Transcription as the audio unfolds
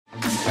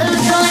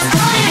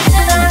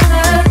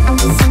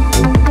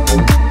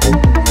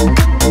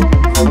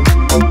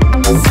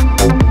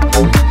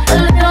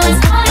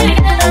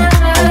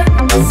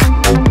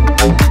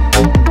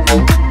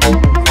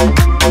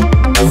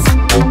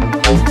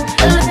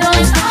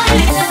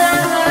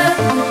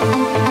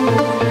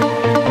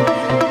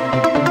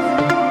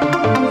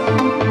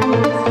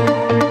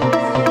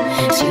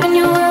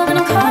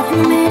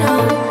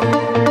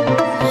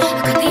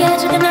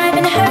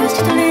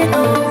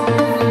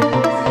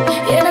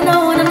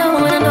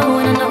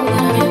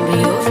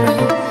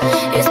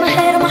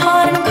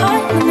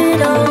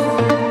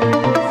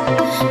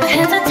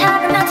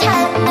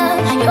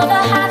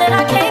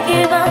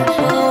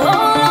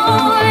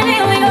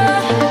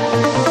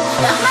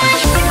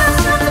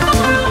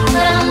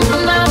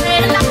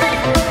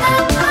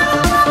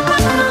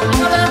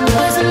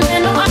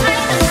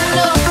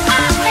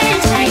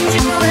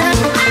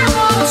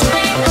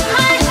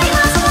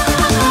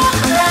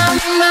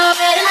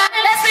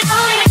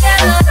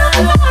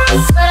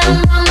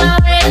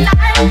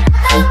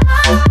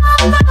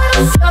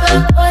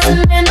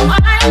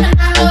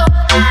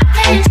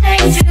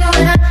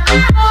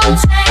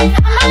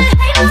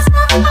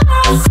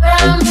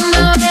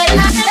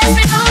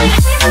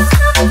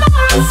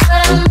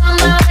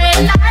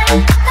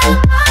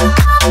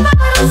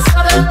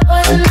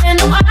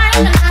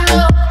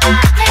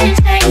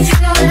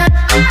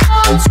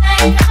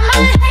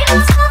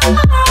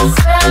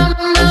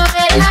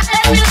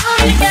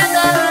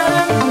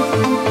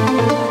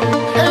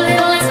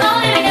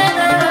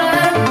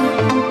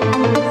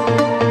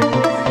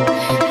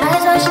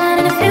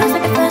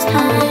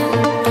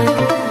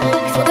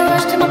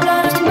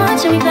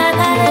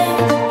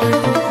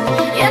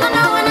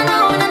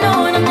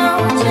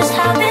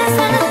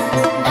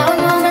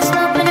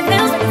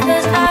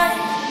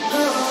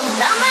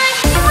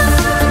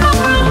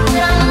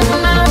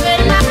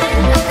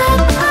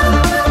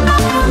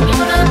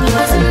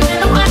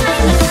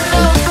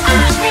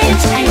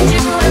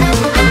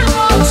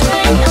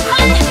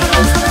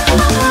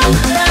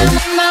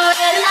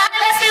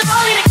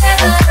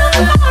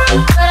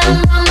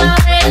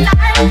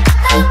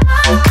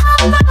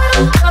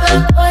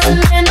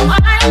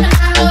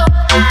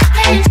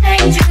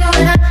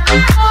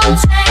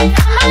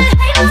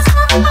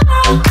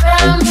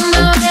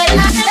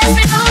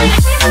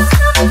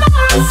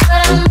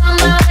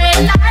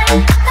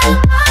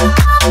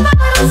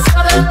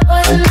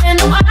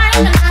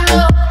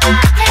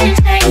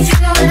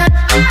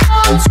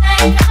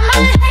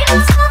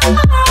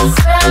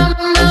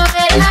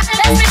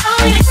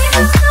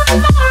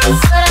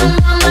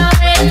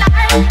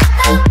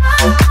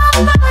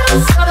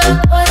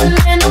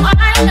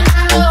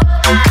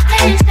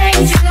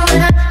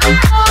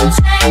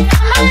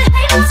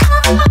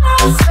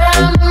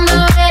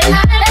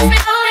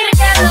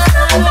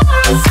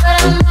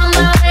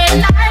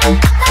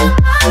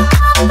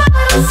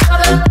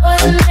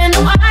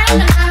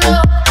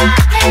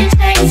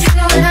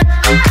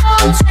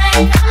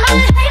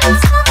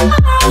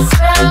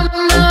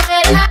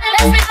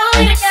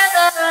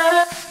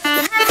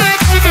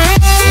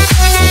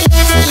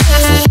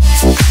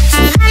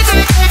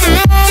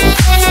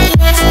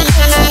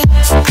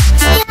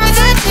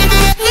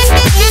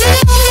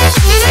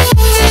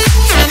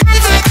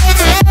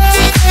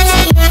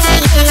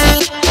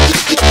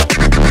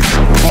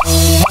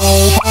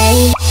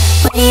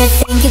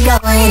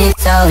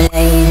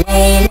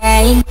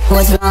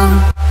days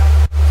long.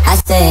 I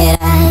said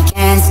I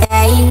can't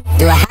stay.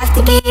 Do I have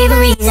to give a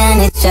reason?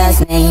 It's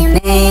just me,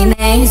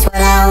 it's what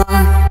I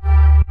want.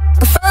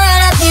 Before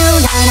I love you,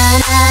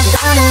 na-na-na, I'm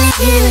gonna leave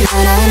you,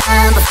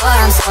 na-na-na. Before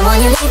I'm someone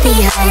you leave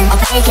behind, I'll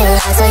break your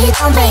heart so you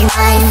don't break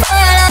mine.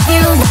 Before I love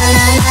you,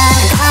 na-na-na,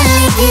 I'm gonna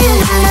leave you,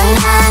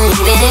 na-na-na.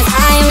 Even if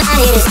I'm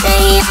not here to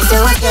stay, I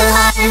still want your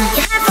heart.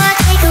 You have to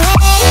take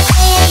away, you have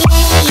to take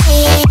away,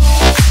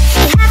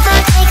 you have to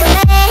take away.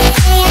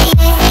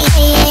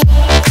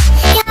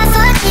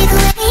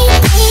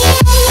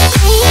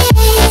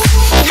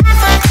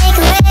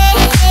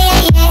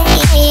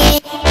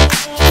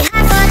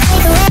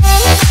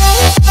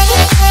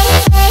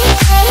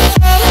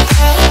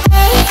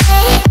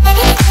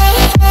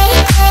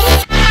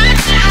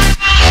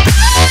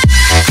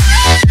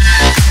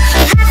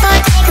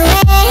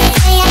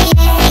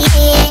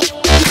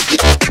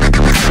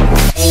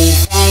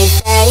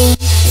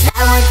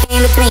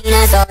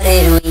 Or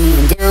did we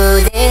even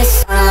do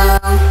this on our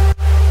own?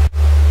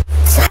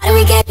 So how do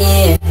we get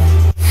here?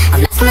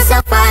 I'm asking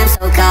myself why I'm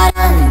so caught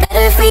up.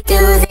 Better if we do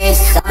this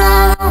on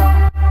our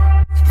own.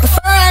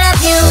 Before I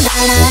love you,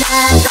 na-na-na,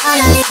 I'm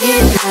gonna leave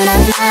you,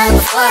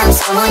 na-na-na. Before I'm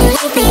someone you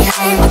leave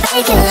behind, I'll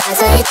break your heart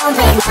so you don't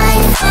break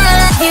mine. Before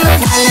I love you,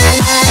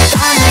 na-na-na, I'm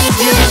gonna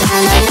leave you,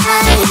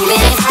 na-na-na.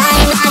 Even if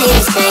I'm not here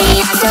to stay,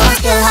 I still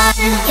want your heart.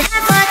 You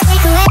have to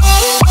take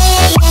away,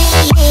 you have to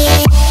take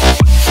away.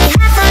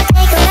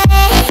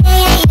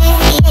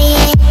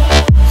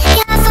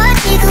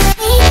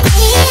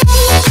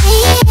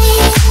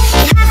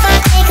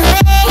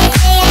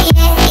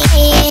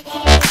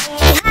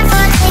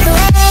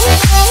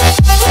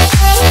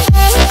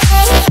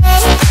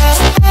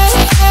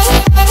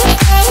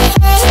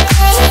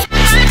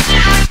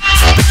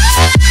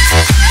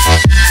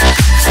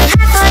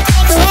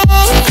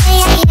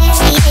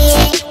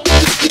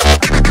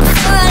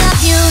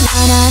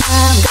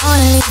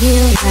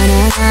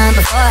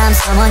 Before I'm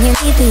someone you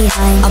leave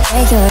behind, I'll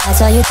break your heart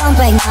so you don't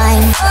break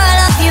mine. Before I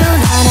love you,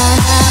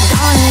 na-na-na, I'm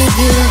gonna leave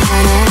you,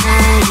 na-na-na.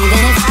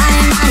 Even if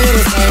I'm not here to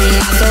stay,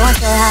 I still want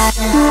your heart.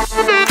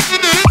 Away.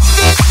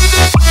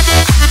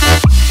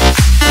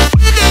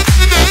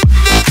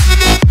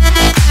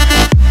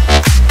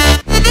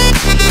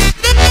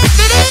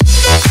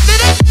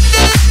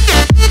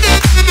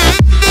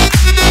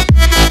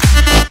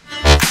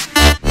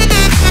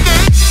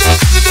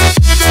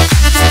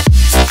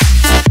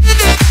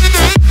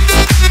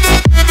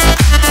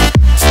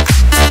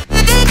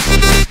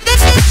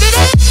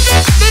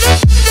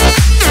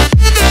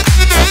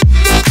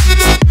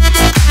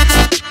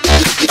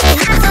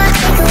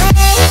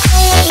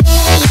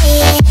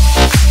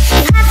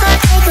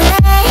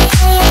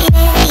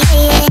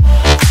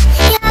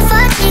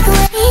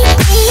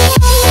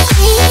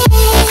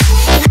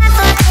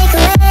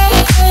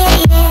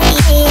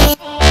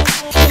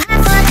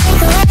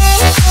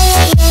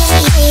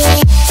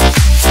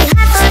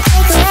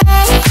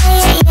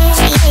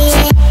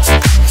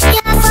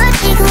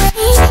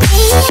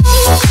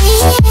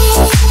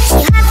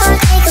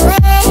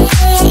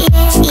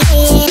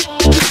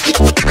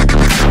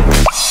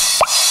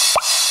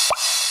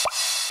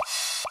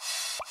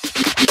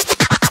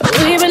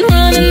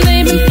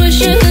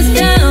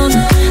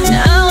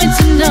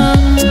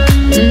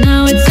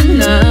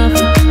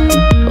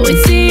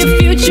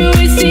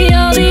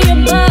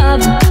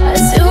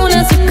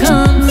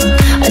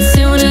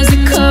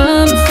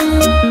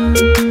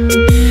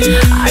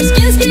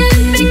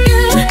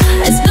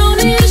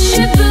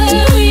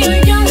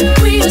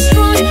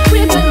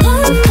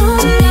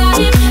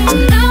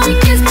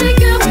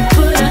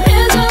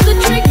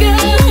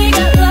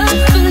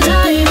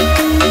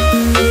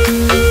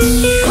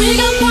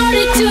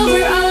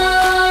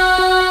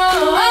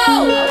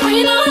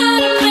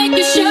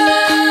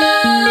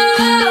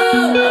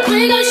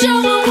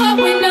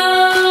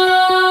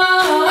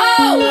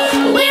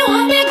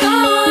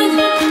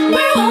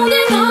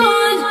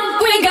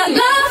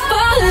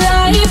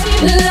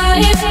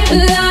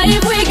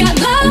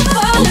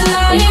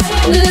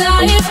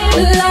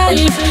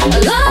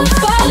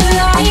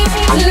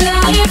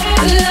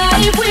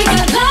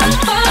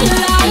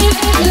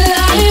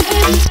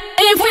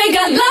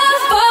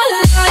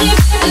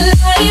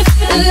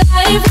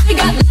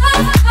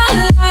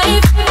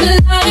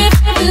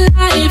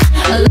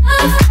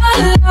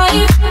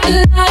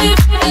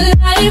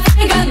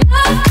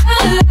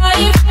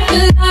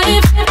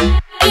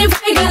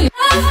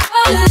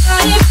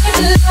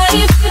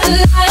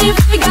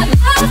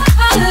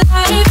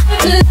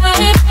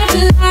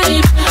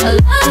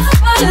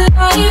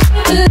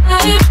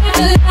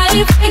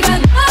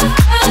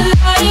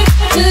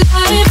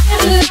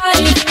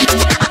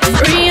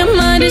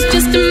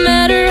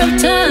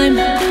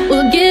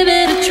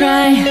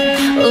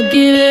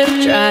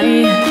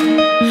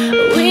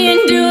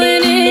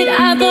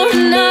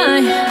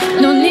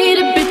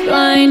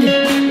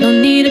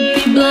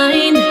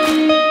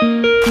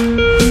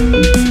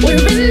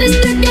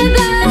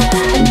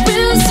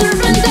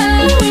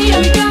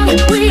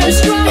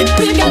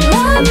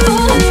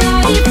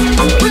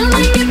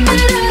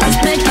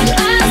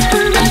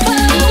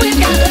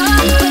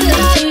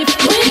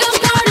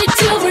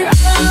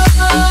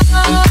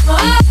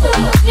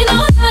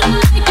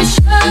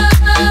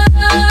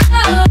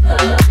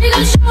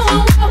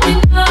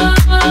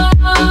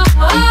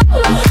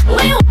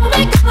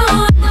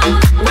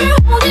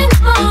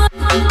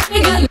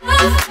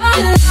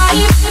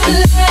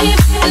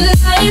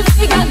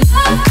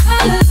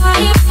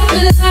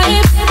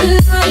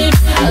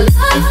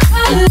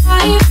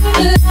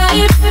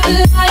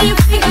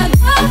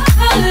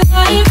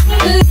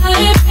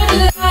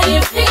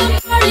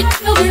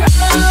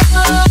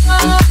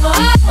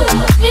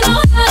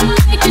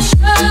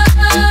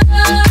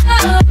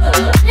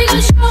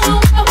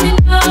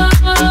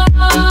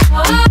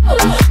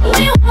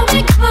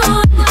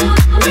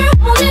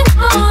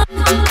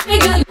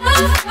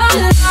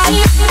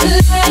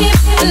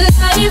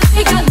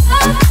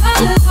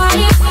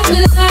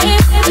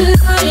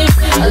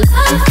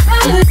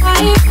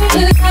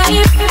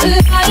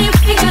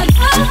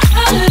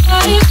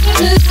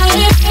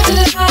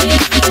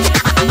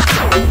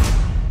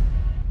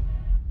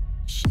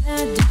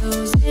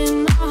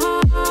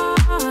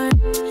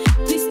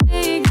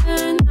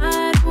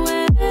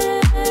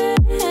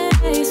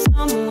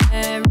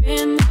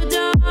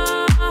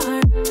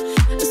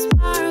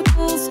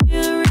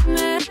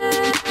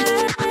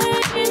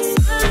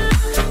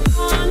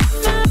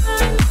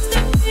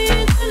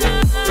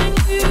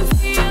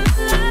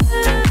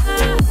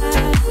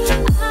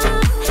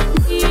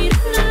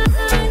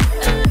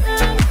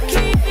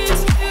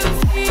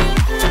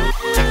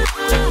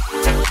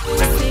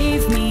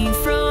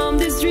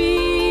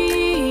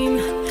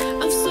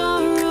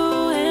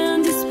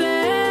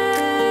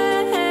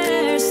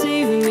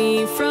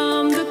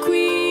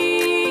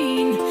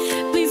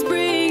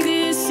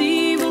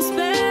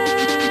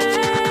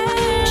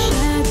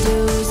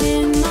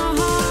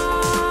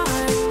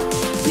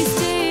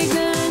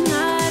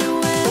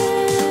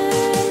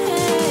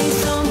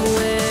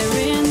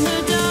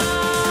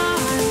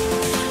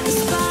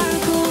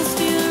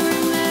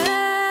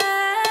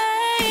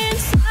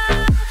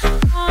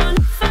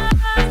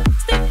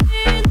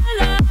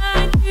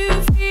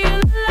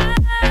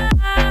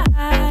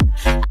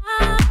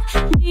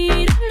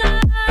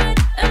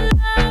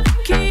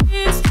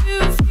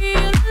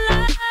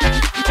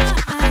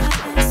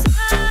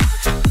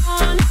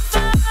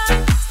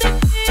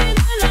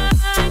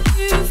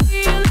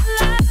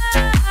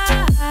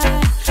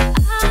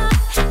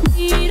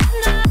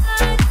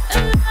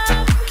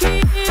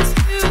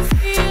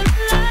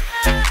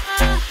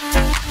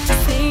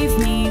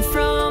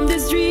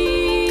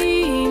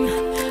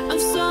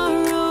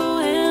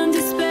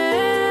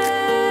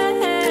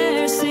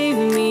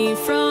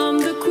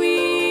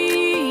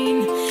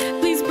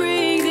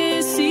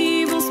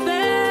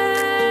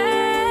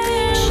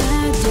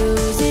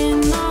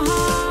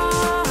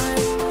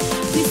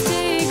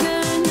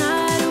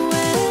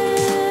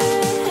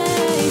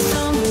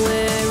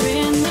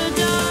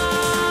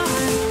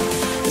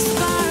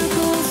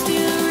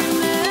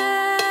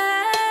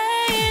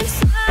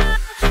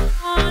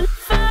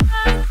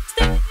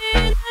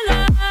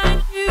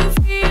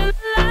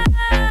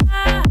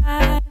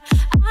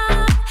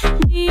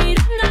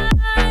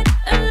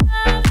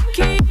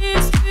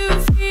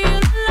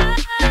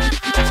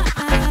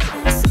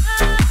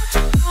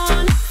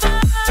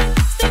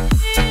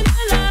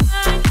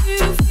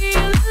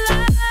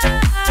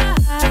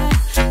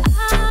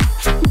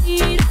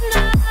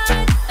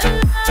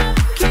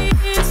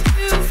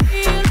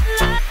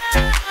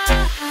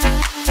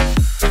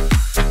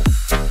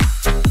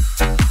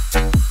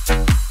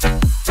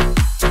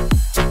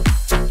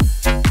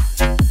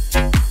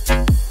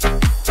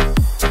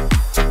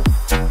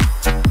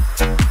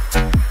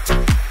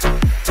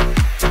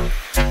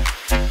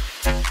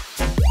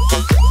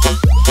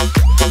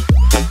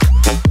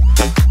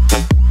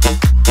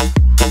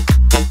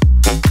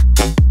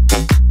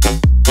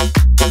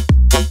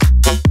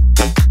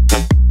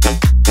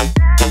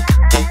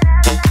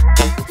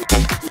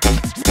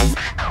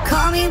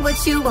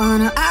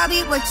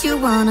 what you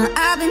wanna.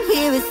 I've been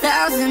here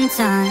 1,000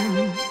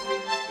 times.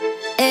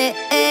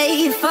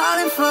 Hey,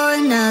 falling for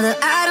another,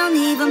 I don't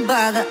even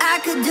bother. I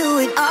could do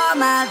it all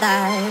my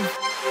life.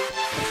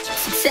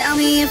 So tell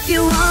me if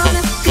you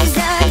wanna, 'cause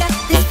I got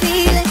this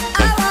feeling.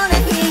 I wanna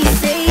hear you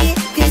say it,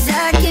 'cause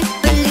I can't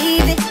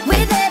believe it.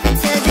 With every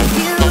touch of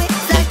you,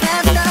 it's like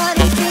I've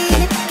started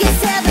feeling. 'Cause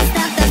heaven's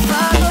not that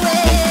far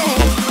away.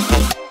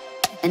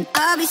 And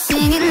I'll be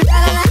singing la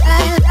la la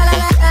la la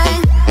la la.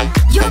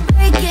 You're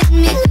breaking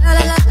me la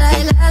la la la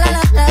la la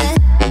la la.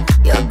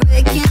 You're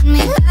breaking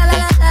me la la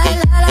la la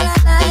la la la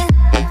la.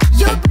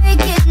 You're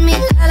breaking me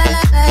la la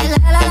la la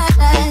la la la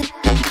la.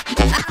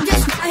 I'm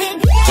just right here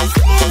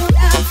dancing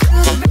around to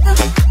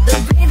the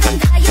rhythm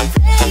that you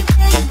play,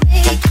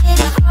 breaking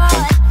my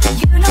heart.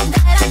 You know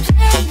that I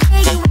can't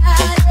make you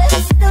out of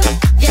system.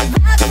 Yeah,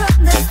 right from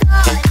the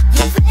start,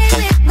 you play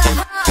with my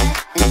heart.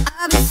 And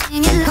I'll be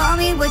singing, call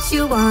me what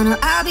you wanna,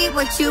 I'll be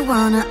what you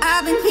wanna.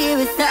 I've been here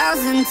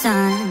 1,000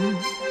 times.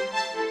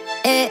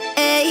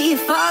 Hey,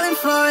 falling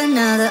for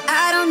another,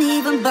 I don't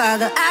even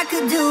bother. I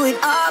could do it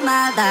all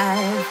my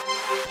life.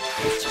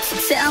 So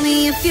tell me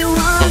if you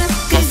wanna,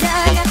 'cause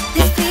I got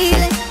this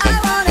feeling. I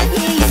wanna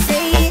hear you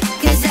say it,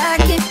 'cause I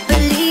can't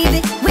believe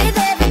it. With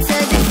every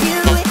touch of you,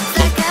 it's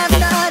like I've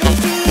started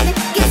feeling.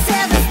 'Cause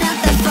heaven's not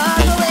that far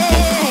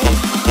away.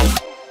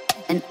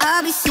 And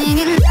I'll be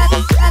singing la la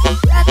la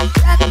la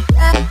la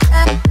la la.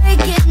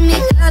 Breaking me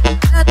la la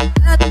la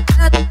la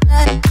la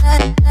la la la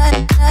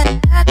la.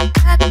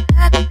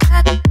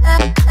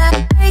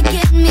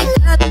 Breaking me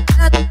la la la la la la la. Breaking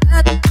me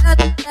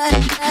la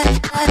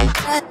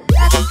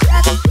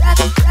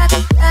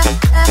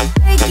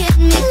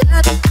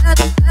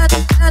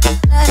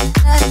la la la la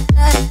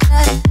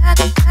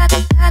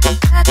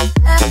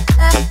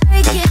la.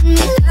 Breaking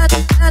me la la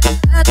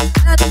la la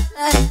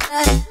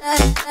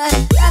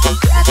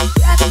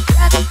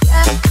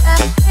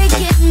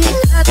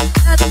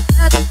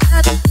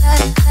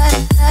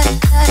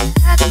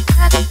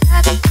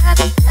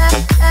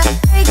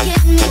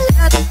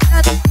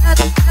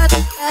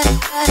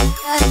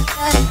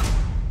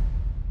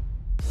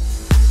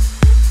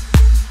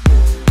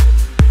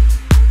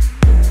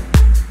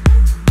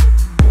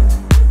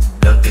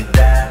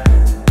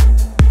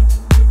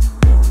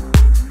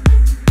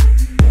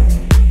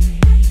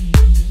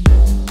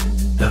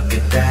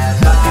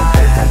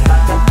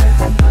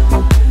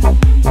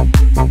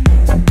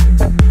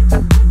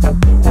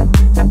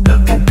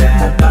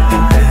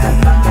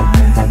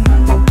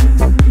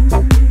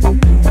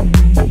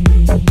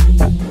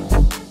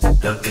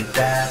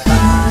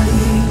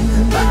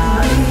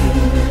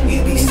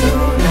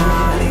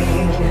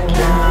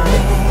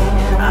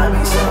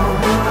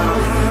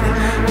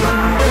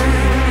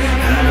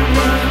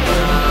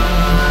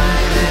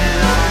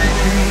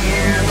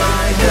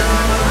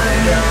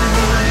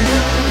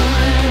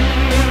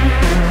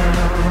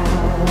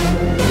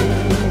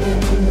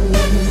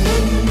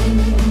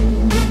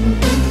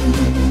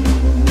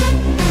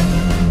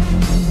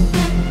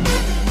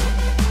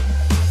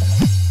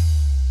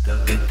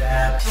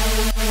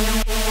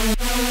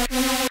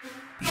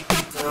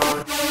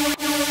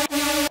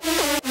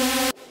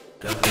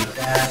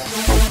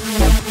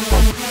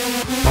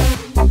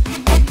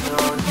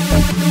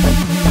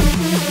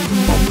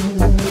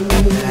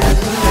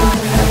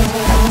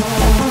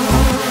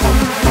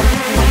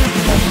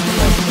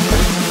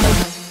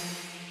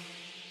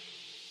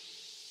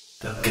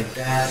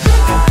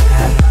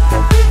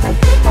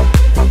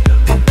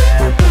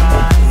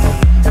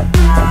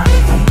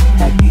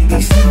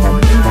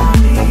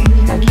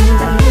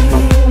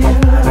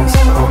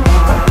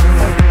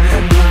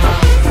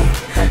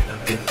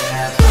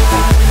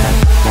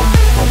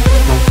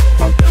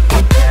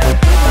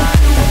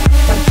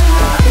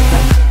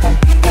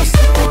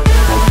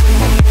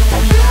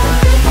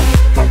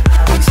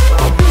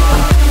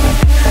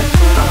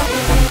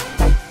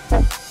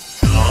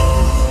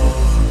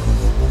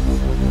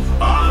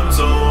I'm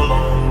so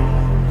alone.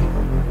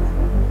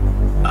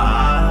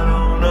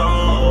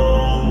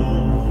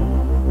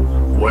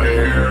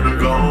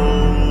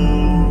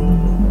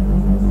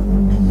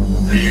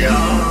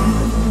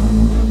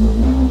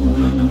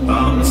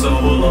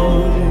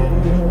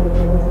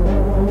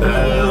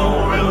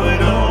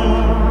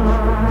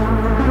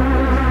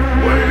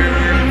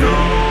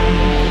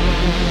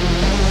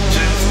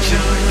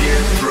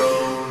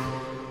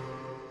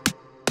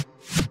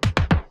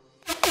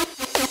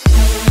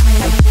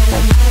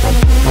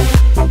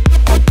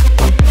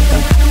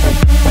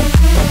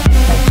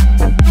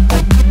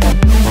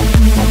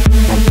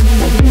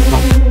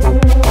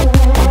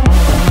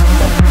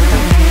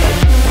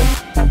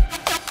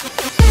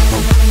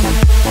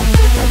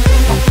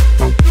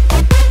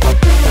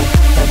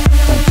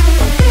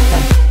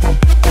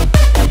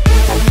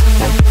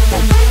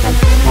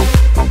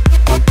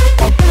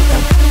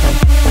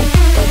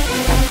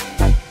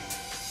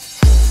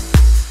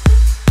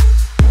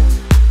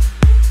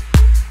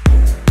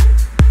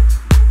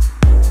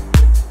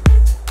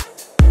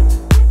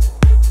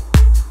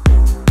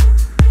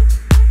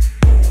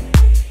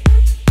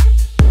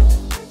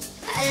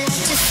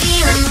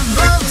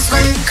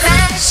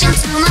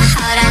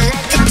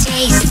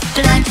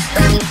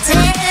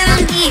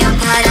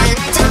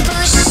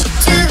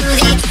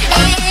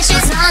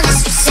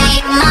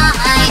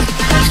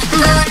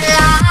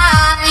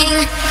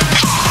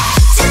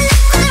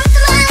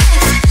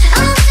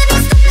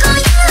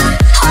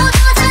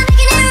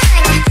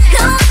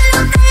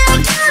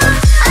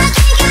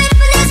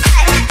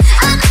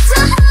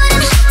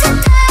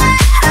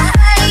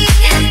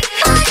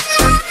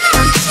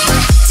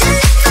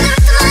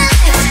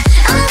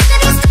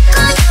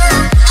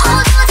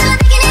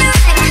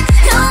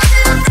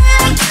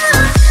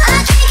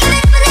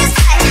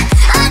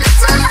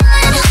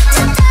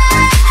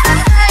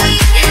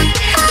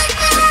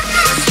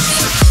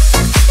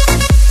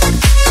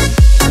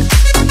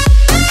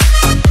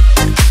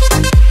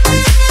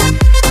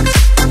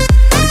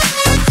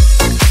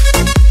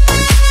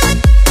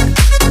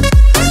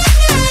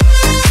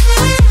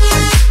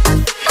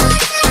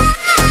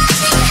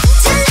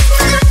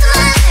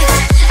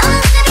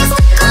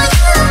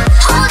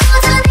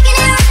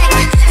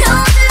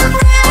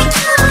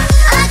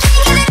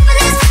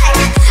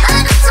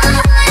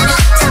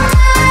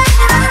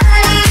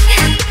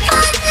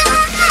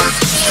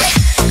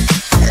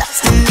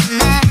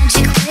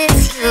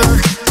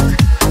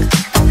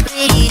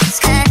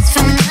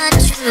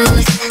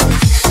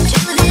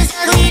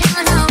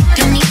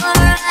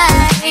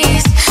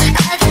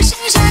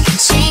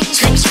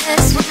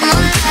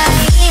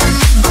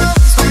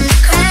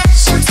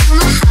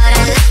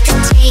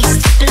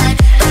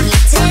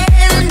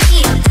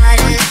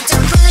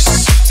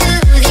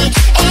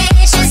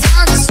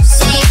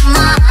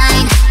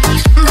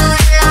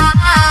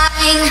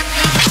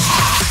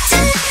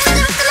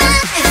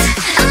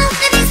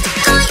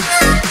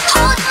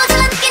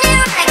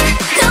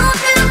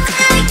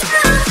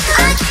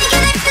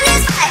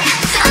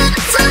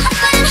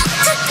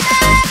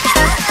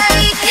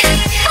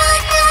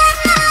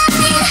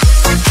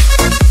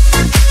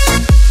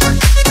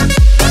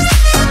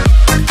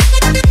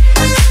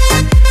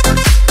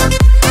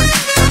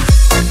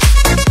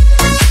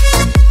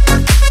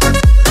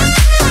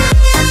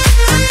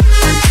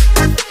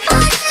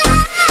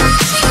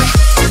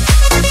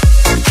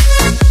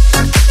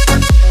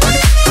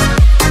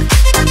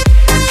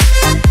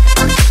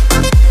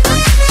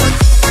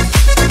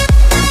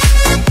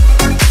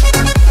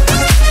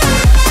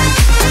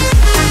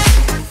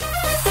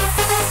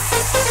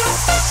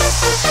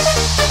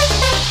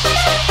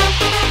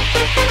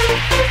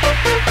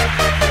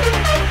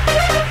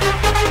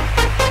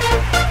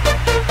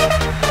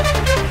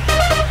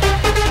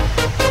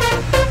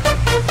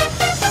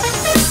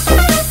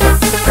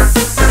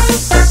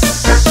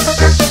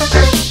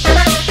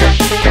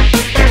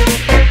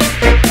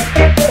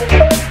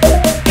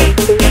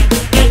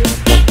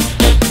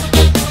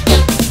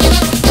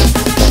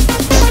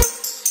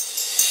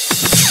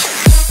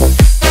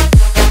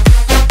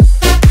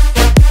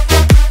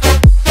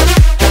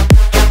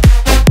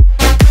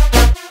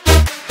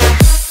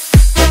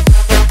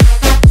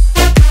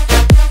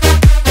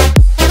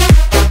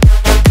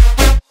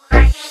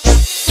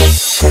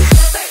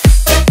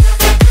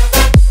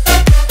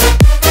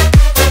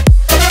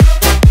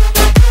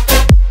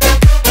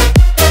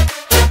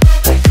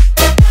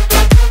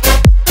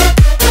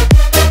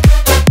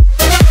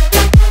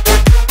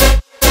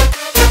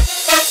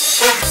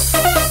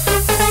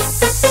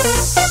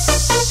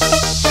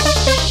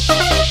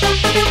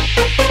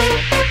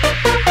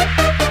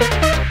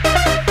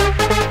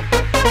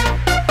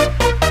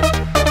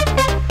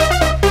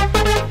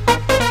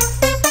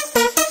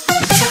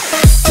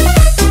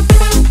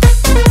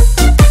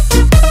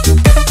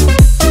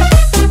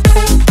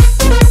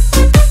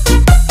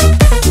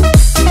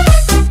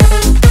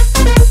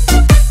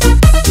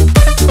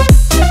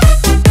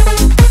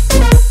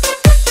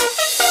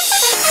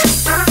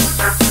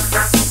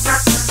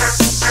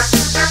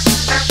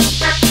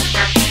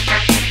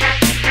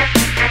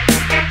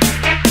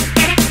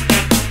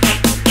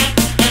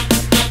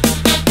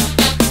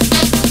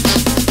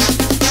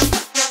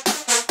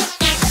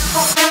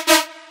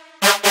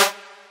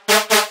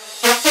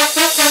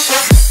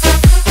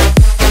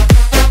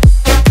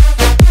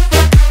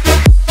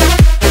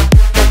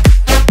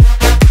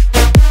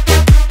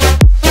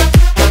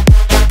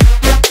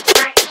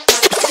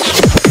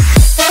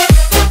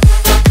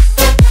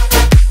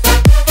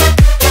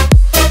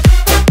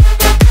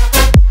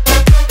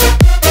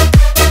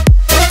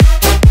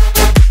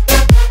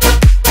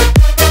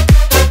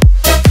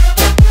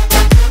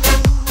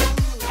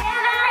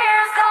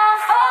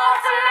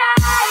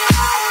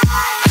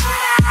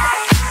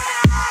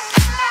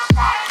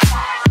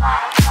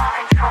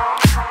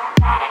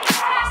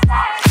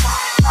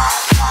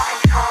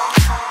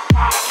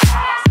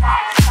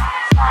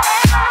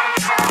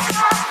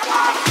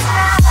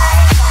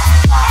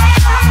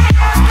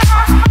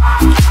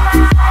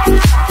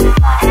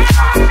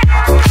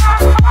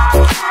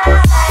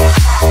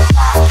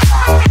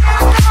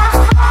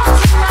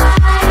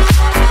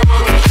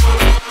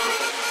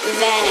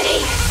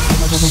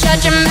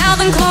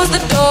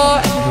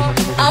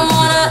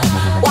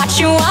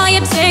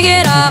 take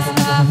it off.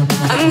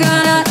 I'm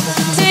gonna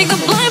take the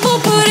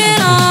blindfold, put it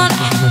on,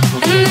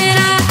 and then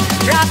I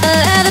drop the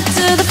leather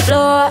to the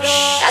floor.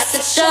 I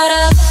said shut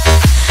up.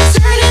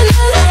 Turning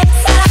the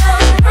lights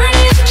out,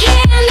 burning the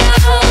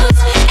candles,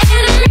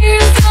 and the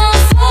mirrors don't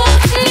fall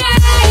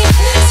tonight.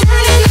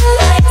 Turning the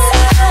lights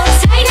out,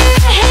 tighten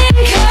the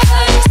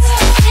handcuffs,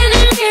 and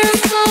the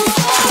mirrors don't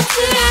fall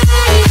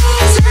tonight.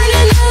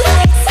 Turning the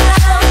lights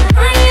out,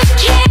 burning the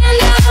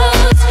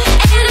candles,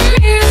 and the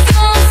mirrors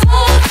don't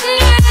fall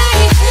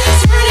tonight.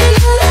 Turning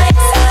the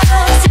lights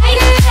out,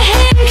 tighten the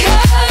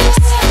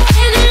handcuffs,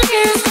 and the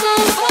mirrors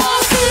don't fall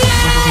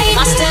tonight.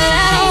 My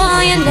stiletto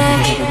on your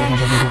neck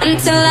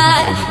until I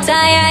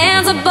tie your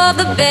hands above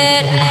the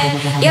bed.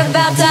 You're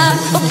about to,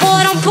 but boy,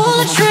 don't pull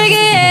the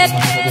trigger yet.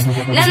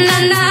 Nah,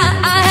 nah, nah,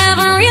 I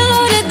haven't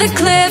reloaded the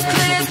clip.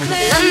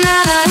 Nah,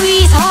 nah, nah,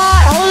 squeeze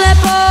hard, hold that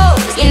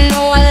pose. You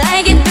know I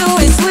like it, do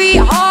it,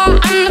 sweetheart.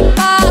 I'm the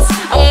boss,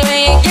 and when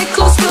you get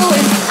close to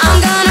it, I'm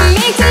gonna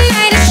make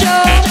tonight a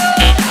show.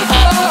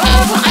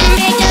 Oh, I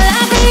make you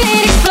laugh and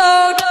then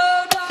explode.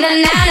 Nah,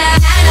 nah, nah,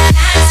 nah,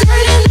 nah.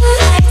 Turning the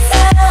lights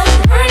out,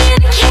 burning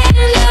the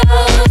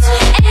candles,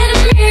 and the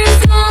mirrors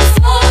don't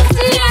fall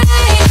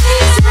tonight.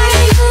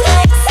 Turning the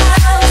lights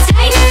out,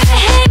 tighten the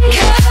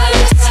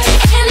handcuffs,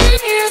 and the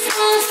mirrors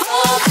don't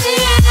fall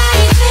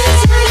tonight.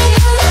 Turning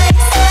the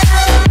lights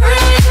out,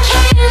 burning the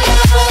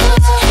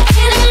candles,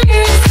 and the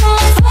mirrors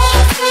don't fall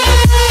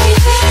tonight.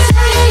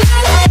 Turning the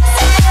lights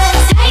out,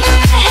 tighten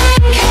the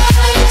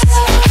handcuffs,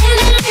 and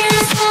the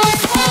mirrors don't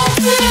fall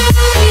tonight.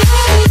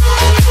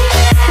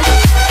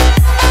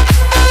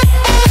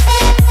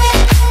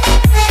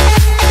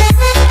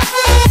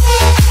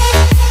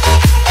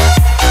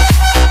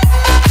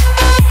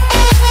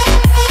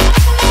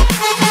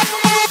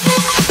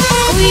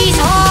 Squeeze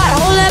hard,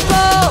 hold that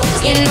pose.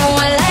 You know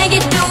I like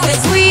it, do it,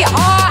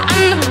 sweetheart.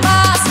 I'm the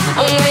boss,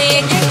 and when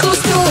you get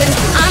close to it,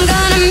 I'm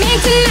gonna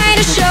make tonight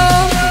a show.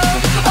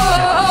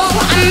 Oh,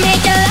 I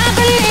make you laugh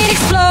and then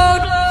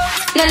explode.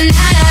 Nah,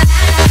 nah, nah,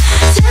 nah.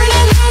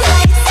 Turning the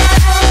lights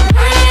out,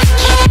 burning the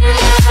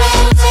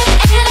candles,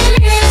 and the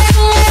mirrors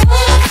don't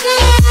fall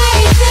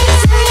tonight.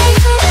 Turning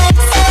the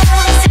lights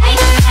out,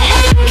 tighten the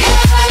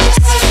handcuffs,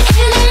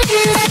 and the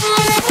mirrors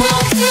don't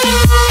fall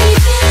tonight.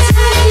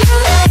 Turning the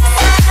lights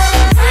out,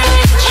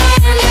 burning the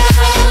candles,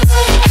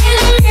 and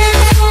the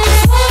mirrors don't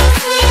fall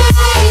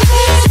tonight.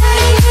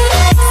 Turning the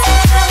lights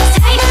out,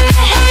 tighten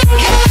the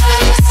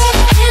handcuffs,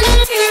 and the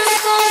mirrors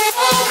don't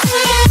fall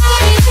tonight.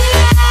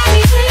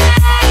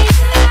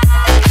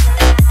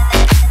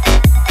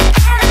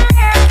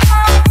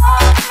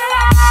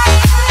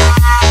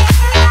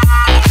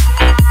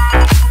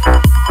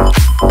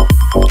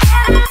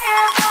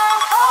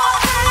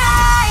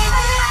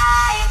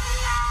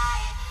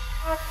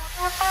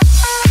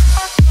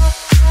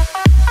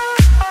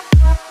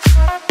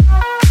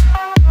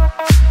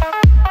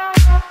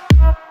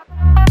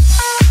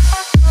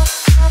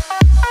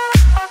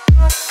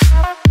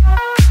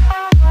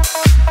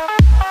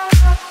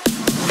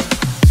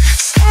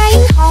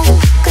 Staying home,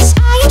 'cause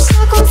I am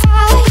stuck on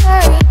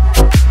fire.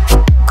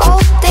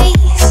 Cold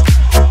days,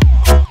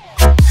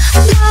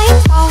 lying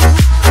low.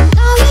 I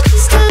know you're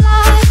just a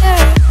liar,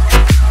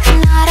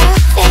 not a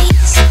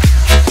face.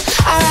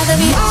 I'd rather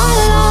be all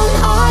alone,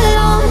 all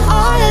alone,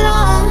 all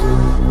alone.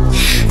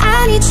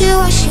 I need to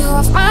wash you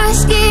off my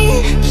skin.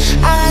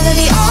 I'd rather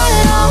be all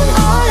alone,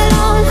 all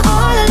alone,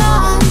 all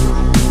alone.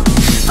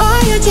 For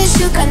you just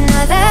took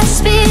another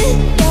spin.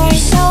 You're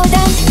so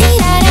dumb,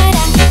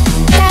 dee-da-da-da,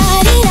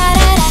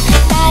 da-dee-da-da-da,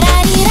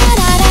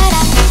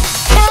 da-da-dee-da-da-da-da,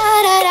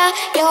 da-da-da.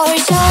 You're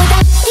so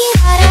dumb,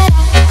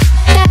 dee-da-da-da,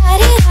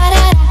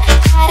 da-dee-da-da-da,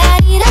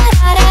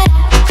 da-da-dee-da-da-da-da,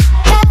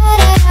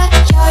 da-da-da.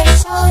 You're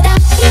so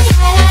dumb,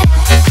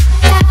 dee-da-da-da,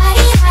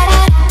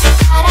 da-dee-da-da-da,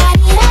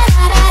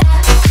 da-da-dee-da-da-da-da,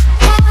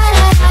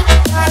 da-da-da.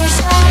 You're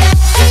so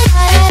dumb,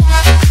 dee-da-da-da,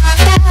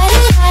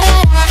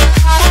 da-dee-da-da-da,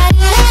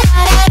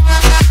 da-dee-da-da-da-da,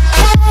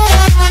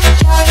 da-da-da.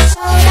 You're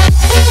so dumb,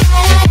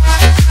 dee-da-da-da,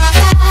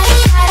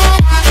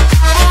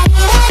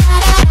 da-dee-da-da-da,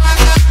 da-dee-da-da-da-da,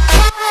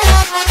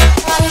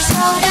 you're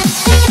so dumb,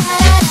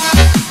 dee-da-da-da,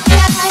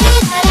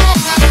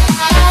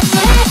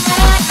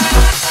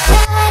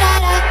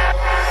 da-dee-da-da-da-da-da-da.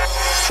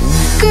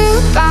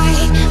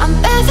 Goodbye, I'm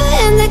ever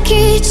in the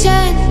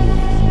kitchen.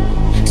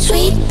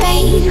 Sweet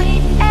pain,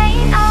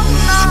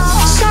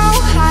 so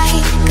high,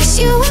 'cause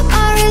you are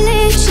my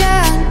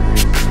religion,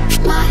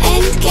 my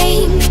end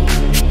game.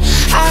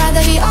 I'd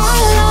rather be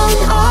all alone,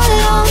 all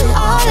alone,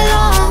 all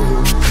alone.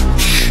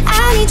 I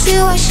need to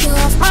wash you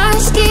off my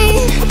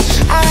skin.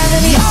 I'd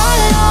rather be all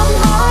alone,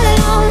 all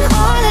alone,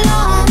 all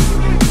alone.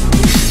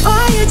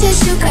 Or you just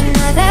took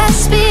another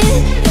spin.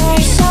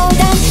 You're so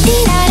dumb,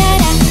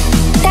 dee-da-da-da,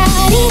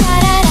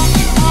 da-dee-da-da-da,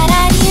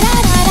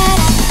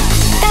 da-da-dee-da-da-da-da,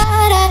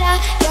 da-da-da.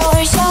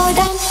 You're so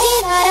dumb,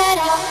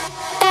 dee-da-da-da,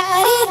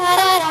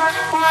 da-dee-da-da-da,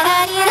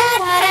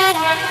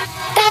 da-da-dee-da-da-da-da,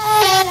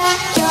 da-da-da.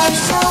 You're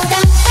so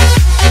dumb.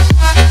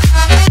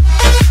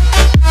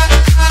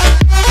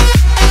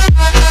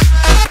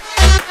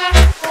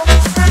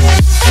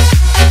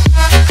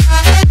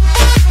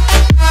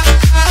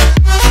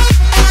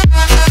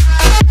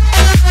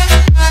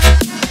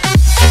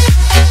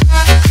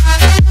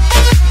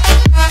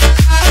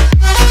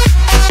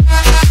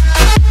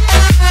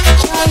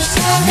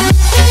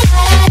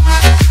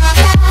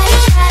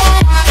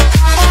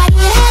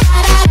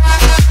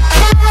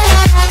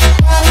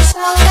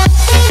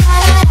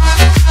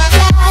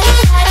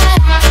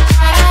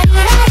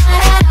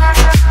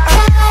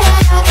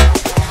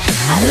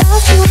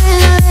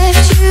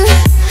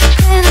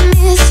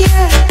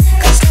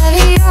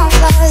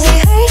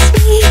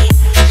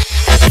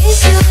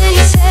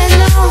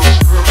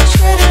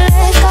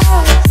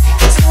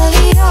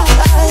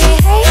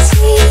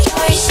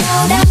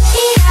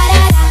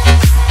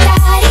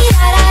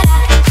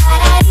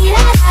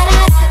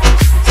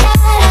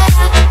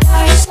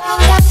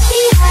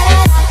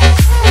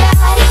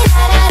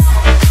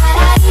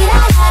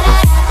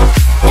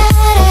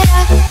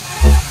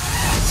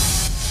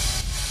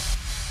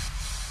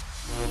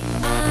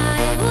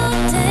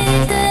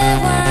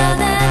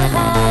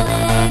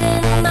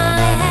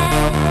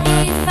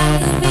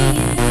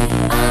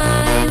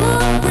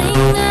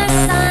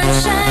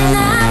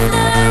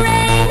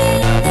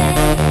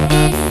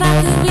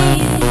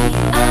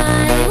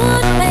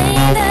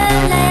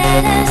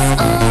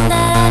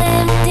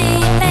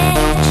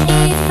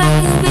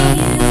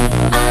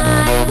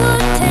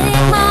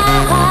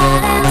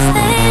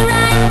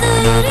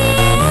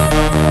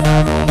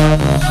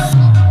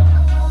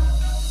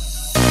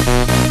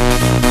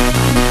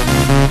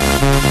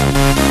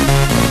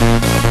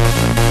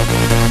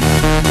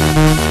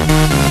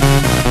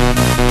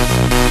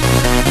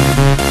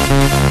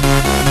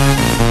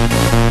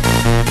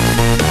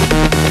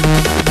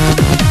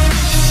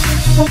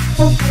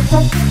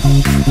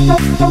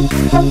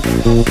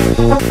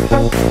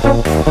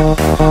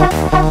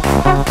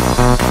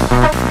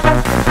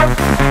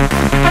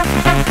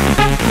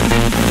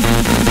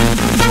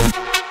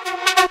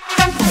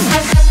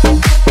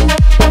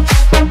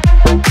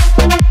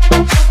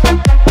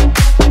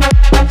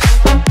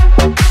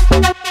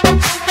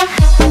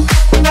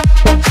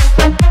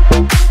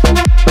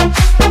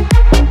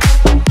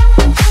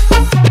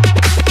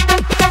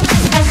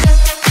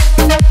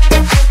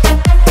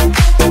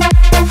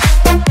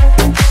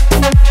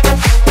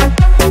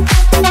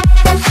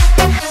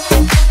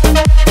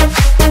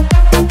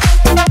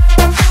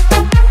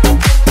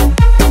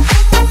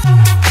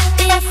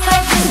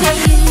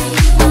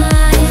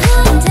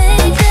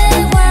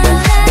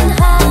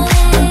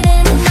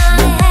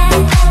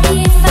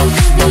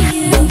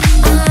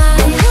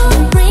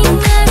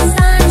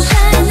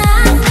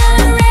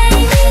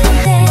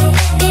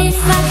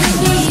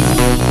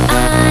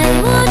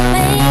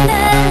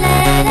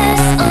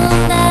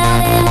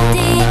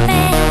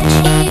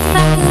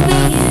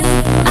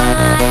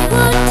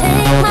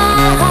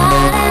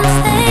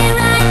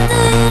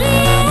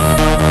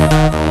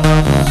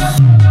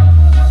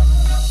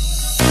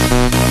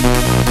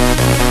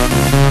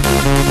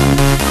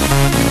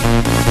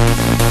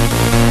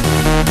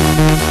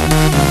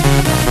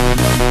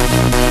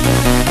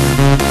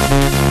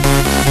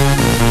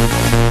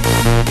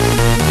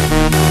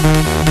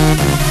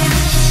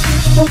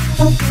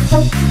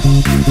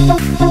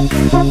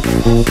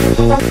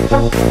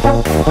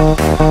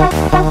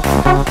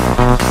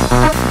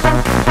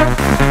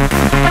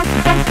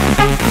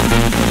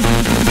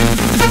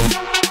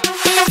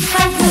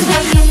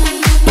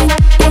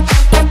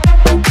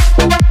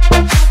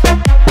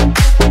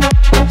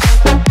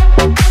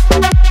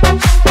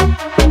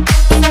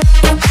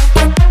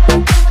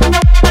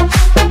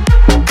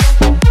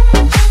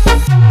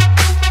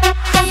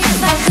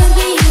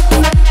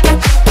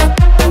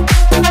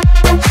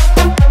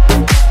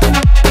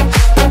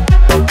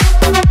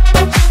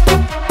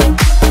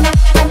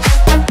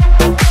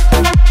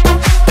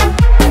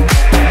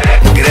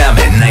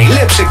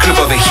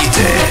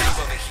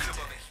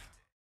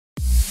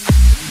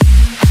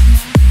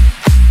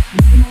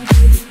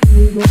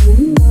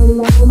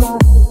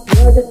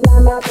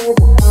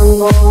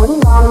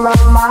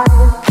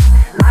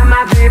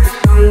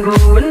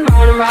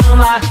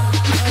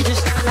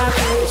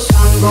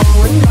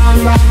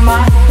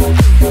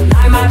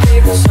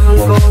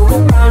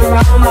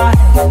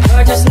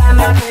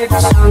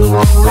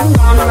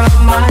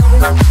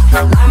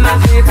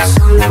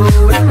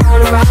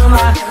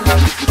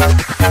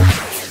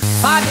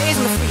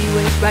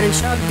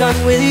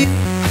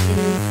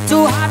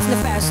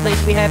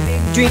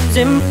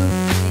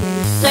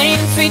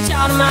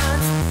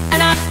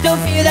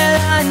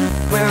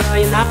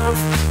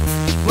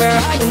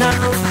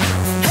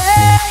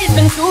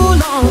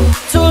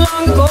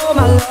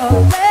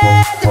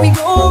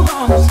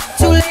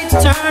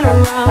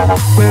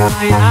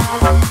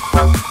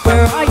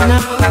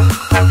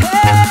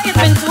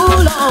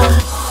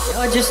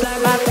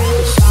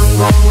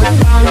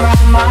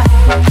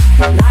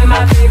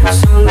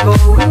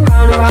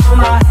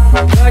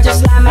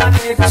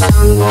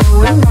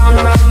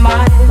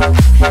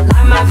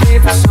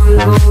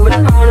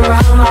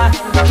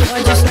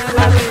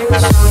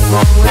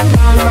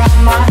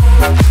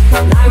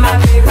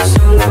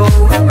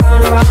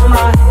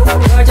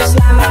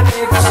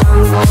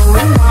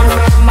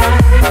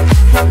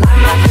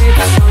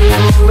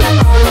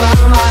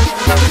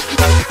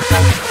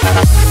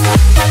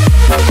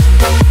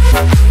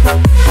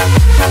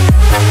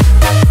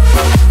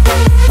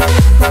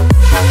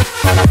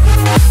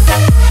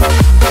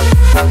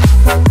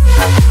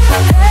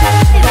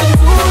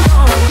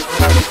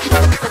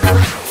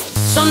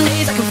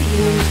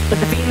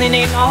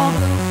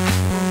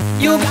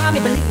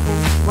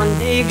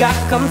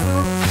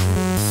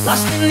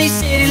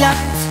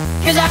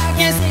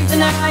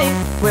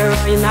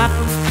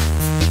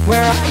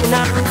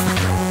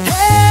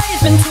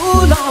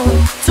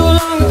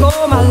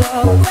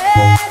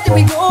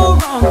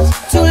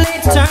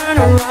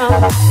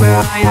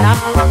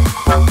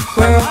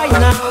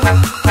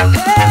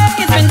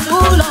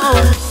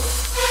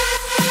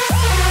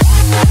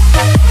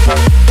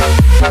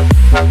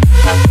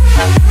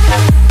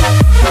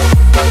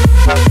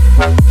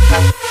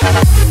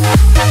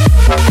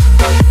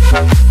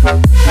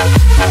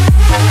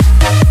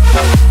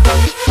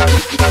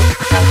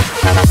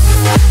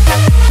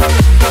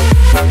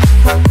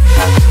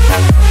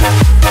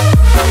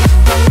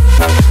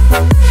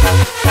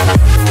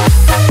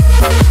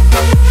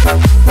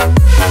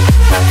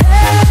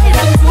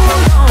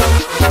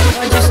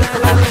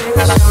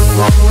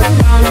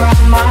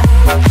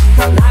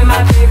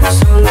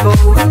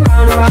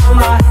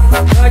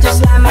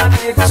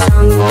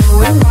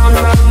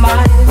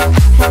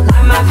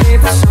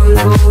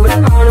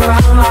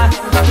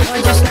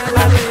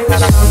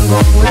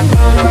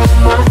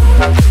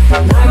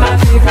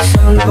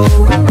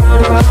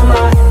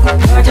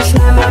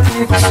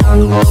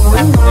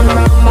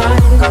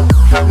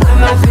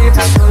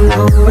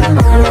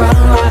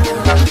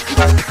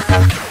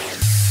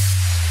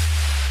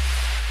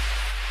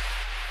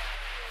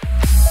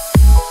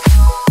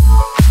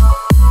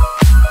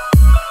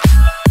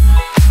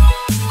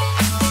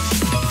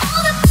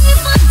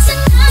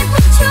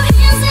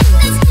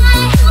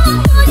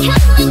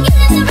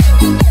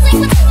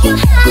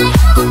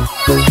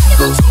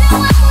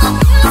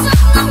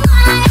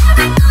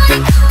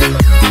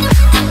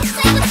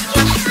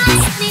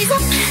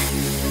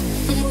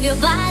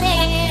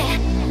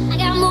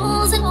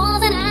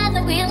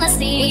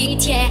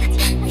 beat, yeah.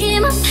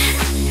 Him up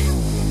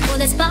for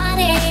this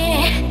party.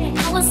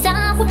 I won't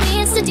stop when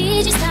it's the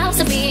DJ stops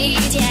the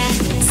beat, yeah.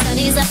 Sun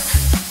is up,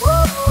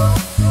 sun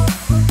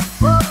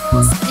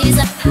is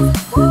up,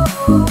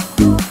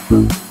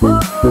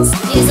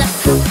 sun is up,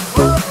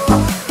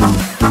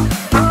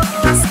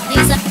 sun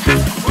is up.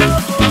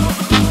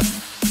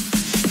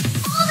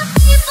 All the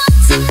people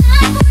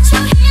tonight, put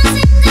your hands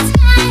in the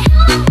sky.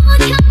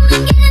 Come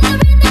and get in the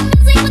rhythm,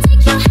 music will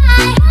take you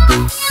high.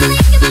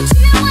 Think about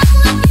you, I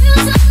love you, don't know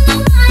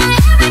why. Everybody come and get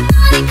in the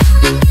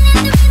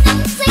rhythm,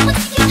 music will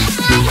take you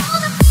high. All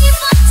the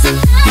people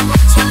tonight,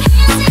 put your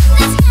hands in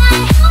the sky.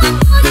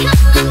 Come and get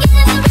in the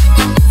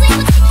rhythm, music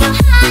will take you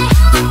high.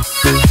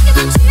 Think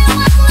about you, I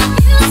love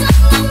you,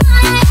 don't know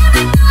why. Everybody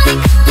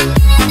come and get in the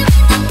rhythm,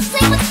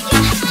 music will take you high.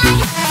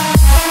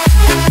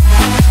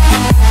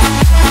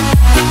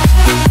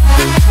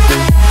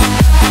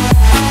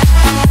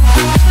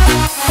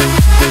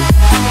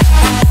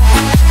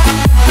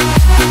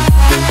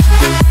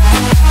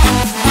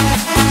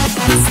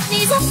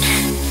 Sneeze up,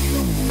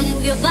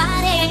 move your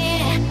body.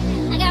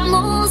 I got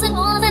moves and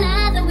more than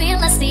other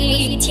will I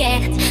see, yeah.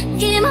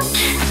 Get up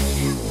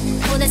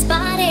for this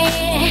party.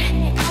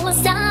 I won't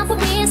stop when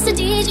it's the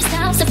DJ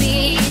stops the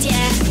beat,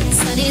 yeah.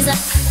 Sun is up,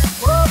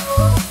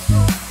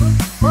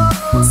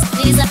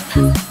 sun is up,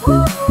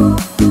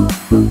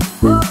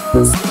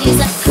 sun is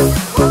up,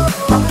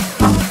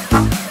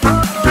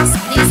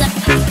 sun is up.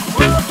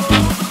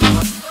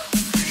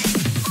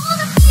 All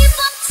the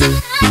people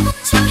tonight,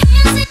 put your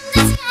hands in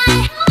the sky.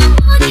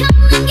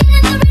 Come and get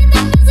in the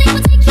rhythm, music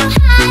will take you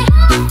high.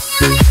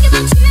 Think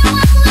about you, I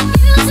love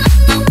you, don't know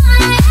why.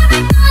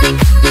 Everybody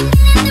come and get in the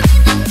rhythm,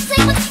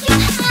 music will take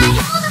you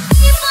high. All the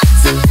people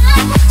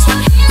tonight, put your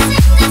hands in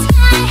the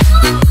sky.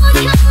 Come and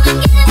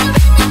get in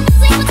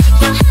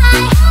the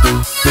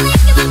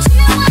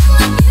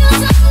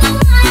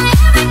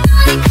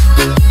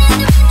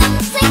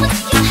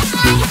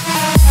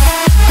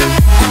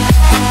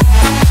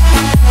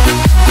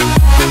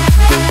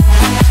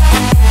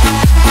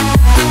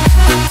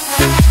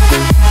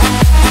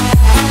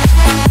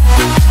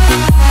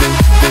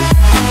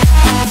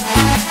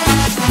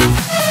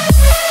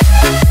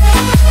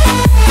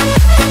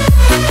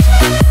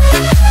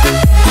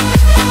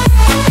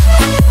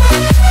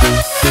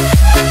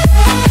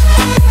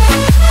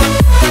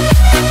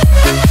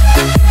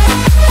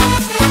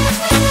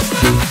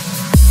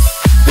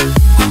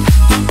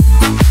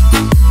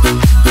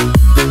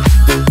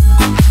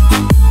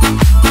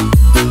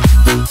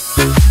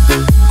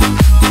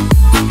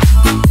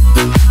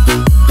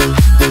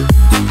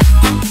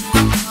music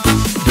will take you high.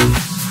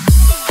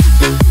 Think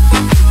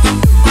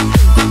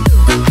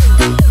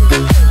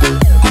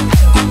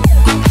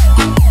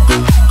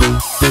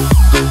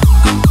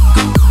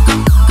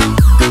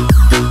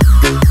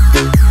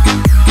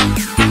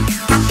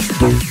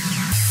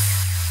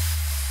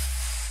about you,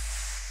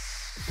 I love you,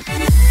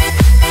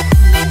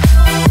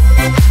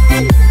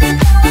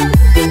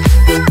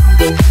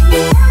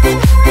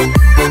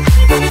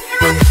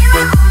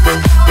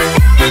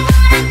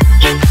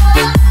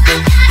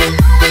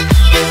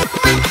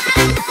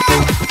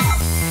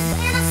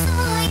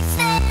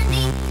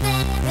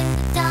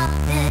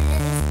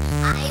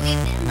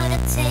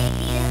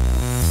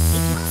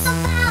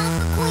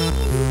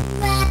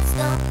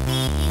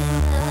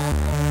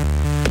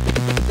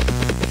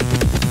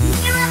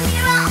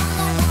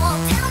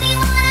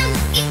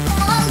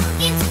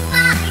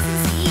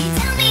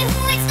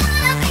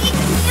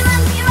 don't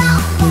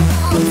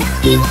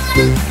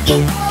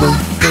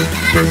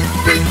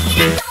know why.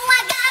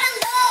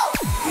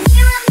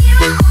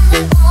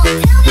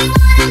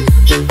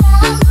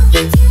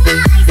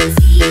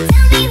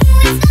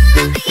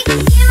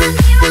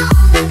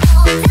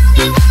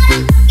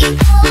 Everybody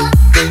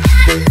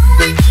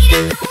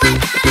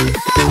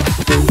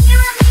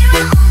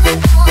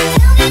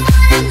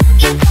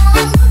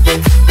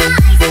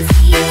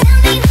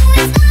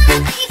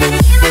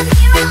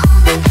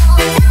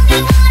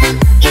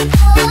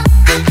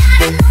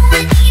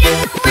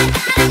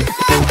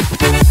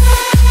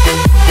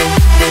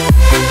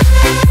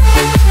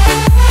come and get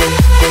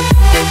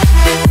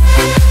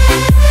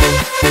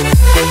in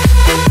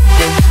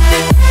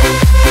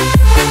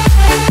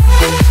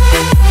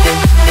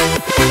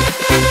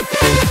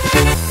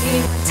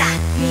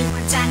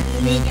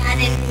the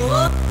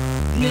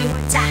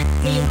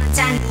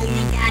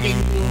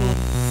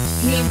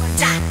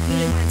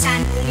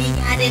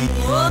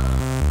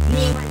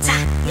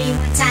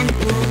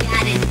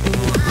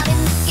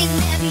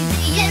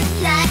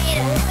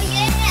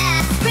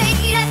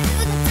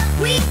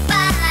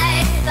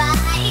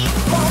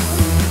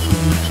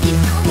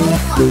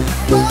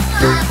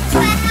music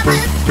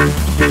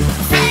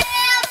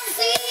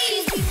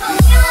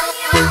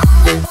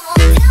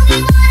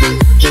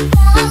will take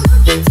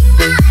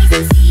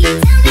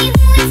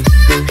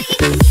you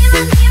high.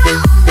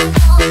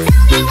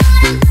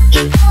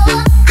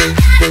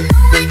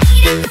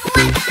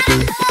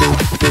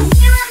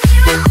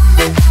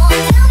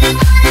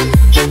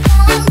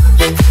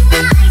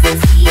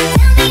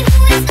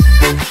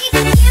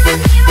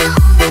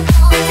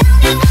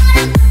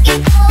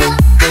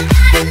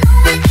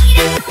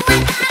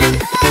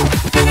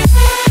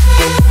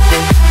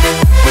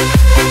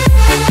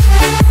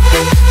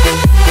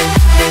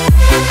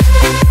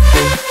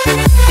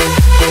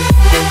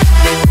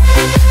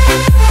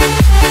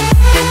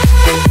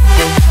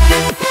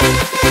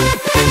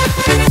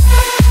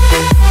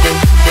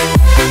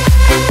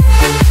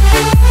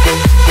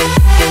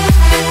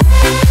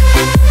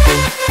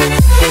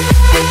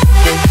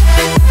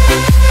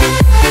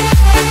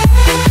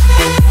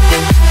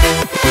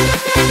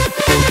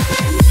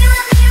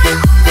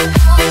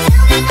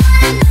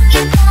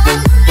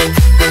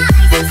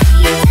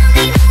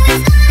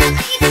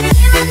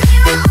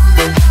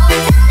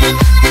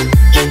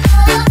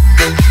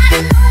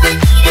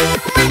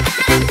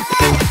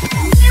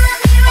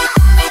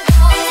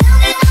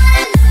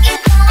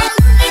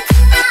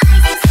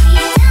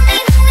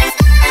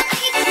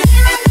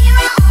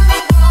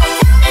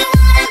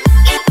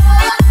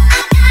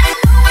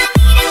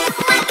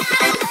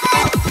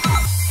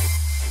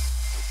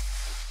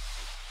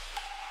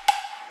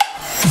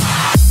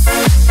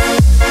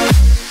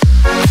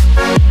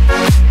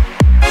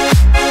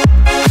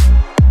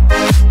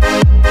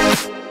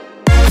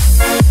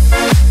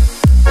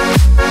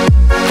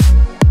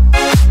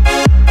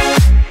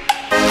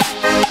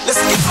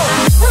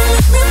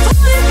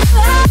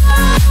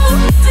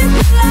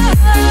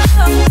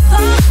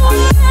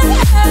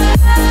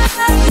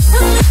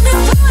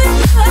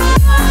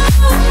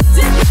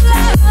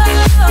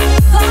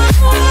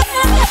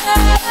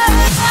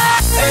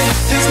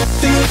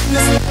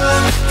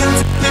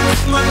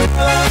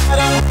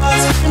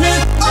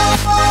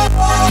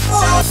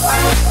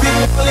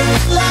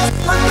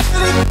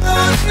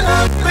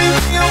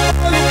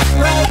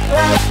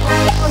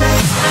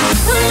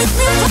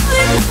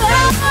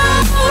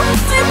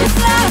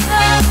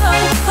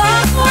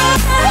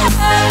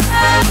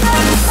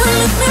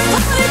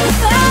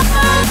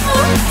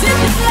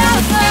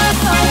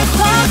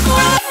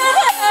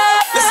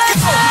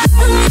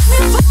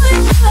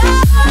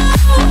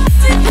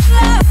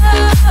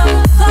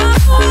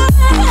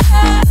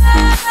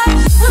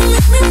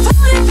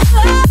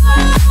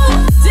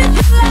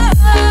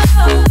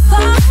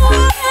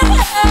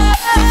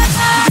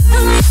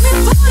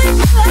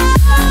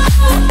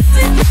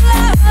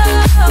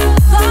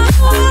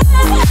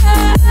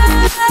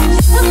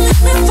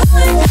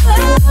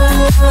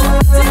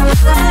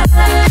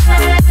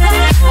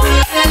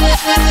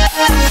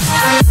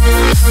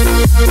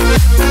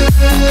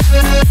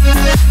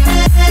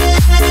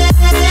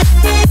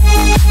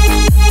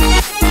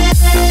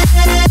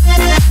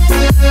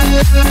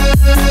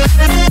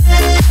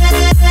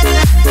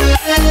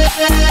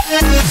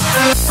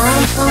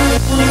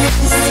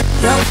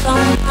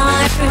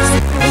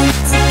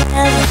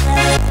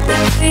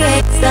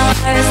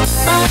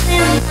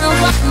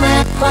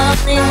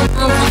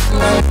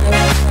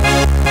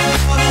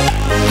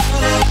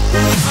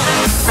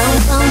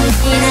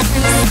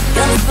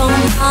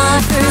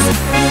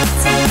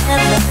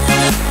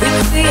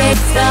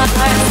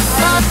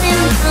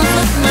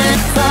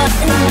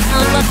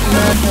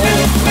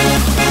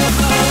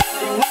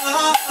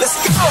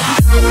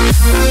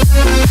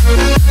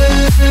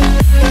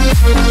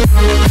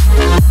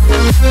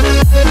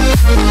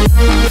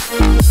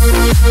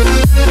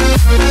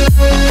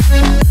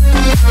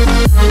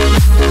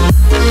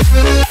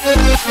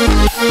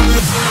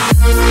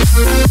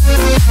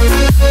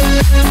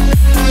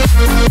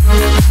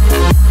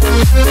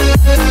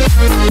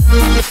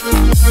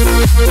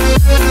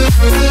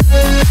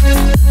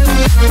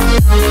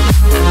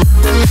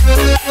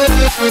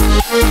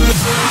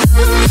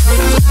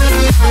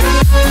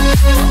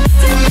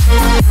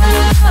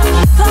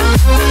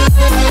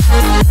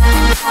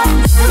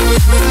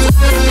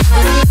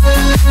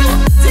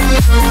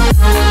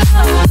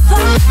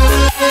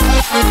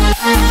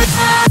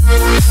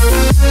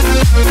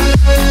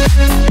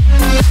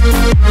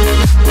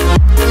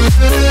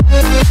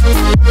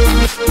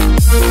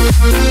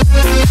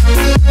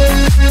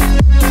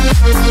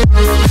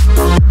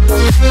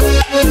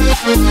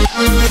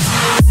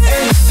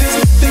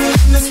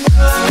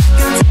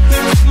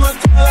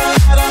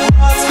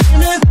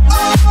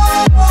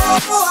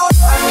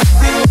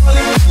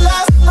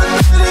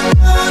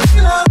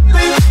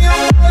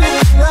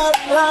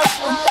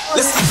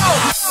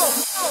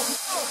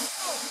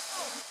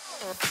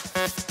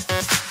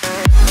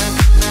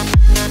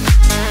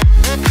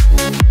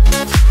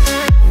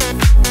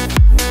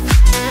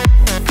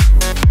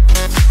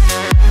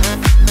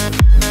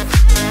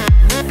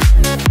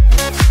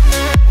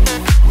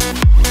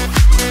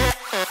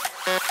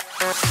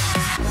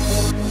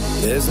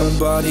 There's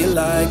nobody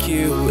like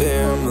you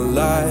in my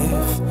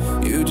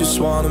life. You just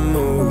wanna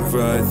move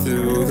right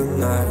through the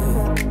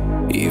night.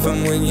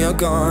 Even when you're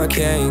gone,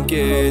 can't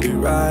get it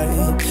right.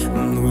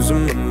 I'm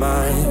losing my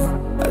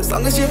mind. As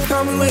long as you're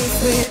coming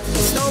with me,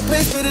 there's no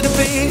place better to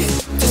be.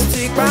 Just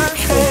take my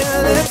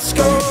hand, let's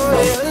go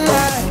real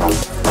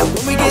life. And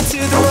when we get to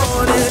the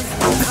morning,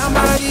 I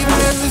might even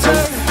lose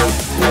her.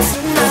 But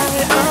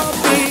tonight I'll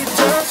be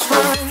just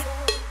fine.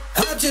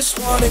 I just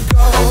wanna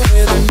go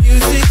where the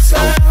music's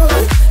loud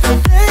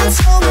and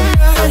dance all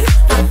night,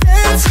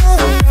 dance all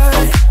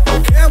night.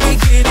 Can we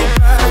get it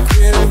right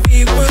when we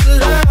were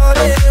loud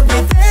and we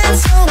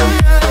dance all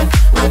night,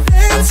 we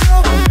dance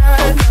all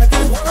night like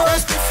it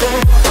was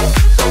before.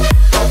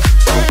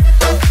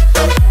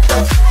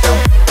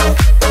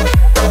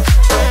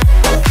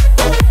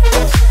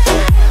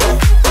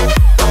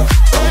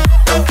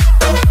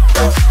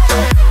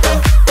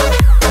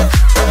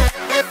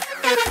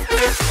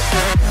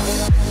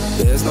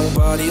 There's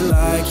nobody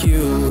like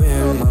you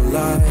in my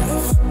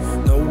life.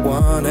 No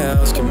one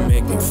else can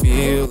make me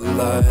feel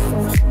alive.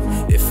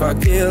 If I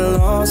get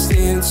lost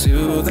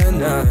into the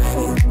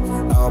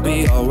night, I'll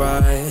be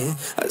alright.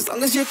 As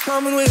long as you're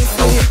coming with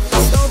me,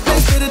 there's no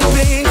place better to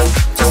be.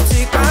 Just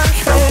take my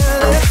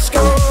hand, let's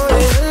go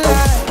in the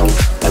light.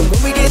 And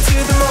when we get to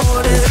the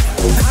morning,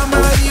 I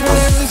might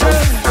even lose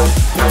her.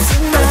 But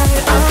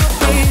tonight I'll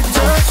be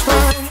just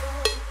fine.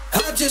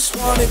 I just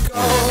wanna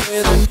go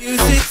where the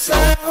music's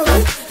loud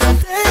and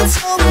dance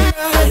all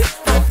night,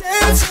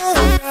 dance all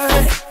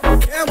night.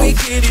 Can we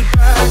get it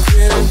back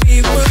when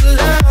we were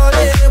loud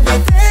and we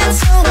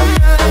dance all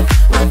night,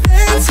 we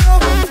dance all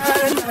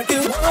night like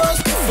it was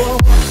before.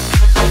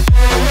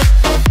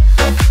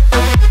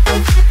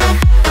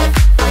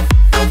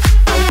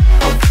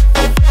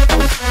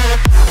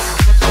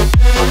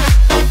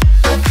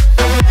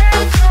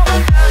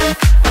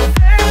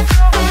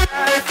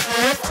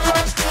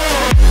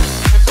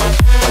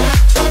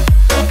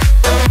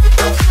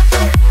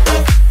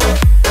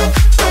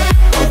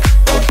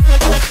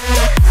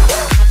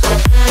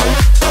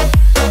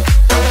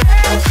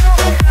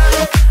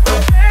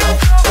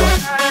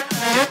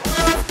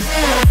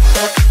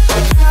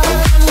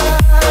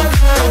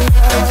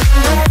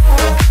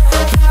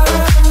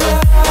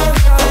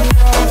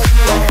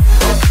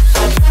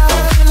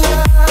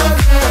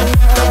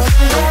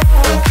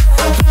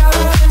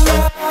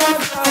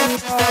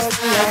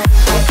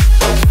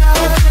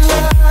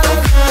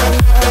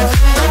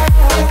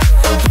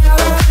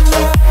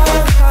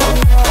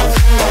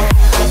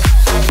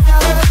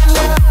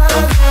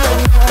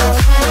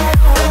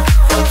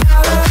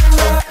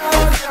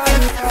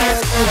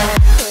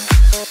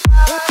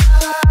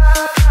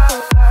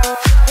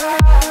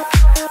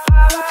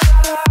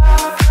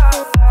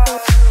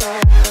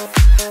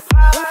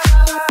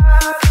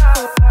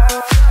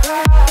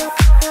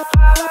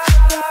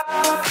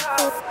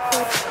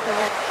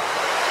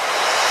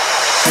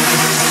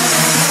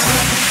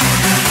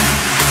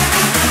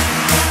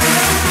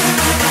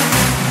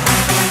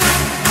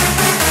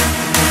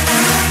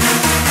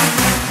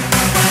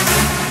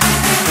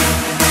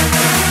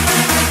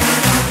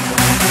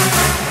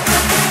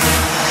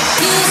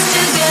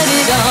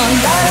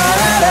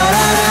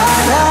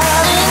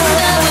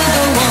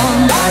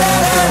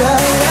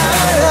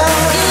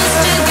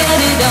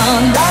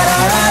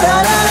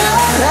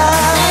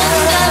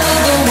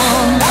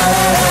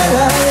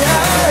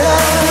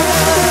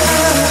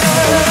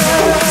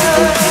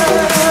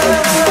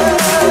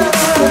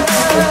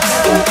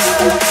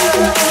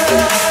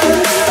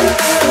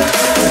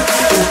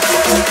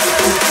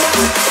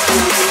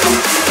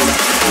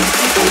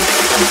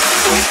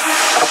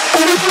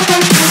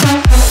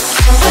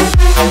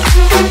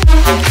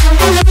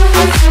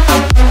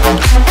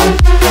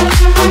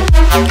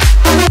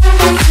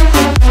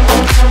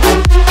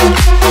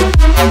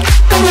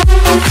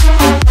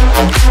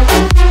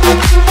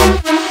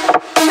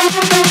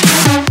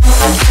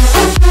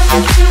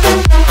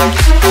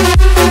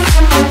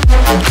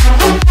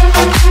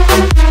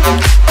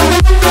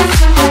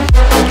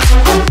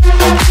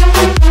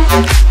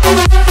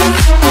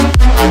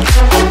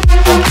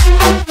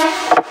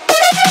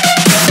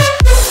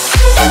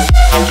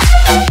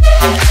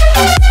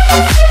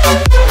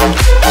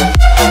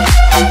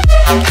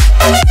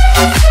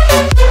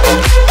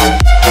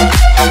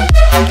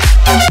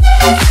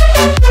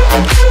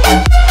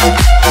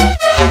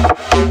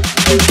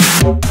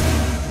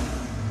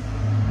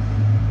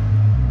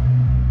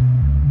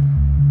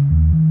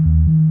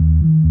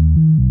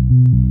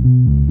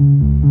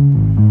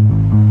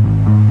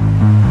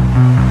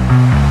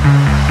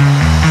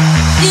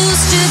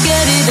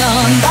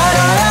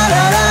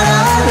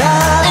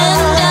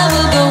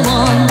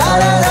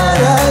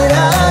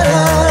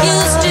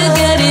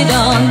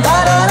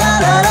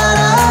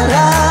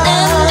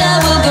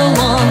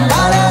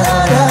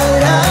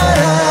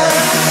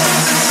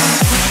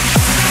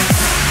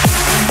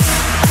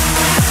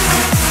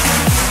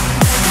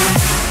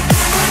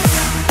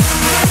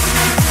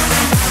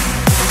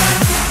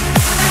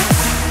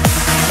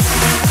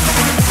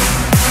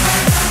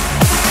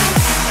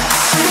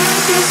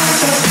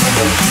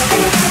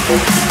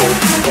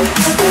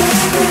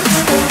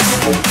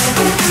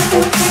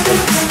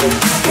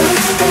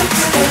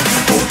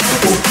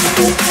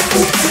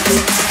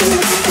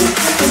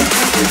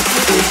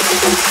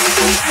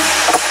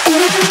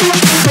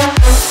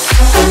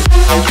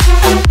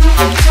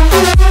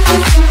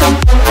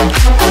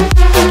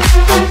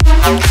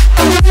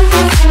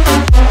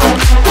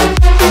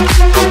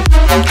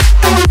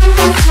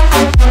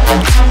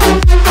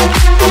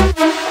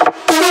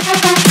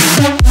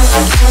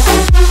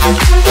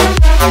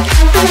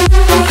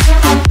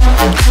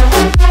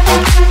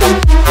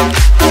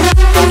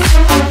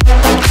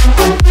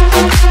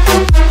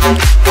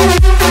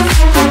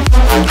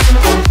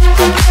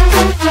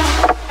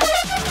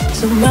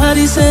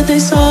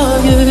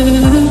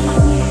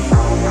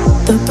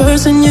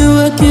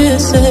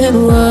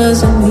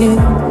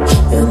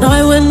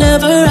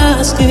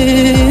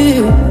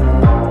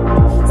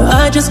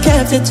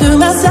 said to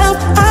myself,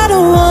 I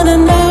don't wanna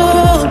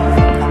know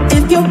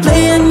if you're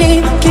playing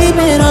me, keep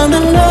it on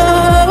the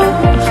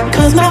low,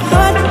 'cause my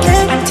heart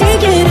can't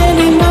take it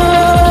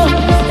anymore.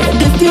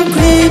 And if you're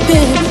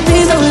creeping,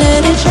 please don't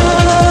let it show.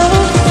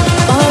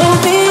 Oh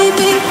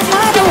baby,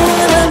 I don't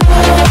wanna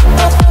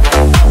know.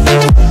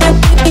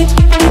 Keep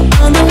it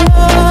on the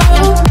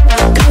low,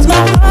 'cause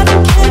my heart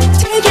can't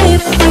take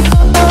it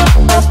anymore.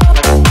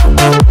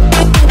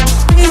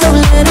 Please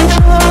don't let it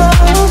show.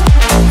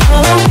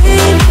 Oh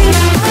baby,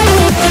 I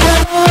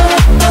don't wanna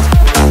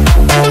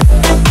know.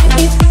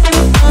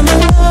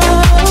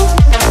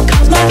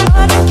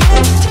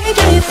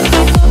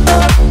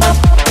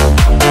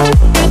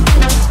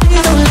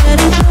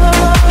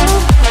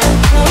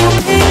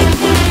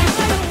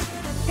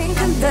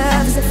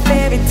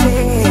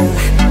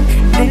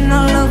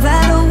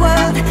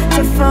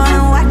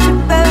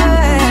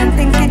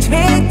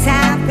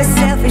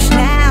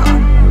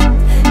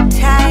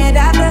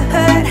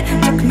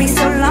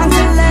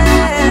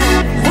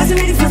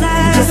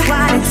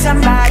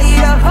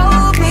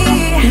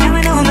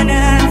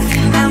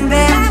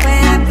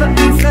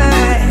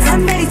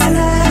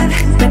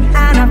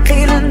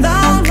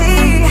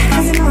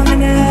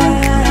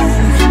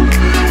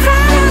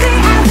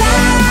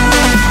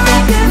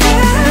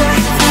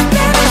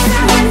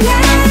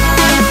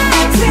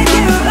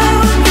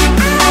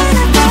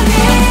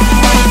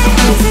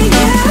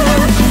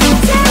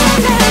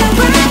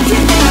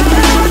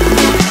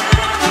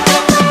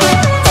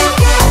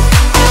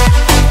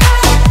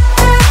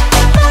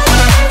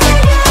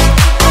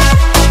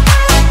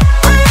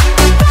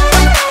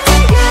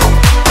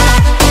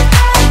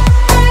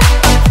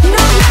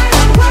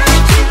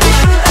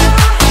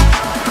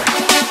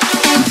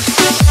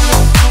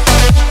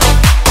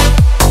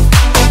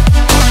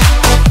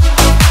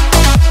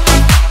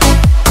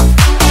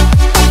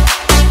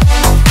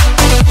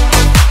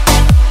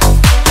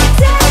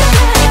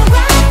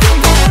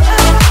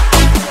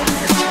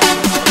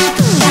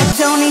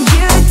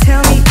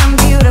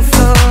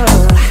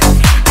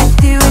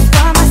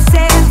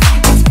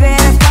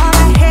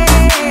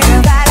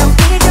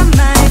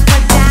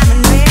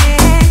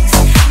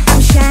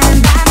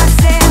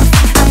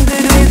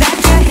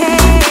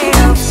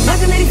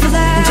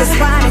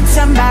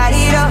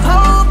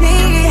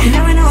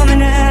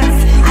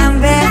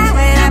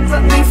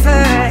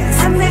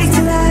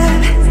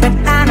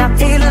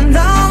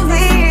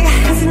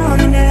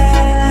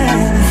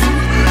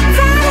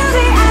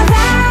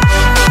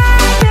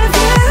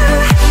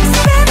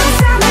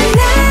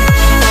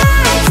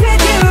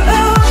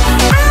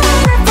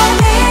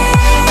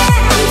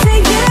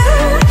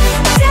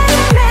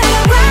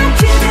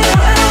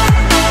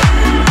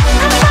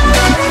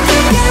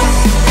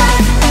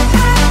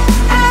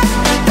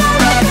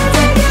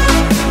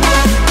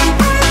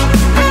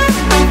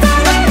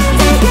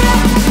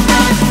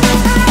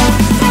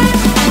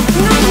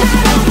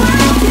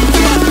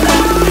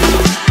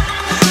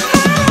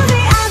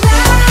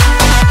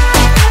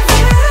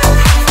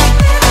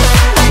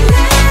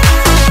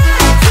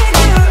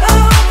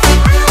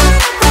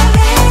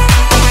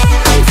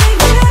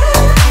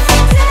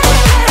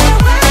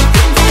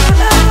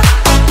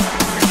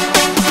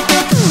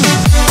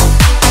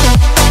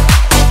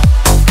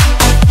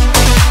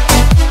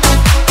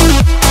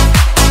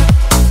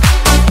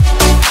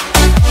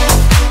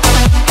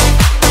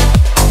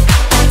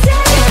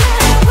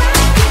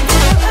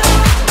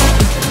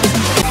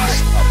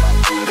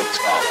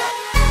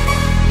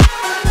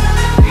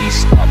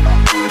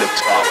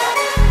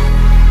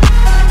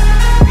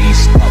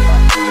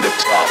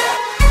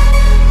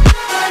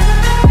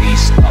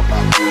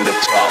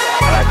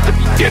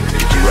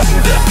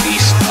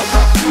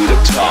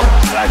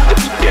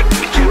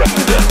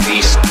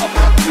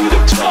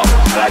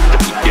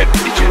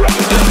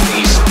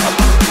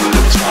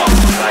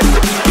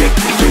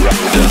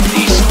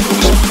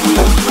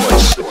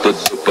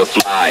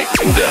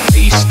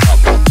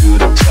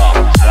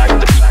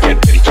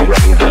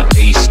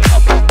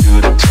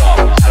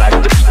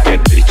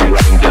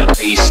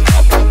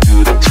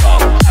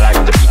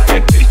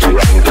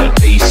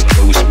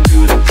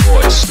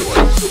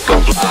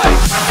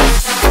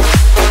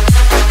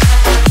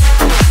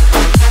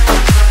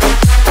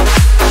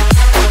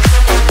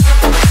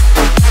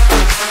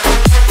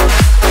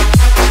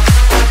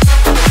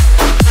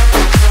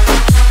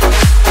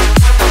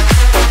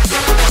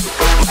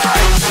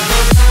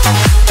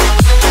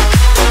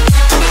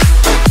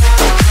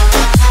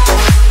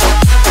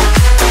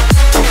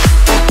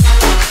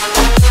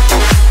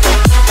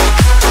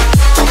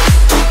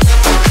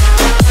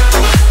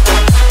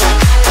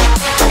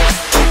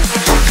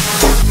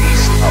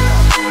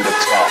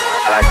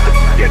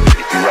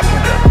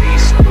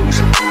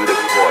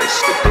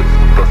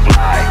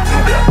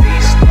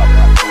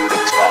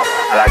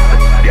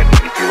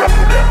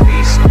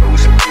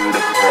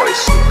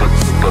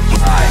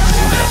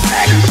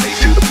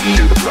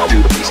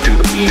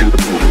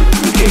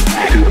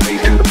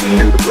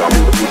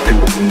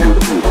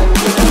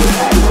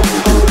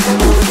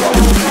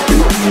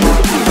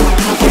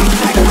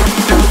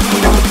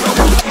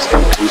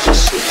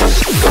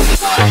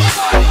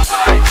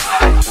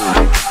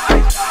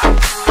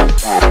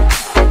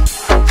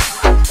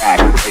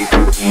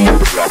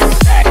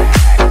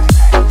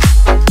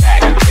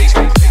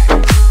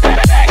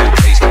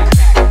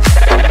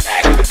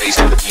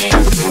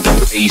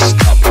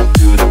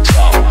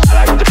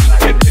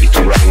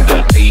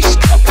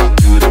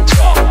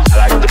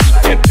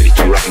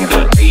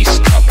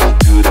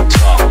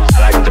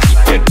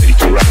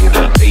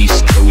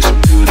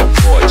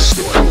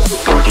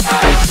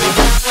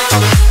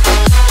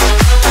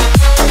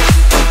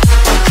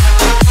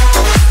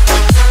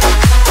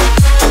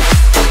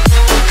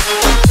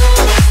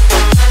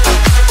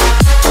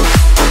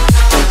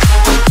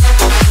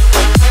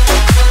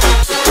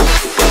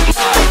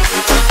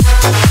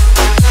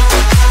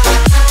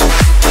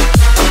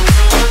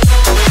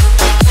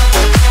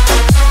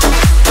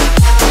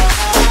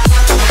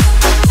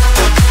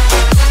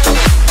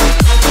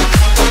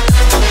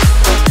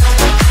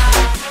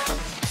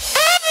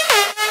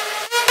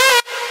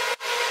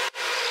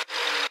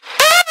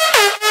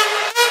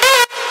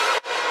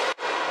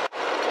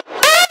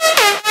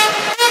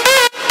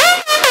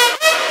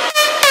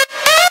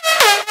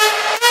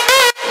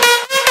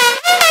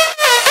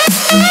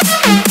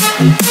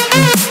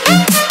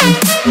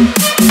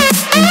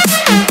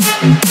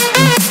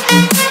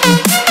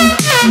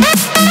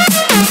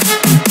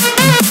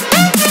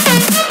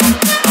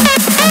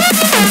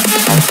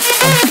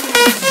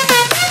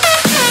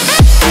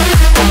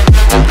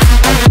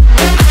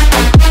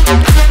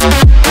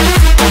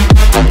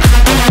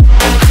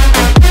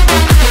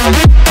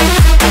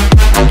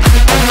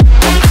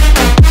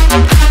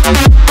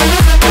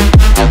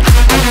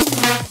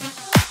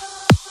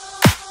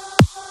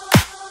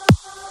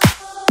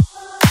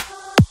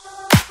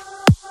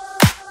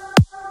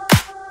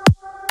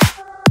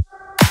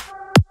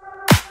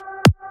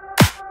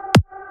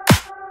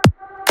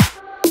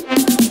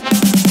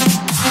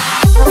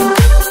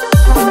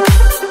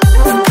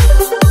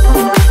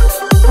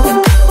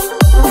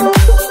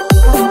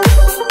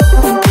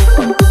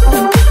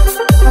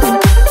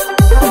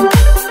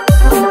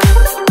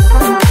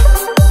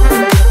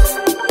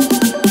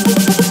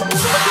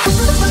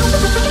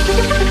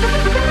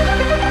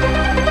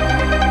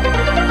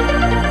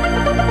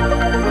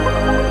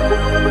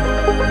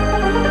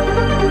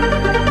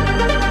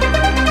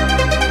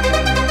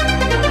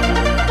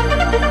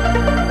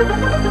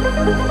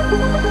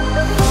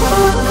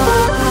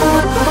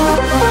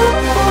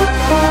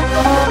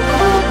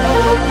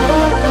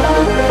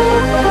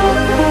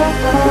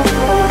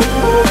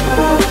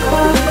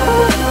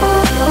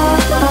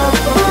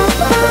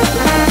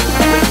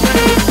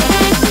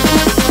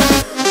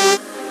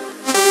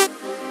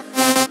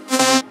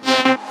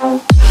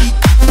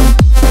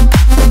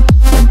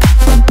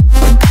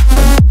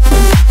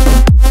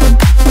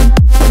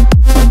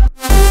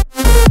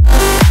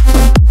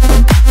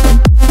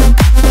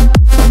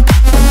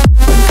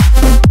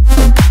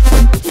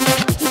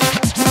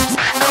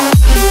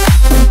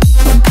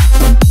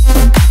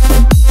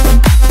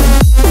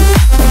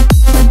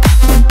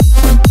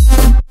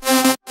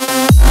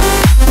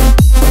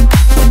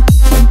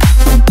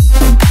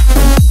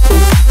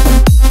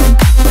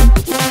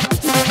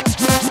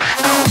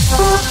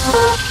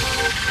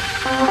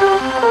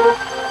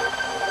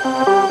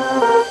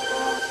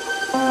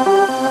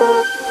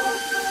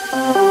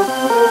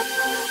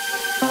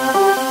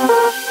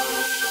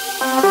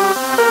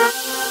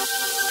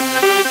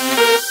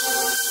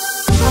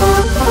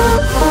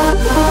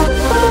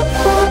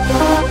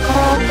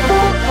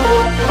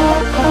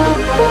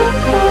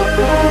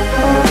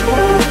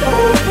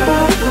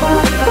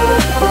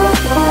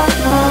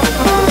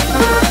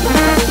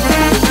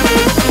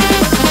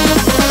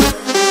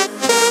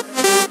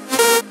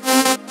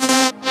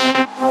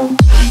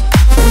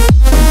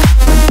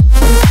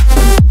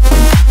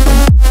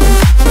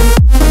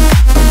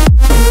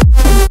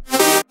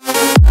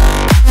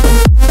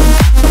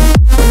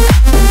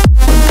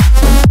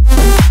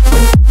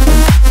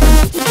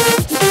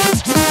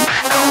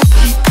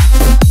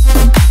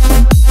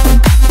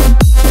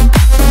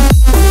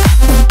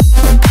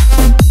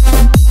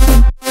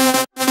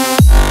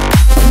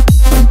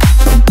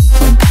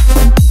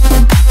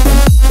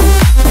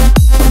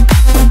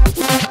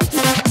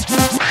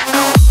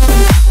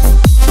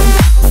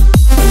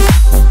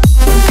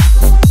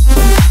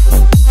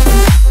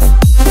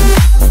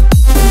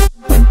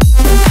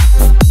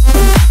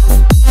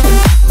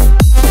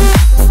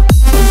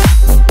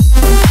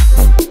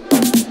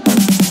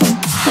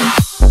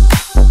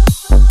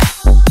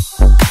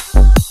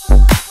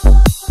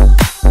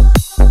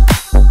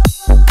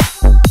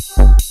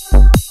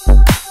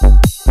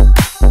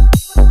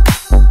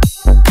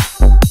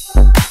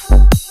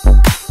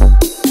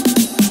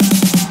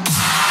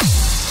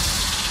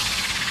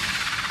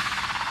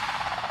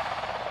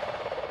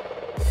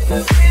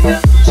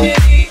 Everywhere,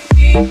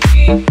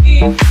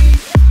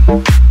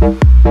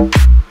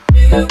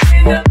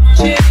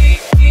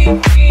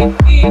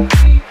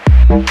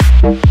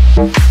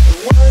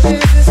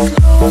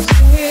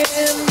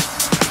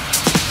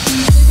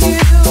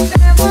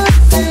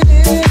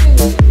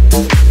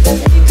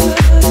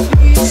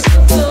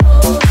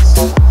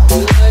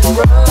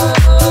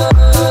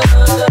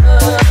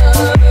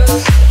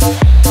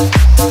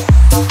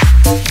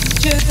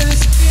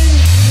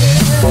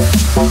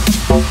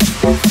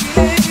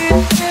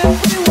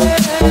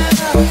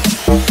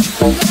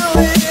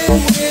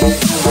 going with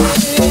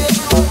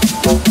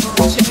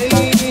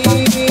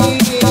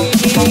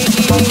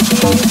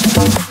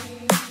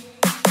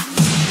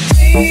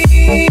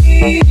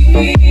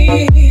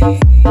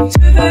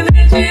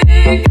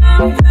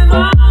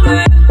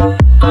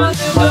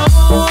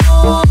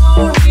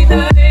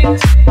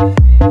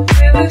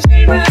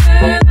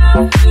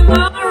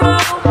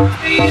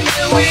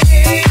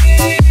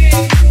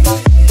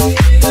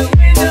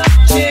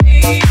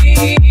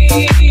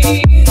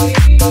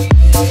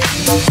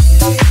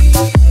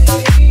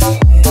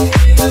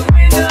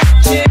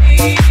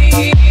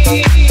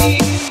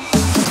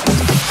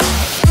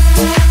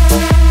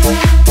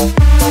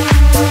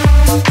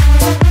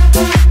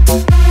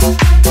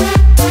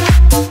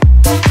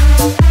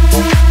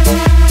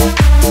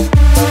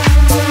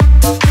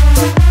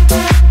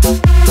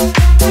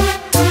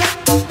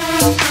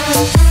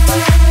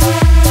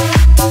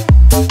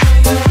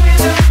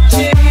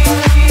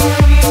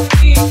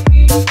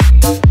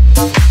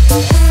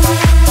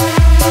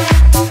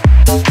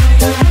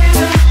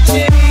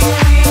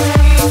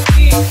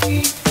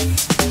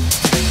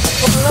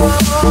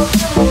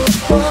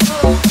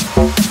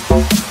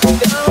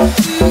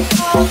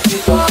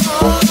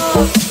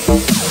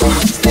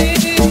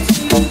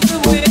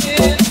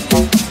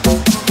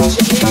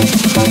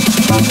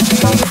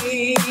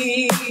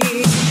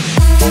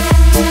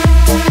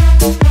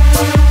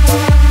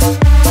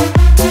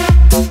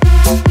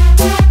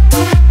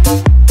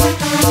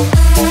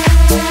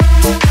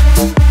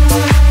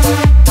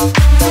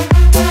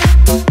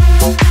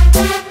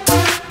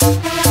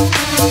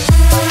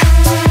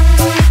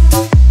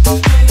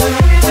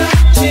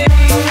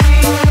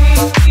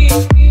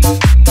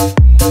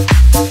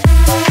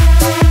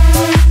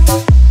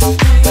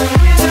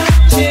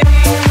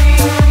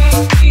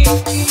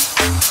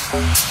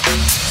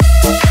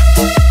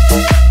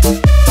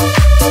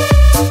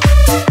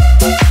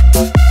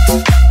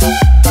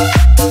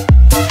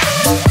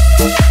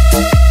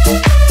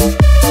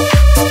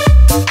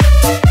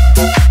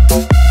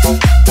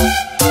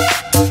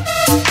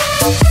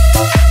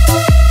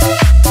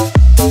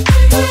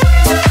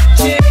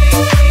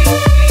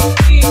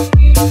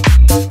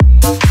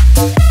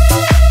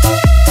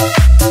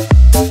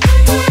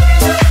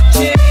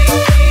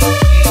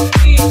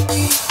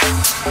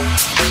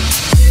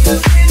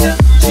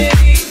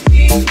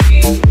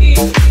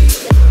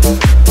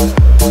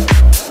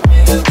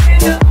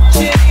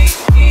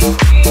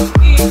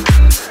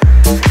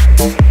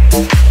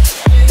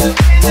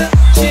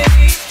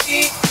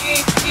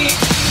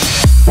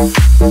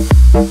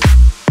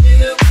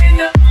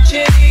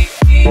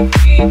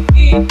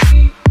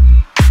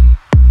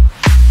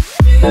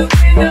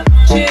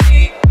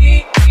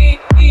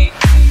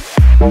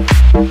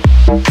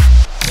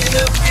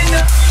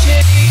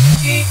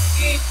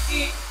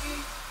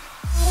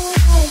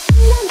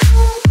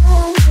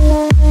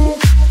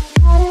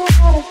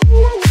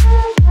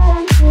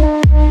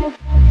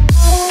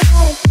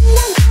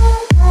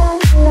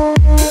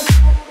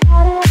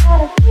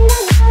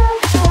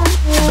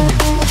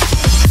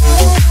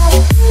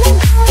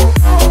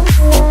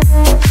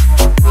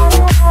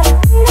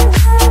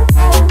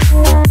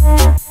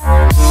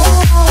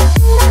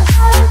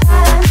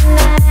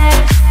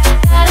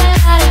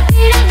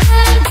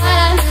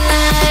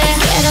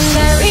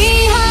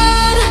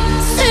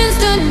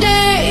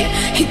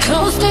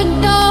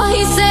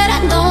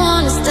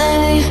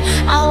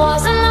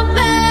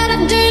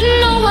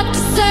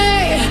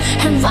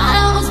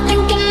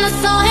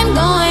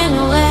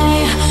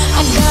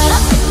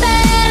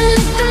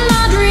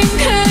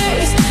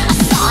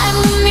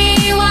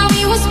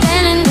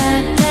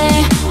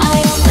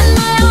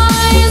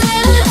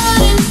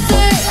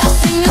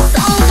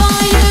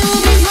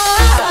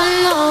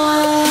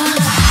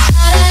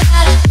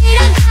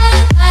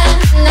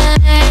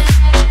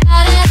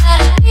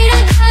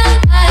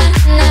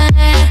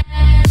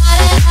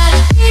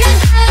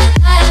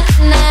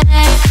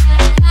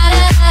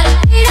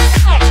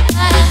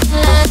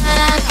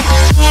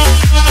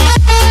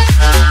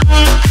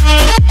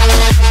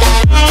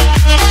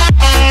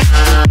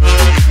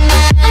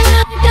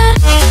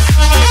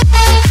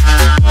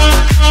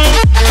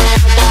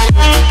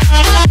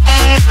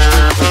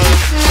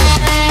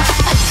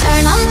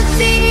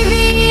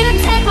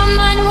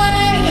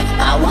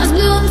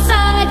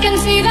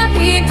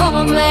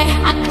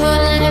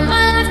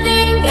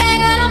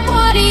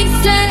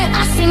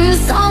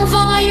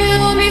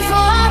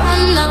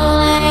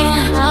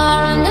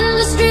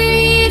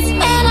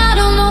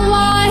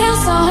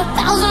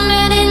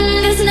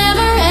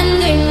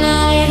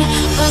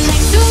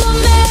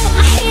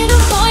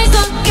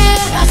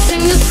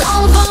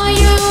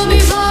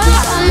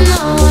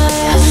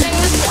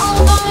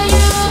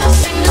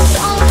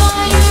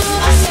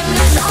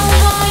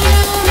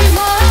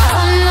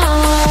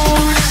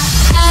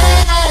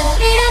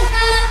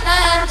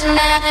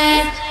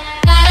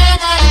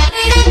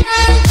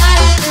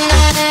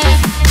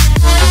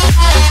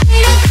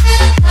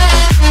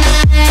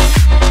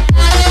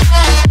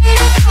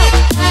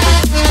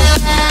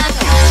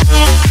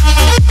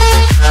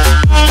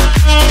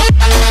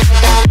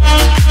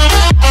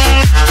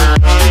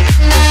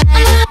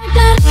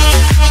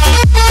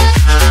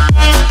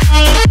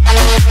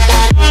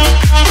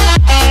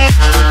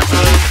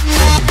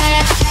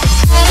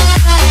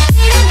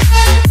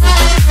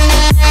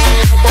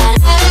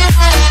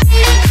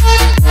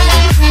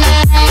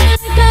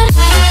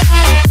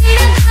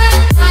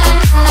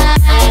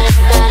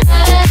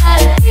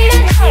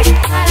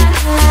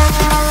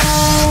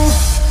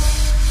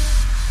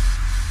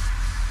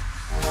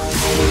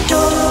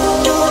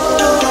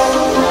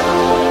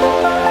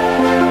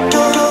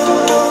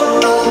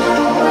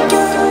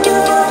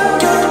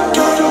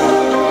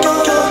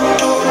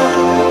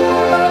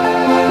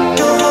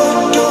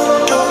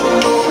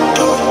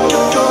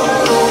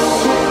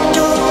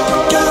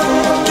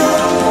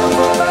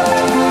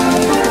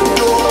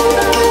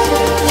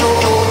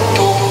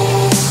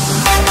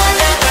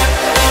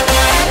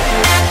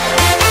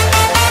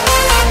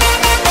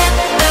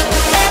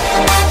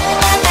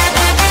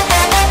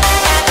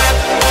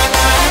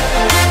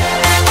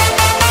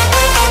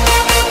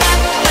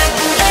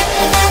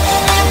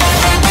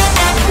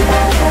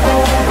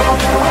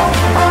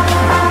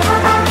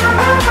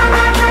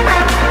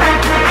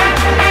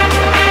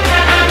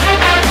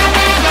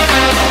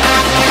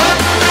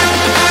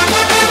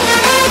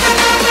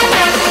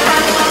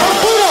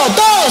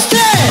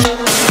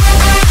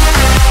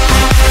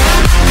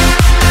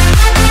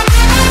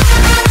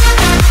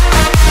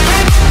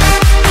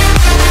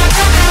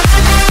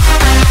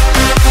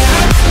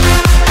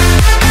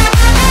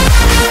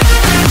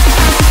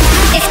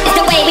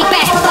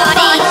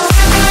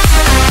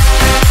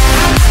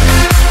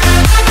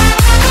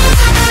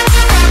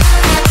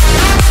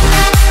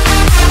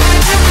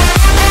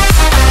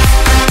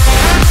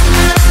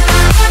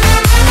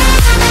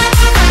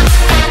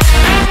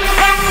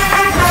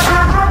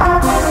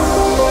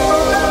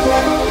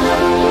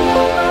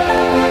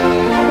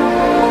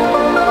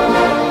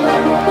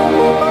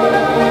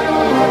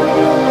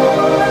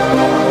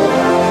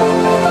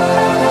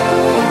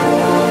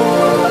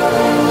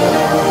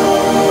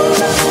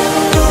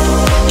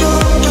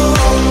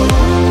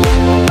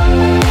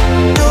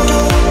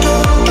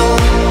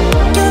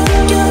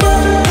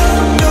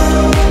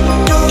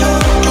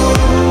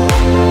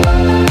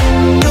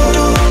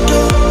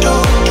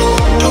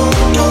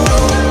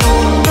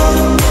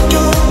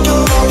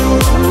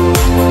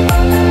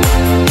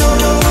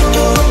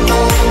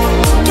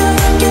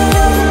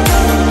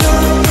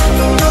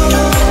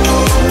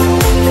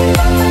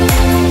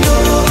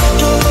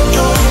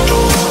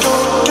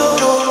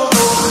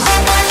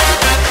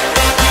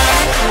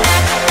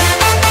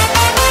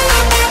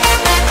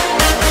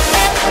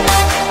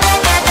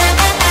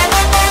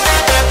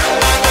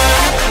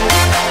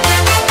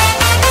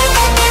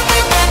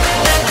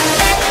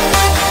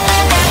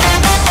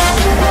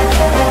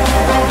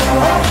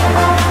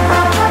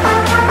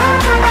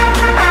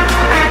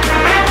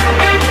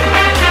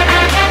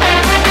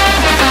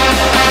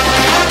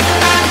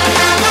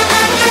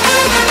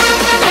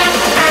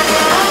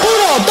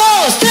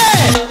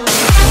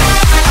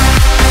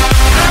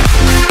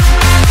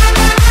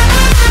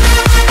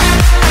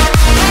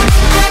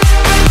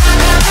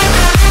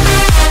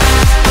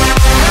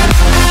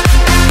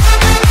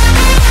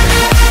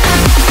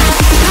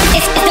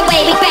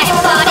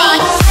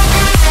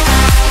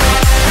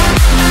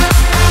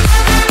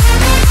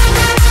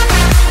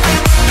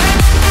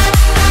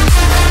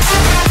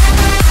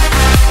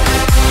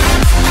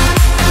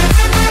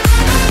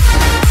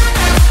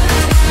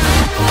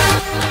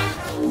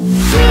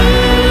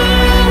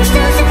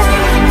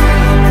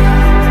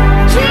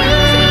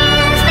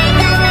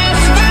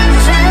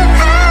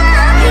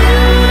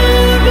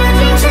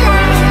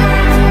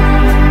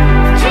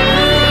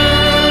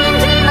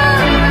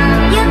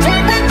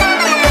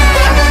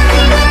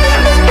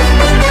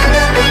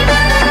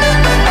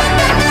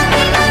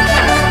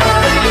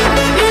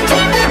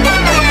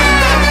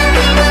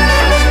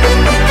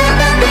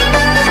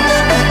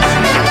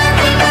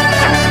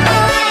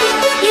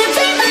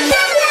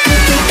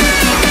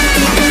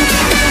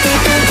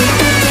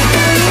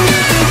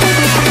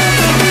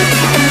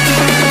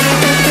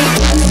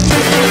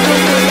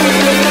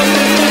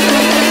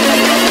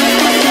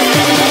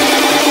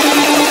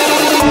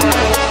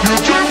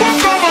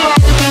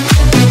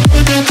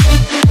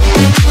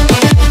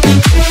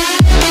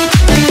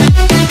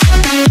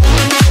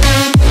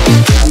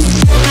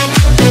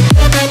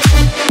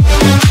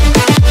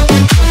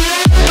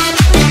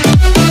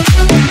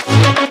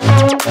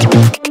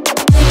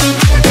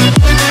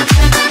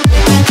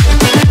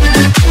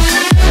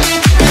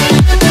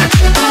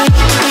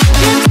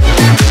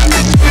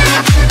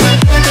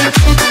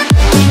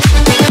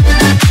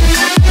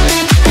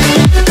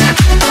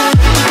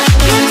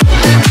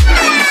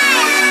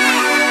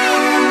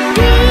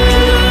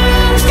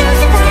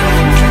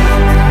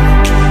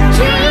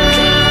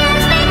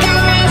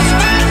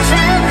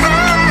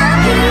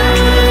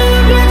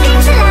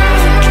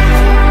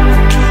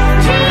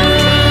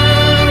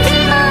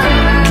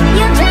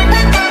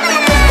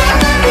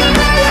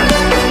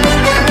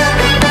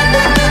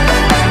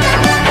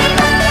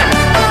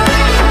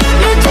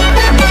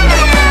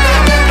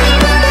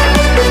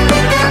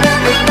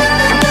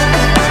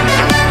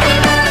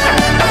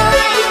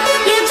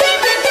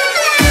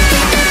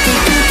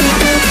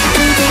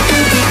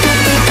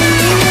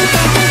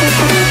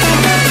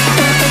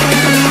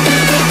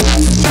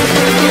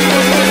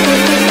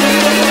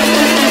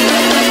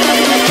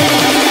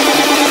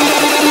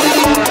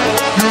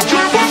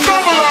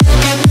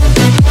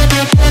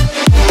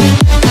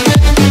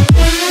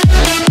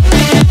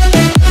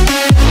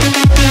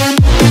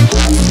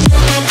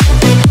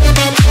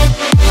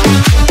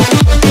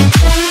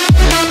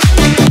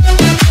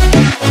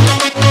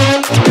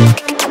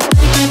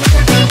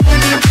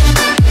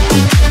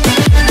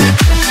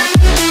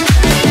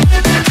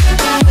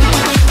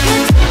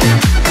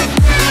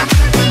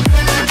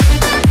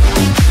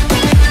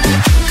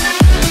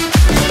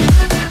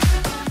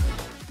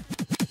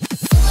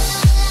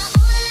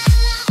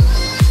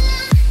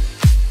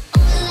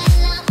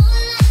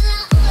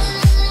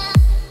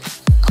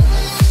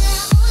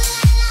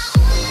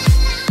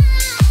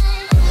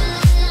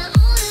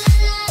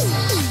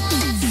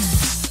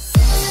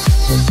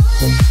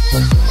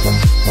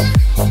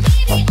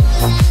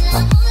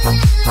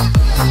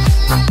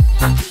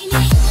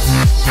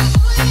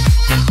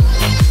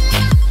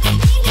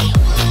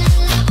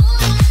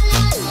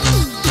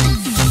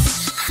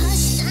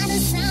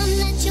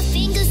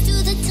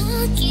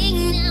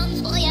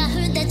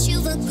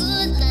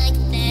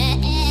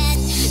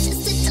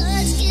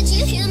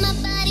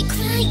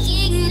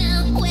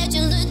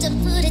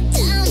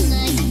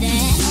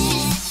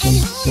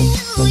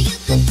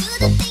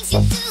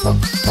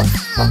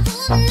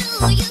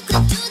Oh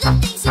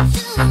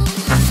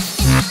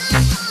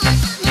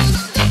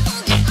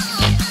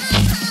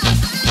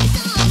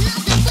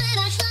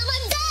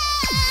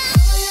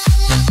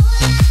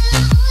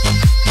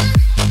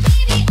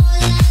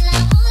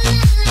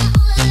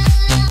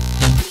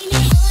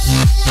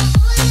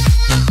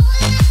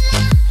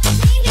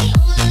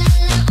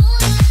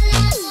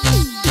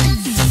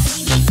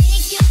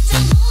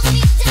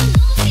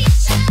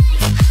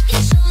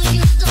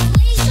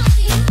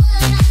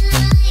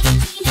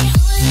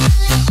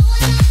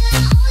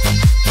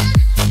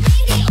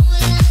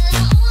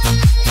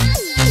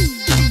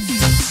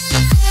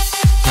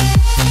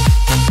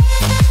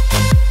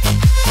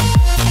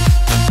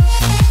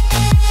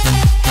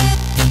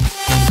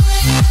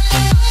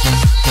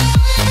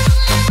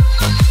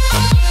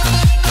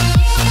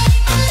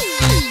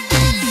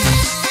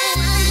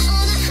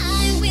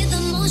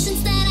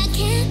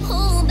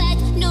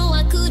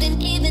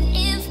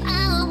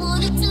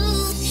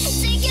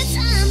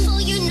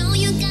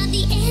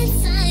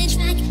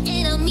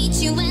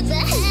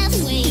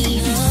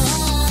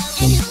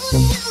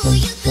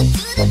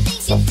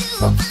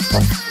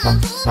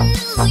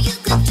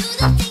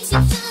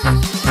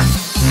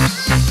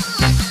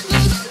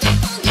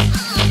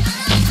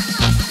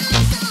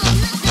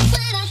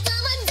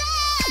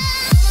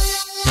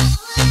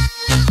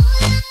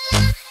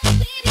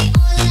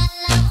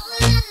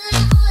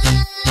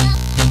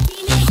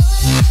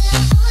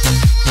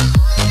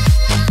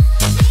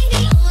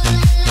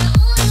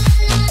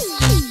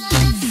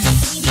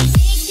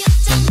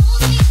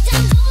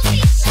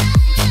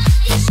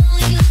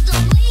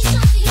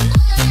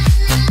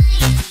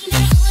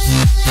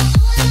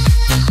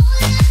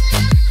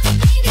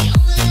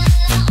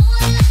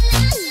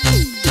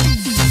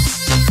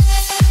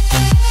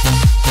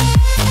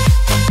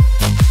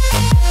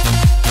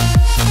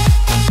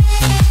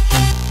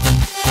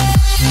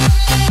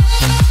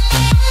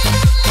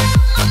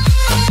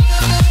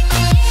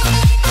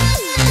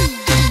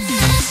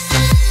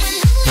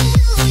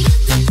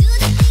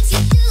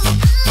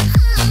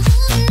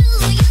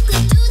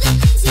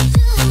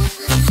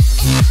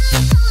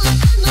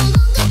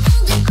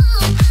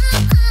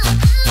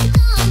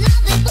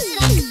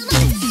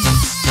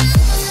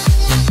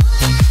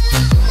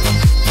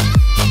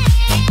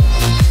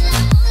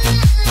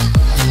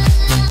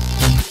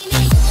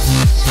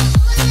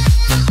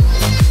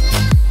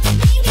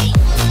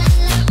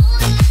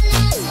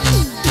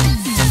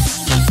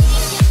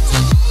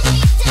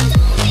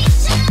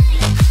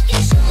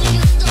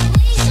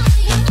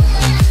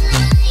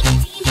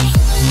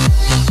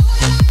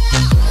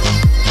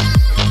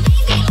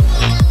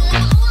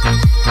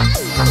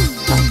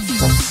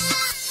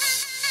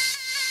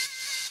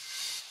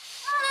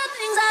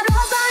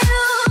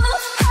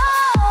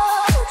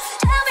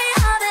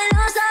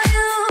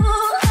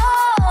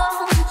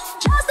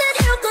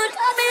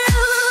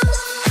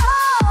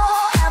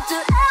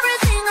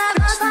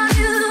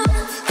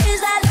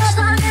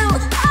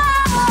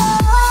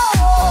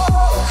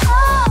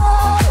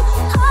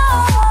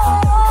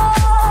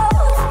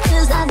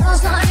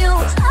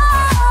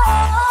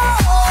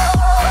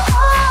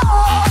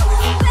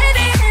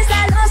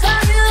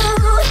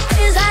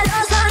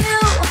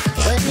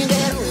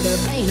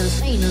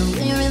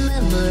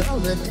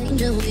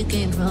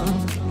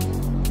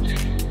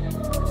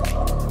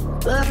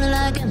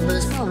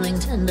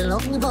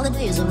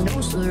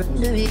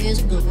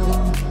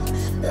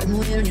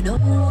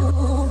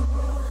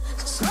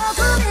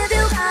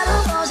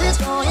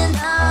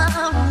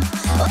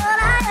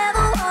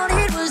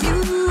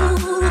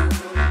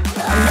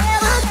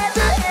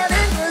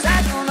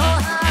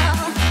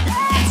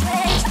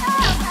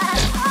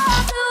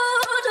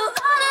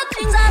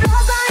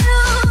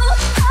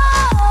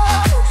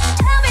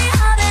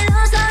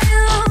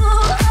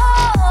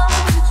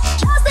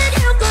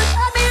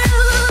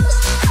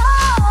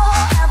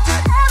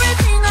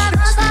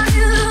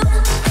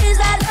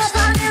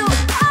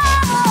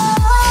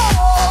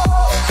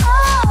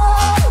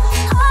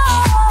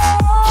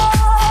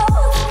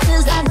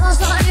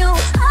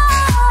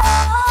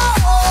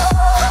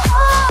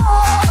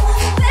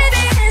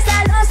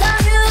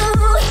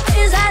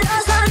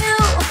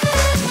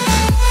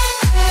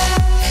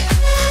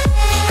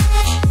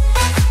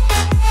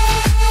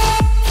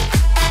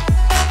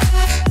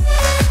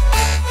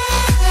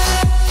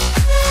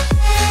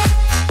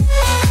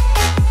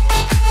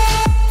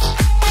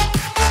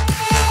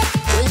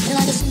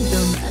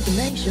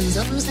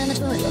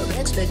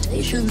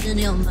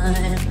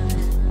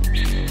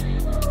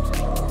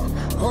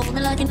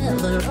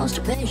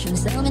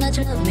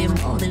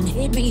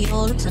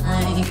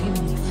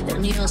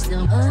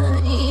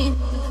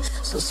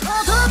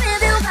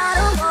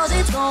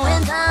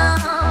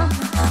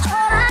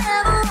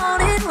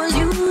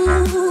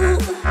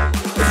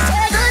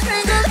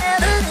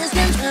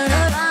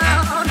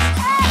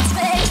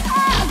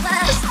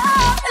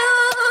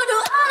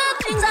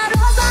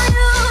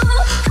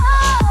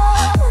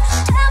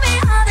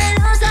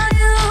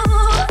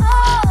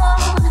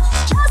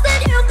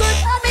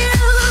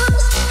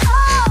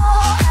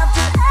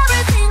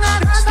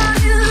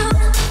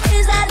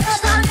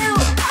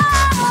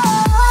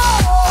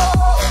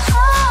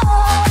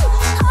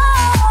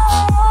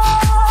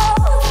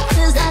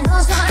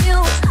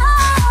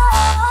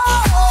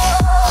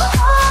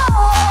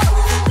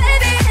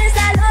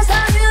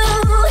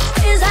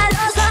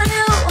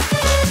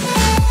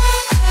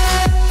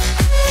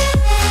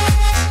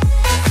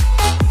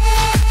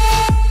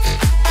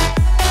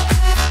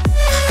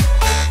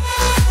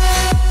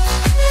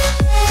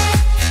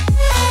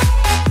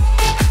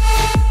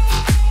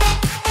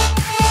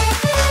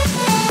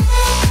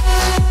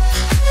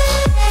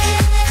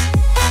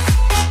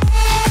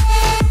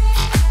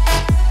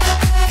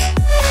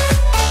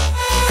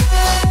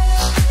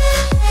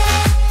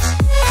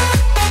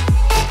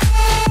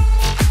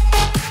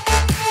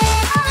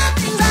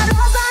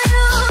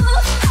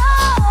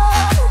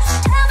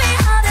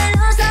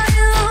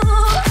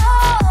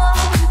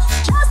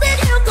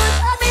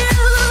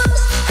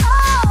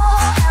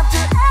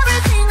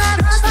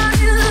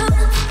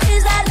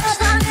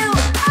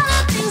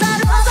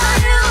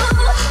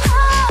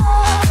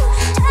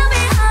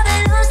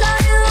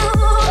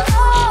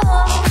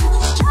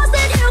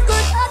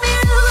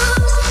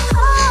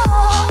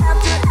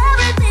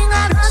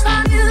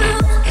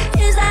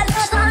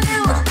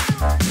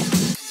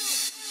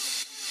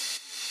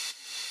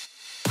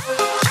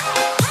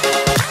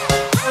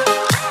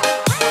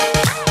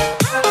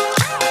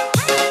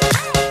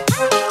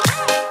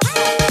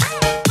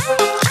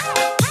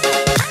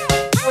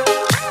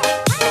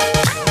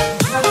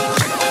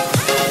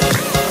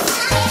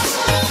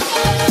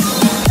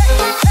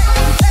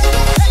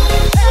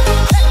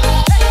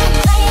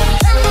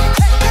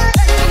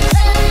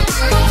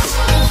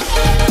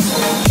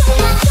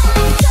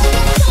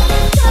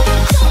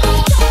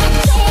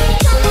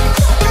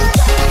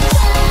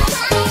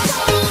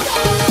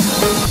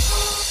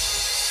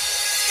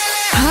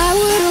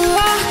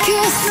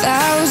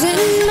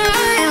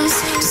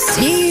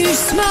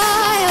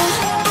smile,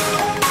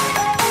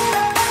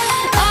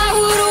 I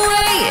would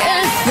wait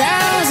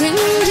 1,000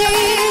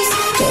 years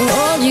to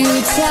hold you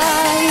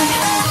tight.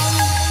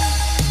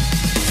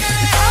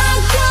 I'm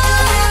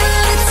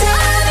gonna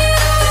tell you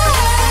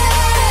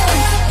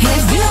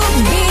if you'll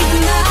be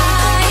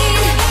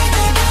mine.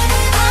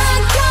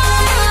 I'm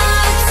gonna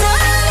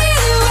tell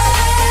you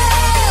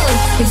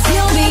if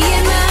you'll be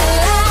in my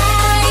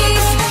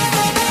life.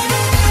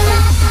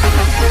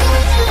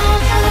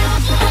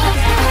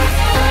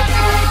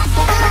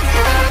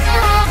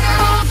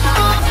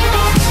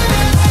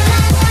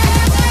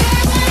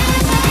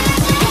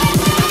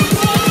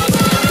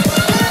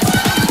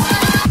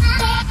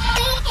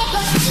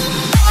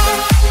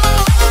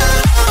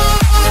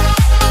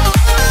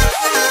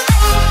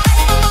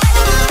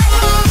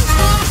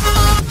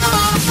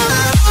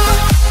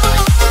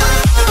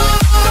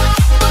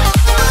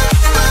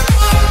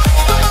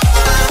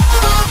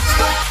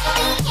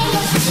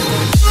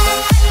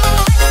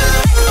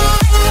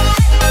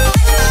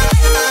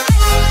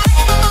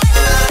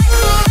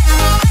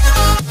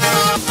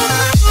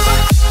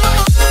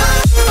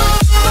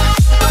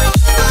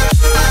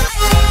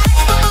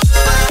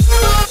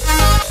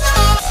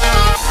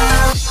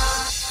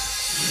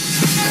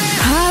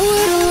 I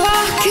would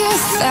walk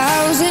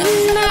 1,000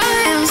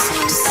 miles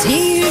to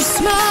see your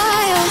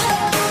smile.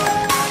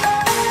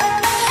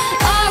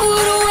 I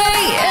would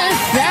wait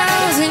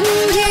 1,000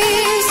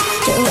 years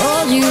to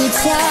hold you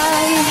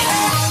tight.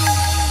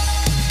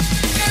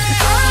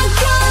 I'm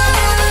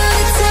gonna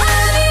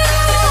tell you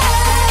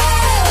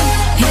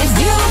if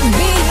you'll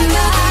be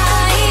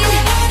mine.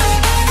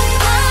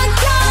 I'm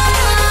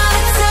gonna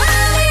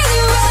tell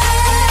you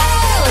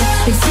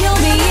if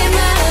you'll be in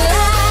my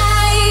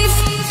life.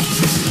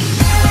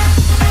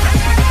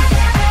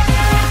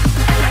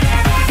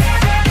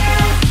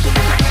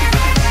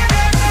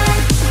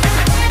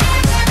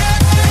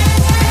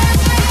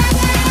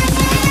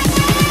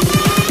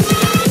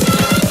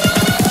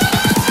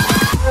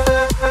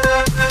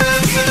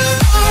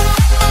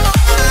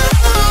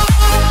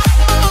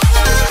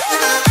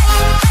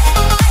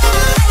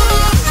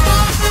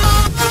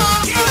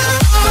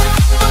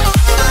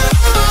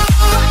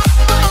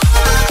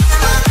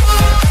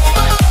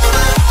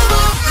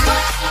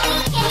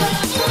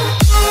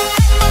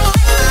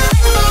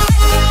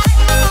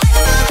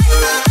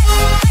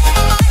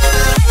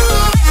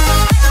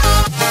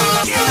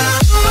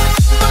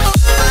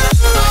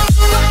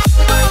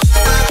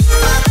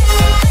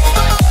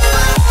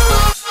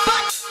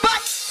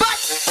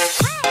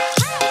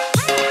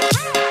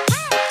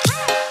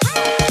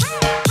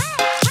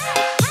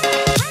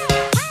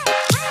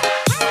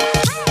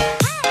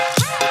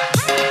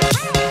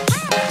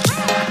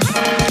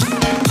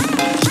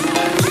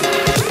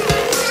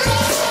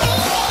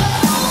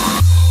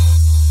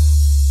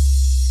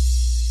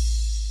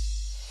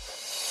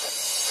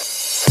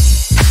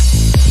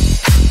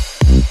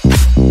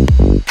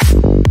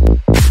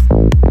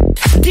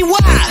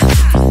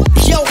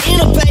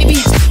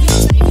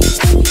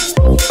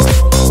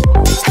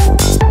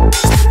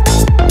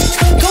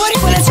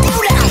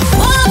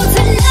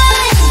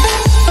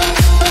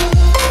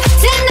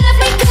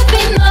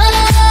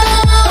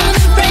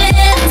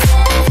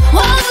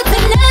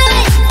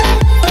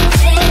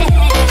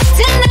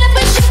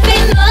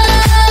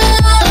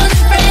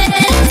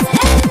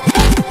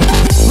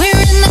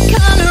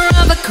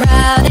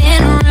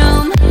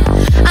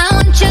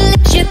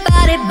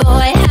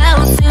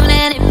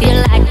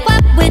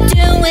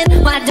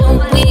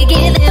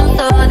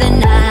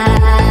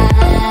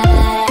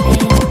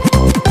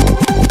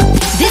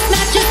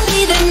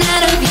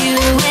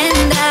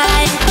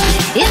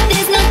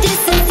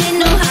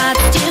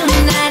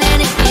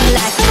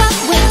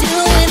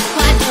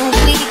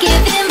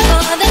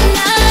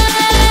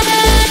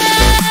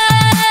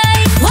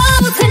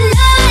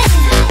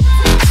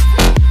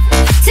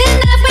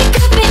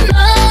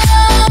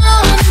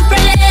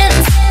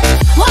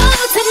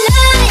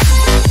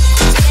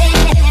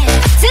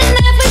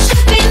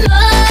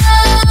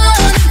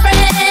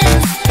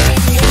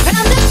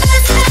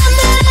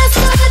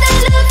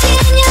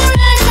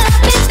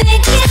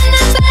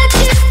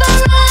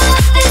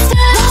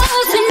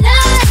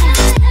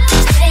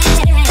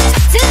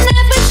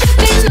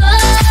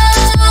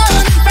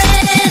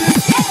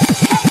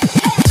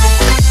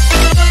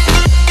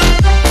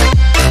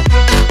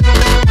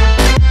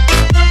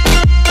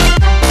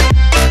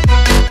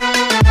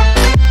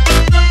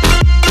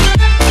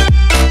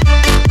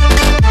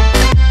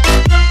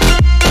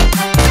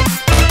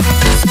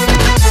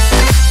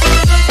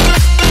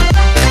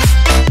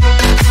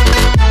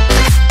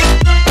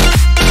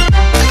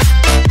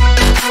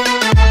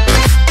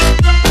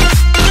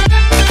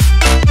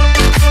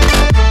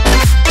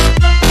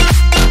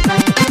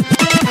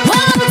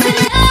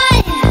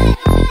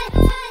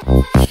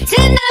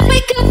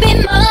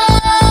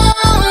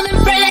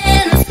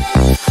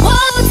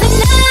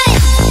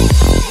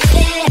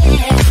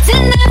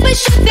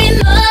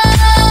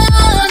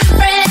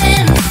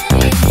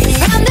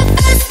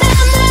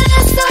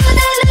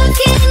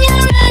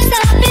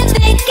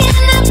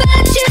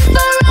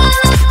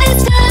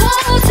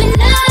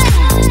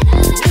 Tonight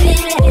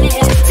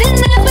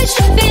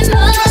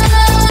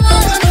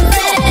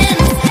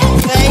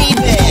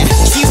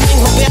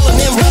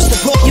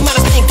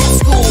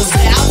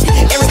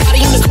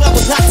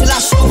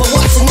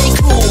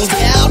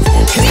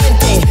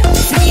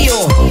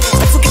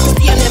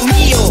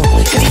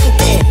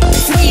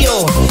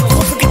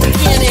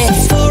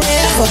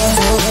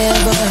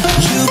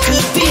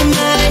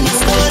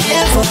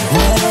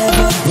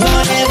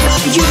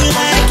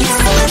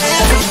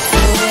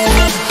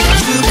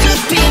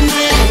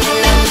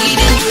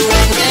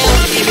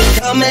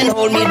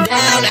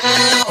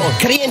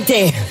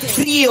caliente,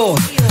 frío,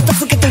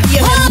 paso que te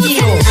guía el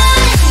mío.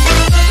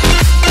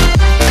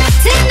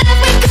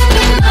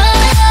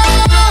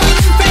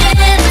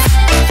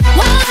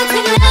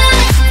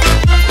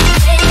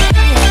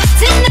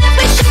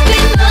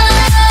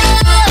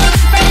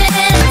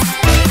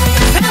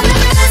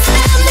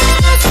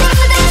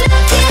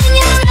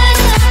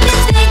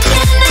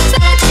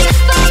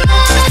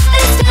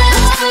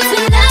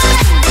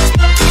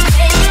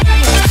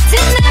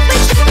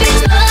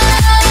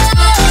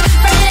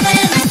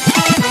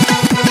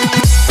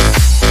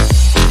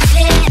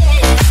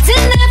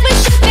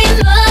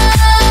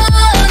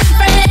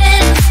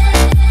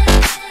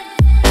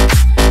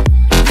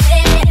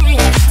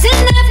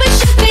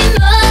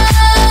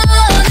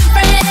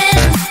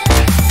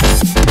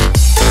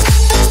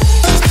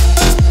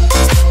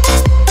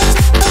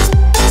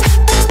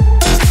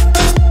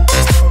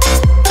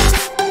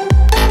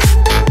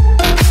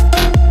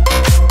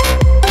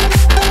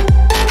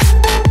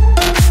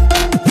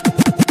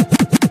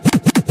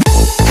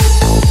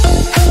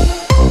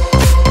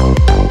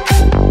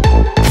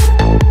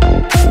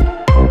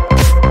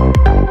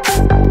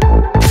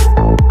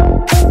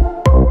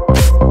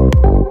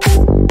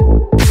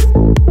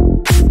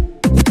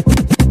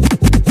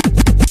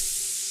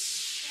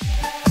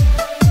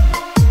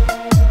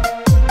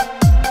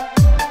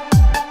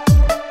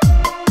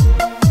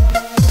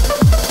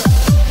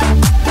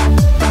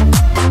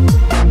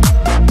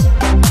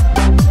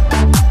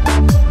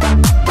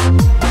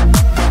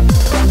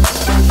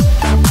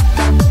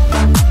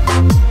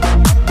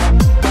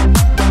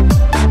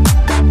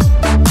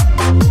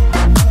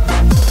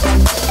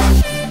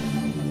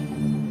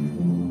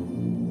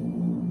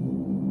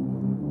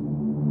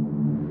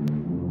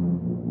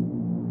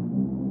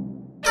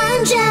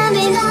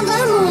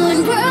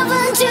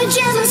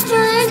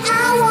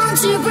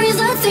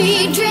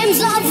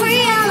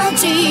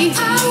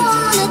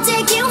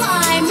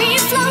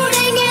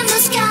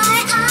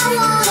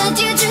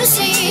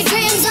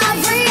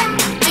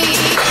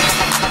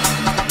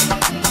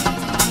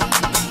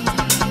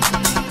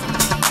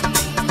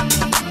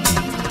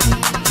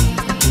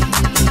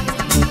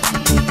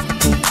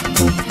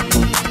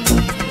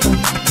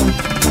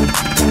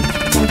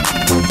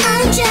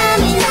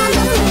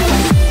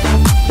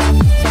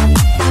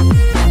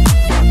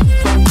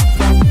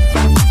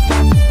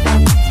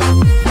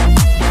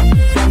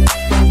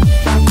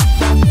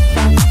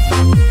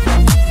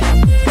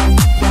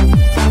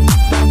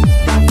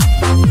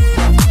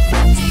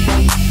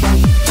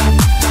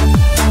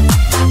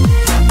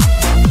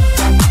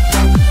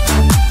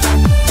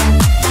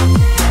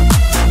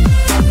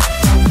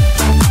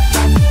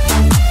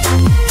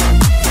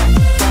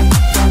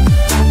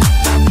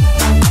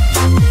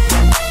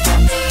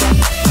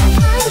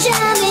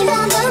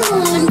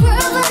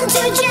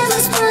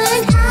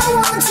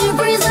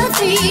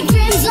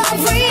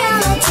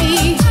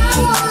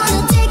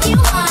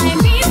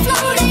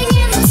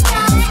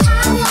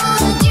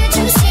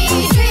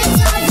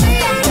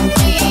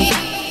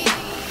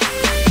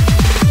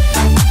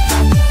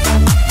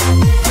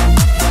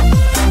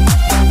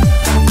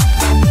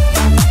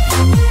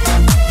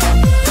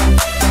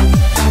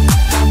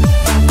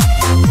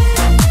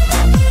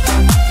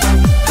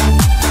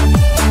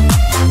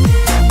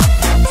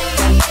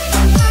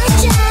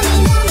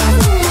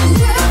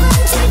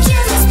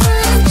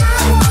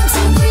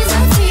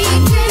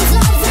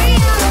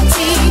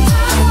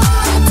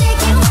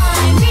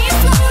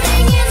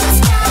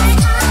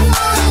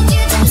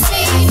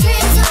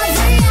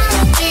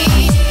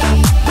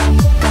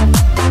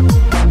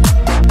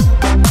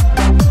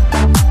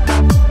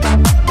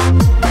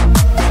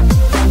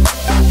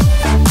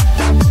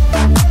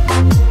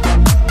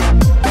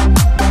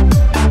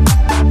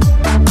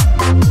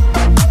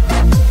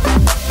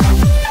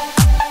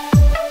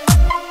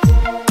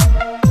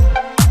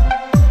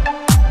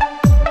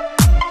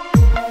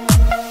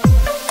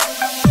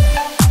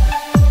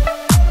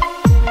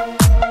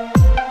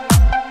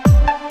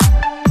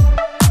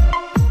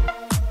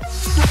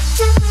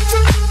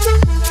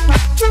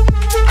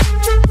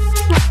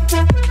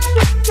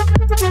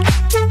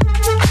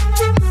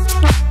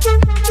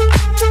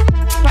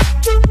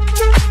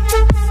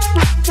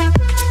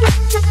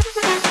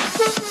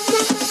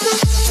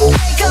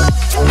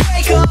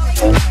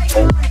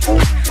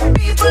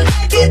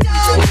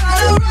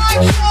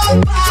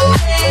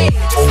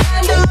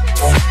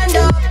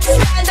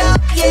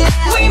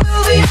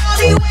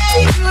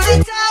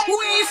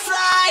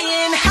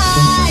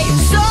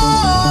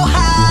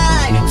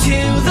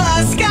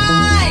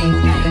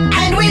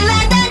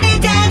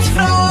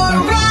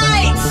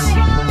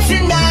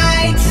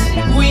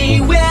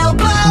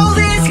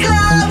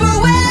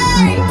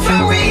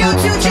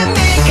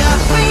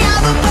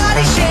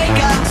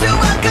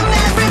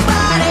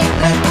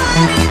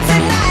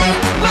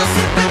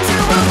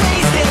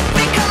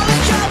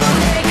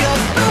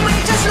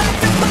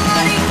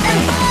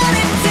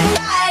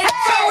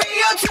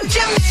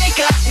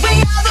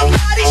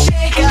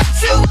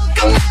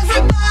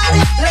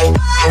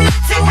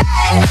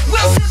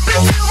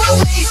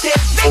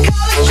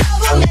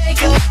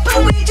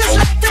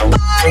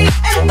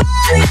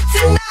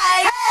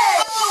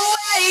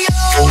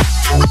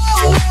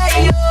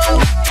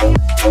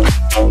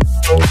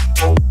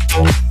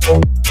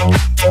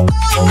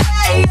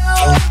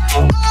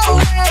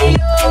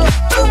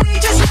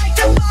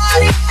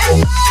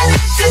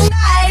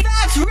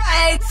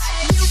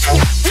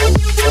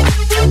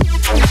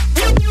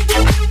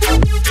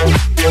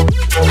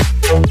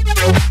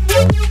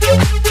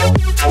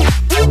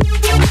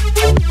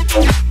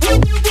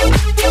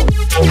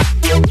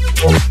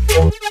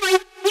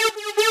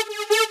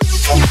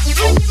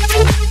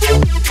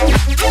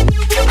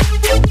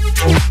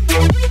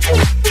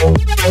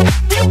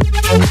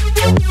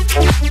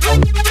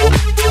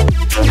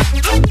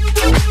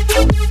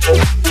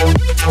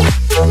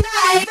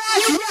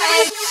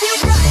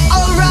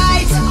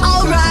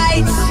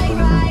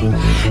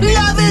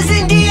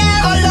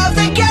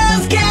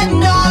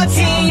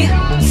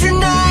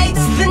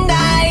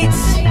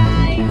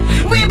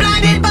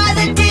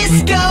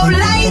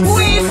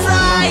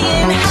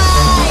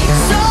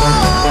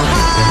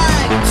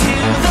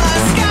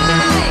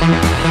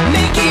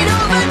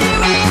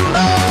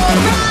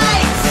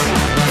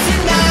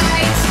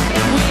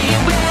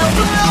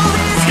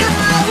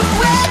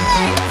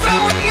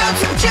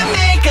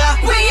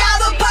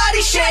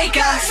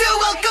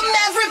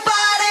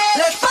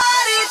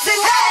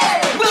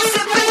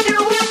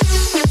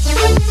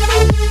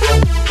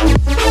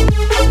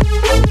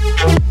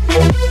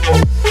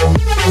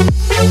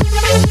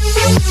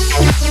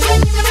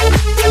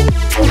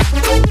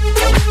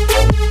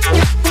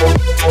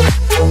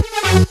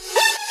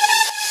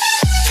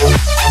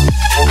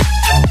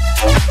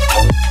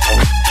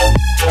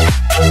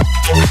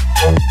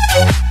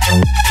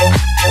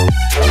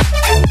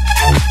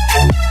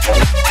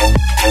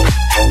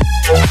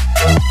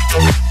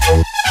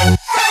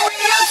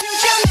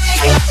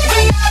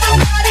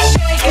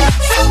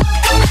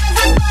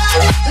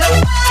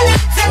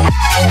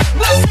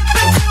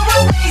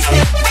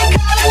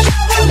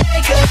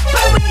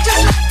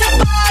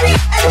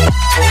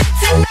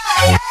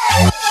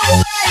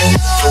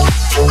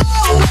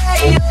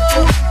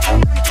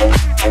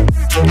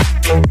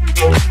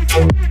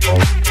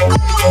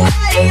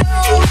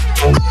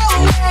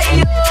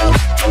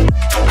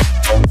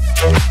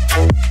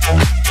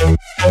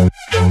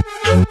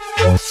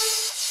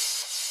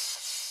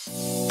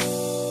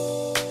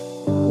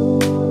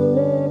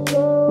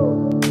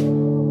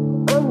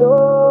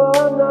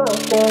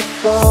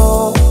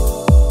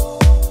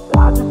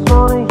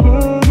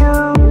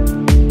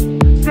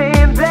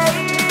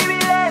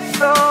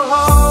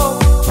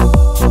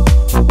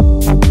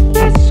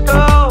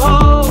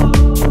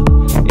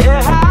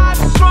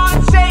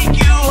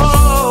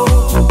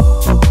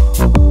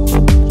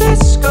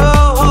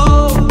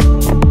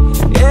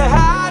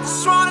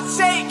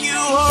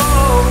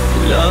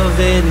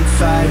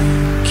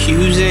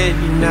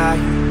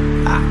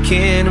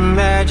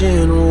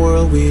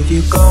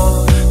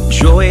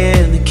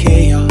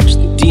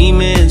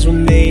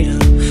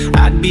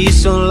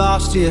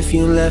 lost if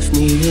you left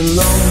me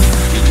alone.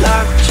 You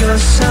locked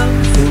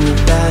yourself in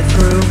the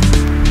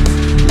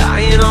bathroom,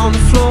 lying on the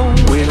floor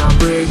when I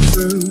break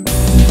through.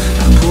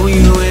 I pull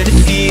you in to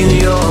feel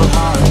your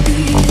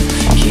heartbeat.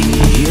 Can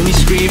you hear me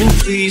screaming,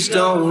 please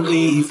don't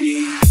leave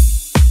me?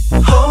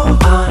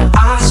 Hold on,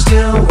 I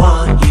still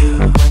want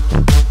you.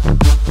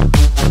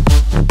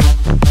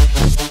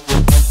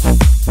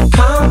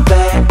 Come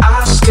back,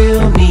 I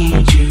still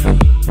need you.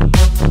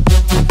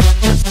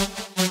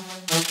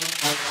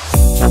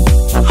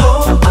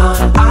 Hold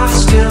on, I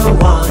still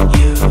want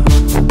you.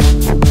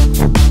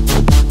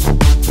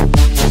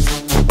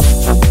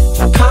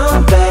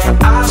 Come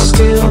back, I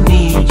still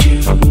need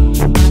you.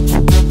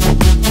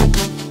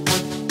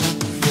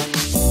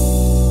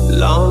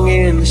 Long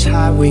in this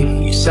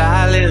highway, you're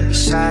silent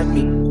beside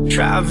me.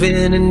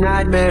 Driving a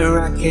nightmare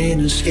I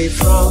can't escape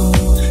from.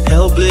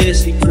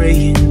 Helplessly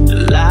praying,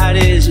 the light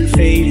isn't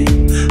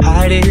fading.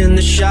 Hiding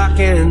the shock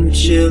and the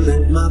chill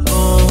in my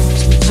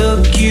bones. I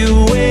took you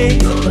away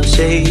on the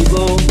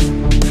table.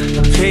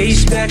 I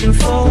pace back and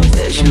forth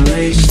as you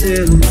lay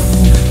still.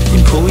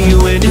 And pull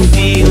you in to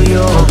feel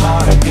your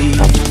heartbeat.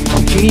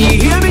 Can you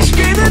hear me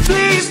screaming,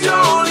 please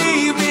don't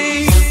leave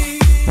me?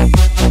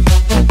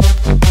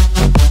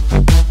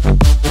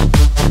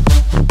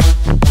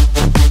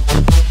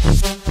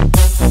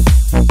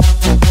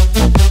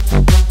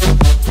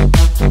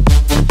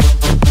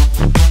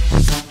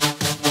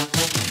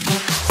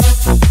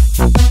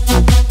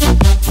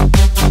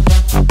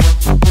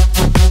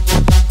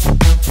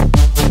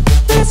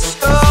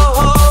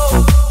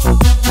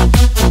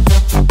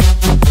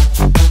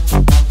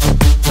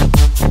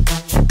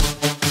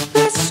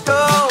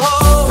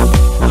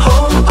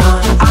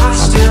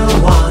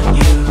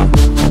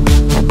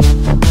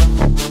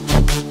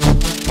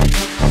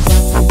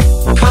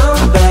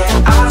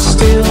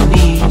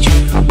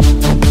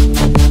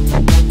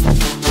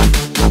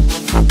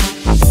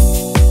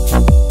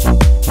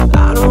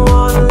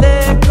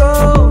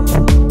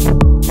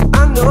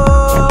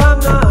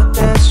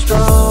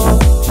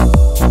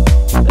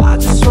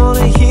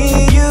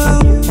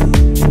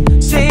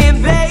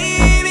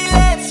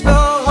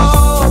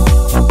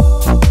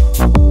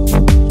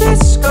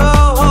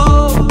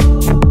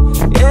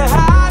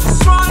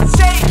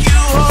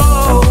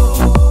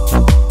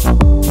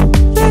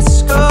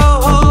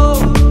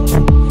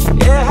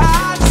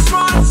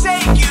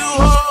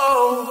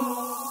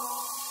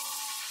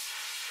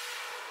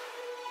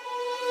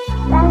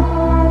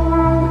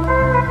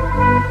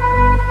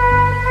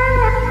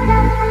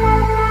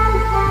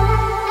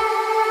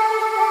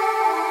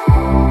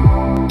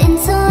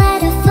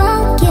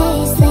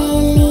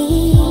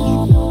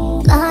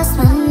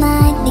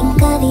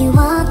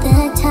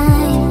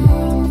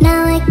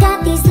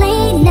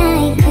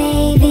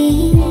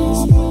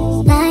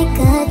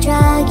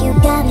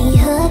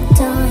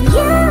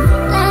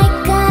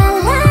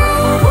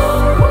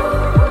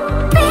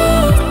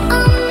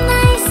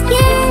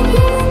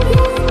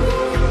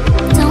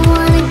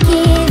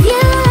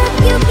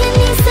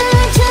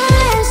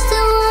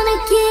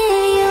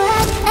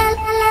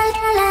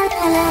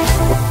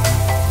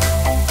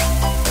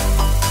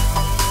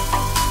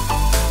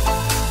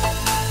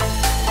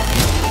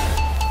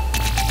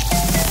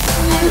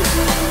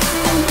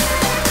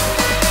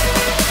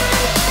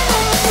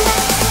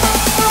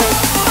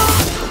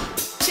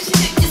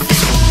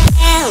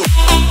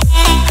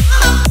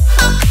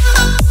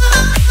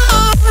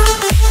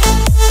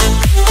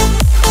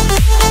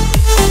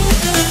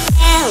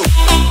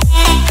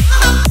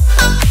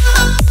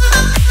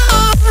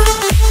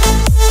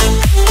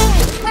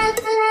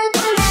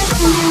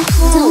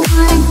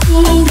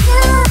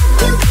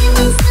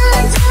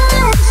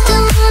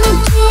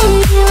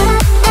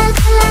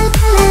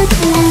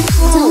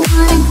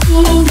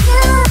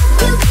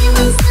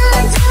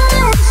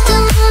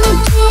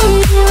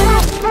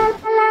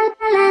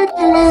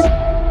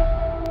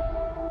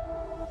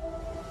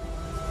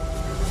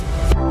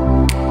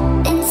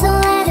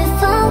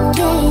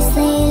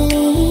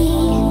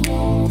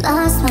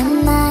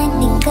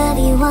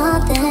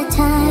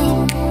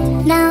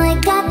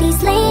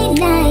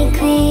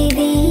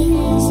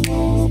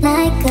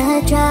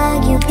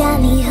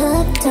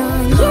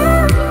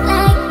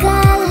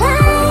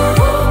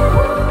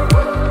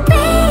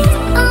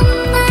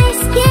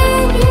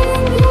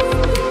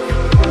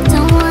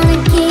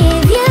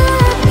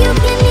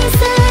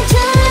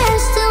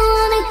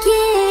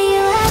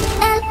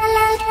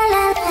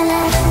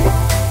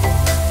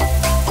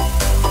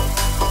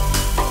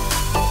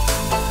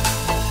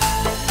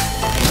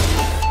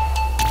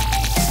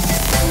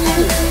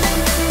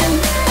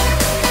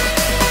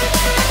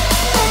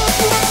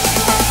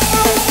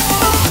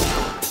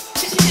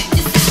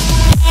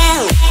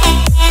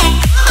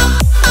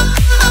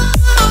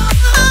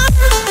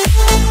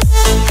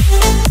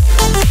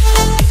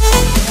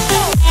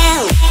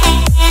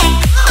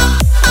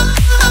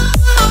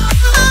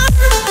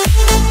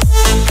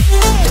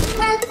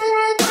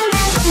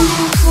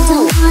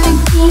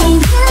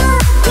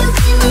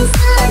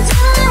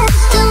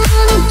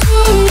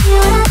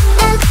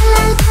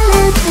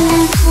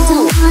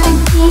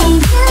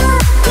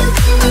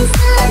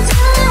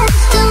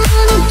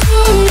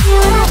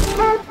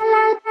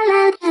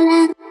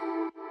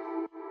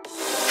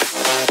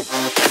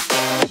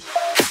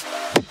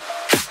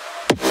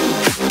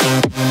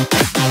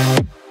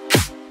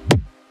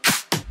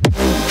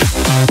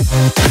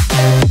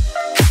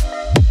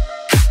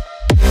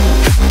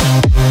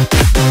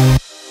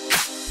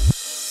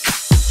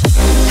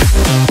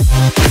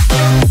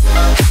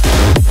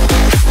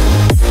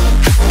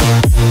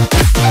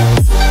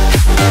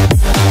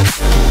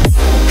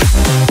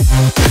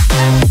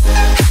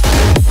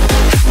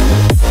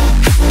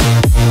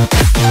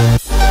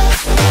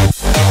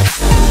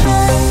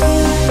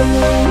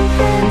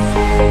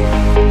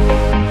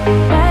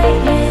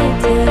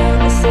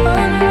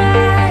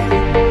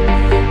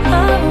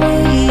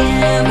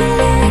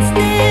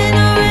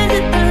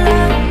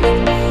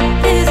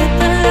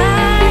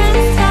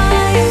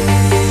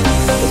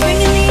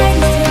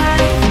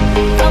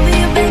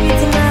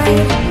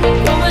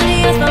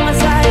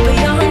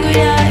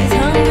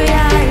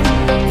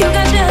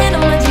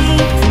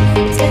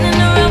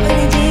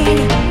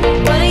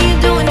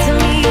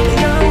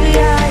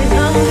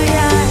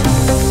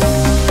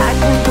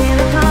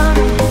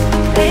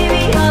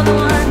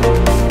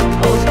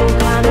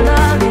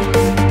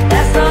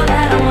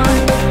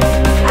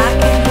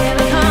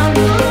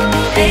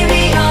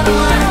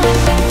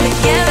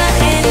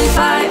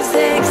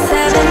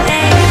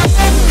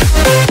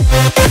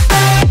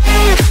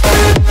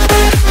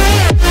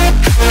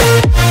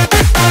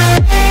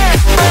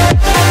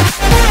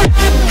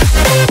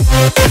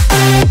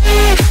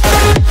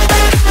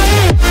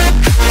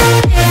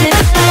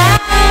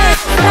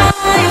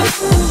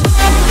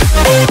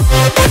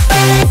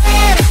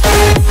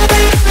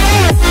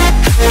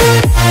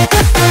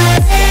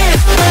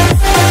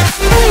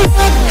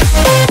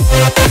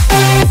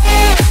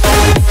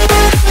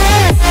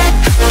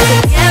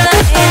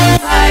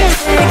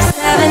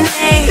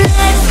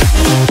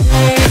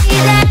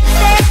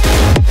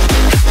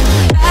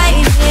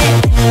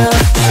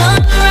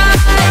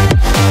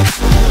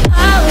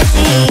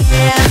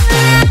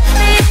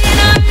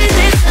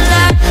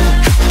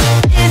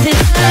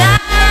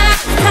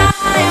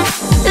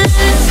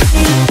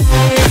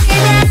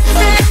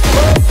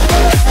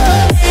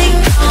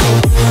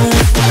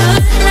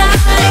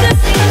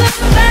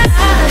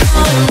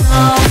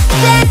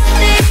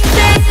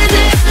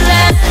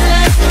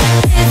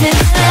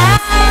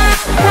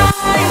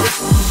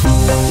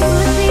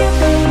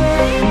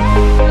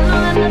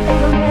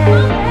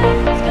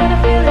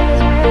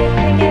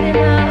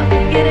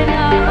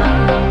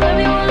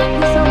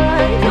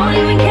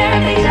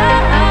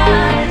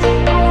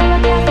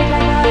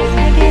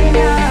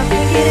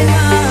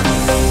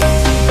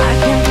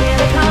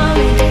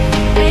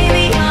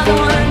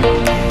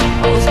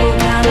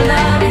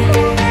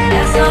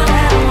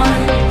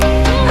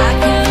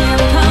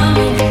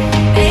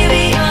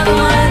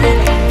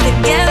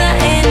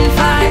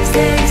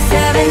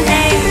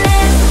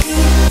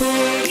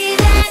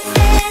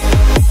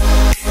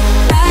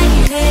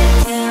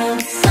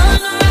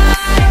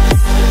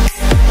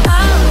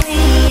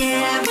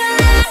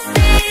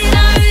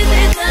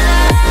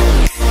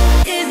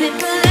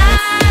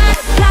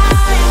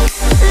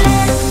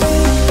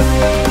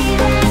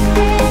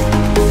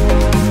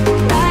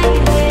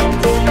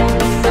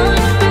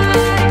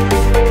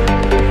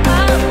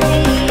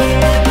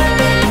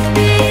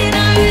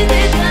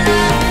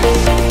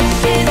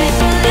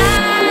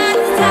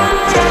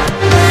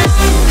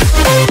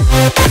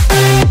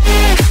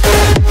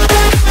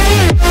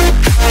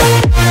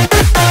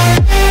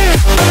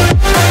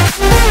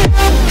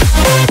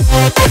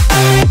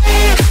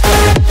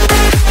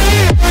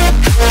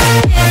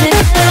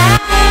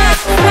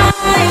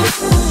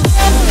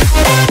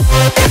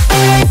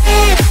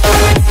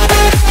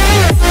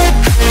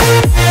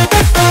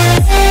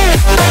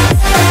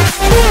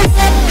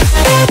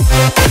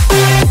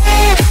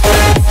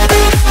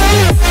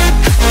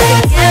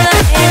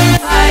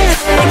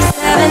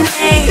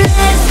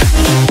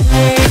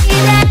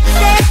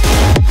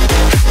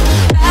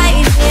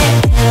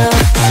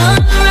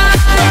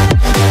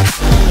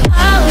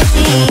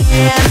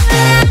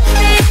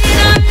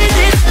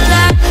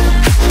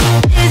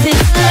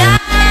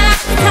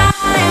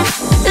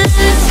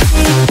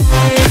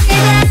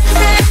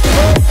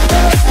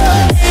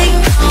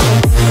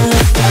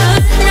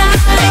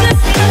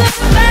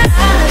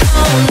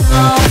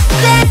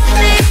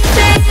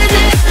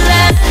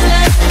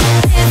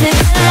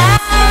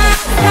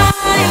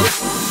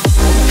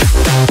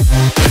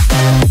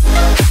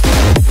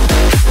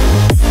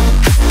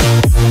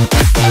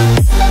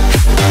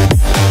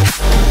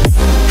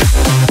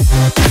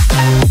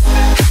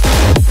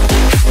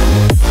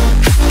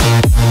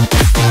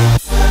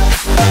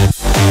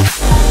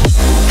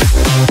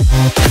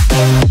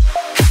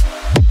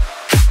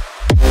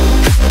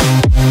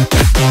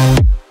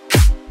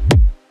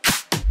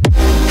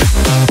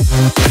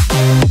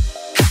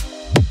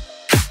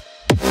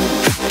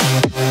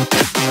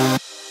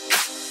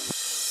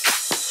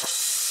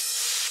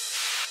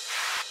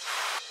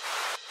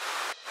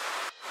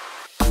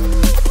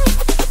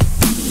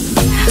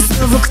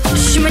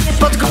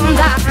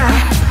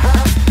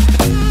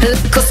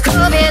 lekko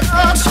skrobię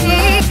do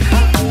drzwi,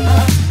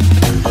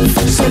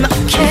 waszym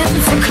okiem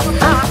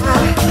wyklupa,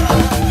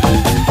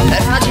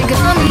 radzi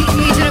gromi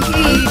i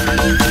drgi.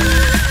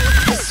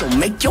 So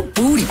make your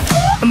booty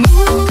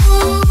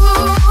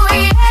Mój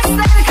jest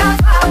ten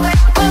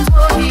kawałek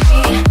podłogi.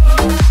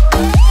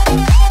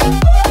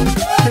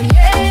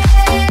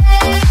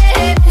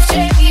 Nie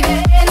mówcie mi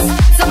więc,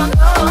 co mam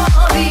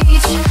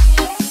robić.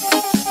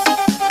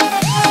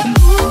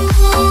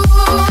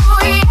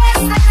 Mój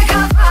jest ten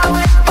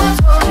kawałek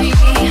podłogi.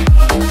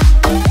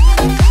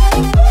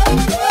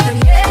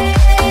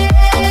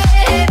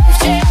 Nie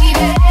mówcie mi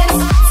więc,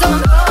 co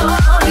mam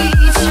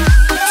robić.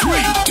 3,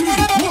 2,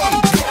 1.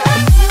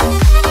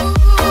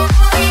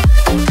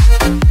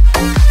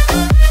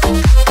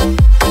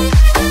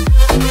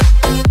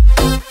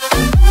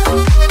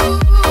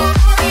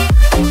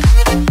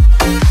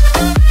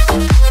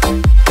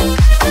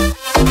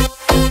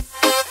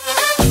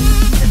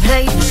 Że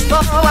już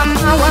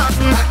połamałam,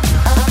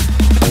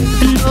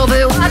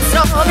 nowy ład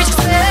zrobić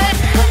chcę.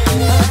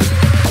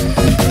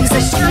 Ze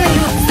ściany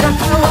już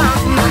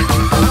zdrapałam,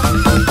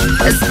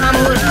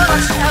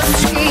 zamurować czas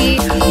drzwi.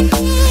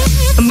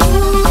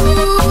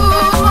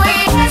 Mój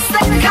jest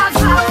ten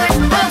kawałek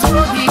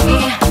podłogi.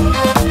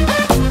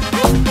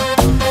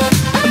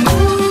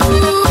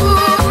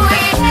 Mój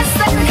jest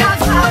ten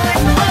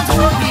kawałek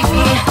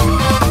podłogi.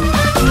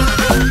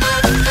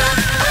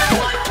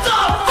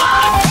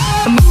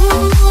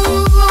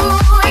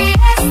 Mój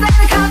jest ten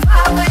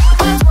kawałek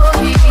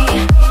podłogi.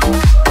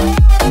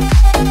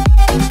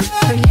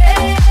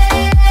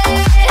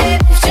 Nie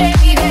mówcie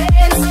mi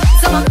więc,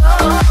 co mam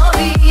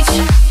robić.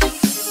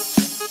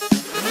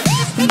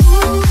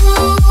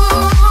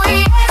 Mój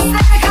jest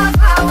ten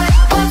kawałek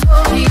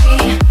podłogi.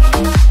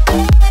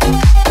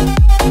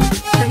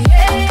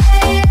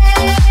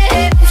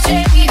 Nie mówcie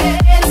mi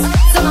więc,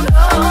 co mam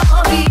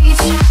robić.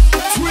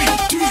 3,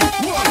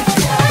 2, 1.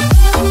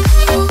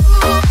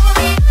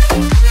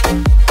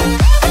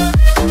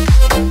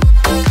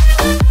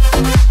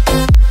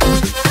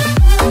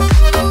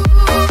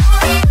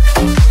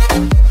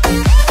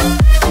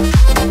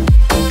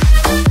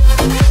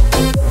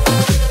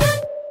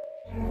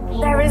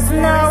 There is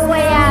no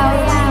way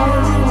out,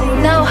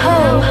 no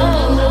hope,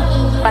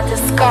 but the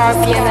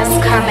scorpion is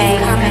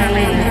coming.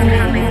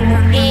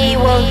 He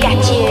will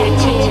get you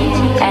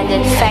and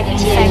infect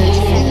you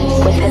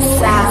with his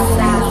sound.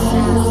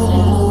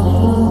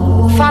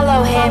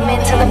 Follow him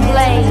into the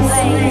place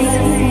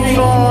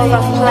full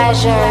of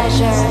pleasure.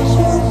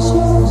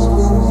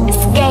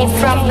 Escape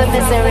from the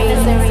misery.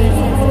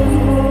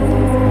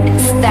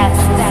 Step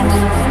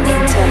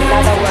into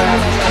another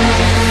world.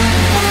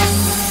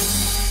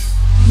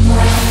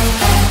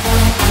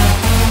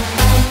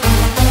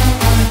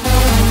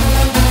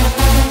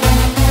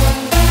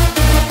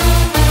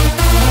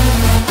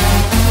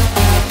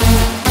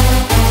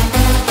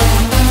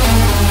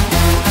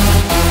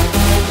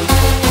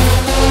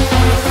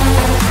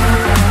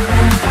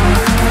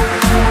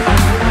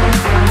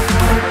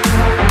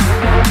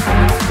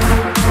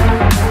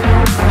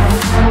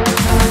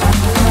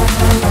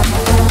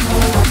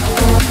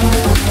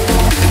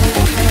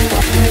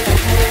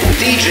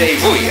 DJ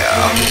Wuja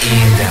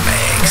in the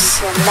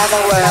mix.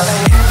 Another world.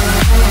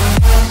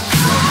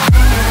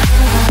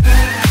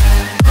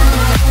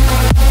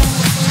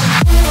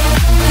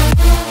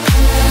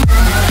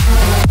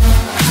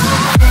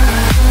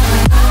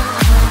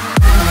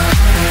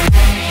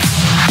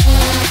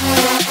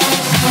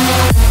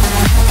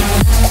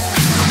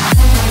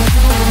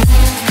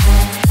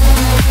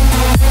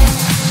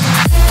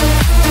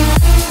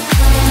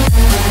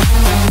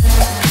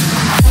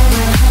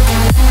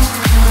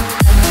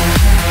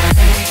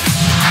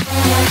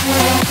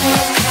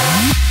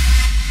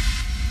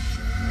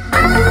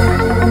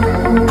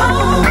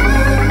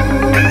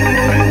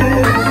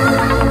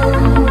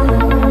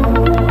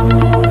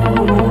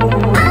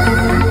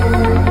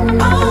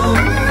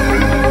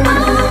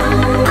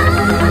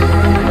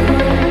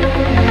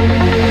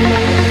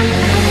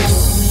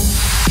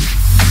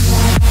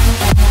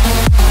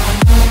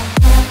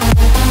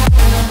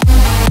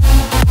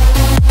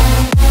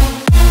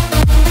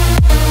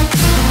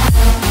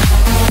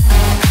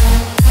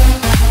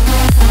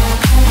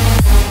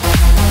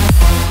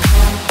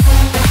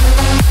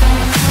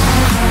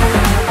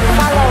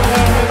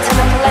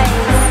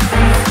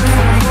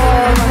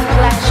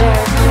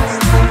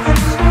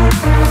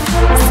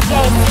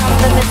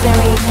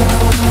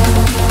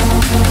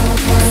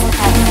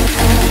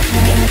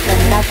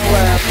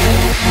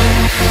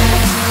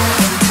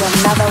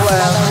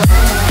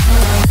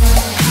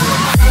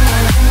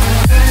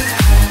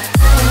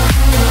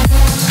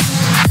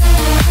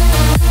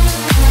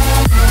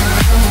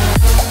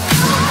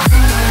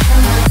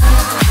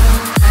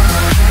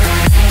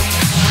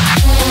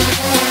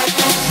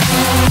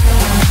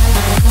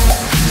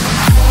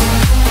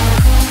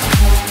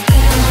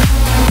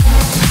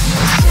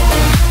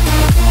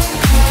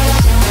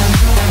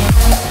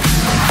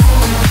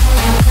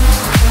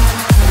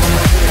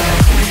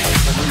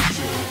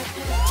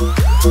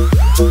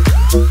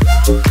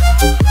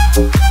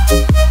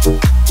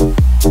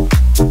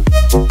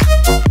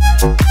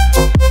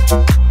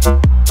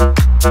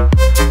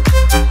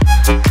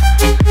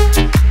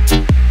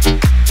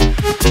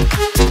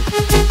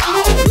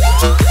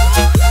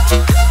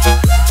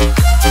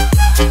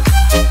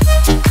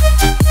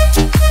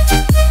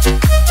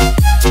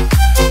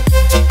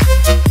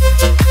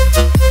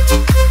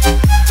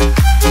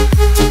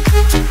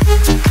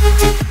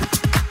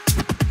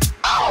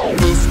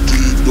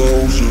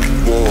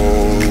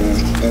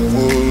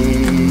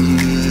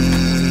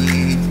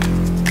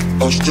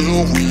 I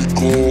still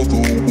recall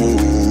the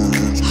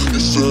words you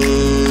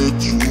said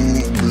to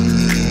me.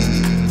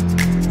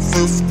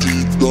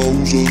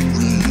 50,000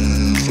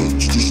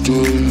 reasons to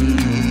stay,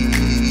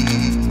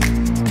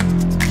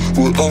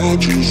 but I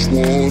just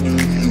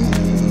wanted you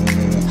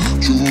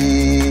to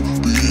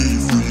be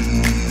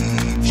free.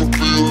 So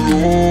be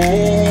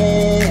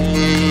alone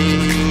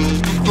in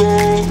the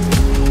dark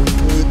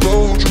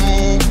without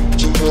you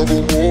to never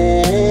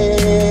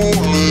hold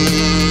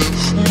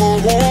in my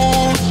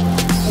heart.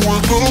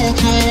 Without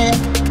you,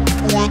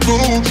 without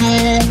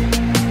you,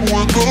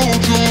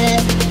 without you,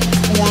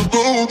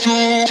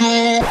 without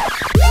you.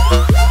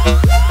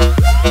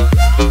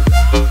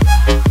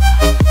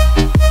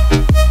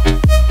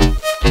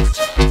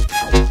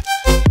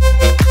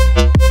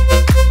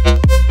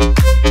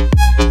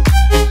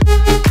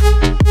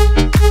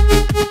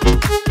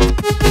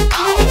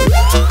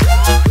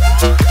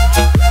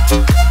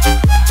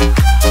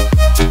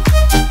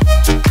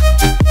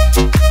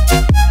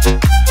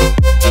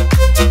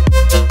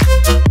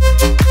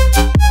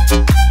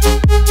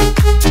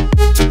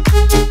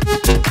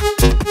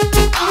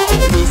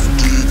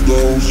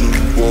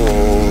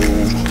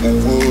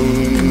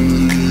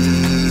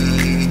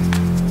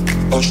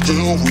 I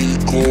still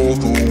recall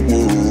the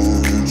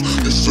words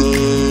you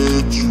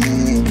said to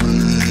me.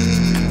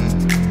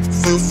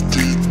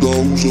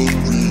 50,000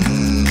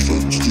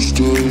 reasons to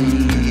stay,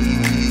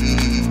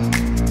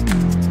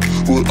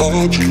 but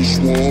I just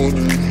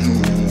wanted you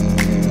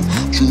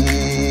to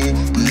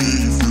be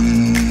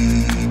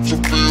free. So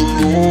be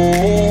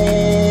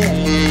alone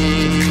in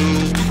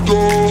the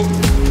dark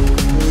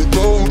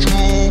without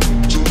you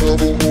to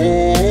never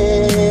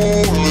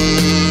hold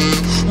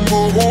in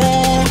my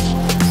heart.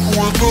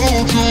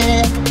 Without you,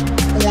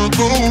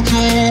 without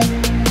you,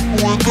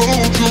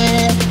 without you,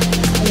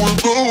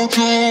 without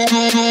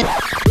you.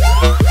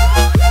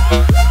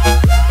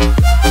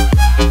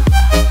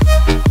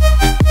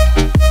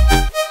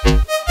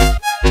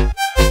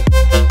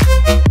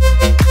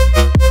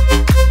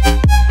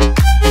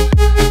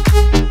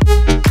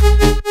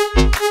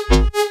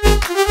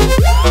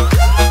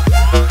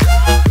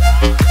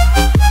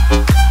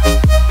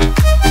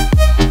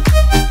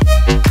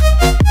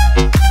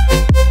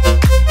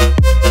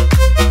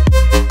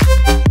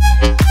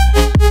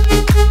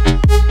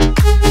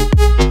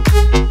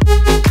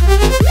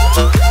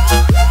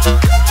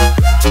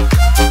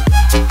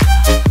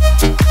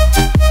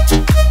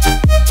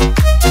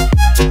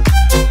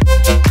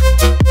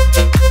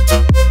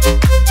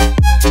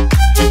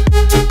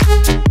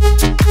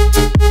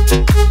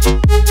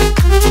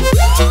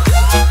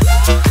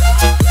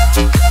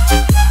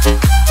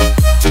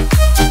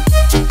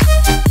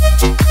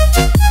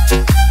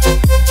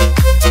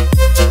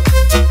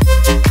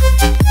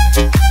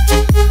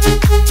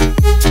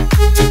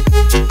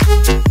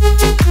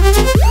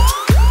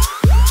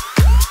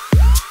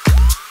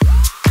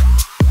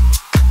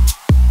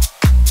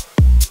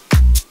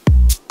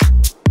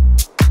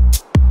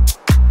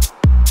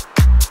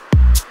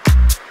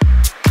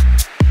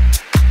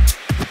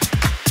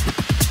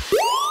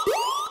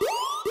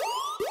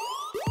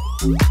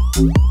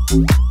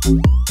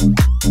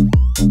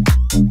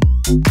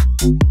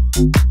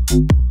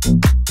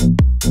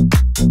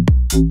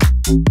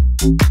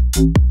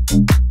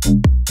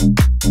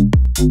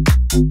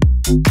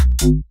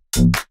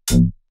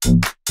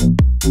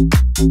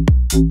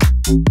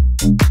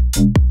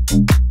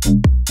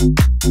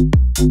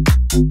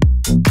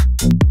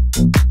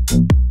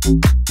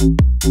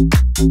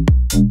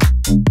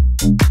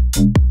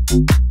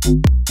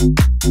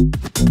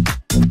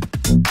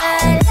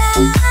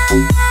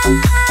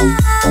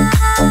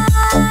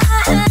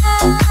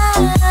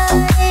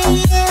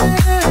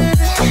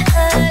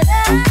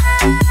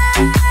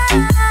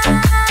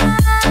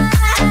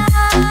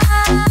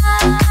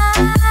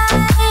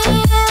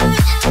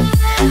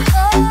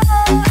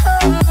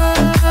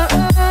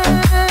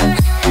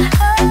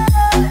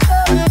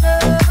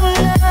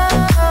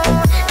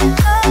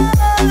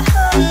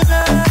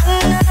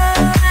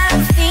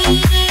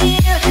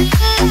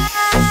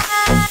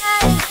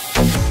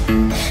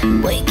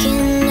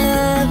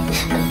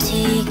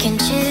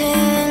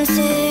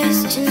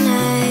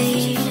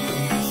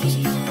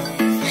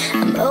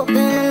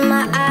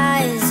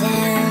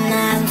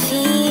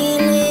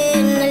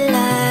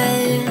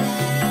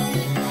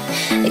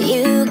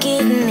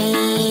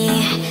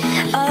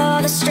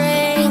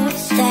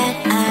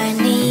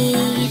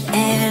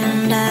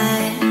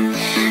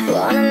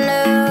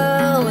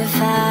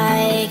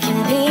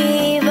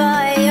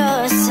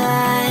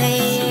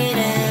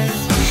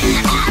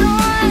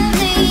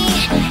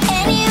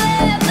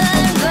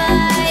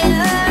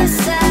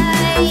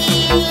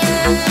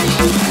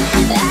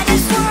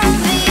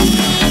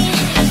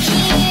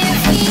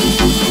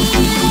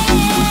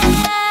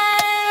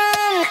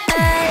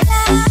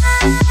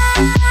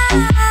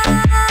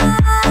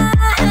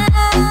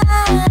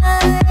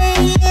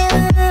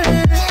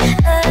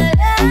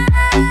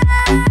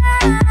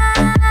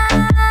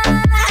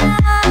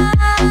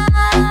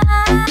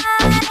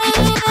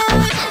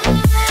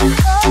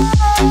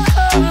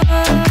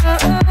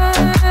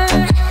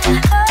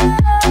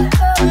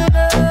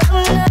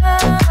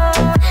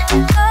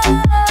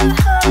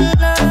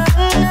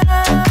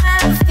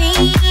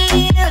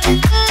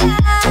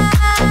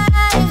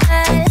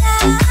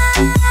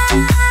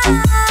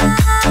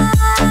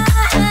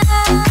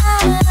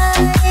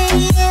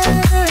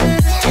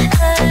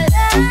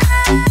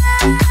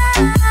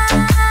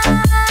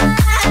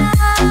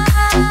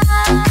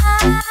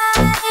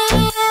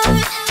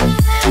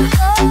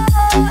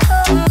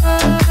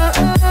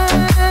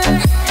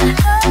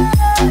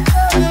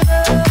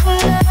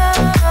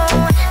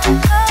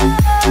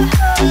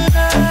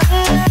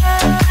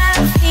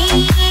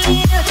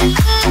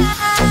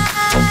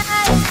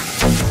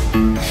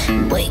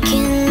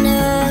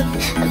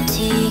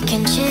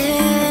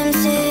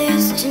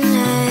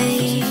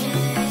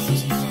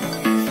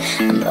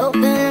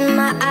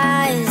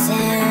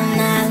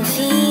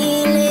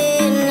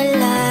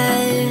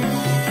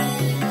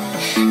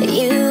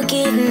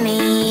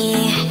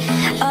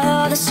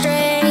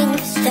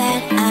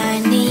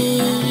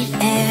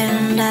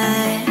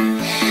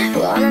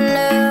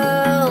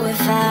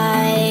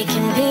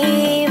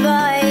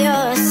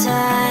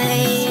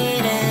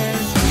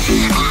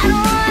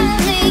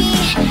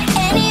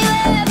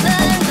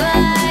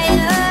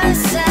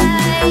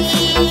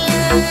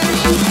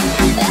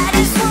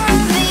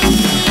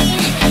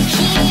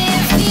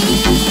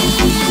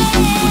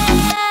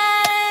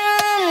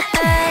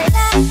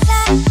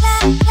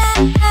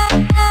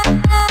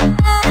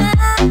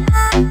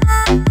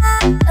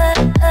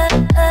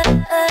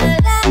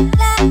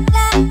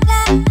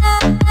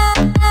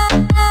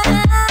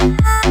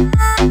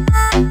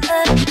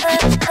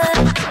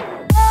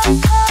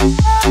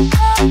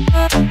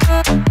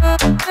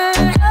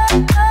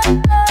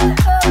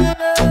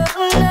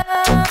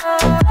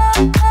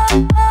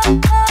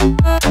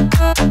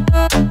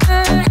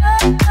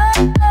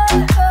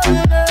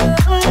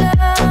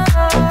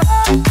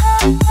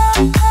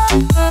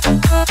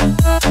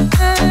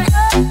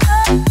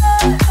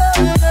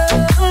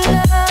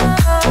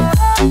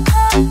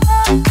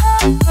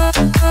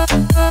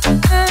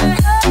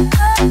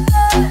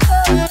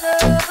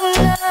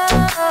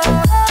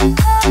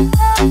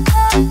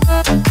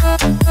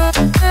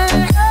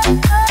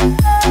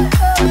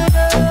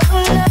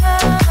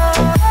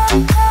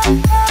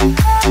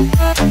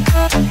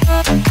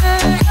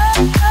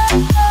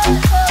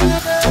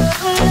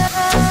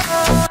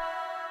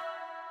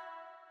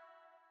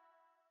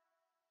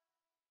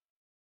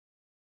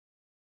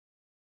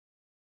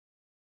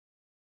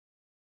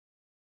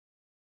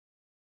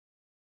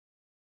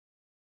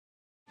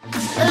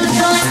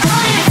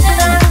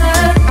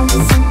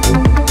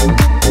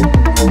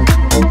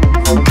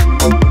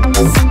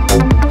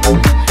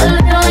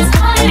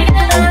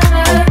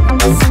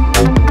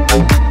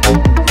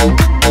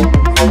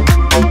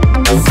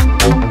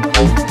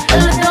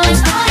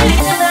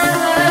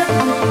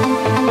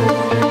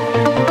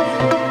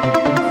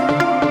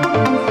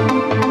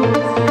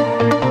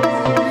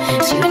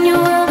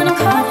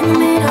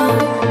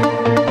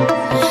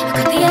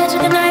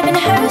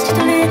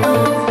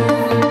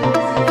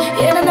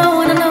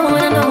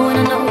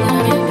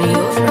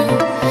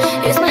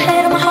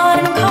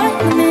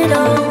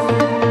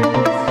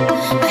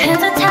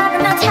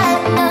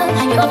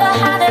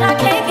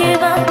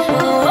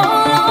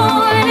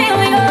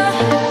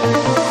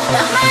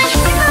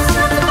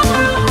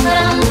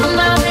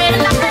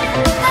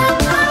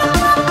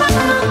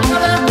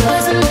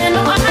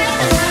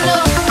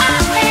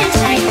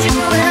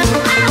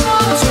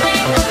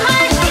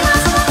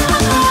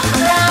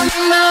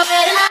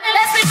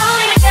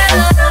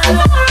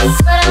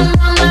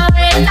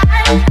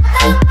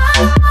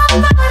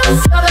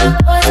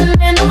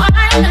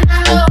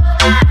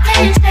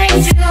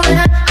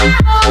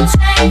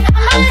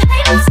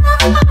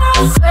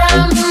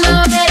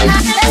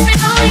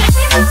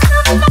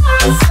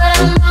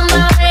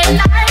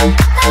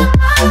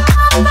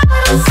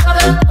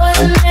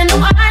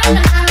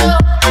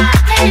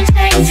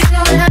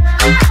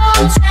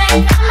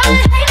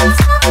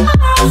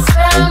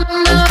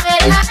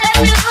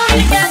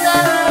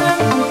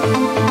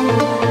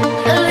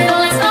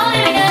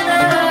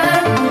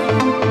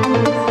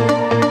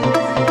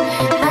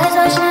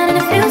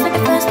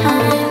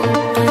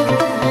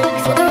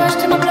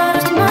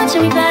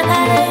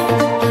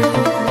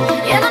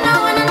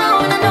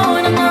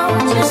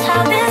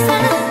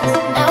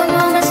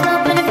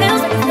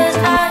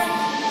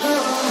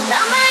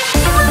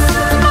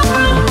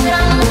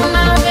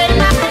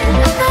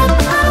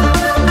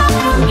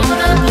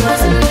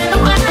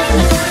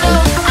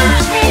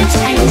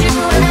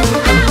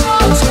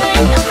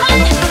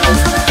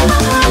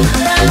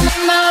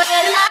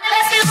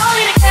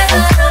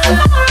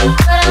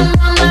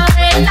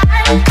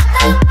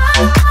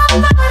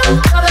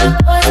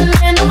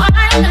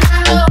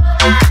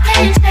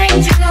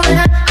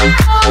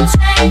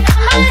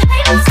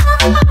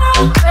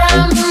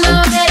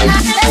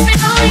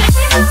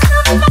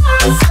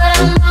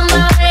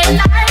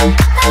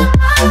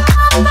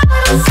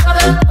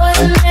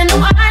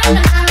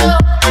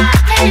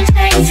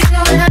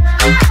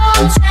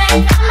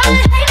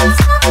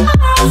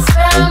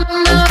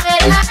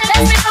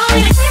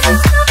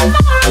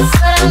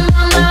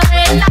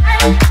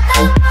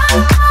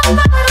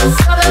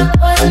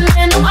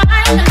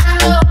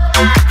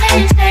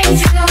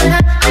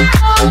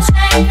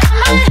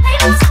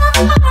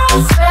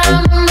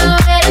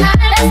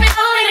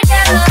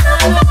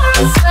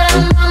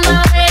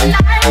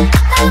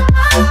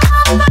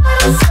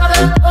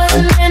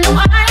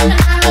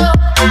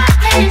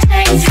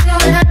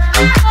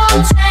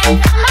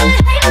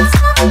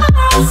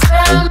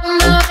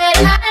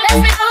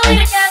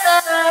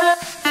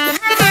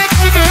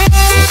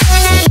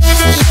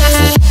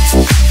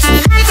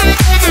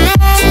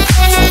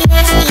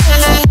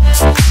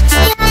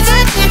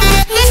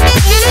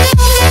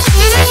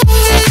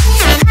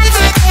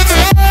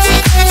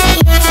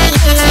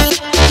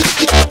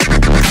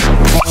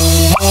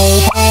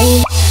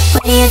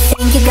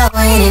 go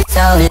when it's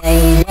so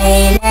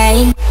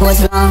late?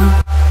 What's wrong?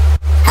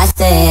 I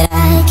said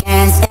I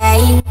can't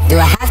stay. Do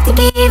I have to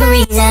give a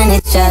reason?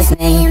 It's just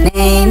me,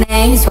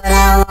 it's what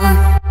I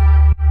want.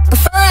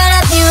 Before I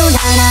love you,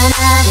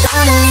 na-na-na,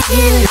 gonna leave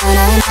you,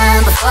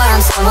 na-na-na. Before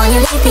I'm someone you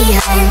leave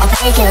behind, I'll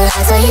break your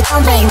heart so you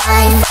don't break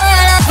mine. Before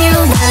I love you,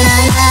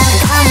 na-na-na,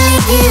 gonna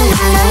leave you,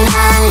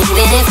 na-na-na.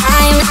 Even if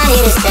I'm not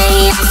here to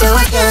stay, I still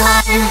want your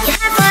heart. You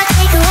have to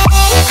take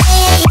away,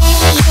 you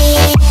have to take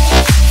away,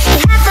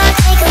 you have to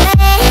take away.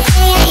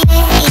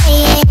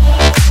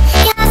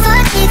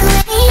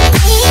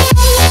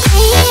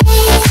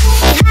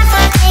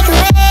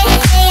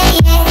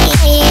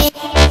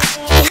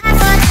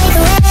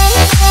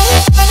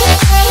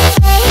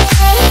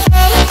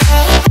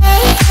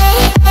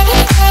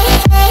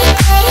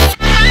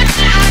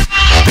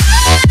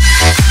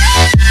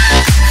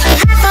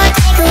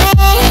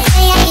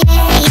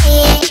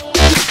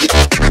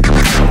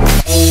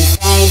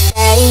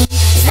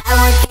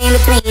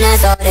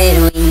 So did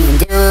we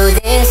do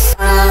this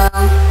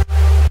alone?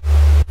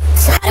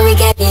 So how do we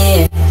get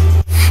here?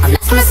 I'm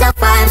asking myself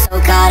why I'm so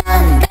caught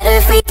up.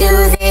 Better if we do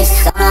this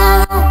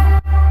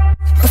alone.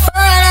 Before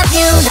I love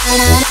you,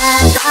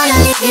 na-na-na, gonna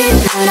leave you,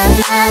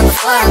 na-na-na.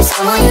 Before I'm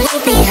someone you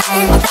leave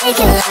behind, I'll break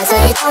your heart so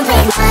you don't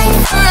break mine.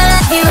 Before I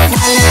love you,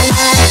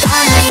 na-na-na,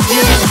 gonna leave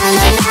you,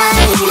 na-na-na.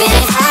 Even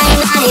if I'm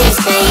not here to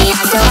stay,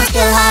 I still want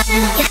your heart.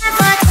 You have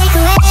to take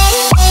away,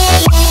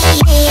 you have to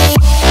take away.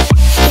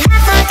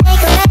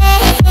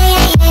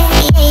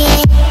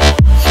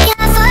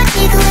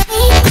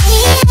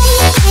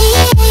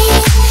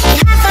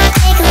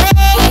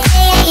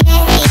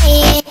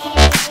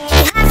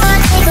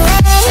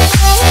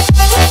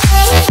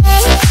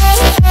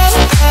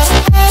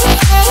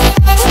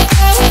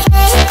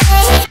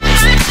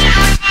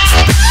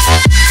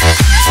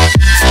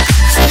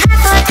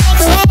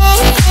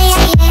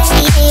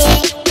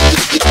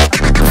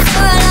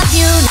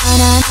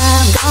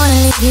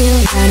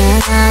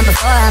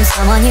 Before I'm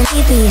someone you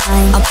leave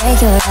behind, I'll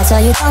break your heart so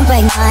you don't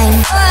break mine.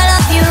 Before I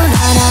love you,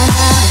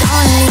 na-na-na,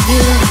 gonna leave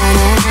you,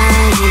 na-na-na.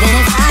 Even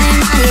if I'm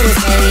not here to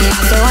stay,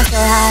 I still want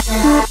your heart.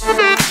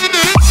 Away.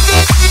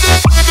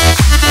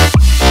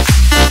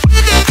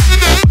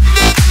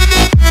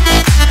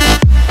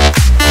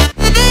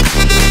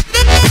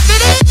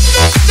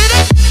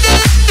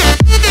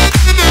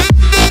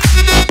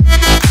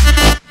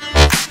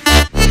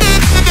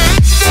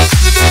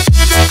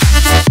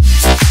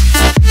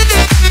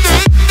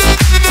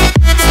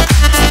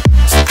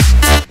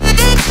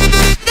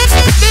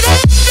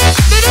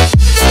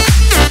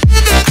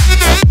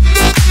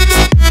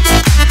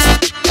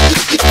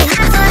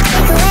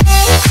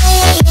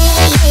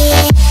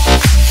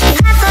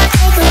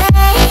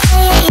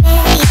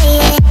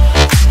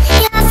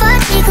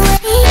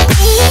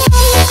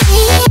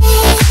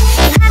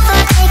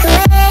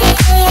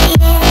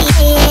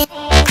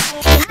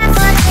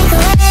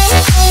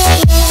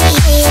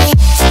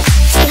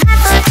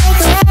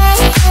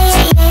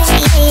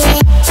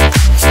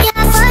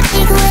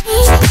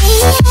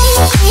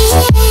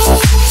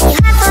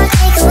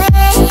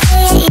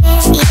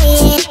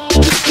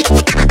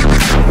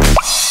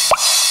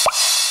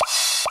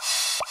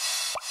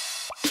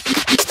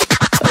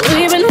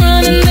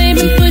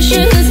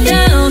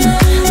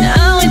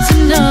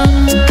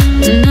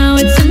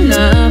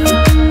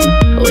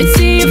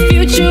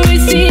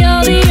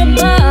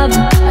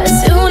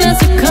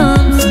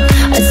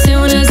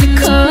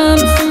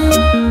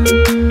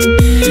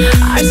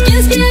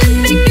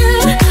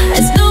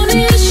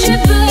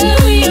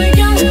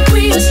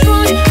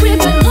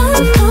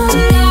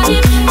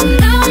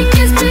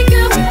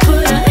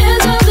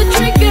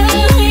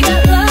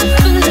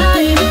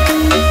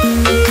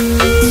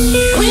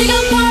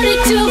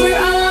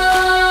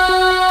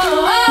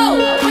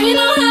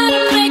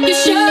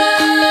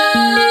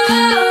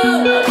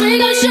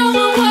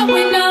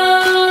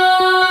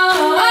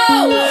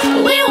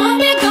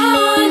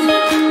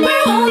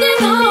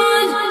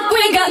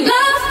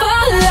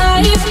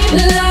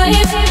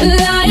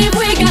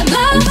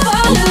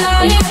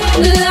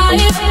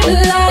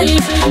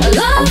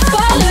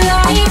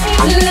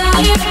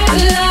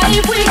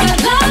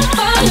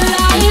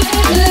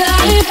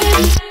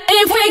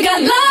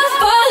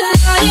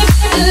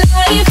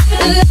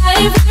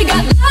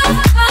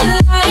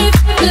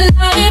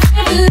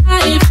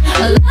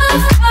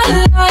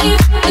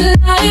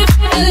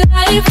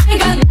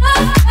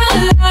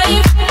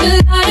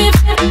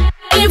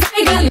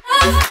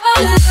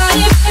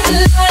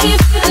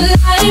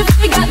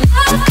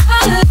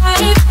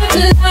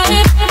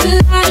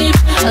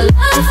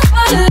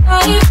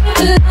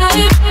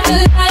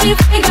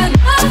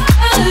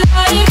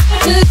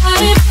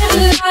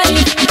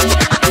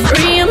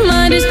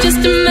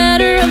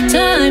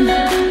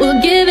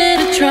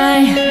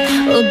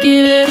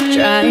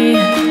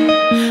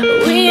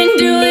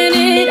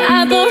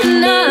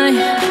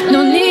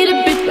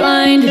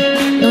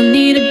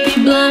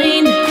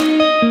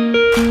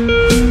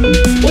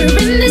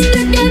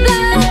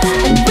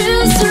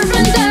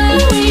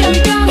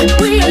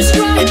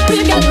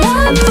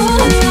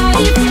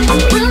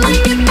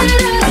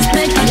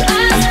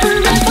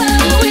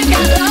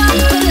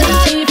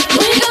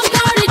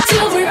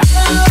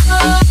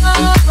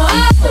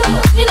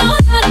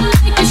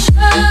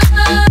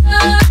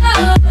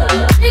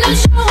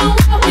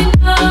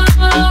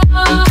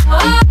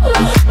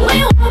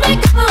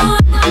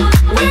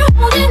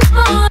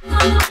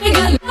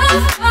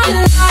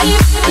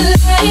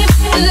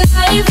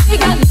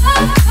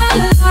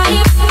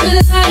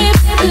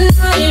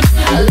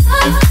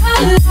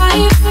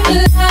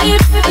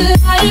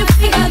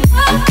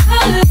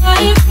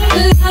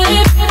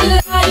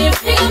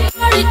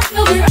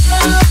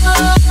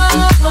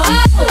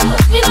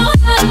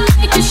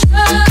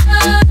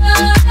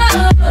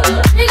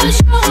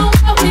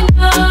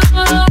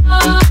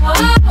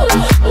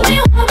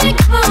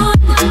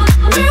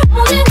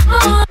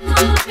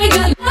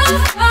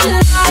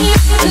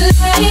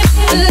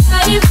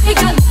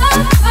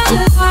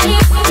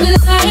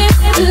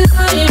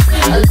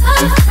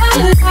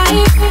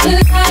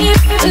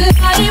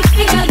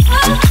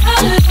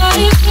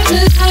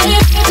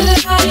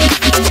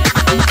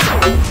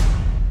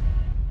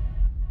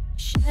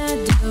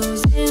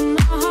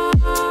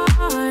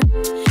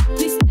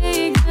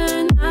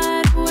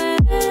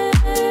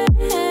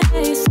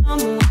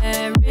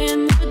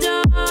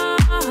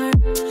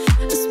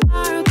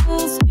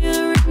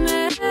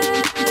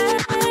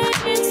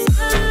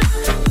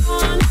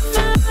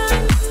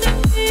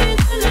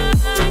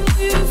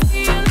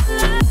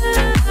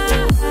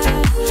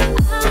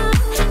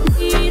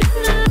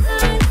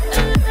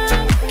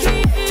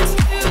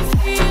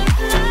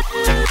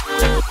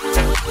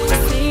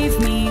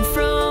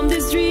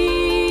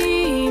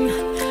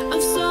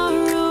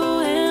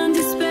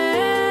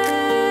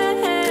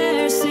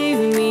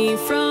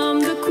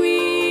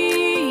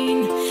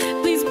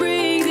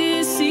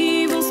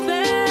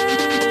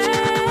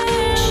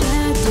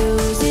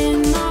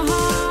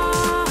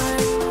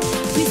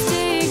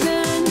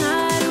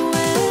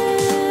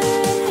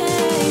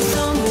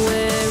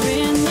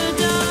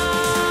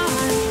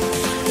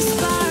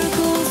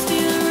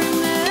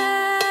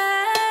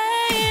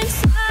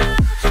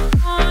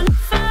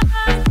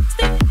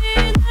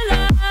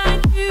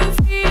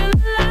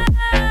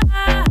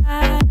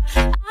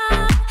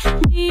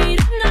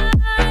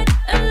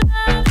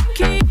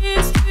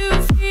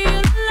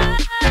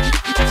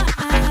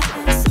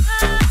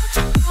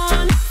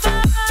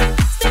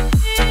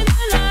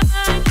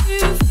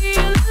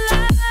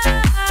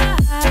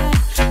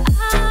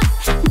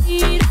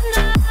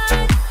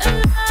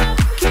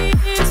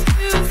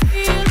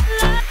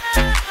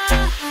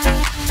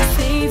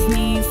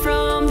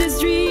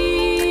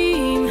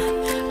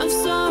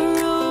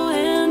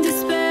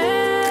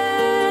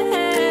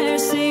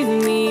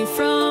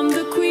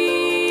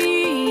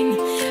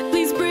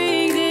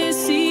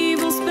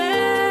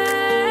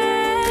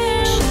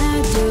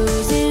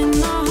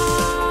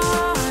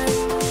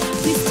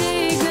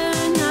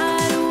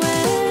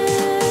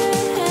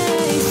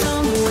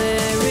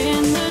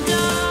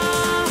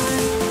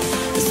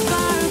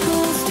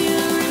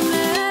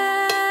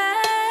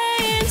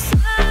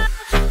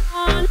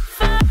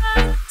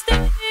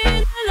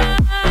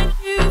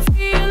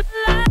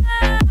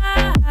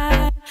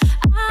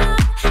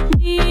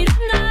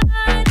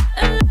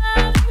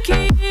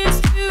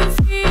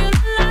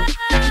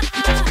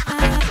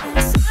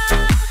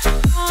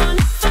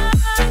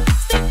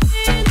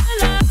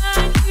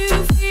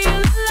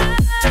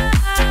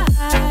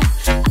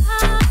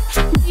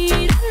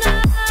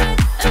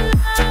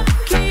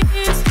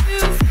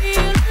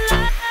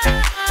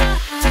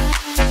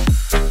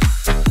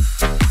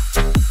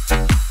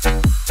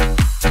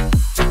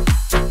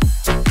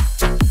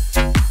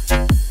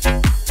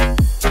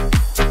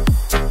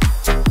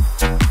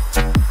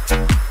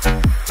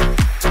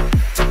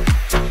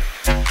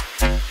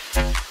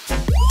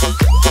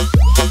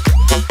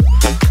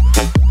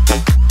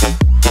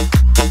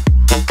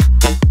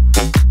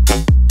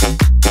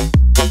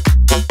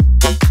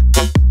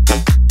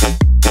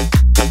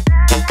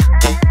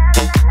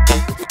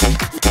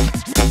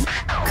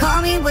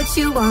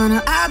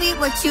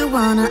 what you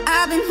wanna.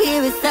 I've been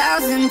here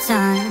 1,000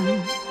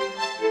 times.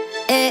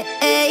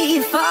 Hey,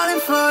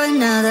 falling for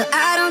another,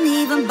 I don't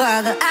even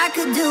bother. I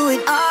could do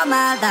it all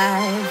my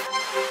life.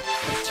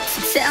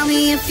 So tell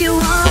me if you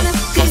wanna,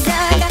 'cause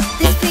I got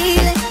this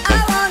feeling. I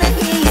wanna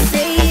hear you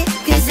say it,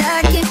 'cause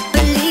I can't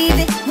believe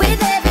it.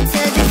 With every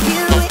touch of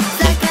you, it's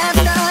like I've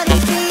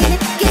started feeling.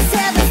 'Cause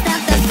heaven's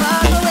not that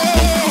far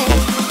away.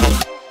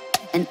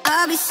 And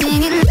I'll be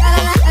singing la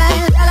la la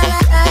la la la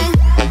la.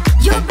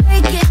 You're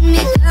breaking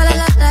me la la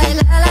la la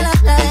la la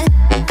la.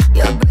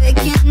 You're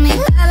breaking me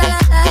la la la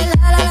la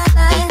la la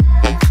la.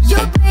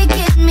 You're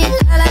breaking me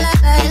la la la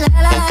la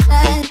la la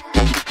la.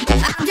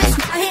 I'm just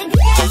right here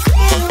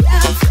dancing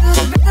around to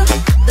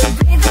the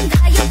rhythm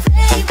that you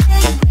play,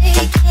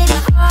 breaking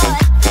my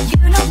heart.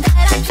 You know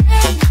that I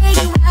can't get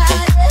you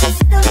out of it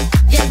still.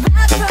 Yeah,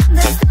 right from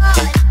the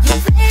start, you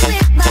play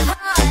with my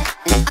heart.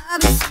 And I'll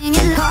be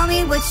singing, call me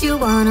what you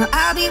wanna,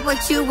 I'll be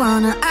what you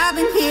wanna. I've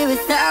been here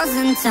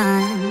 1,000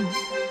 times.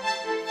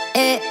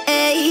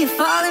 Hey,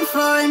 falling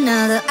for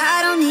another, I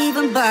don't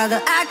even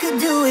bother. I could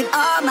do it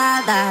all my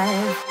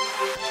life.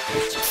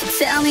 So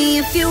tell me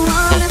if you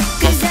wanna,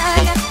 'cause I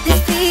got this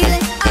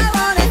feeling. I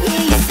wanna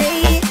hear you say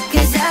it,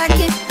 'cause I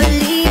can't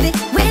believe it.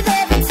 With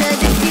every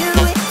touch of you,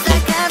 it's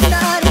like I've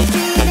started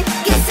dreaming.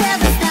 'Cause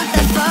heaven's not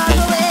that far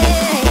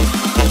away.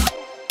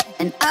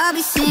 And I'll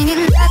be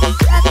singing la la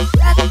la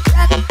la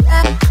la la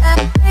la.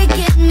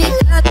 Breaking me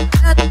la la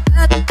la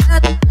la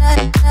la la la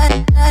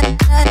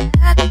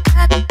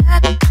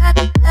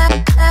la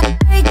la.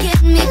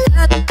 Breaking me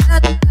la la la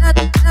la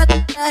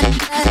la.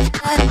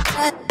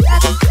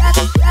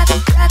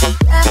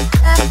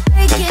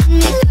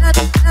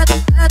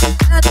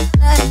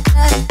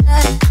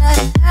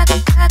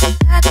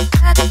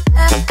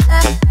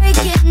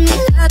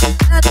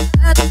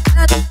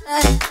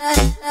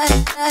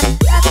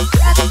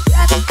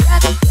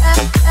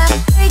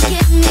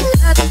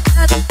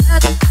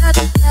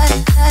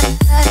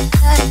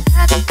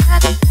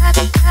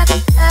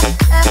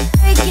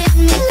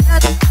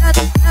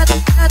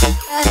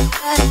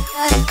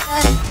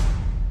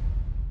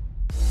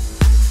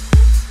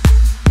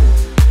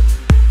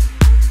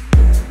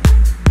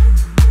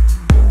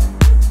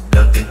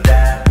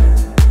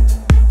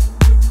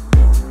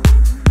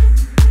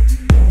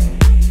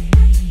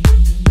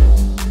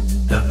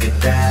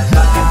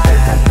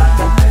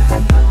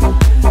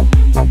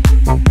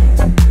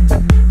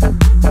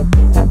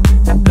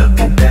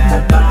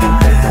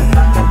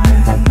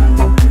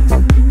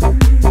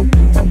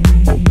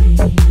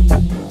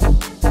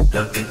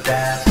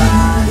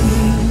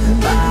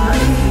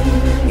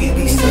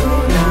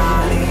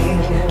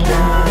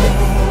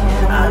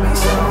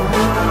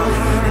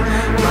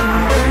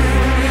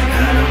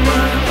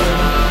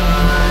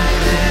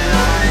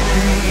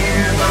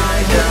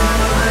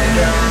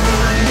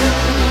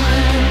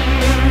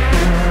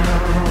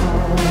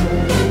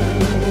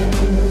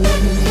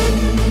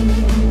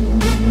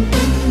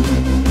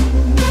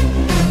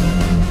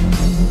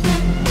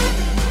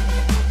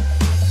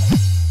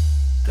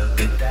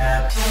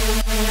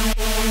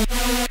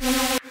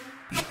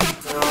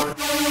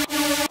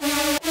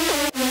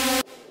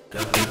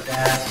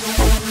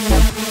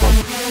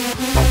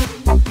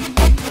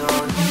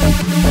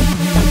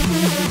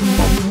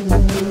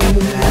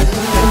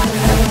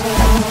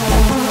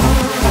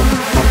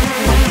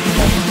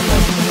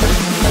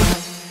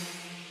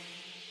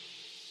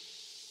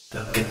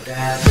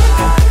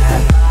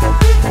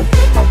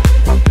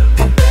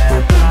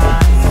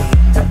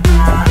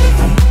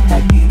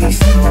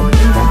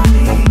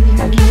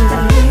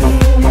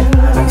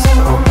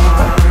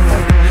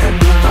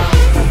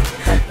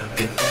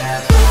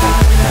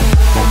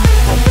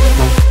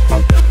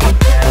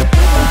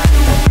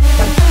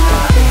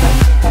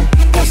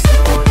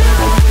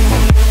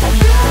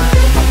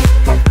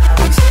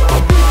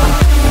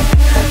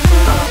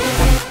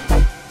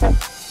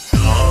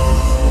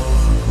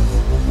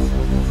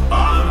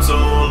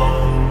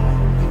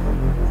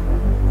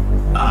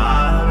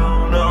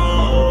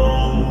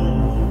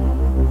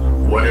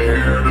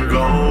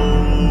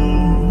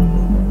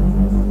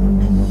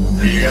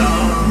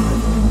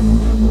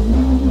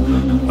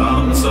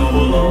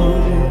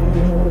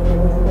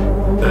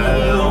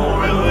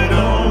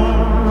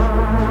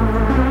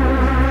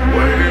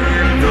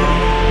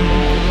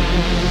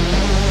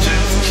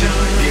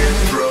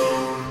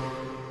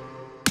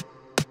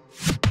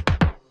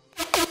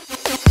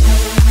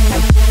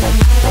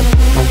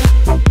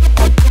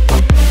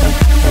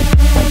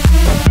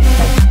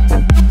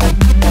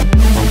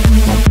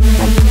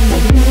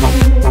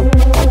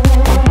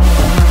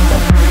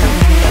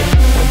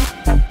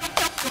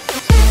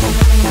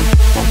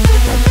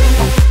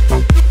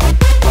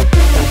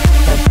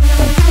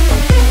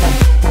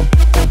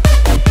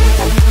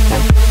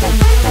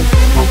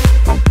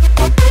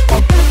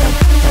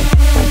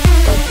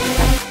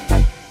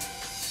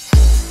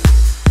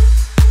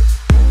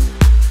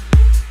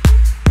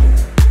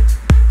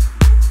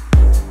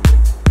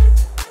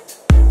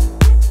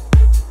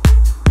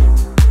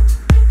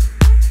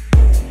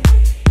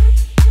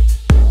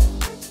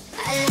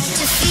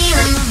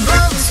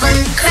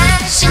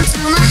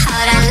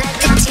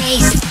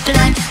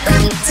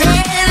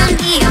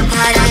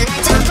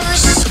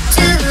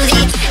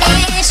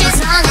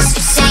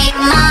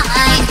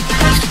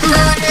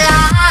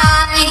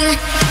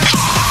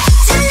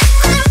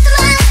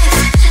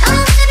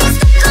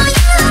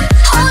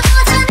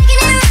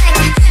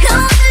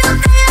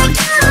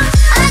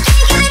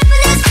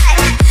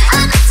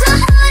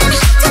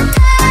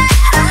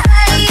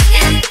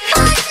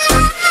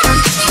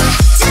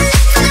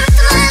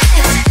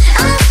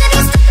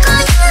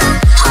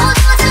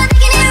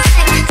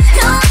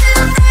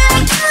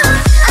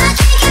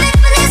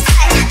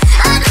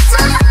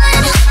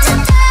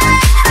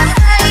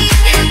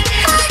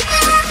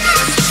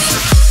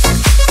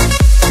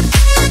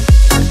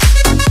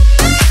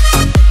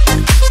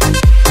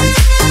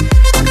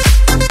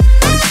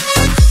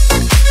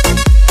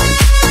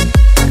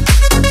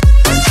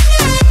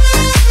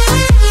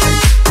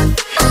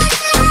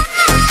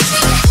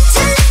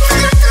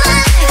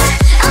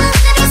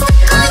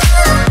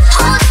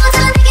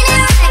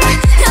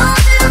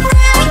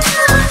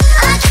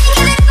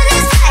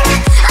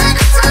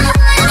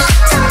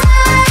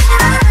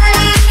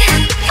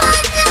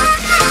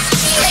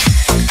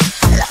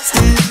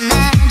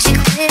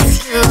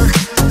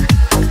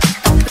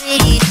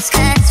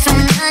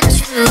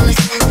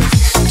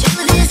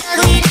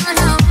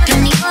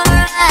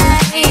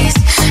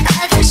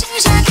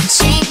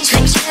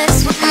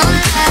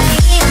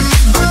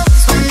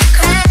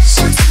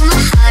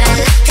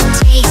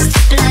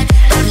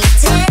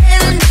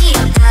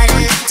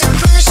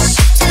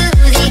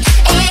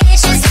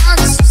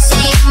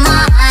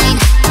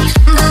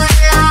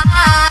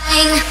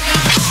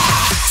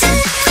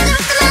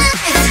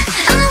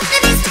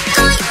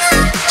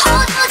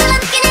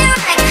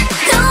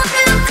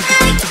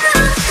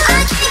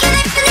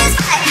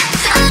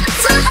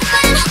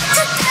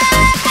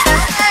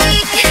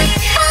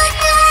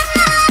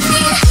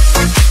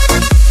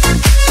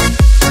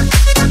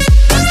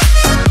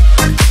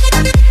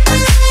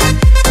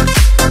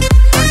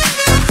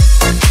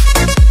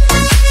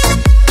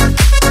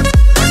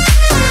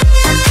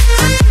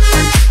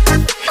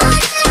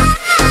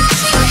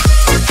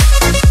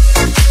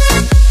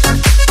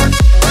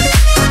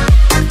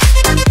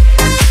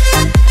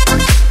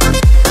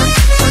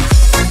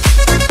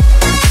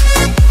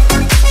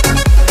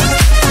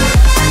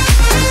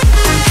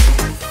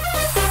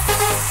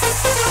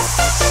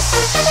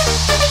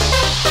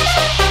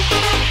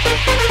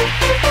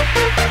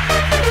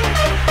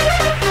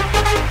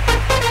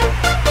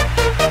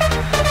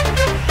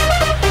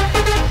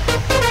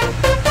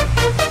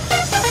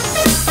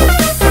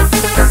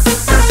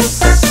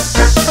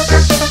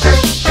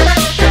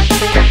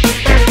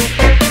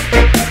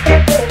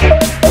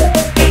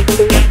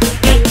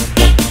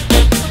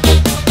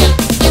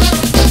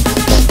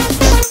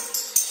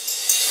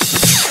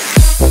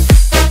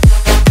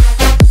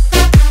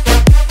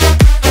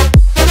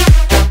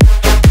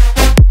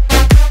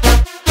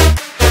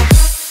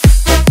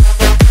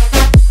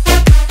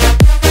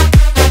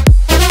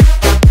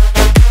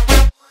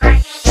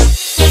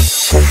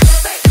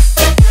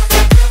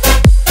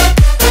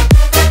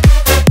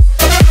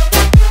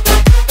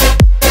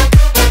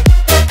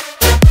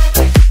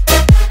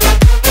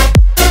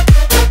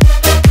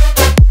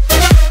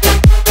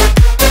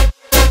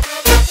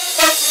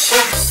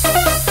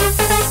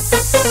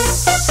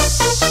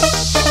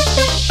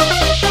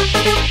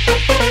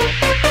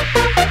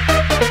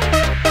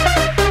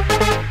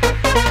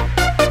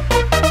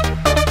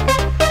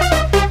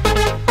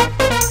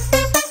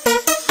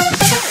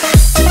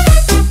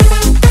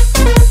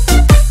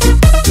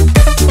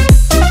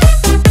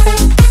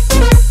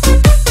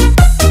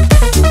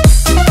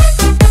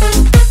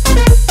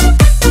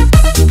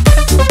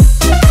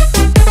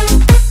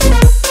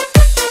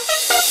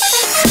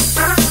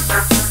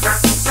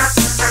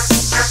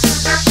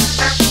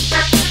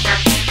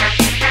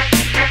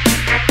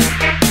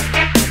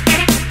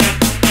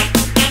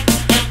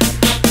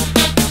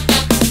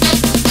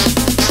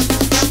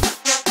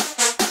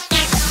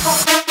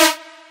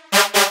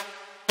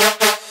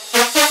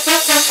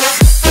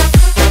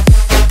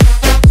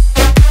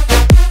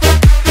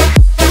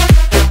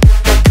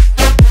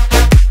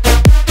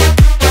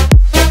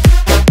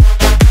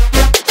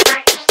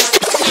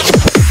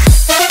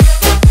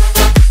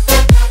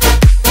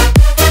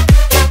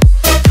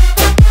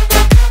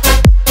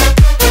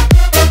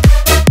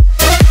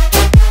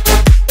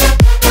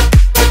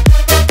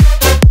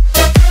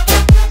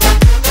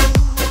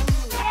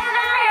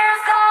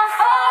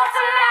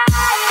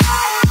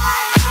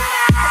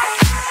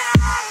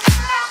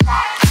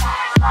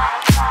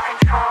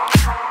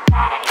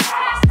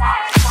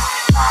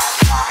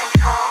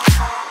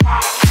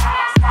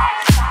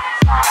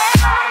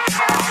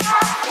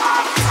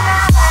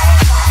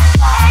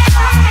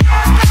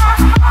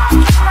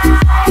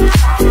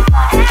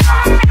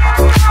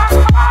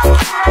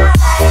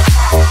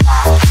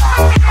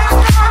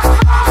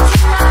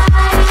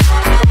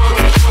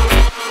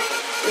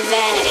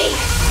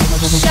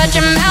 shut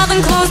your mouth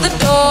and close the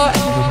door.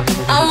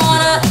 I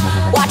wanna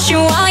watch you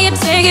while you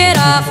take it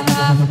off.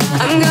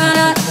 I'm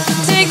gonna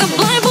take the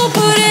blindfold,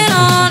 put it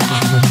on,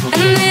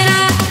 and then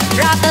I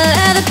drop the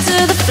leather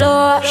to the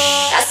floor.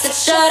 I said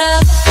shut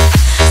up.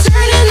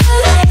 Turning the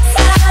lights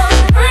out,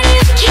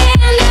 burning the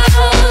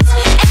candles,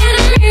 and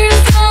the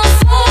mirrors don't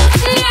fall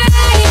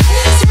tonight.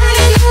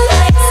 Turning the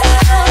lights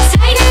out,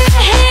 tighten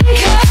the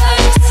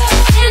handcuffs,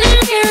 and the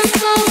mirrors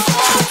don't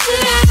fall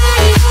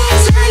tonight.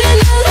 Turning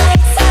the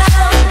lights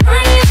out,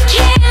 burning the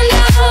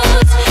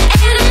candles,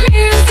 and the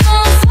mirrors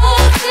don't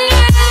fall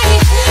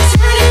tonight.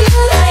 Turning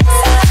the lights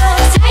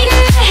out,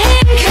 tighten the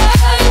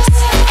handcuffs,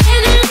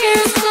 and the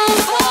mirrors don't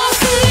fall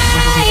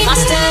tonight. My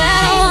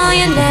stiletto on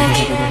your neck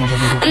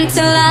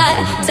until I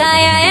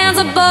tie your hands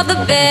above the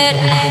bed.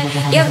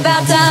 You're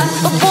about to,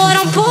 but boy,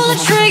 don't pull the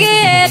trigger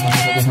yet.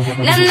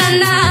 Nah, nah,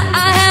 nah,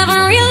 I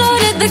haven't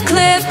reloaded the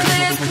clip.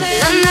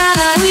 Nah, nah,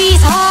 nah,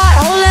 squeeze hard,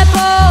 hold that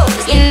pose.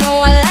 You know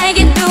I like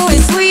it, do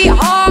it,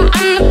 sweetheart.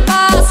 I'm the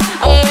boss,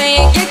 and when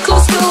you get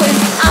close to it,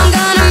 I'm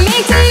gonna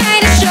make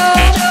tonight a show.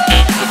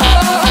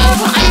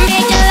 Oh, I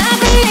make you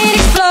laugh and then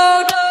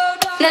explode.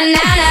 Nah,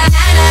 nah, nah,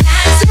 nah,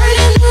 nah.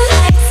 Turning the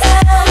lights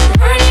out,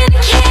 burning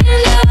the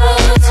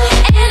candles,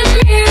 and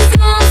the mirrors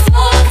don't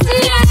fall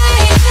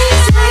tonight.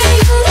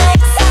 Turning the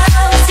lights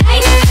out,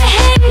 tighten the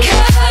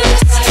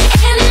handcuffs,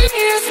 and the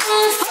mirrors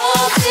don't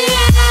fall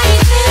tonight.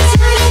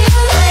 Turning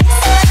the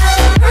lights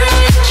out,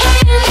 burning the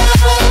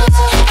candles,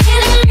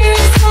 and the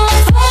mirrors don't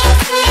fall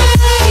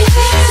tonight.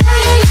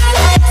 Turning the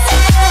lights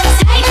out,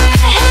 tighten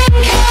the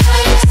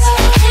handcuffs,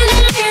 and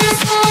the mirrors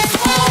don't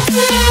fall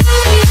tonight.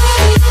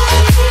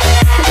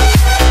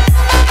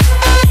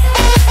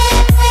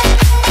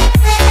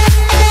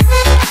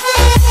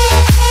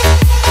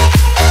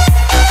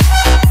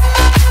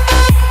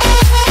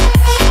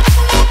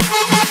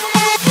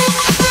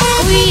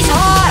 Squeeze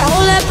hard,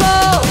 hold that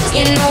pose.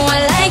 You know I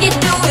like it,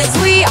 do it,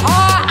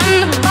 sweetheart.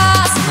 I'm the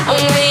boss,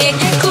 and when you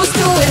get close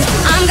to it,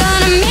 I'm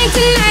gonna make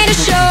tonight a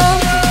show.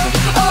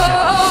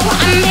 Oh,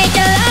 I make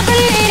you laugh and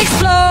then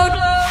explode.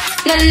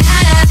 Nah,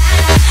 nah, nah.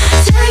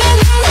 Turning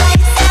the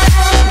lights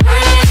out,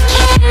 burning the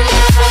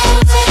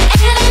candles,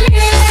 and the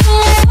mirrors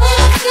don't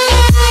fall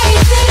tonight.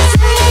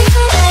 Turning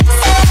the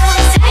lights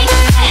out,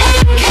 tighten the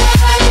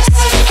handcuffs,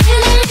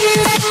 and the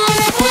mirrors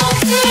don't fall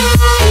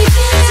tonight.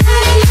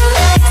 Turning the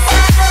lights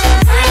out,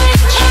 burning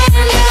the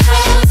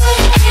candles,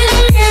 and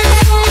the mirrors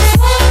don't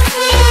fall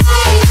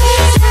tonight.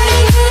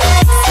 Turning the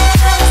lights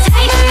out,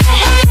 tighten the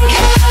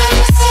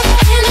handcuffs,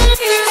 and the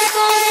mirrors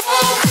don't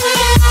fall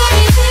tonight.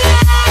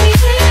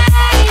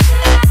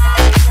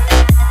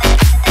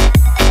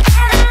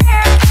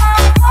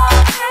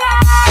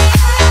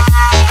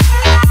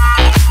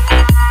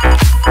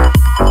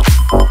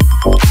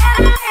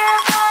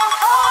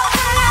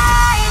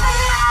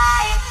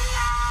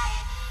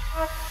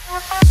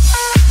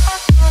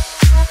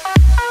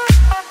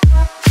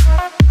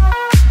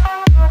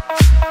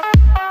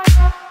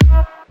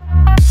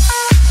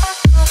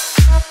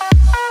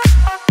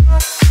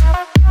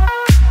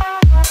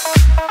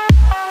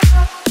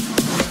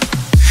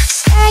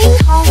 Staying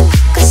home,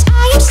 'cause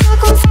I am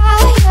stuck on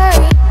fire.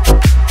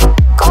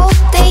 Cold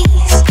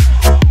days,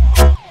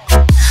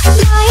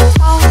 lying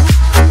home.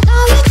 I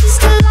know you're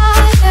just a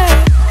liar,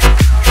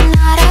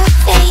 not a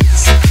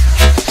face.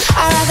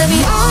 I'd rather be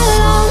all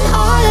alone,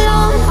 all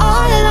alone,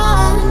 all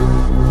alone.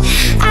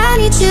 I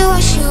need to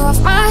wash you off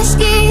my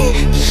skin.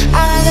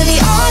 I'd rather be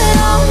all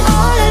alone,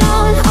 all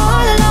alone,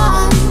 all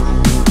alone.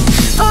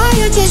 Or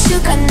you just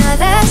took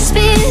another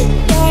spin.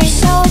 You're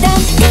so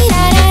dumb.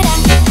 Dee-da-da-da,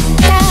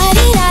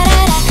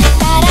 da-dee-da-da-da,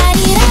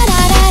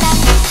 da-da-dee-da-da-da-da,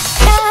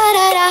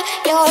 da-da-da.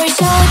 You're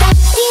so dumb.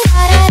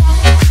 Dee-da-da-da,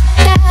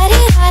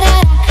 da-dee-da-da-da,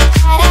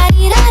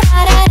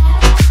 da-da-dee-da-da-da-da,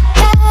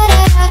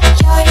 da-da-da.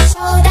 You're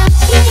so dumb.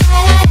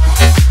 Dee-da-da-da,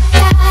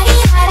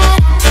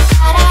 da-dee-da-da-da,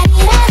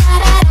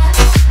 da-da-dee-da-da-da-da,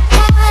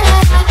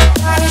 da-da-da.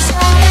 You're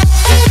so dumb.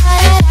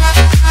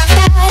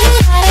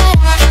 Dee-da-da-da,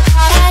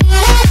 da-dee-da-da-da,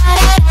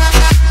 da-dee-da-da-da-da,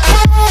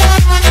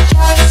 da-da-da.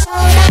 You're so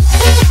dumb.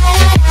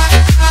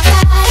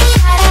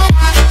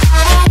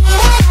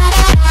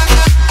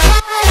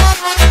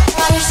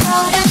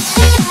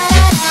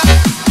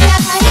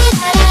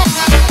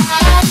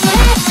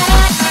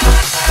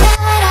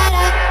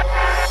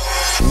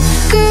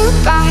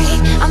 Goodbye,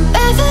 I'm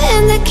barefoot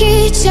in the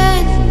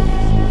kitchen.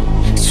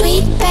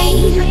 Sweet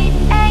pain,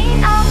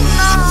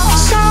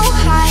 so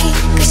high,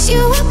 'cause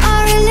you are my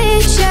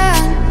religion,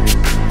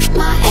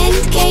 my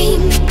end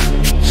game.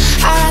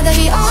 I'd rather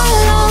be all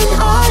alone,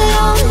 all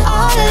alone,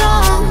 all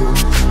alone.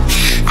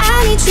 I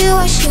need to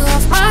wash you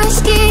off my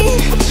skin.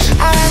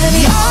 I'd rather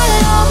be all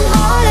alone,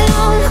 all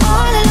alone,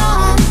 all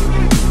alone.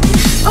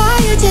 Or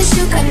you just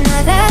took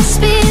another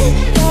spin.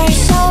 You're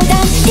so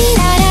dumb.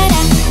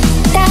 Dee-da-da-da,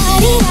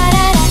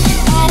 da-dee-da-da-da,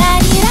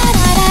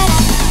 da-da-dee-da-da-da-da,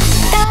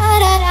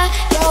 da-da-da.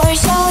 You're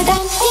so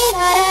dumb.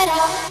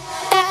 Dee-da-da-da,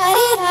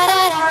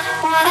 da-dee-da-da-da,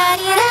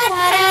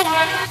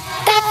 da-da-dee-da-da-da-da,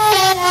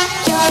 da-da-da.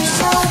 You're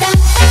so dumb.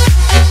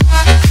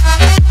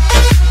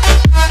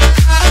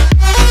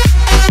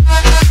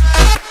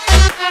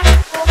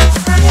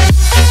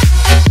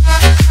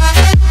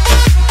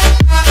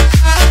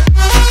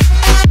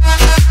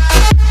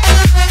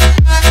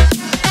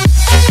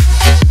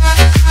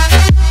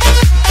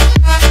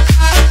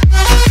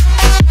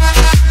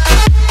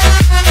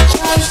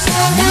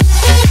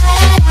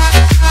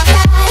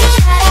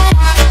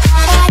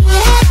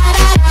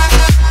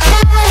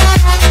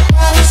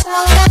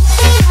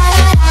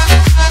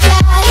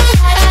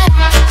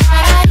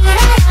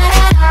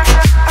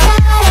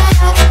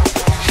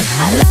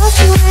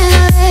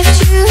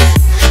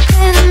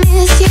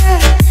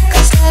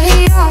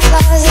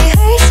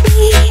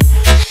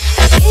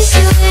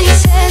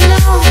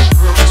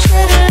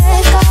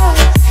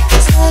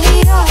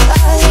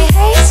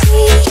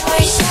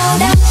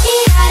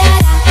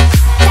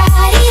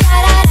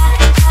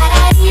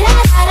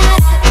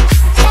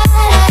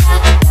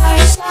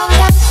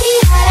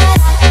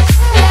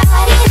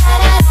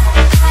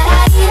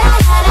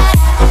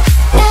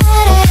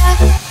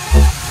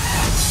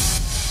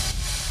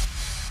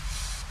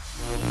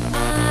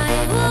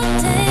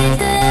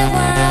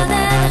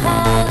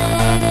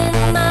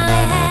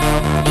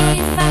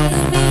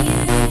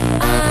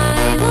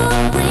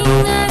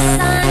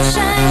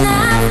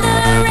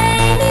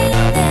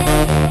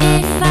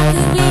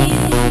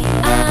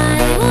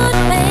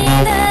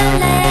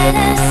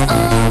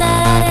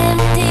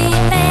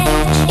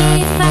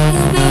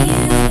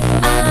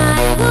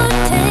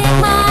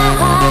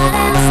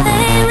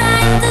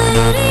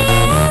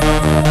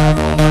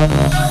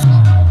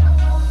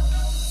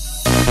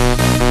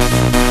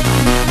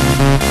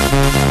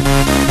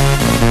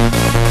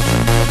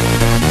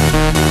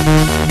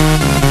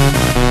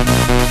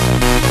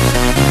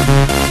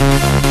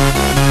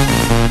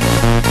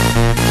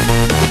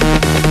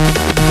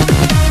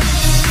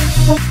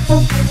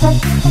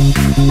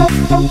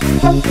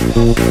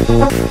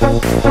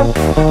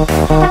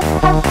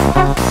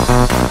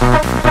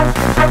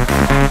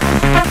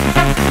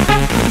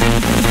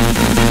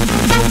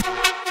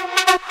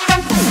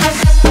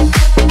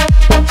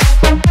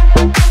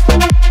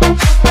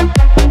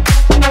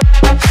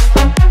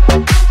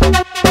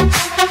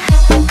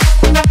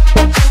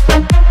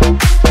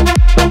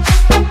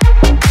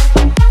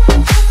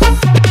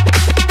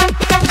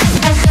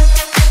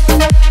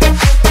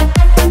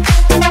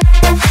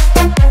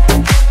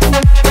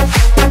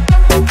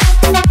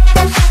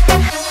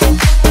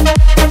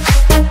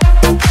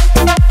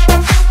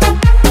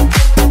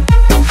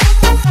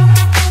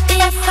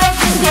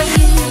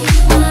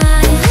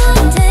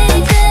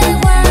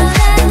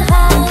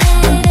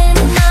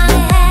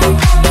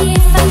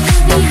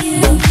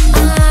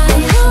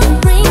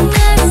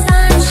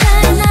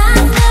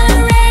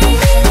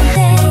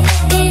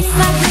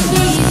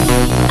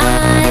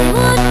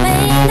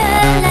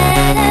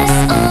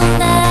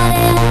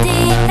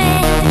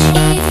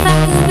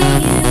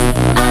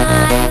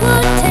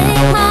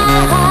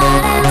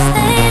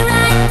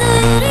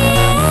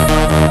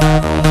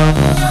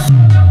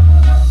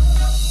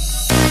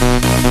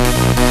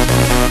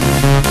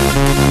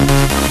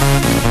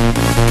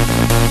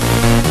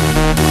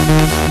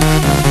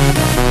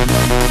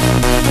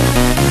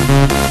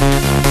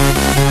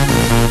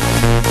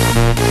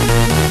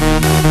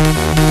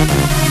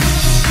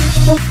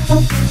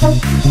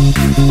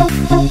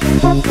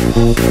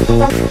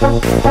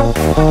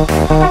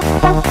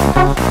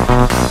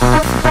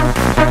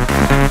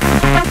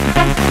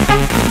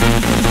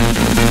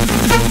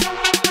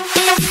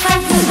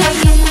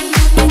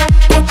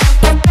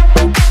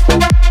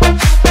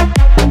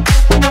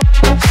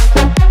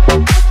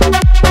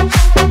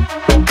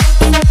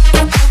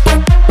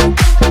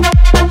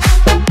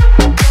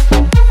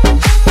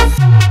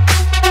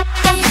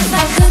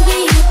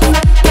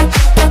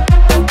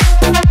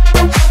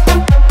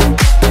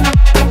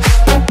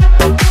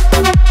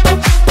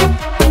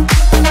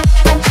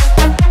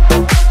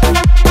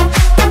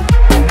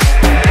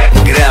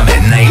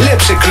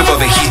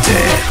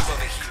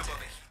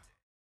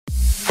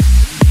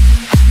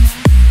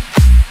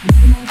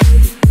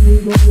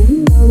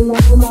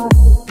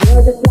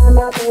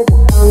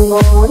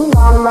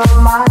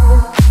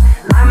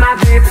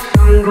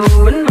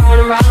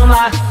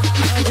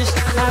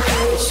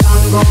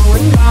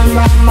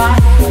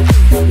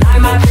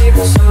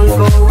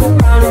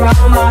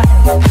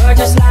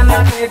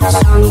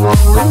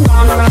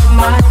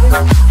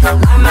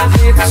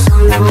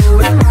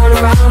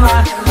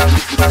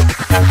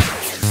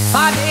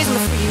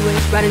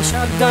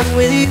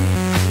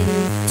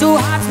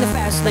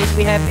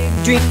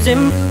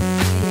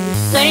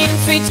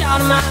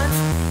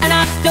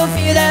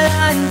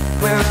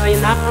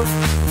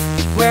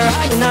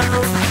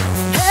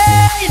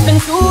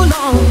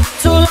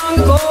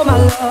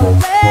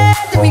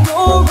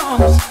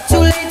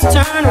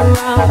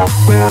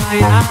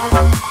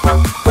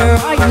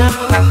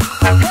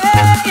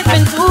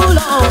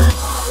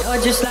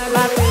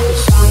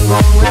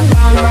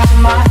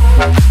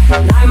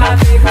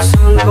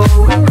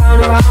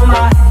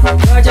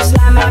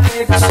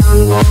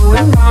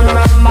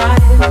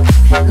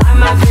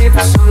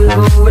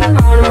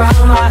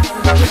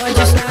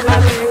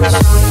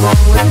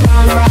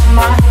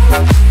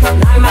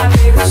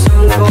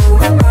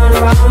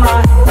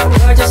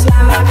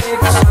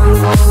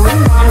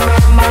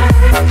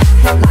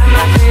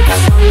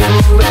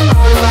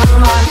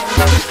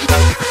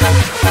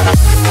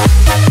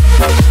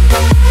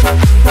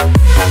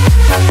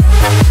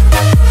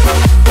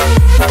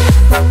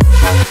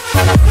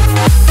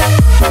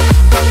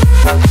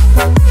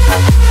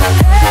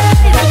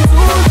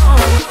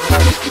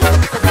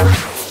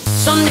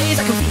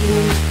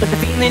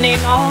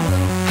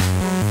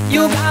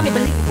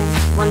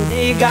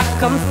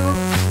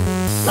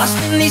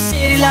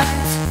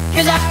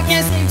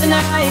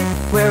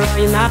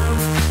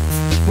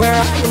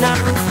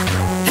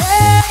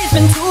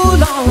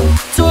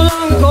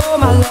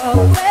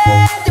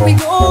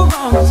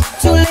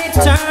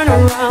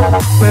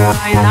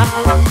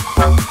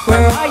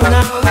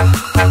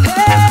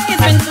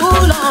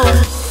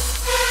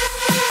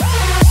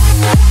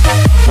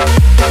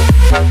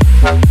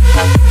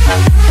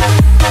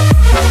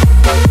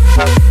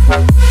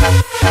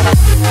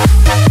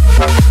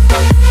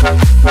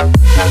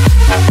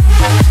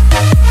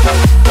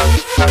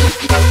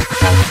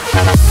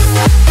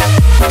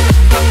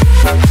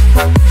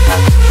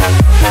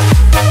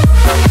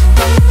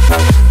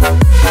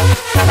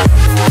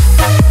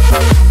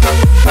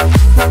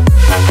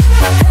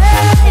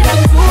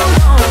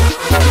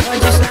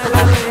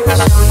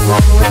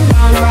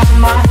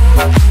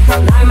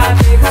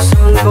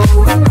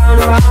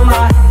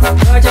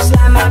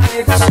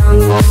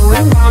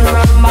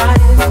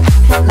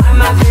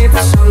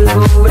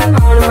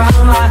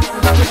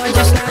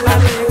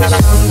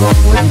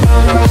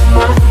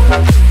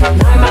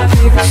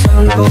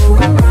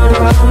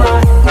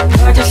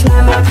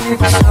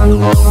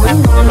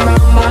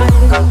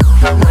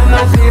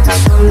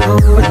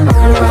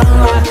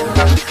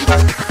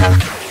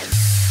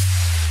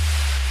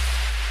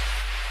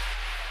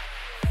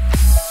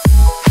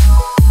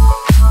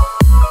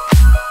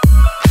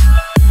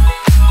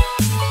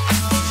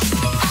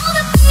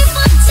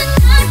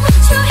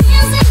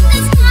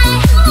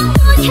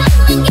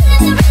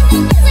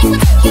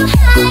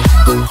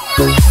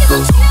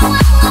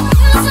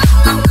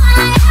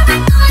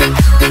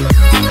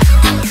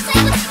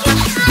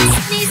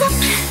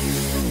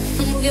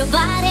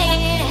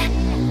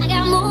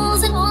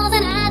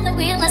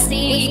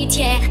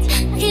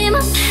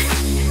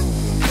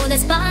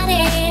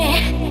 body.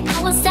 I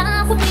won't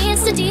stop for me,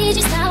 it's the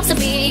DJ stops the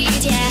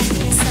beat, yeah.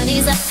 Sun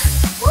is up,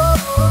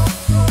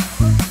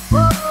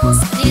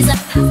 sun is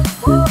up,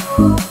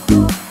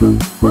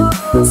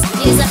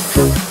 sun is up,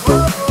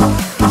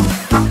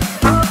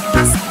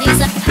 sun is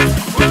up.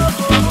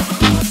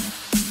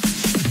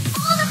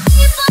 All the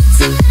people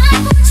tonight,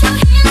 put your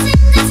hands in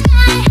the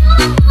sky.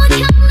 Come on,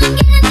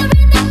 get in the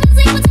rhythm,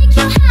 music will take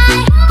you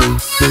high.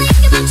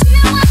 Think about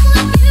you, I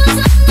want views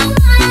on the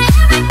wire.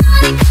 Everybody come and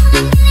get in the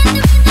rhythm,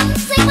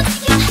 music will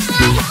take you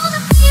high. All the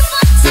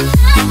people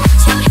tonight, put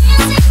your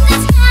hands in the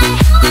sky.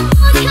 Come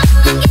on, get in the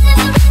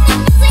rhythm,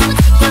 music will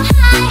take you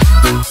high.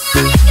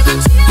 Think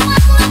about you, I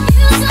want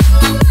views on the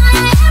wire.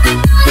 Everybody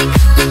come and get in the rhythm,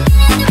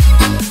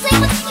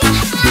 music will take you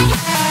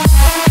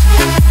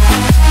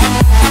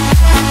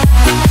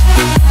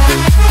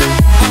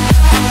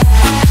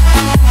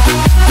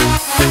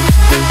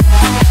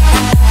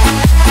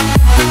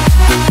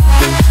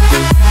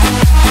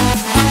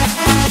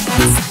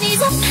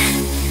Sunny's up,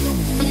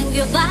 move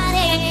your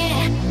body.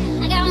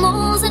 I got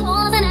moves and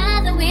more than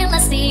other real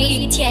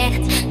estate, yeah.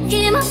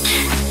 Get up,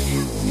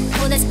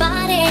 move this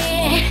body.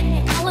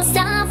 I won't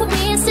stop for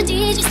me, it's the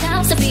DJ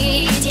stops the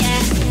beat, yeah.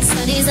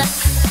 Sunny's up,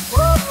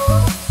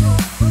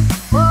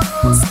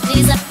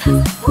 sunny's up,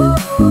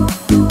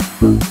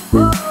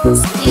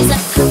 sunny's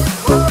up,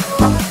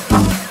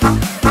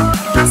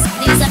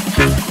 sunny's up.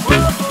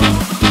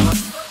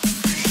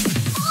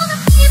 All the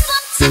people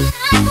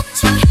tonight,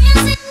 put your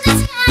hands in the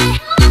sky.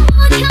 Come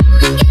on, get in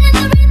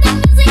the rhythm,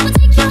 music will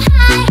take you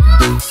high.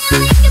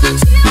 Think about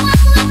you, I want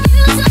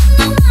views on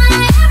the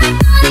wire.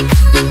 Everybody come and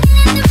get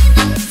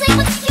in the rhythm, music will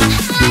take you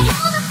high.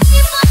 All the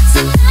people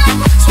tonight,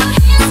 put your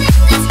hands in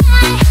the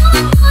sky. Come on,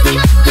 get in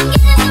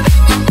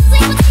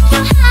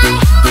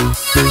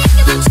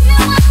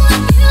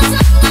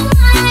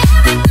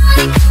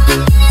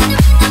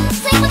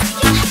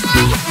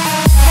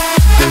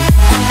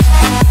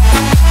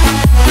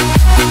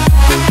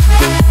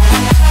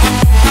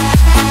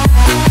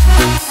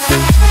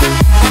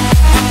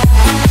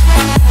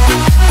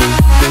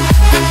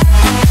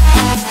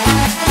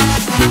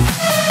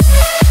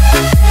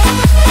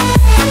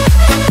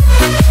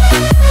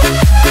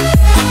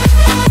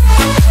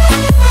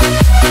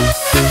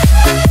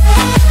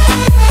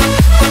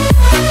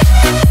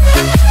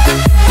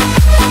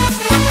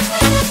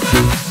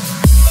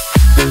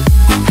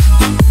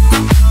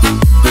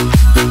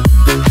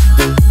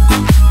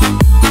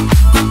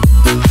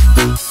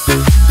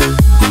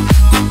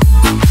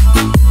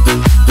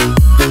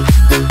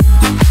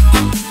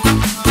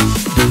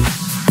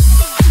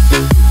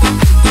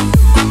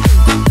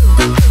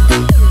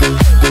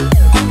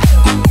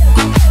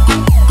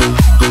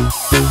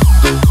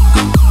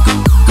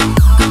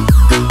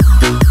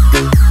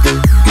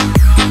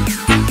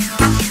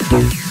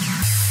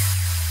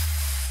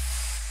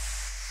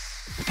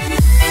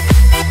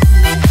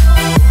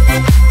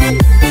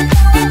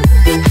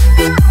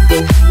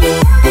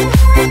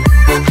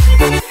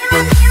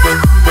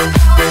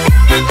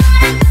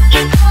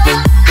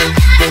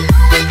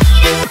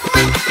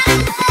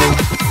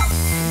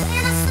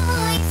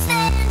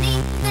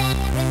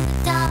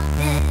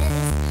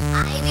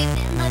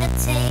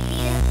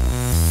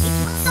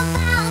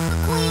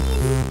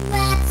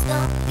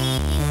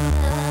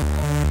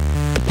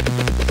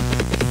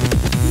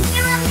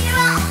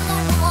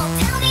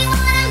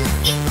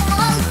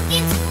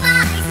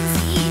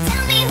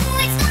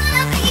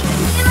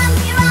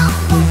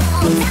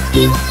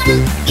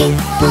music will take you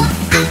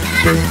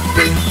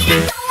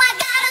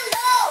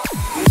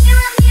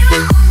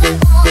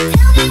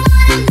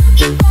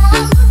high.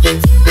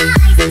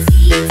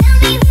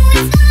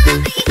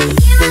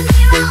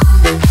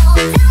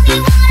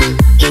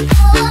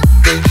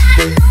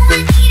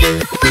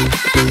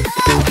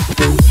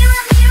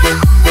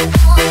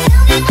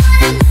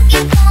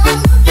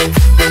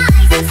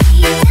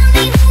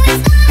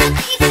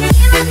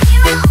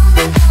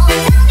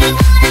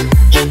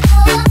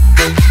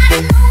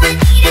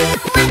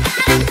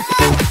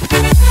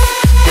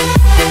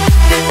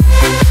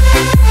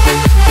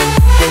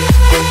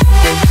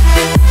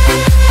 about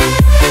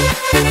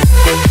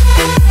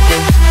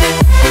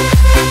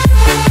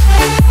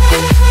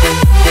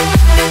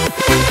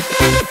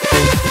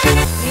you,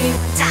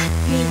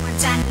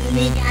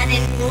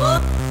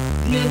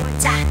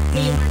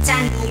 I want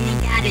views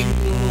on the wire.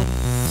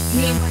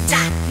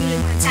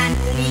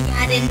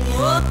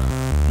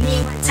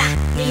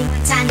 Everybody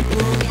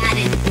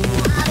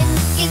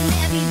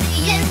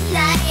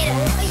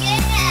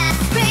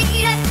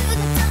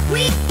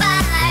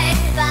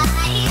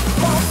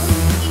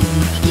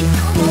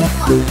come and get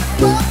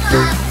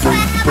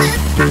in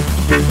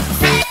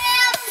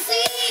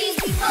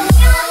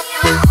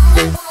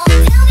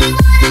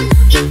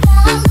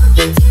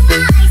the rhythm,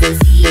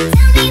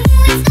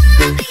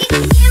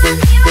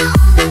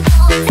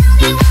 music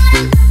will take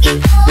you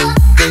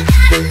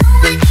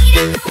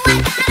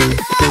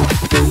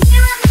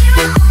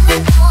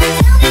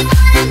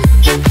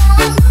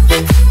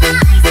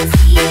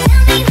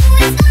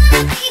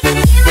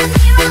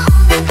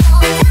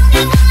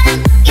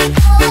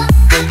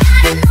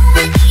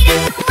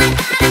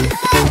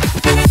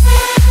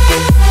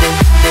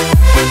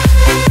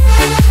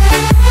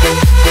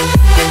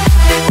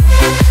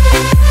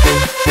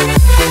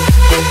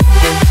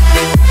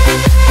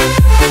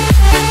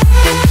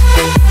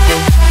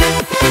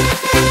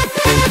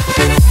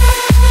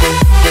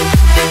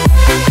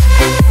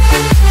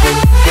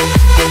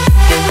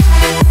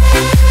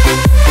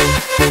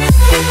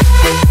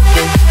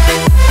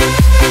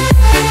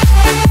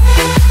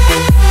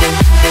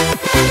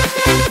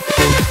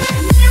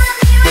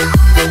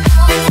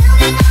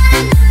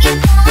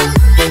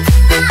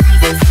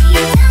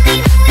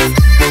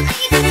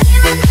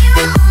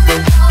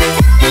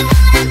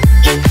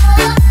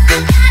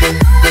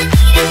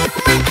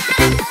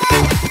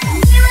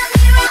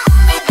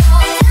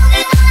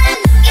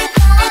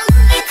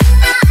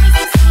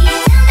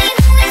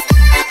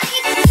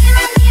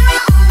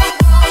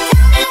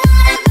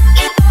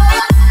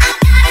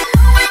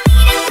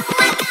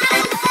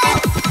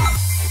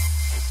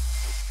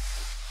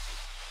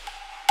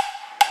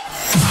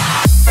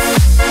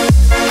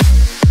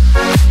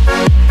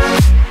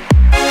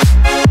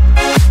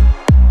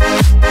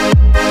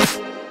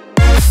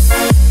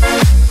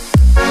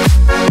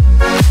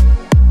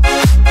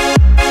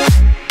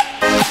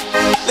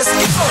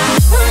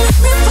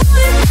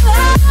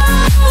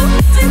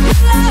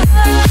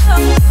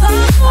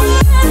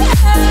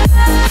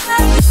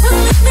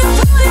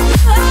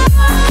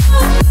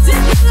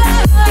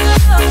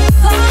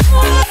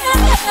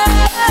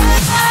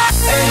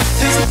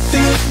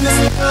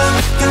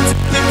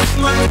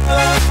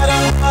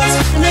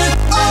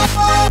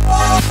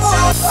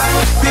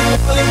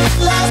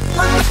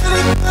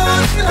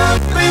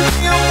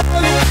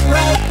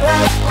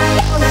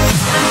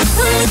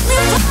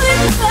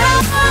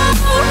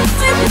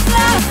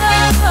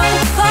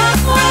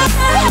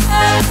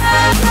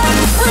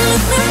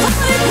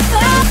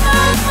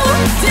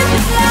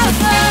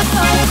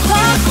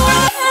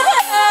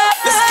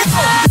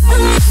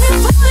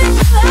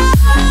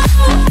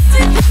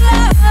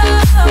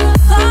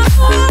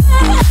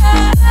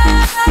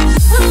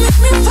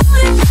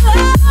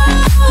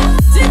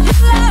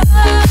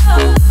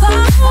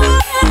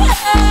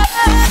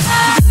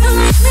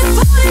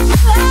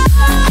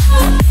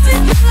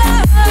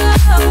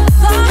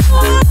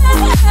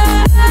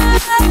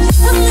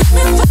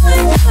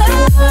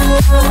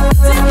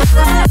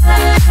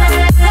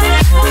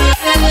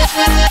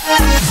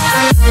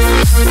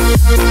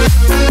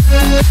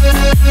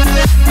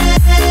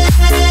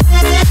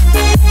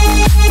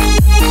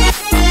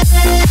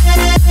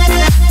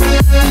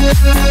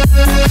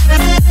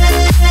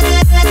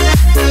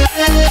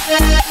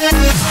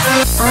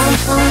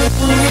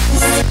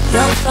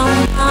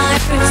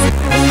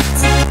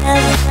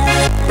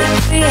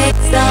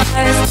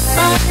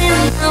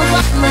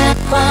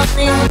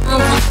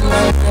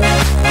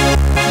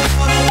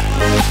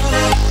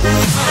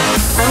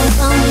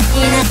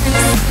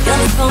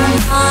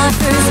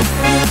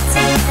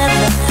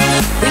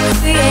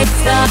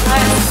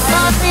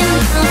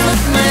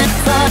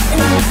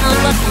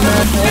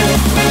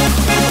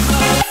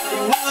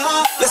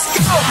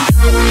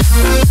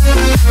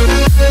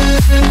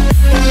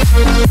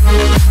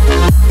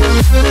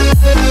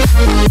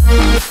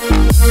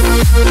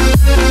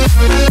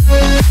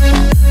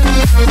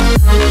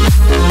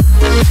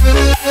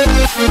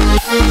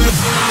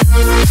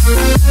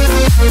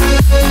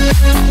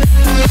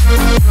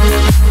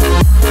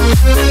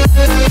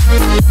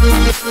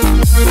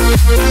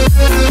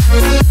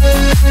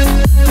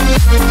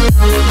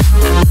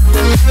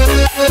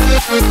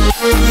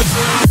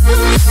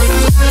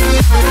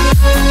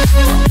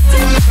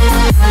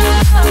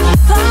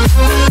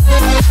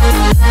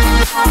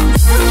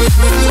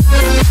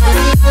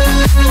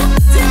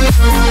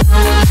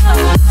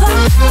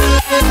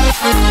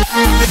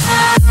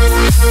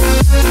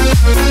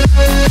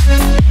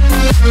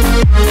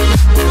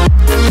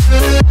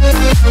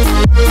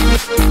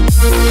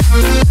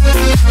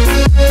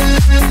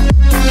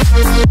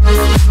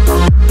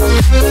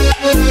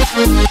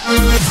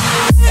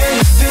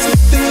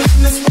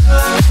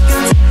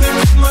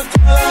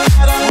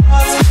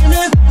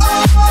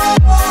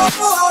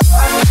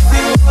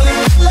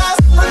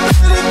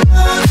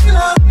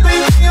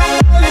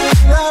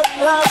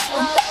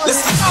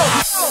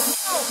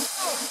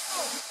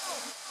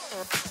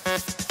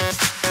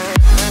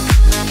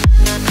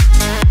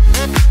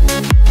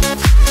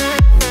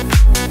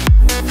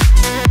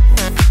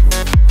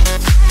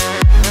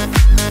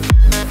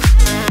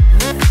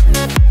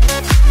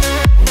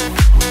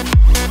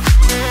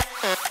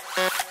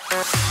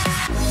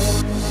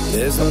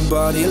There's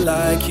nobody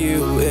like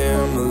you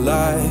in my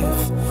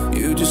life.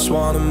 You just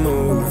wanna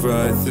move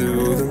right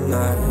through the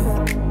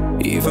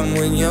night. Even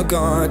when you're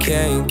gone, I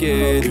can't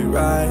get it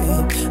right.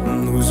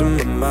 I'm losing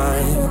my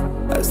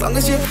mind. As long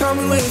as you're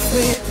coming with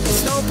me,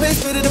 there's no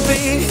place better to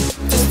be.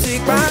 Just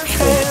take my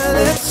hand,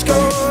 let's go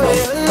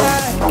real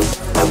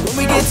life. And when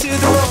we get to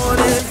the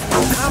morning,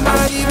 I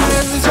might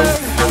even lose her.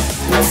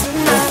 But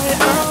tonight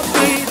I'll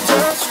be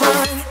just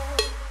fine.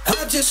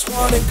 I just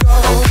wanna go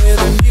where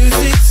the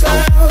music's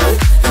loud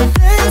and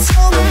dance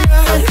all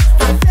night,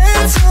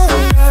 dance all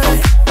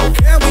night.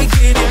 Can we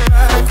get it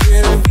back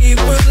when we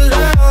were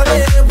loud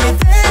and we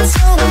dance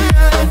all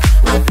night,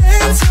 we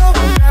dance all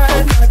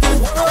night like it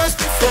was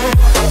before.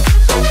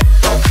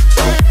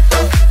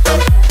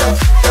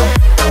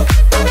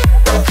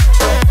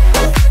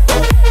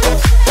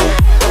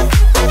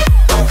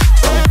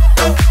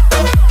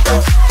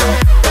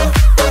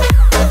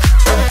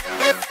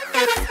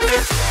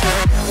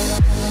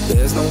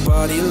 There's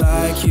nobody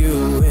like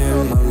you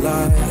in my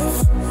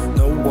life.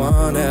 No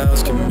one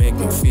else can make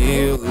me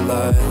feel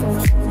alive.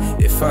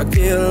 If I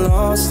get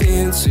lost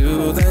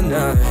into the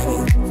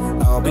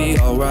night, I'll be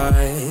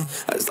alright.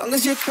 As long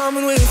as you're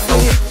coming with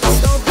me,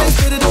 there's no place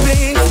better to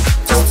be.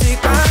 Just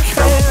take my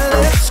hand,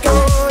 let's go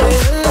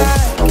in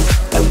light.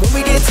 And when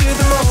we get to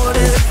the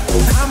morning,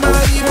 I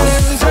might even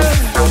lose her.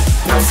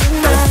 But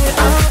tonight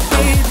I'll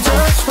be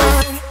just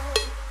fine.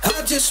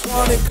 I just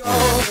wanna go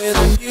where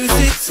the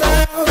music's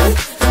loud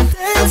and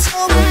dance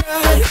all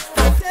night,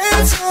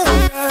 dance all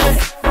night.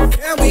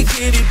 Can we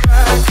get it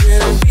back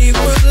when we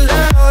were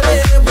loud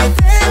and we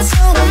dance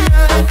all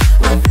night,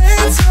 we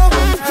dance all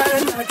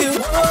night like it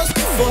was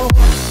before.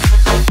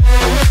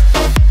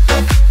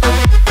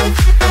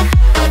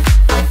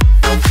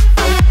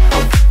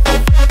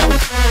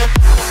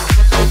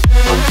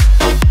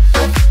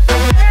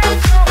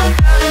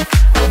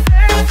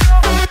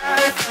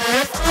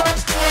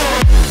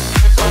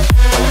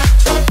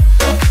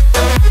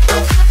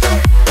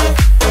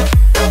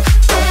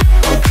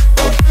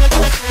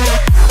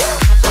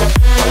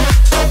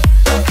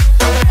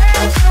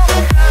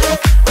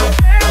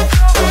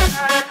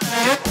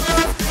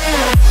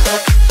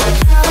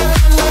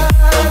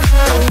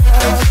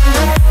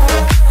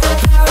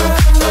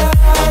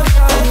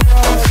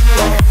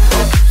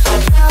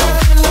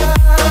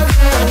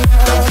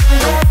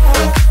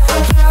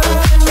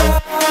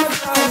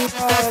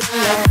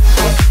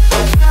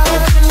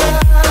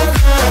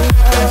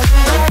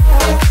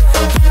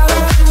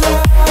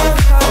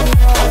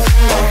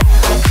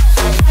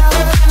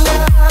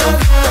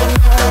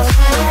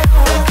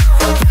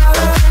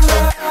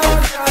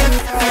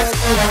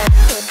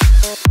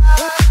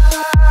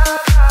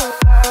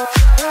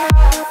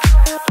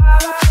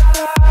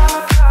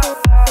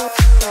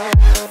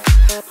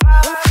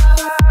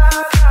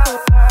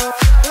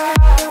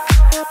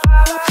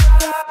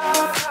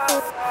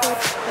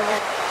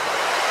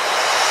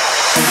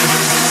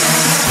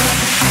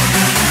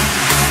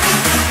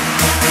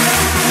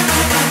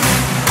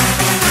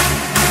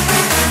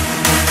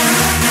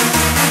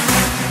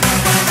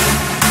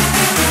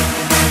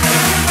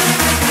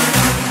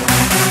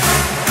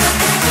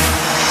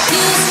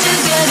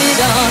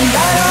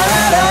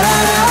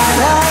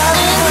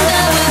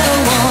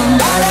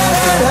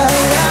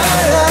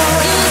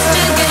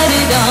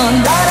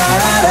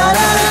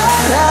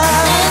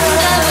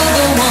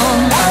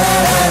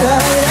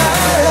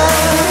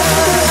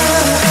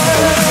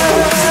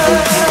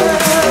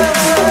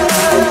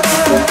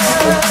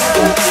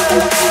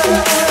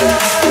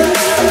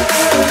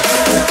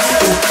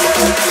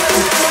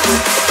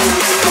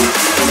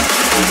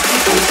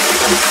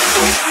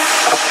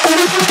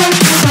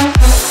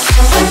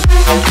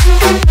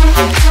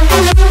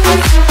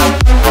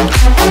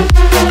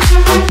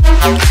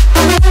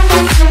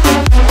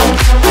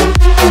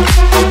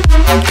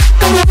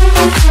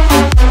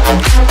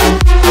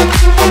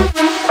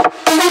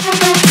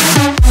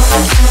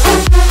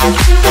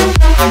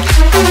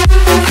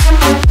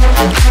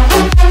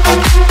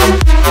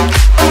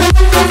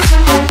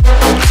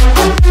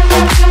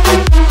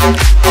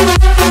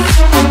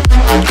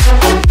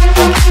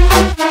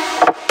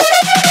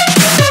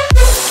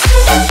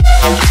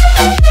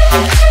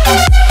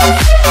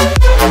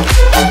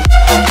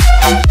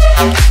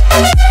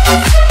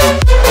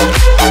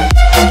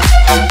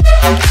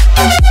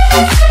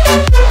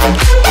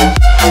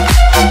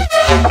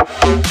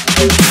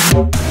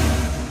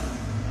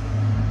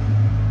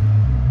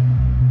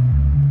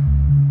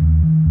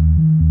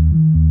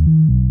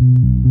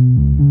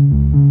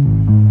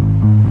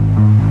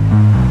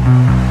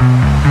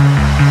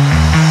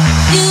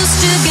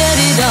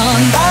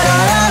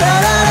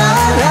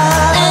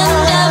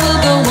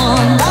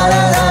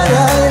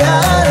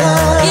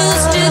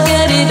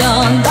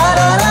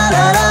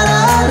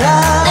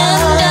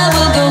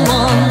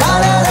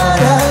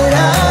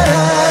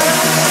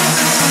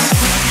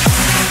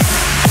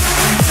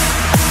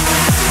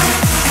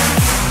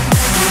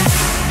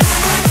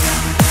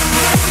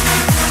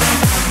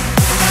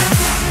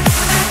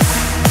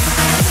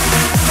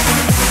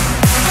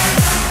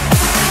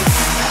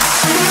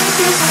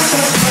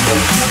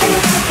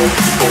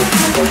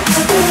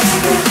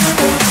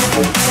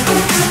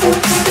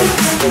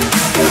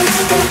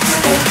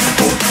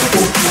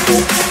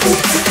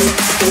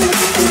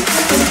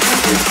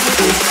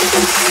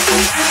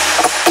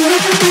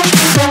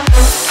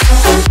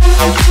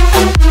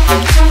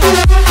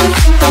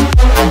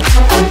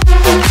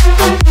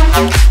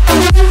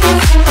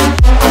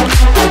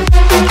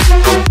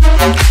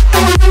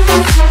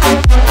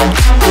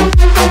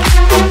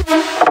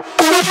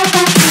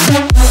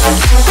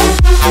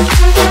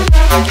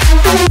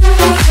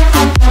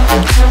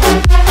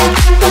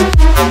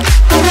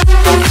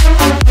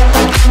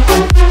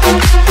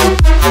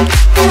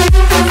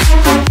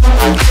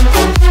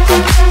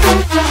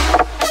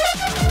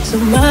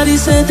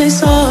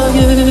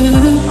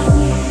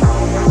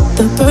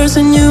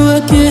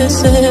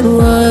 it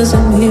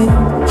wasn't me,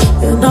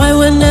 and I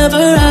would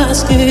never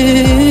ask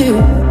you.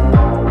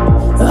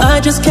 I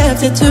just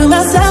kept it to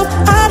myself.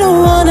 I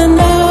don't wanna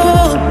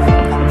know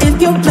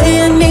if you're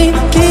playing me,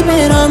 keep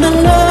it on the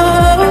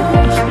low,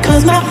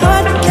 'cause my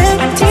heart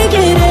can't take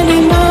it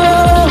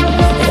anymore.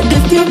 And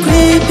if you're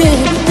creeping,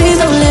 please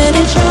don't let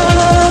it show.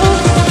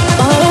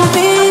 Oh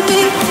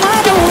baby, I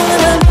don't wanna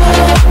know.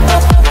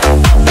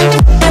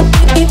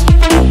 Keep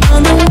it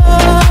on the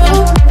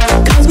low,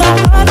 'cause my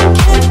heart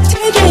can't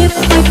take it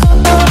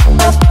anymore.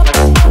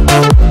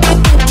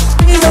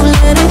 Please don't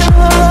let it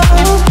show.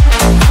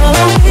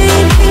 Oh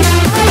baby,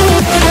 I don't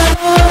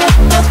wanna know.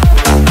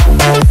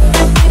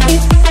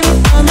 Keep it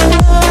on the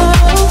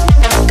low,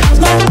 'cause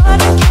my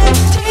heart can't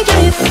take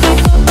it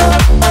anymore.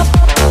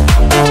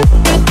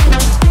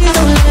 Please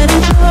don't let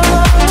it show.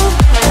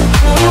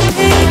 Oh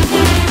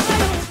baby.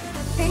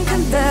 Think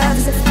of love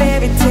as a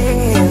fairy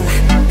tale,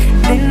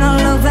 been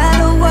all over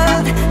the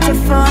world to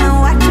fall and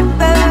watch it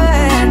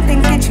burn.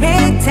 Think it's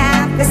really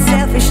time for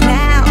selfish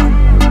now.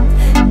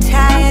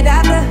 Tired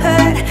of the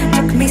hurt,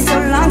 took me so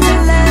long to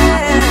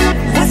learn.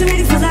 Wasn't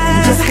ready for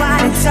love, just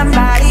wanted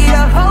somebody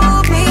to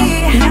hold me.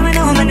 Now I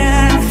know I'm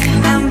enough,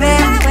 I'm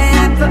better when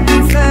I put me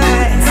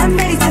first. I'm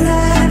ready to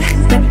love,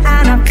 but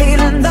I'm not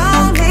feeling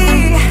lonely,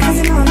 'cause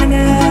I know I'm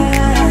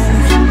enough.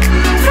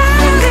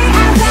 Finally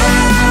I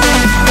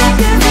love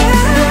you,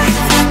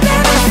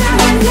 there was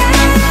someone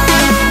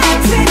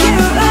else with you.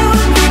 I'm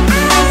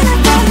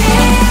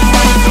falling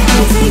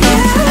into you, tell me what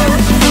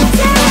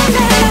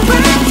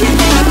you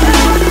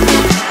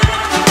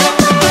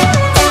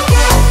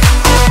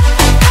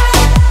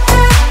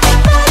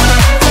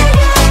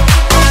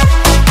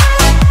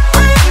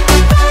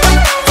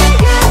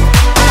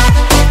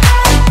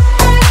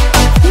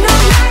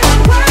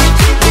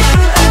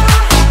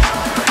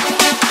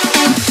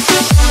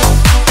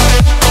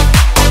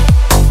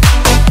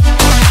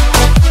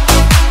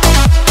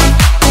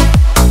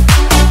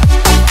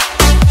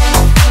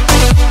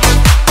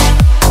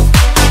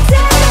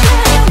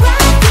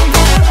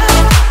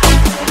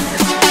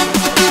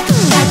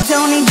I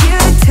don't need you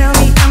to tell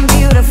me I'm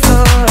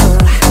beautiful.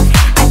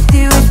 I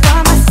do it for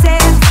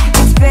myself,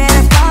 it's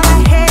better for my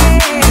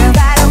head. I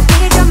don't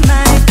need your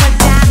money for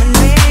diamond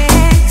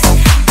rings.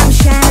 I'm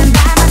shining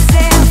by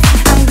myself,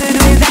 I'm good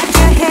without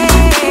your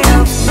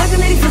help.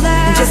 Wasn't ready for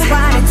love, just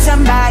wanted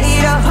somebody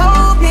to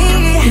hold me.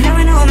 Now I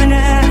know I'm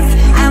enough,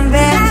 I'm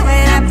better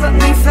when I put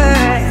me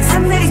first.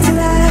 I'm ready to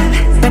love,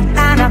 but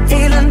I'm not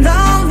feeling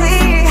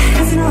lonely,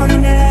 'cause I know I'm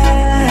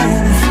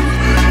enough.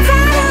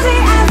 Finally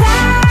I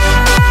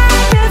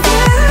love you,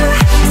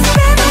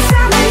 spend my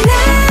summer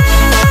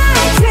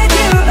nights with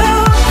you.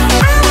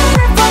 I'm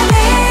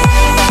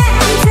falling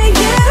into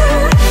you,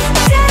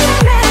 doesn't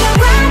matter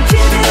what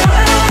you do.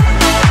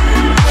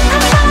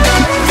 I'm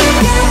falling into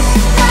you, I'm falling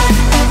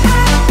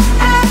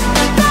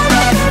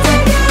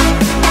into you,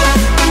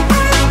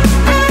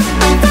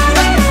 I'm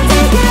falling into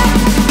you. No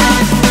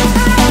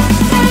matter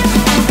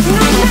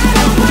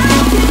what you do.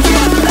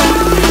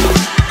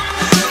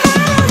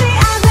 Finally I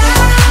love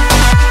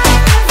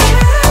you,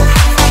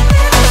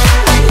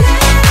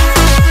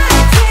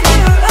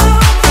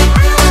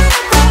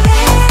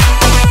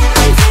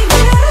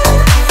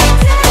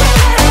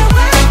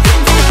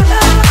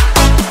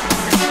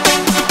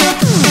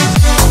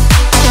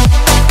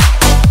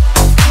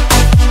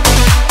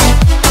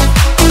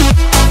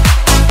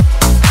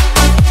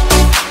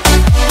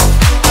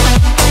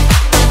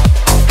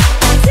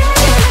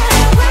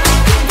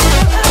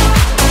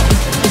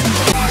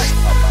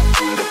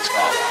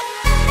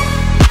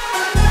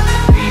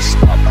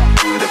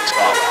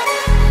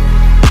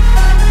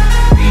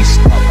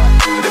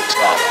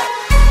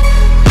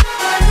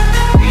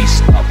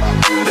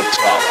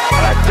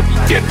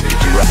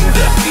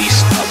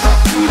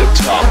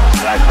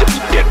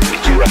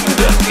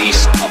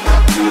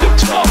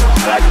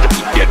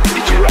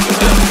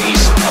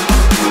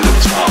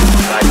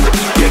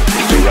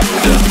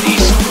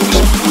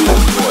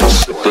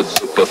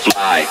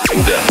 Fly from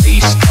the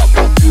east up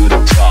to the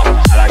top.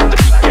 I like the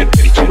beat, get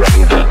ready to run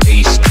the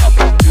east up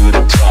to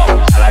the top.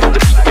 I like the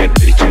beat, get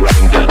ready to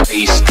run the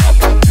east up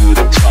to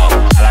the top.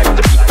 I like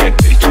the beat, get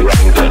ready to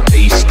run the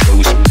east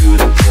coast to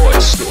the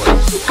voice.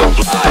 Super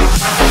fly.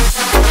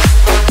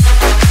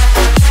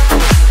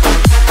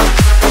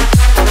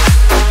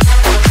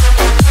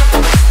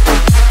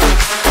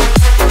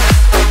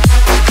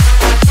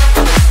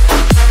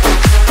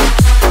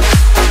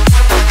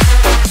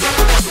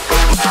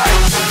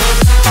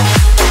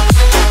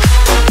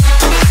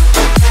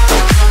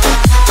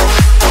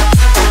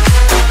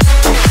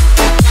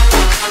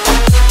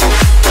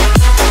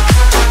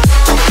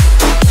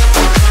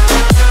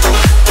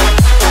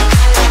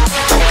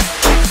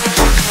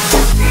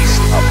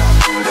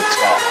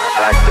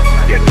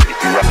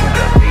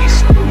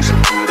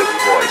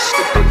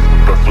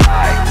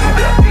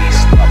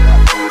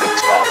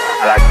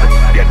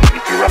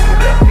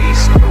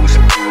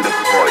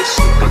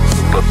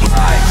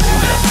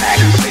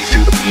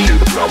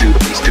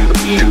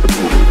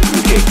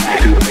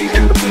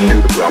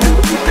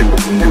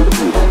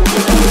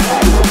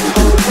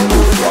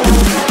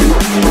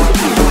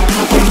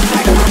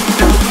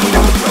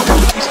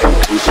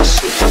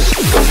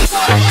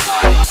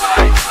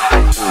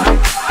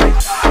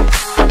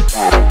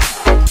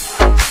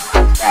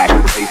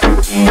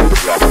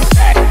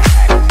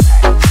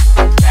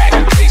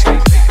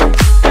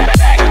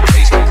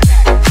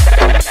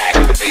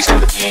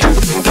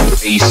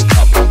 bass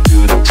up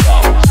to the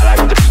top. I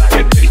like the beat,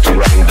 get ready to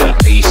rock the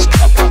bass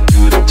up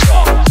to the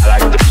top. I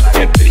like the beat,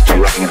 get ready to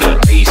rock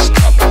the bass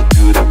up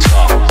to the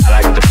top. I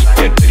like the beat,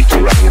 get ready to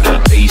rock the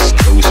bass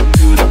goes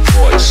to the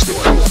voice.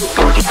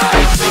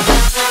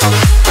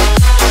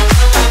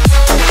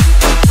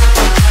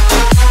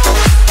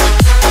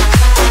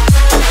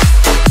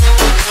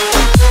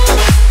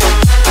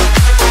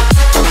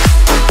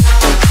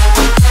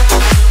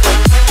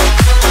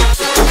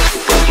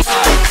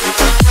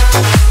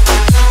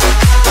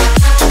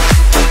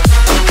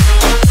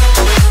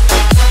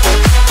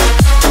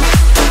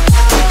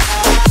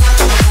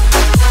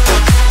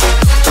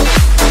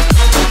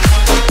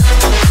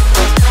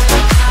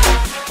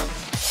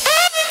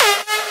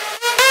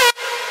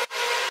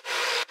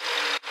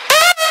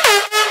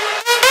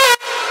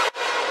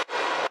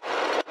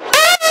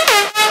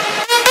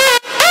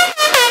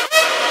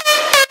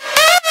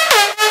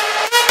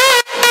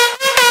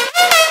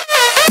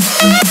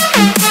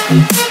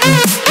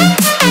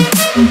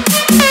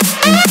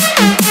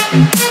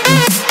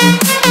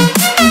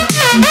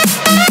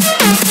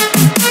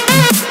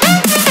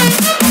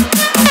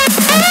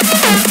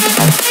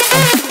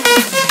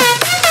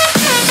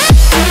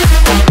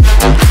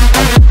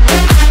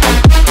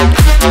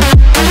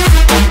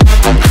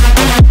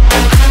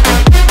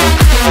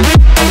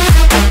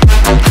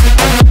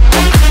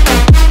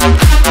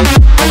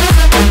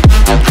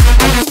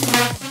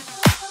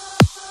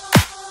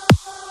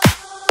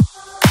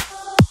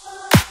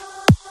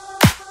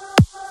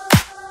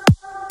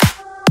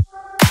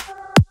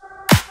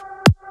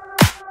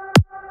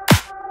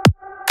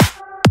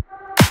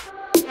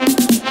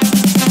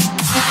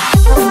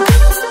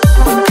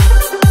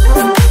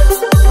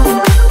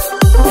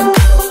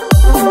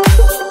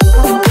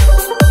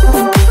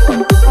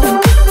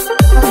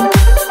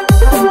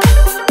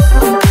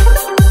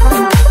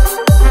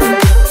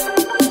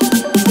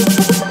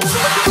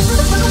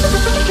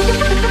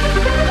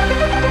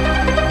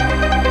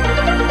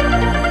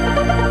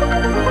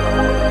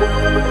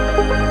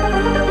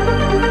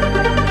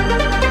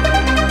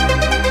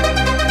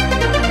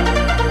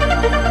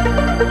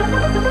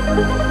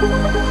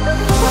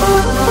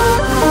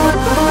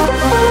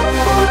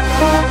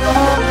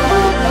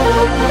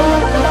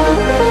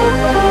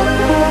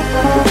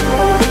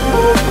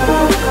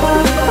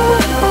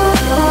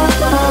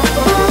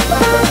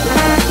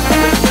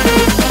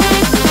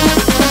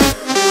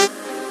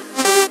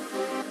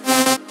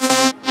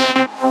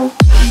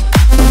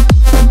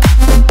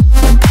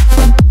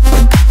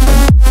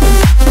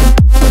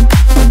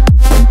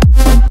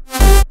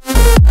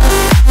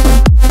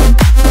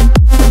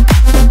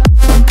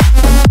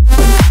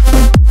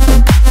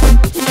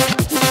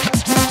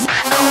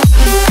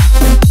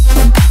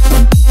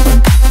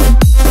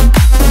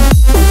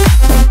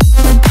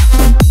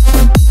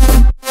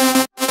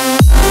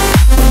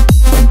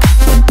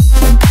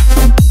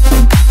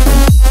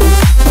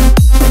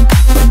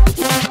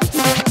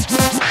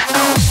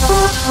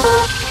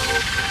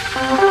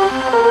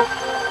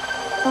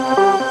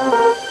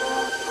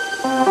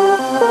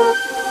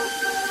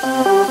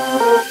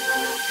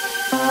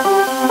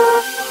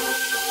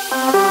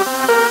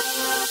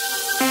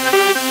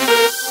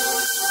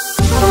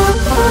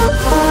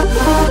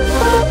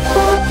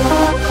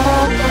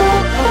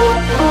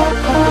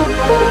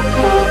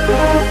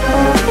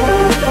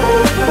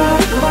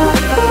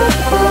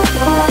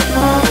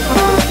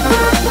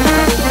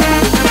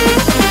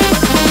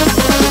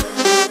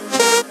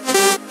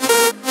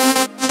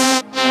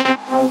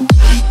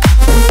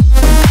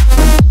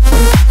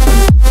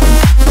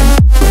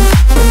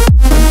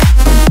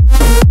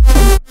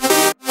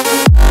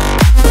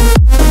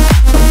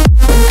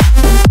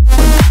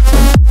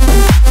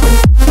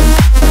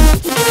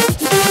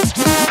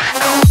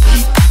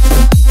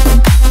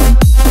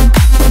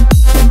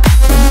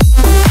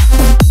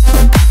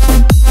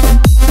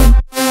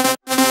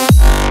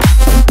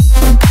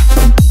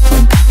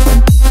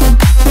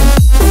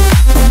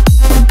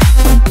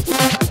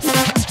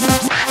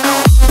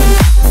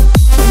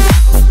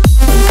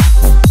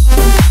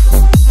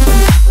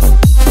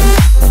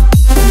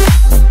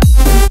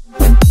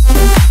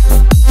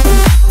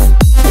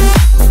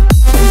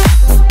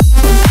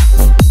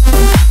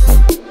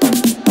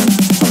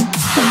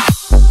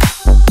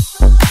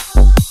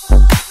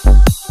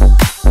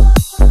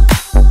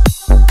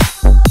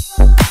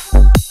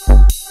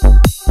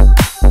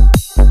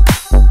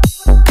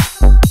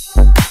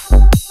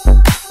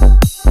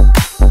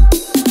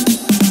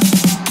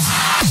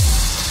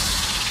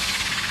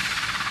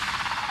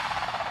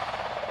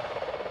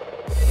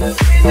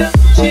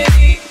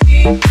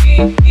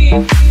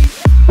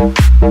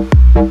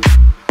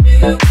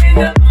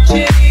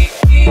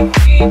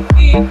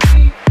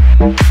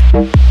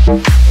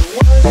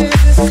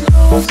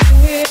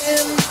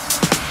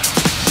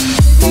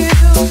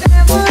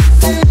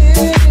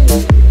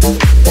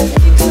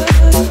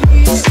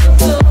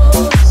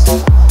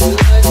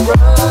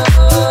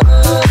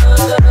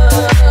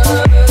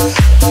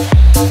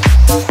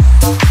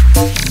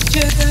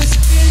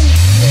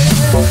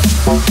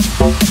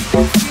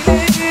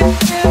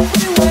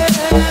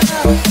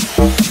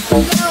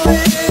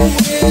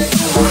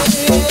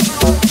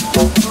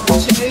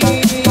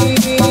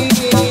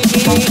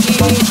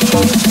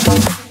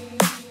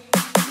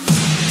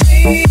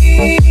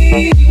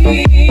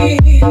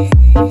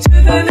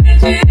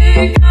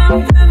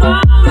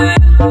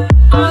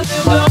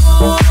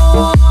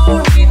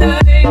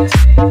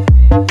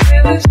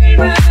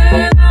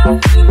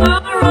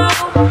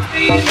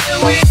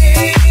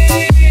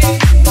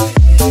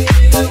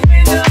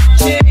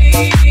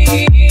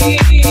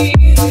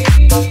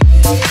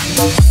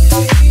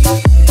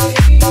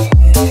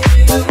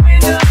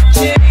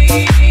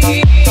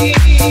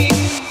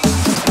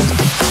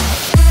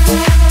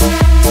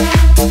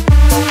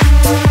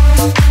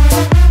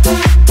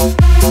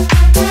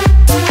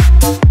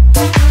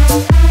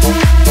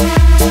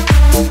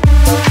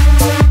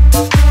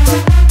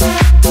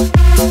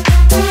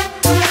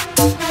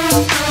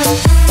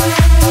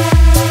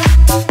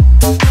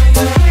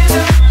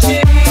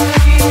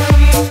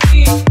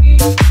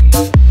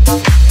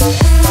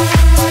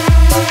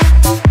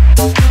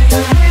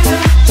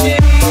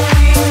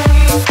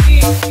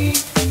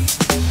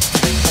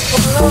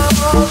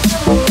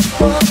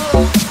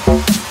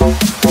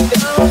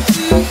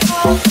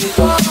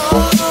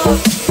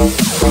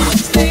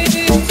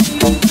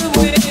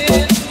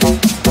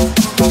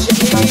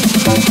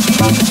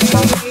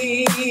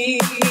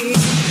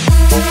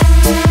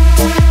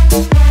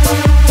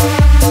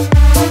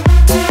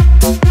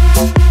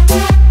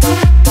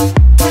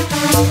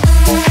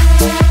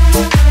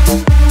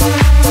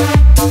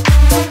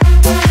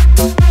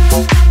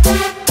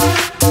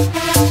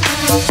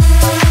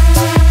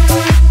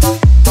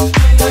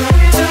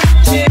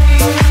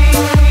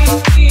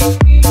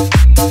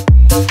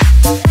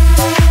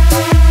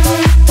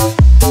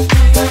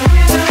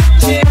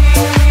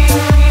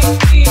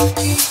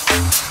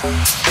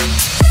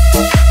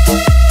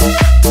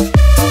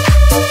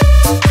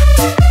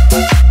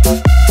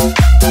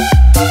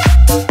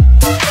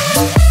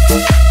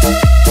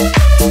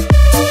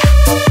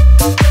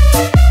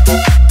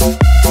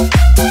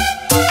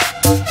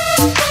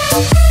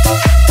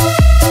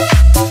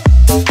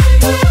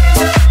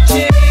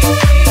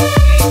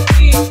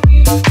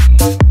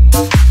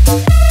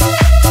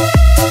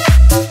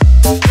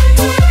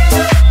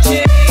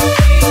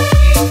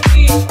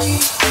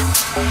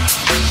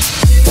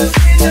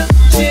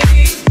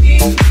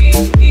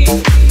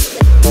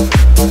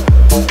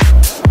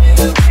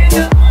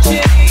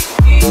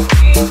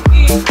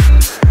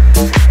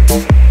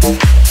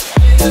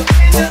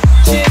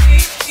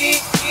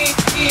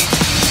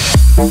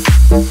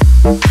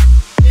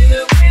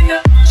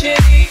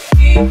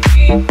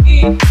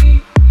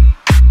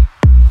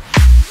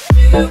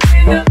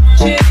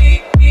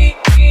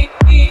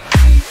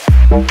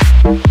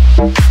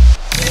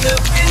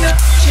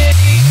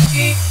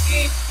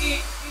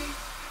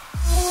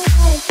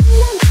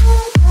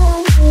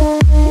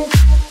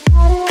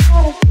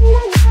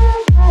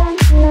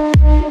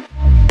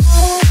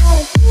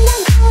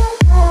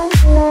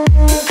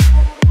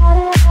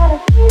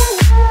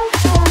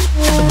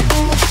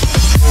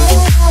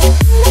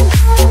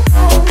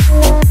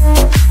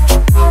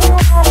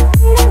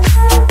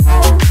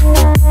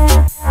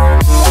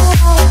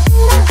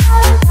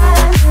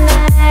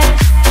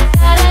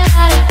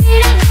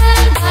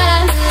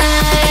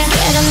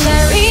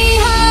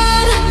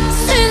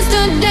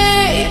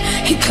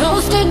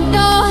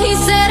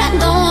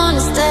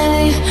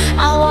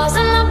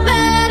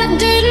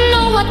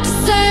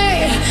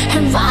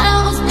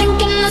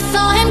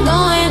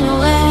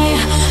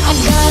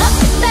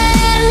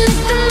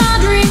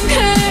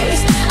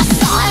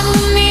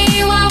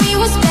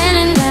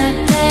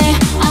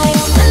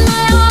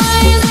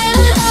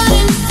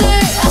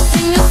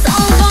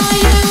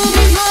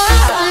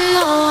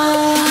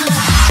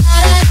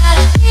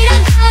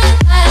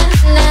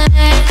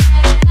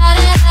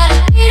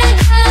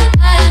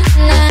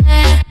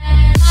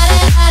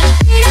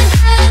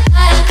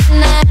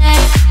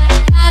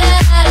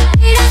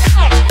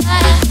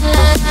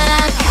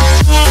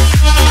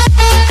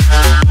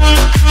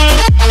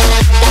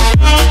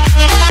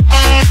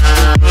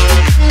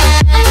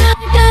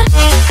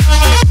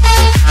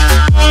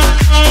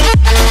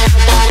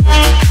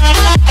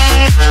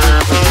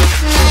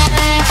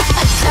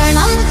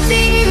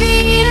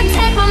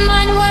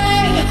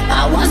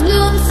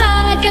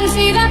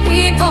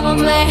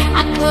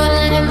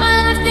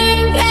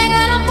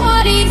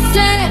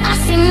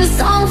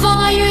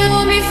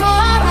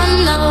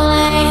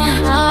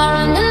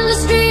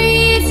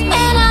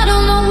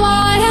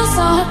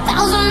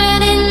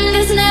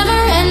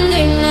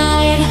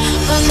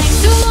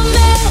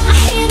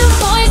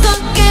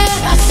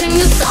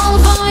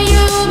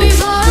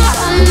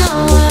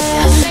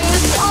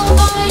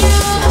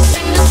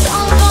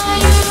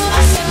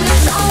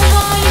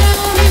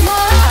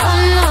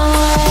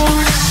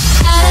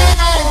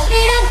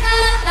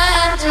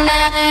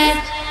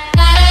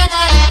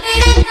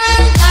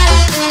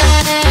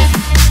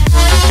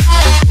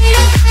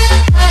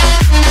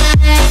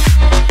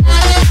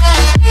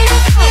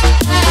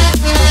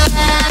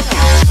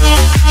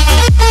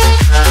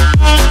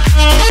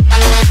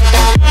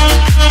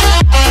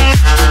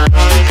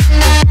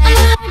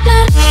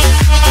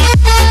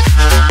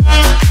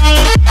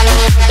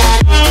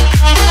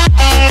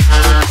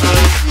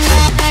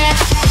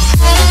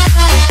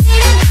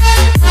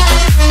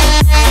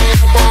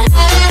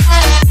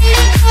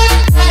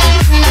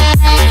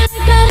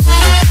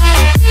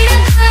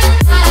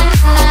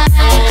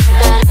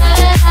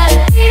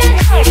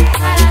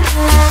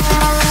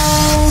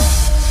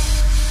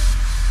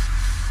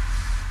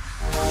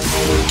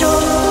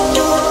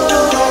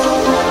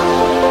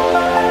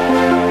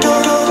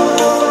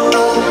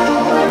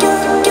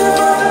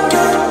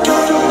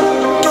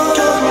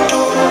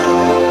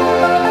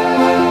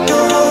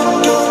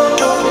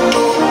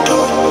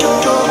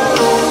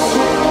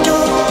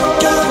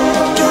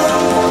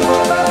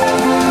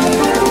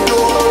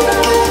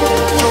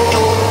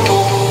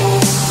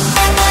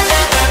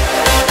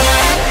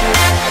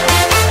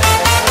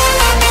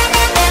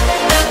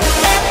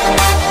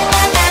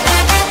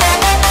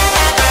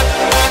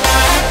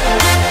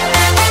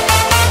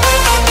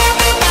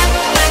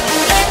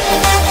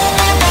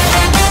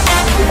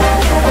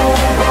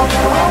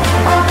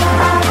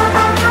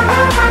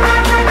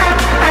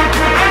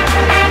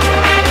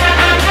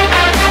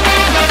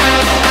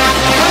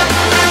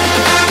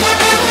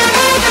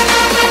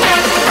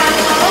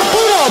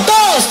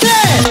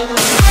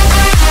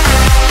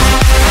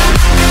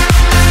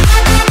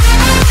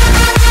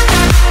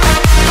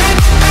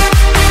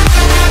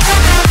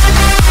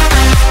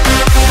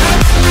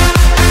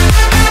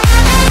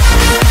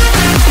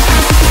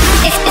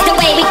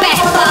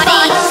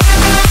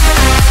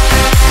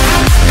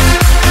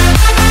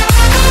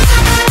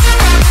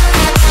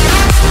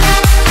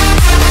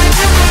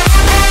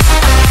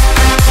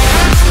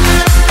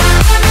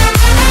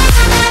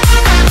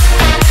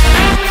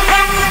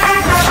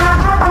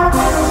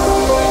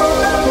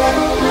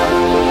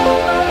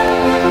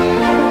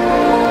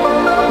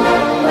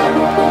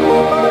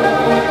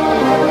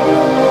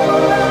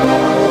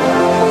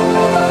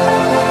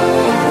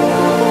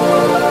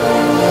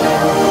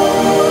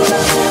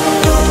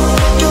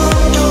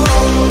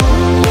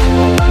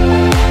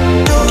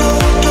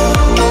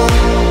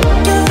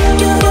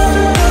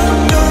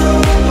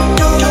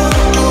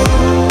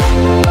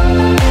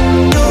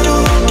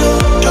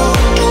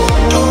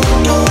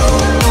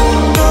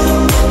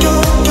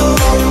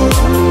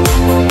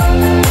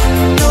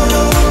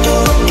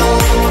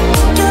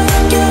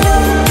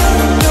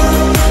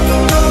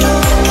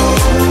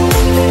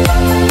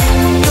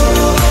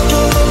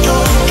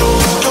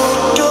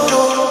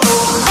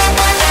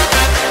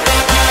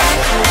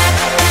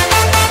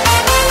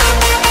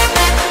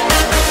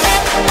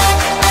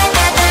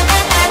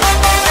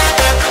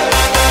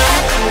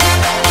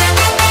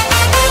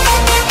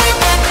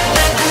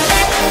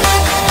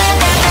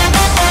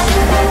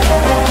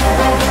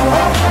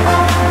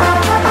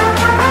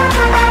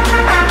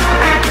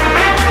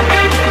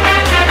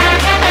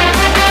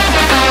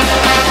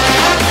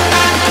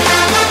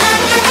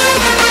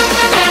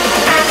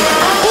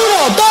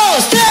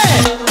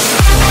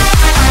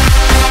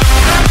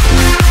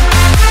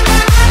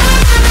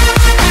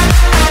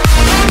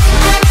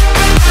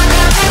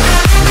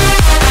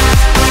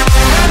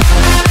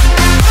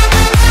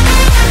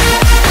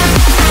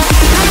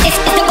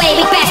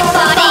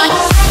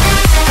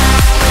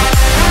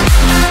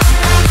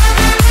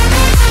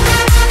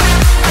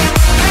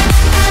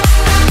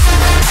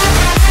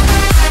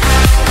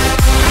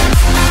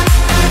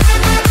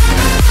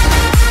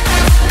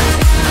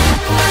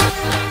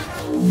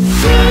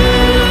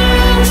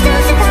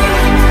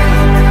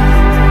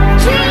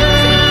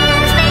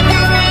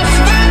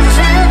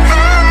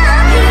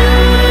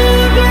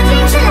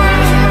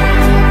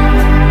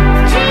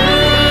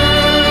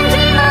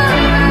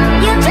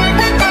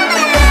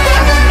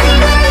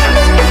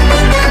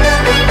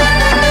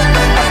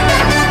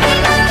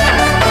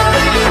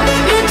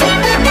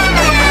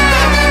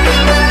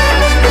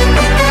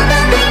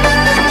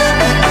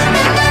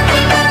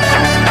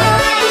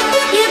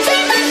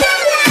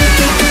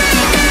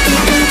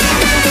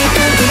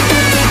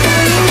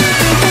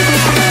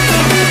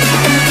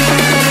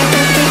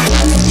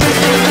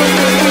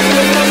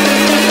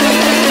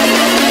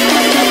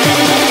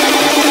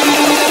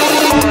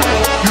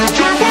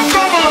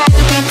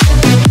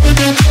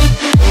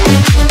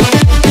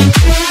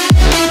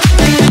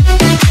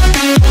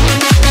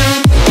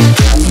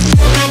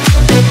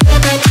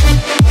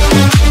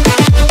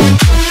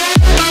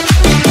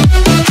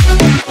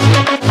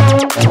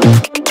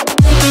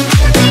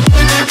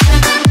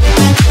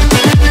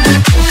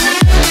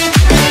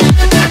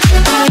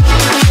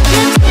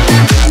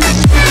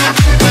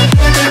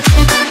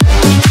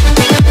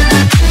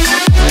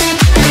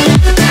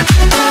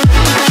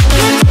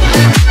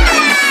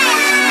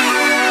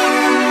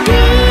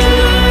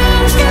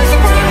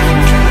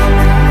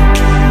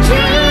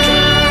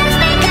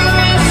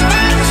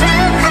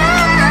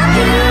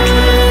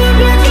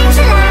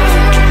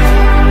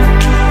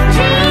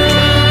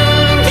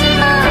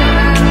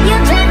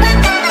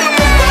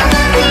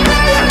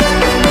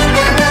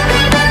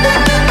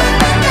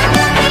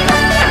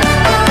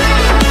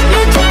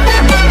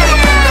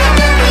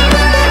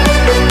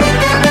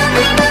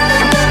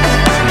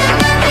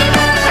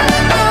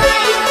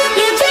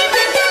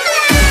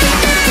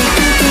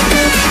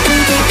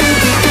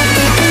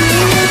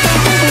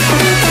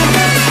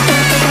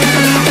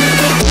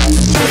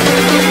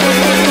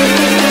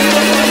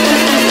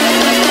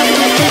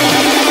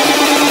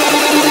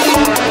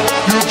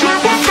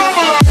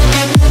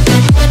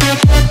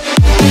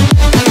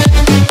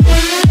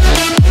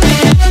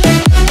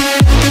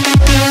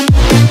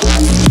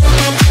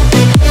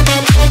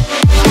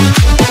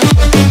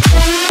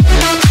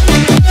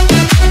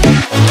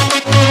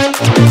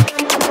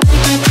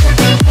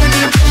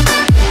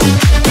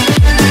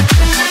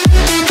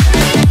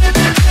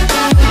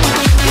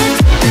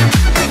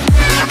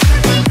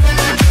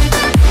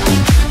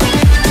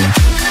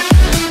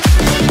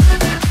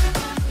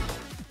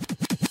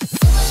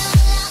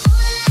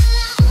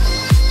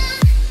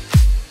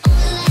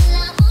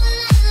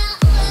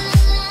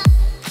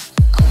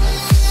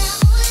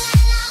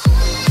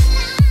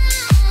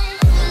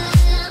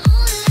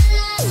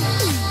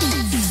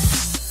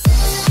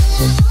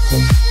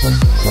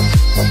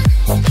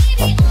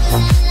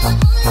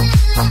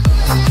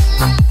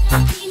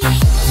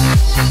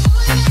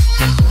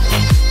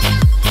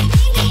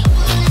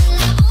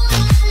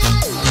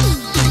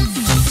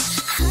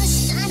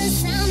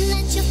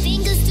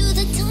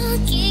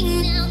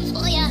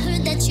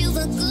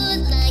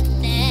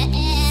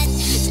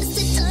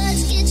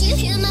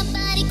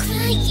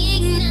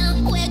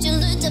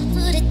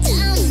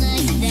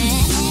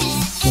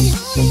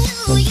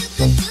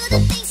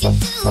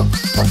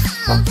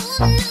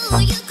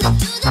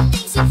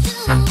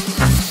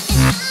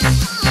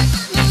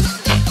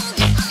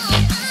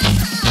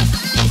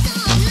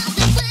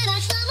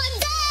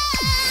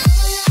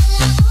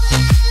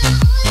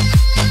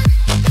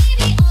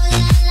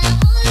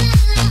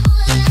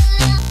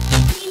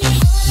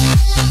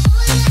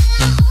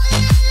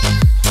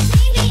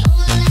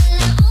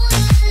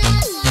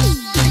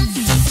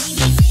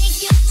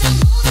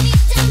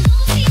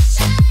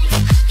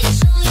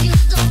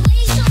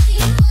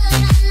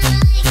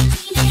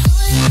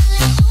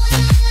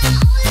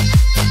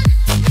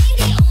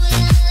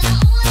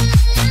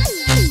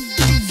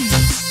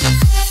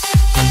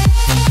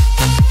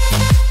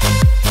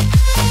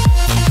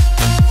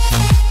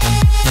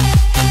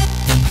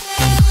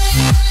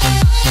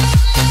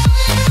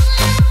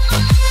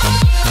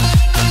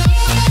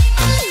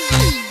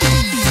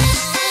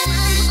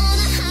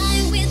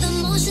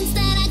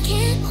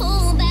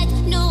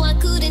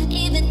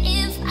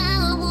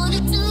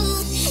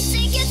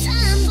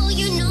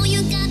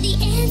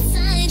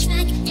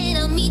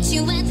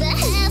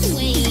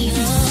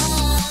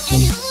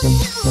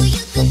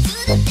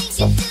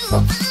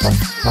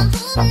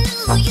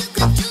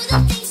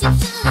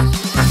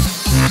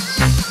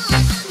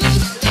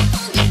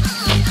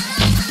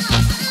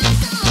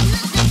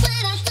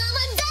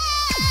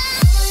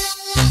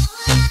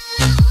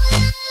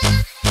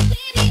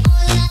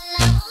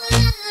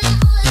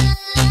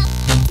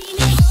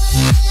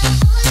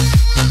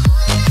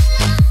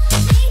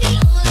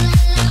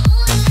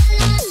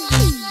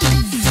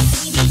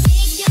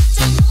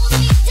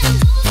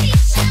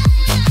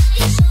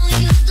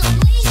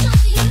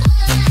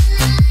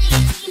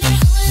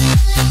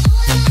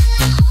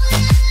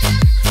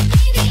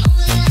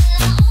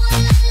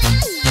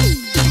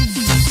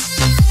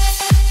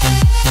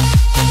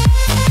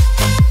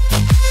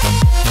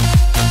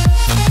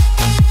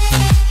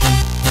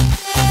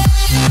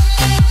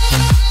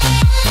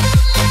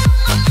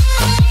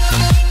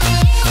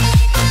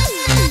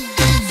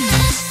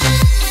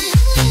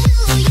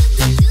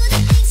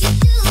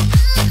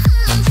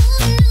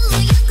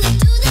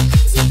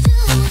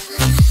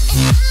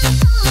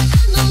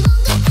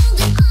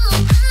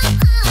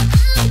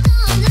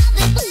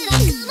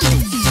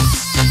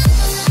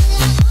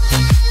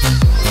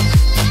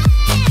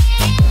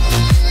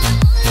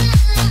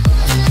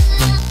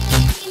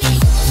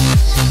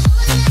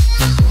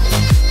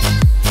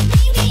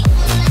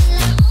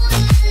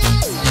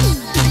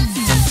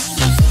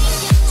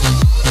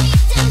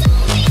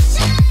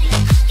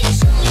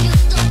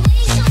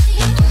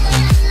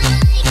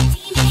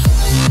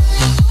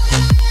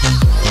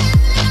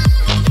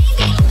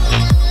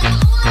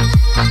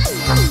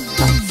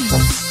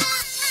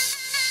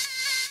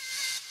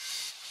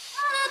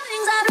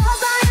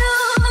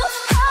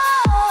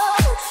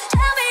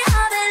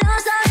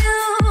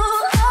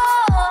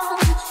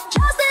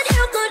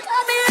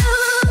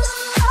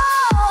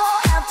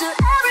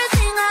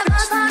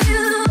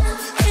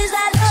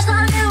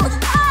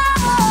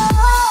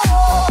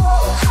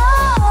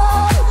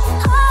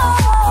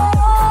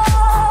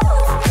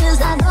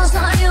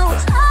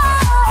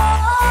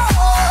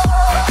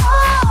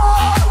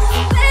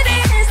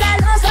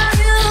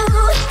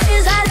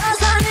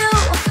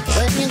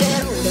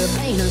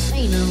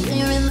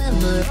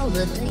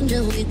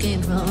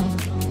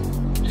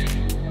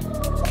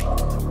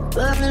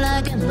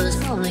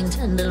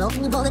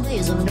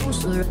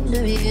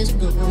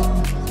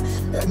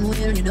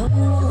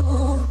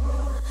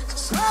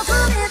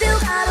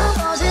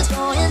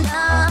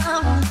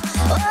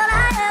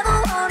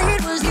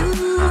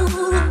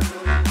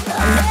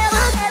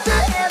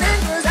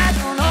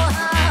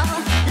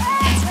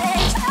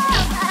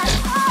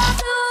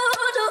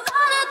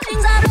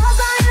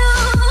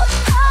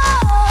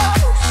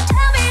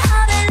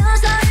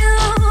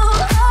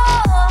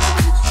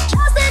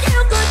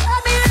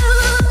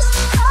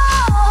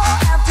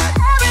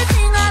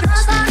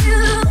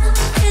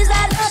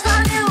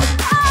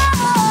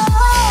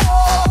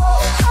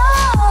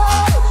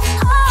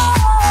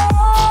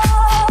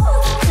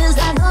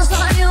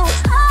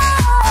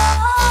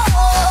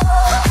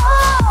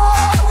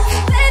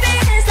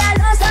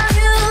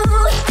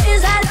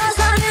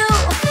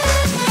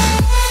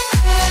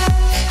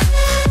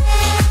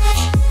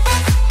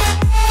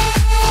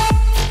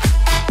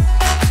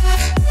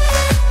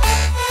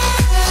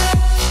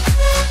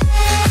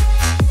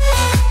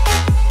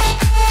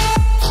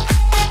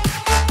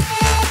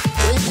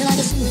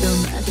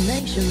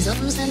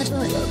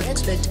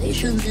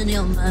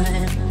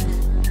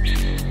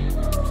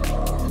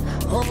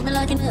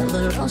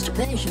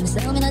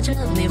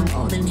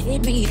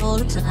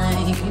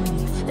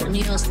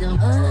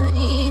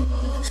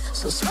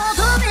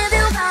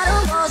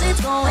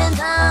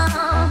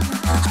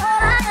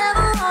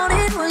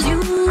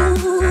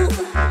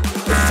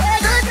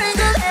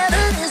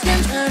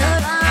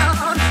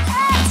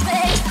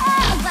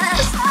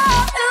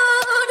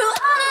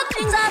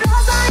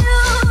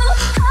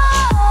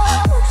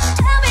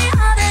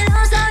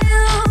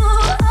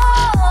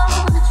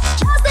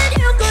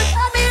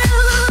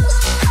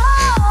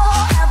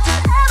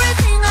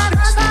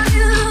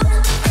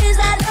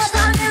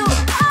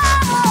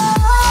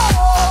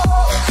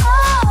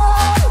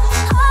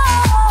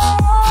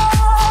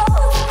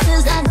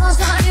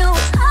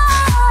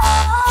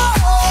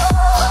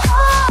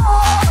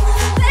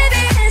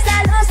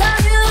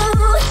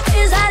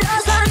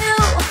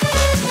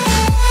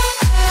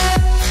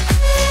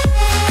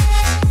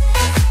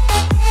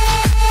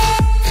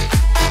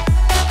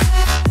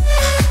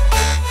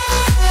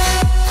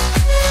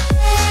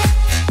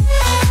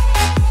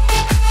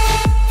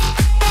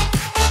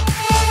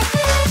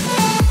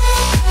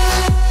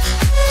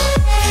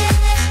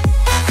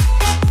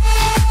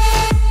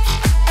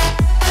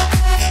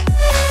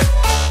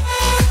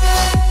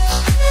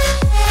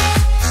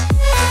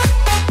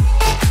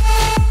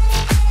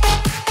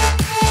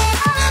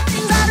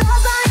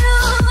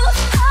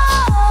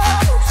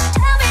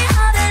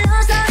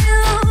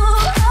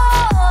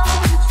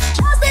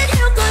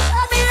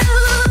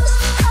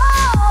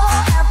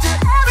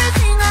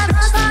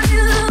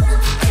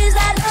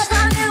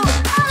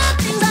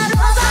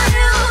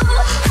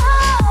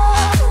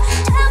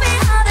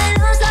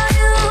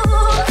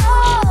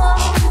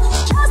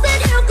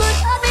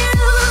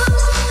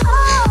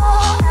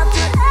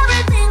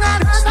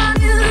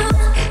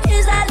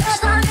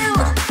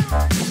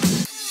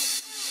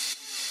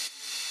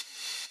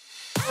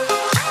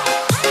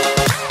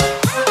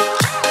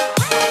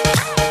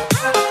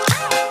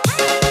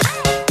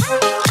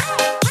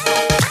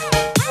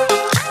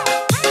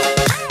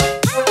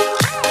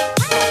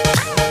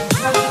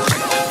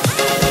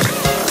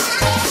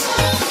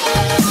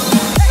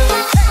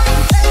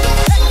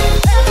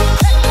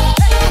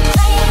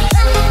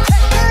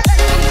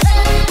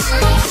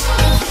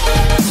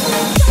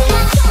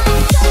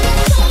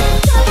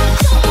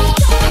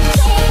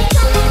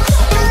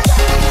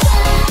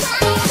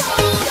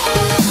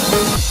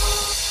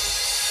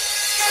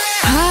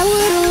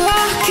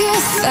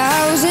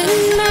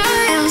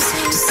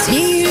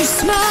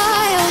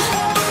 smile,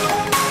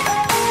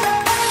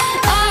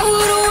 I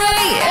would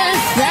wait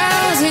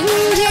 1,000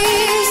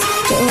 years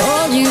to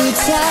hold you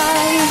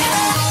tight.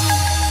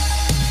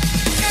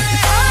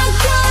 I'm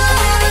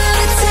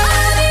gonna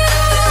tell you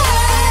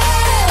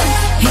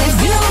if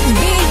you'll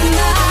be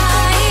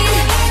mine.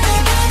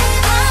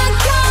 I'm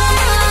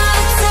gonna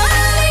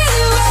tell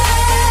you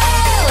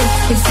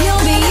if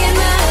you'll be in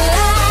my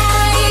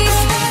life.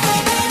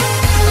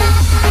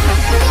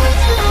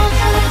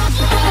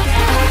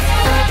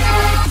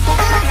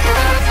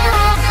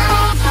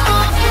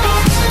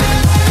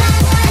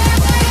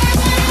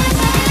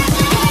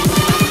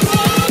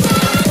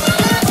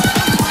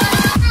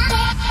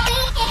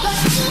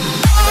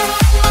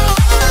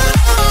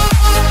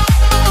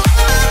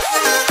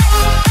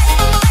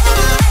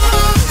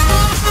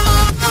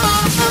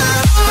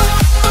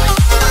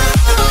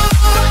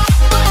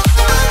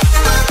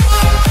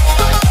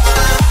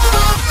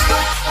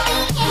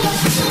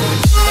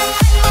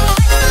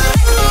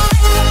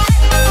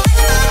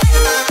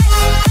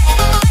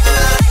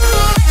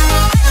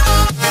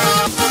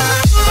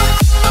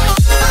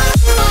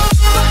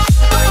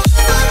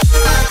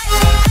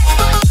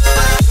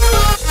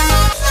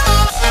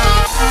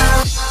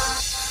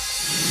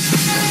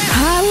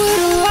 I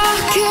would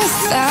walk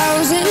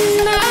 1,000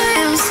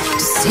 miles to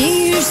see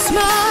your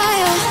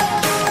smile.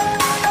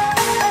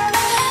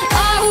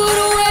 I would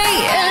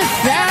wait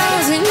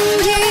 1,000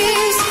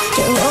 years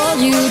to hold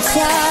you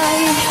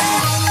tight.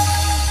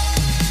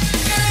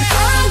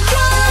 I'm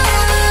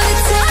gonna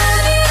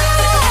tell you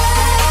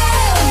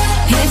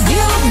if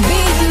you'll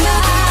be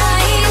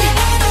mine.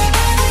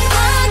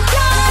 I'm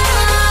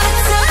gonna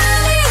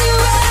tell you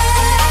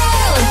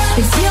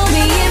if you'll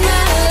be in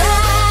my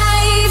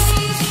life.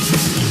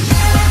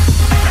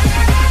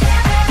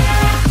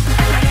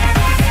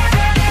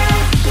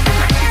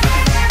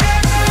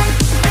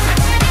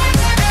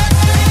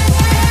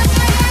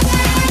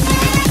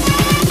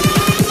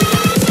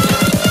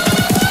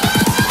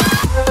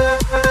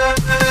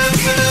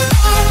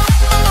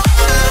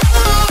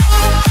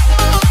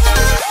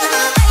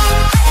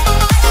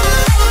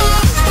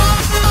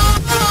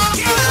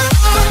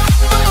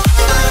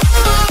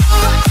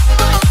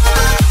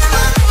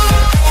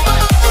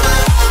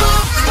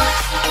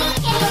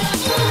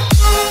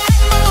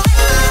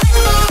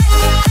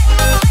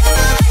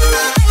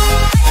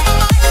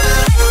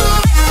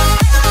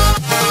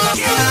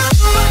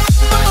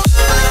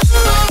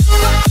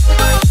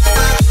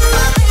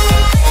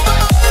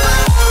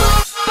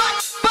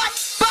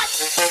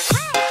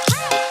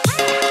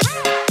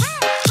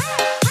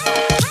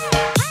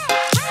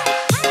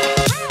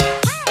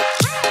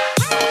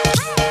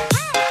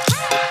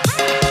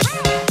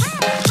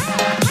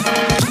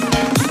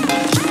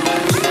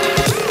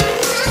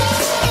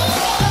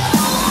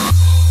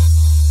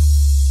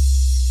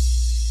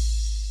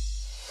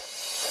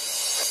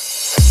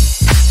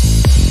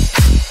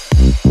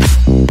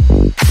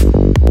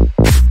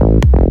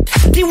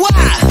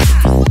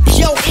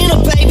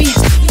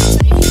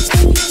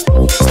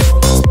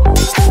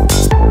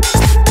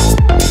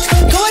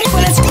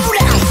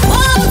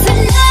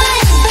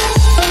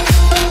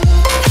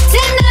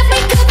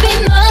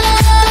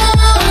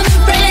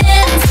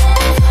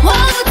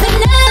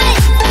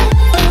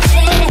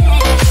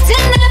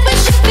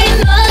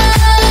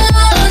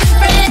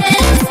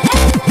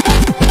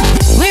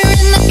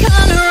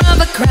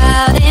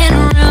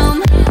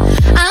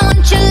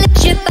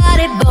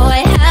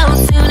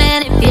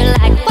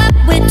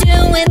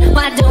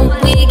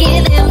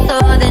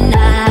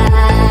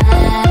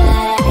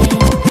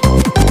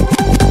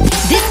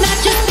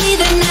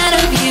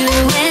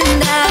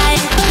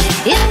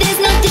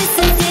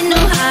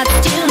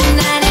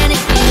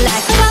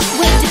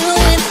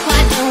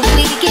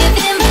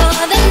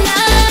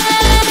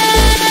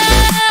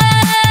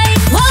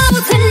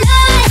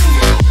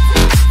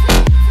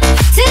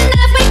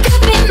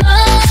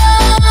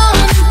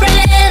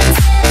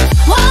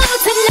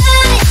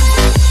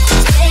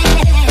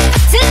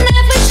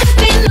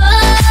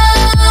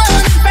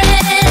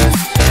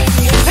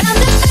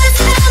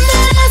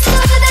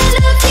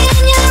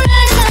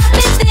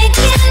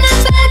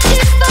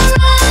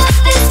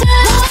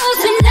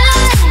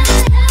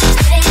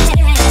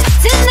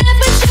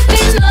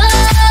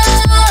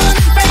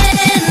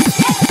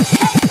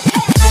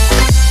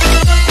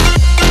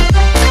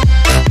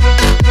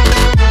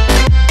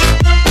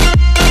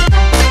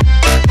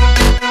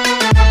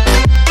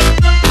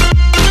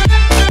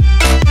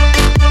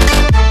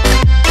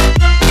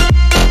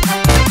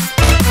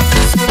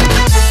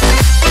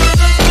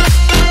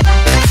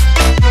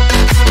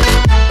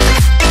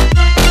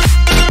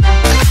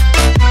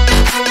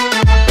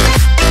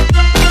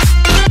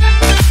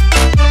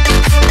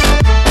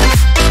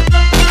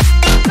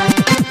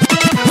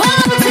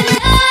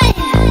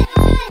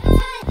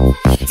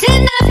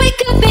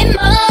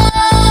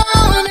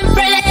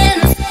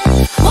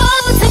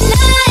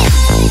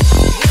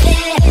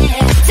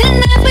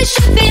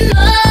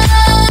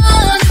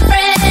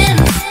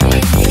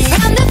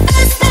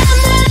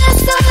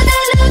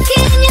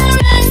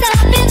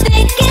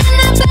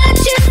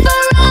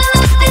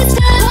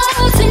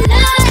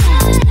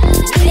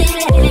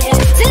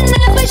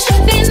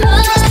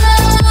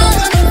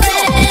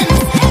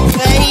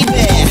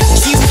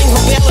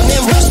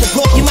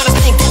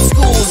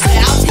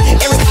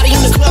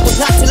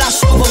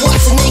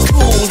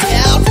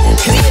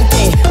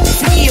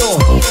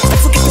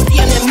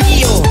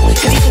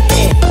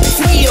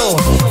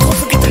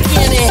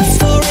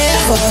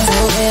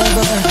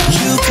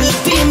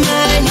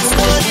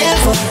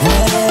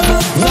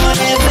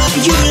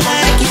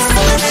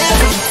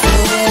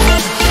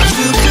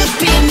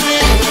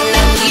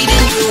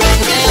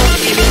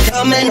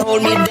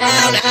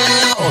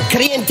 down, out.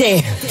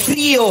 Caliente,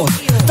 frío,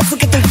 todo lo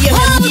que te guía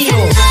es mío.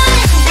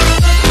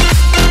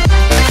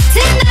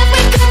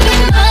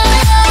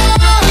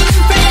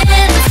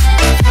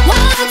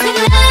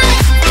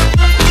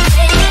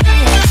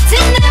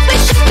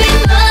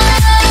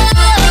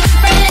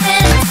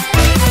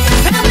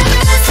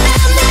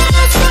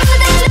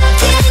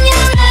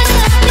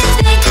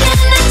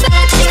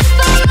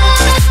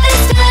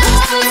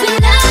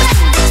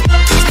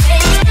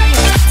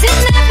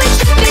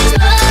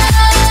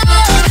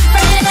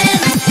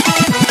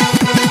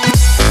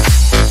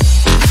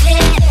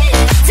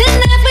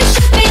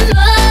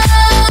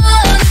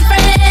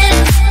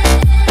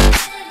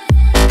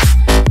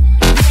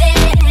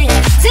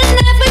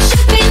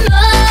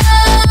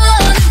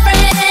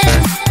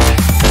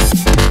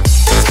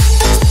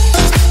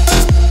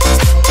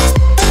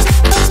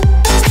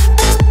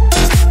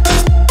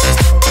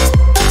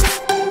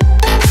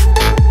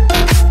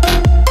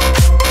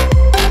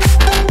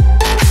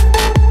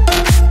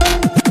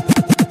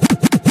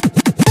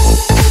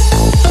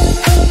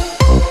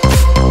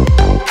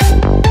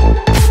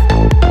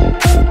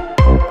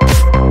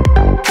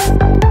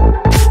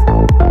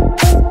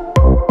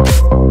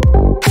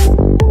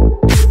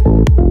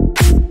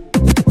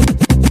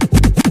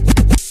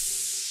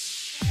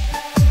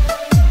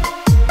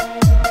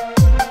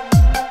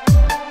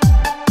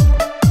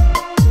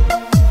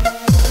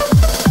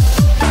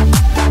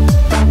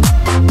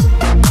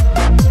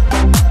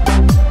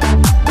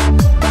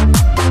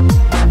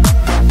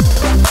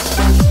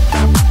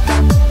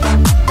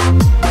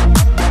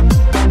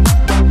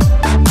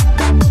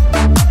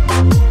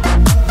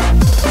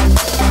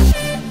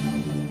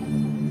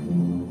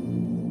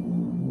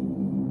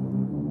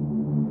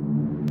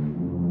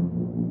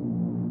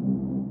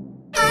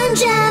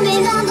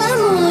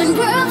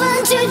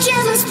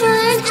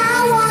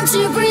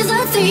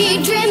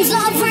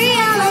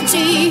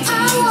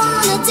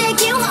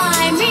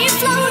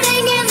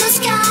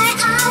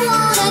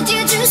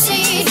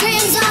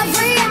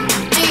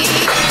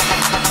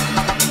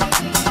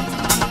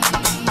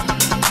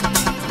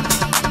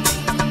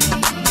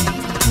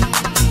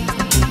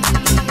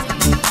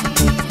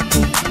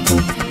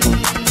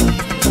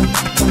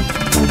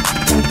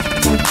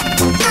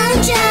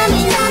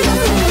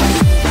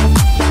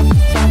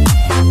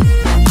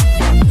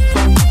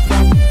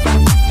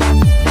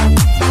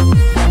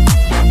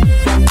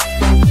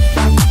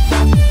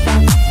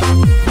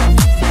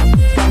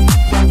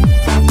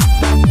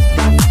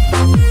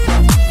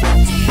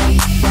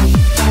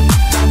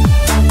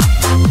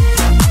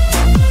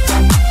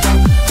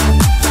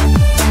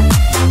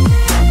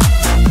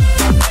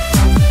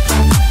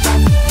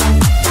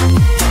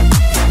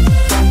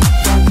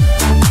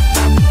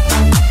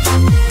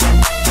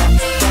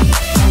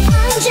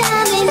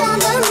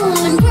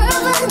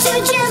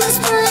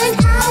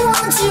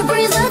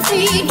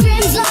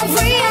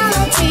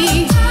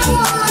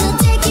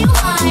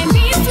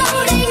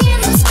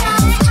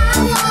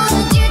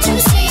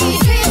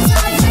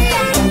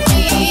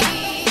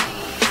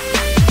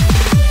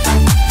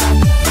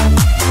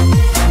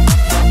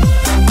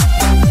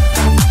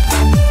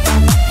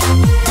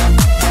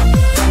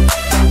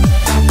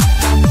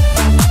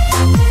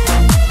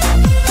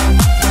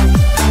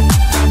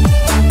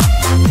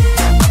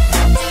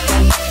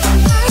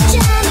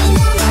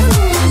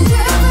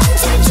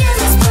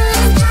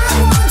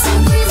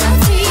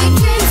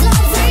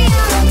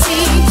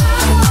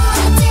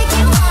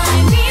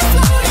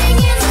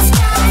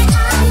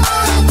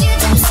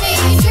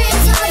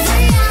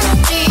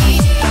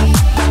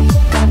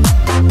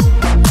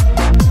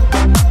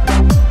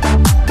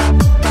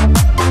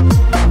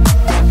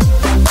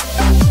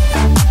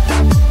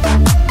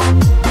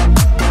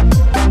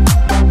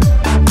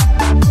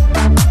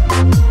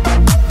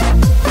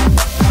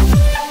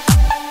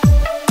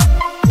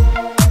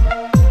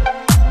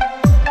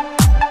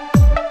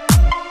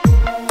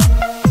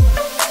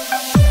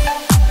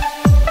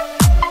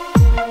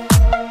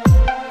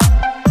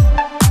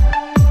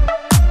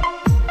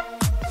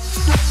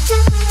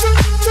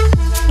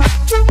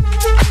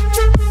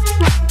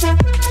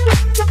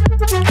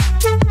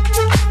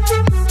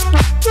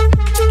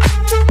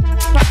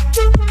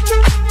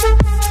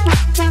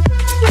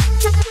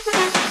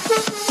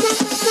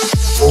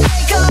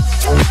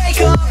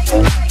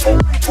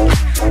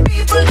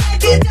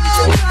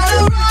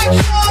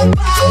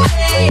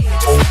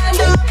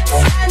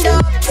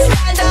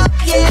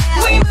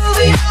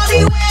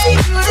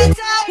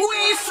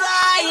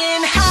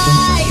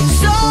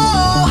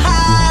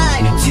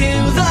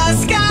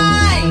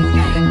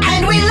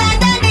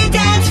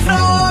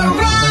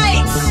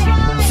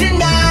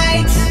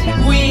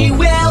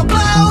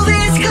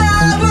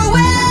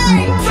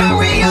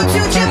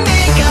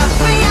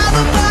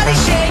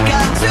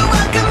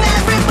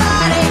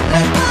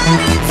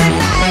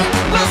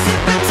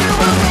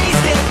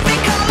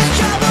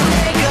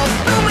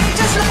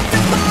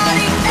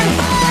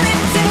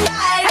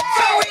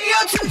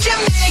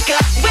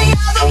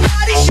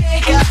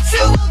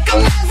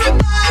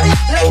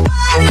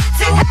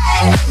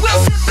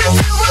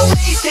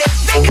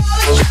 They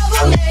call us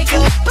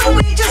troublemakers, but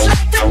we just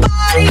like to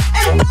party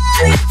and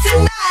party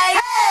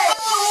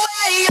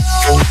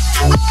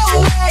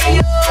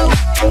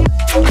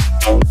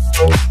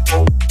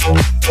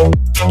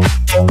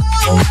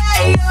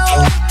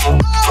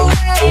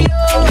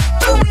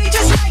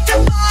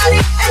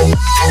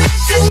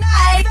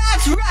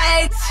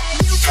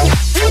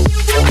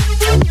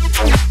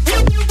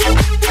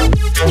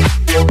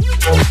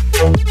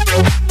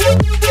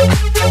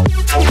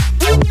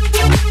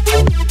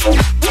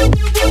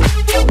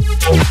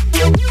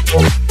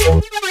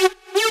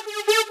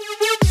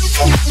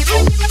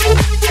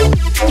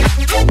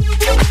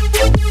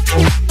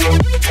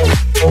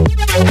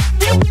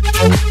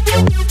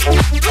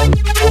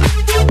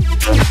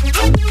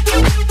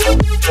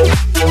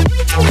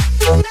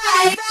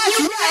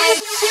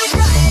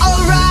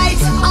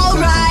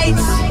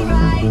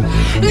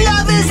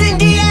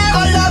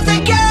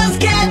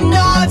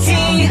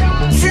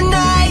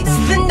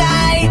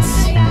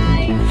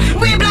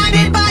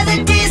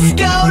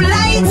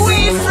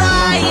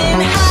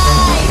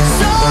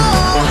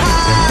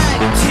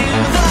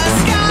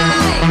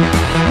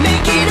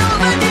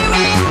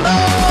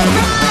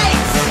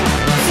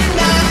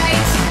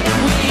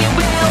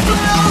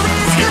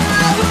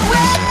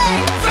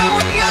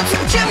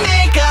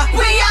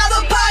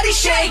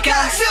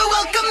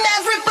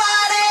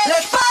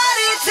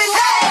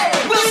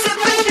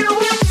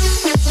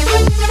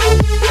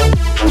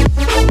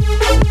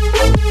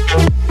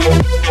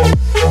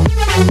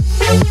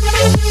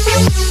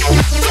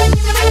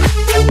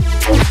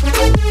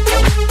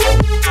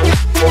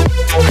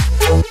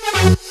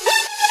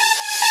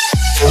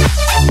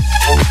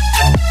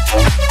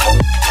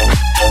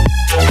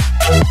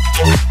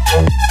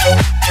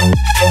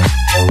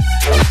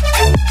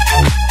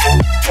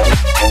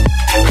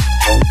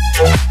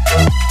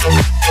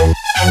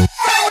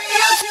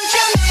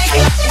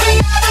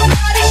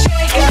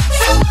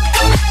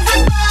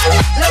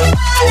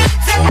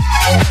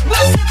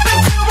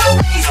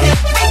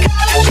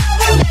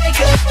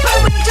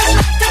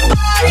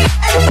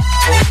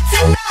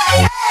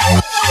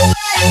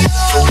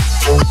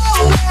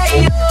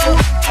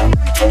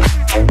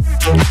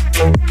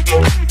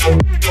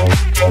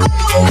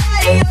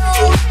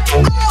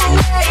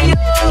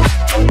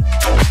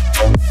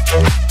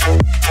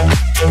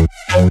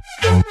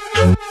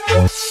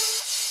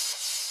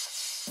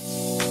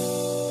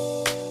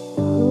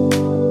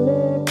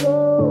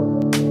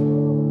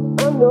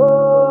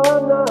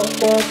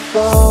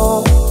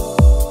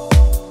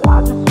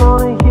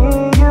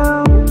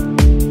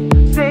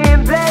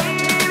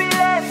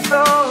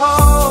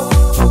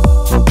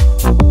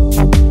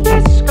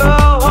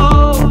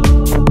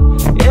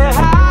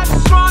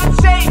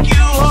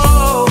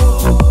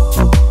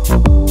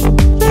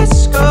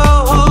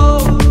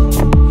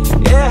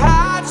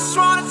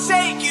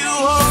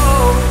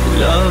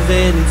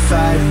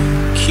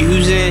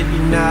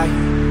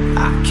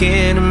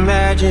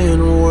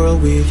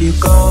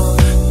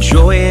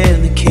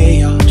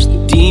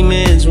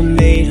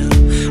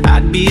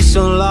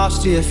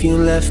If you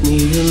left me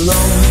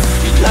alone,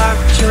 you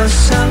locked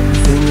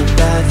yourself in the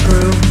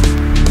bathroom,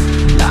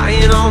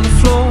 lying on the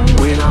floor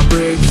when I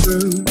break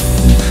through.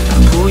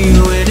 I pull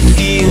you in to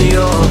feel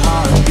your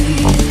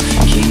heartbeat.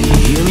 Can you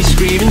hear me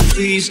screaming,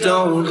 please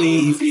don't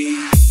leave me?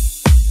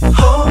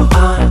 Hold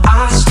on,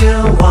 I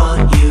still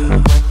want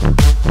you.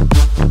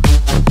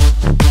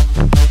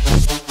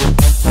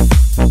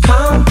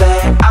 Come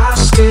back, I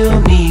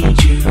still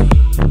need you.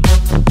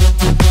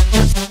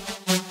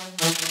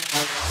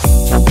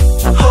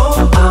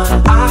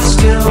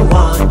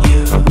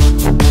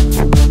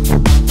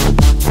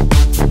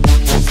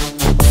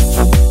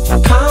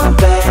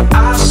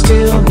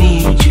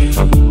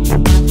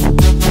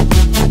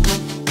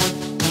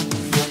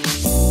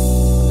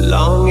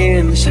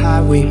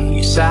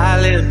 You're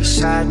silent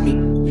beside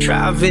me,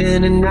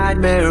 driving a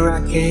nightmare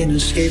I can't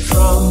escape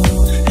from.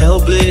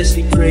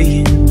 Helplessly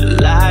praying, the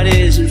light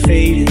isn't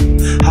fading,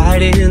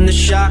 hiding the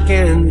shock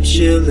and the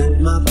chill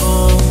in my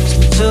bones.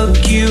 I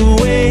took you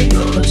away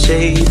on the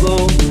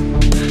table,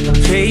 I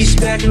pace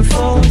back and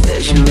forth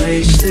as you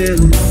lay still.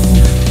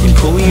 I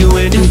pull you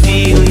in to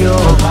feel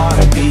your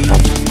heartbeat.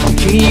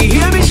 Can you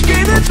hear me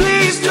screaming,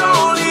 please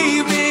don't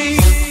leave me?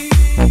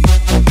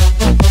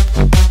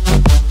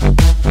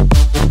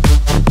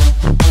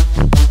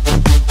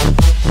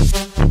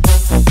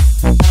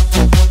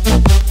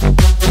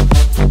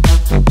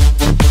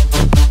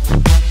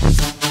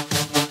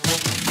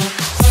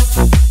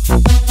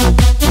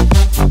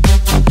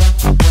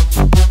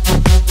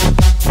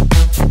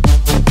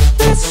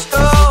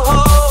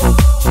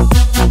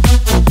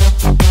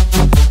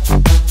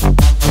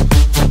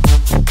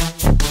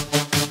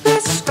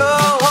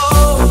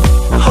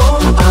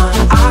 Hold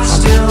on,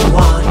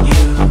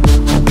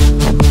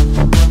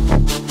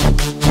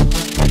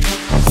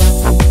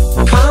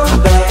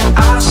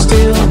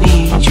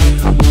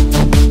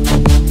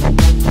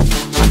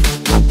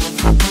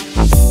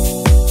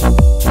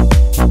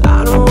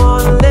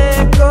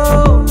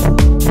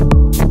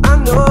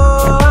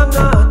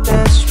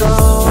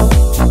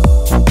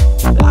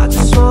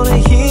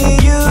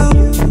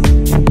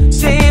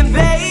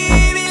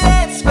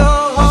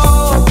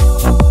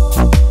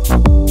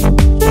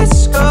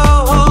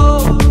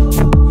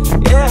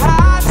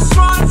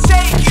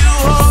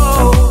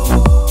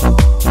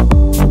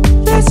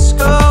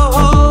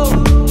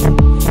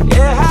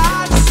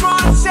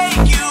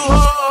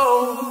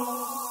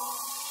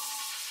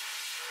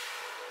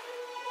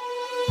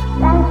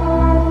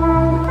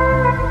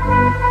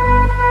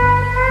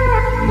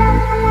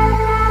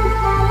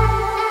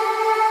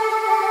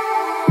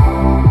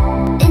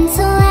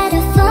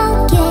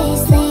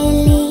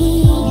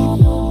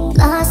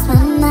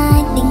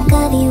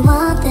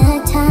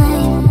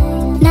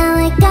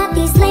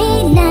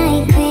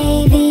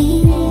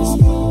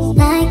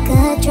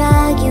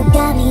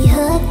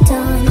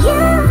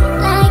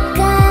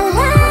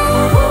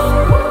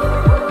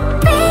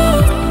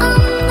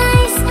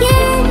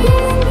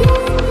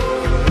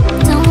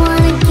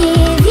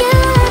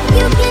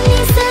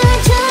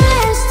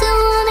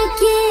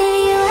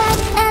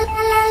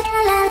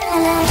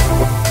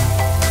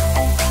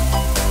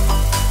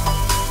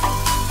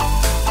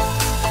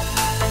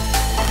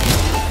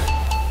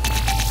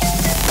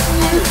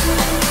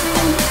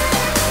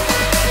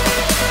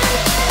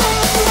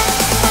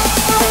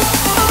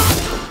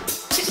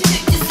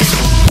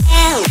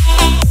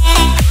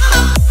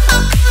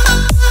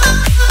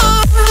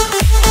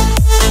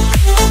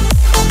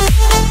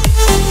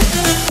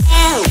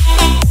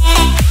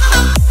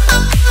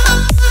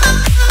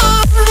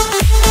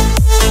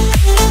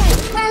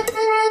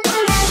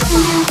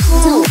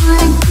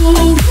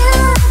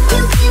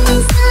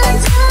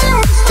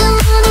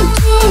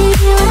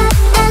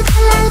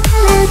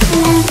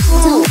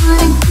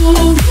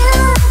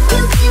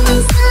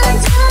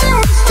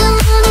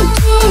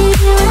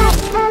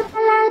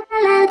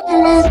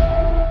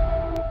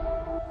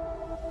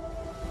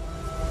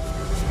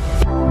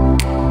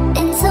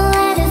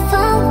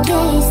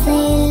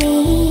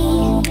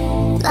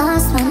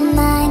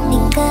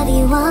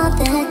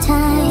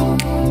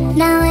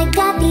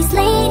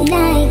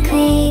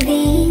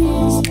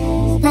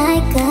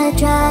 like a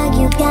drug,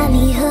 you got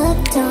me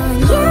hooked on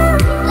you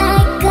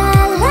like a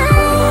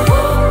light.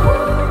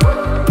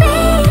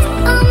 Breathe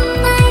on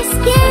my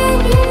skin.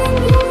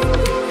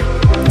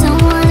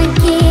 Don't wanna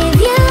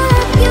give you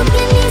up, you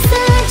give me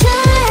such a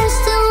rush.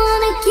 Don't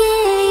wanna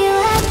give you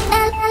up,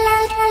 la la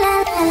la la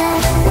la la.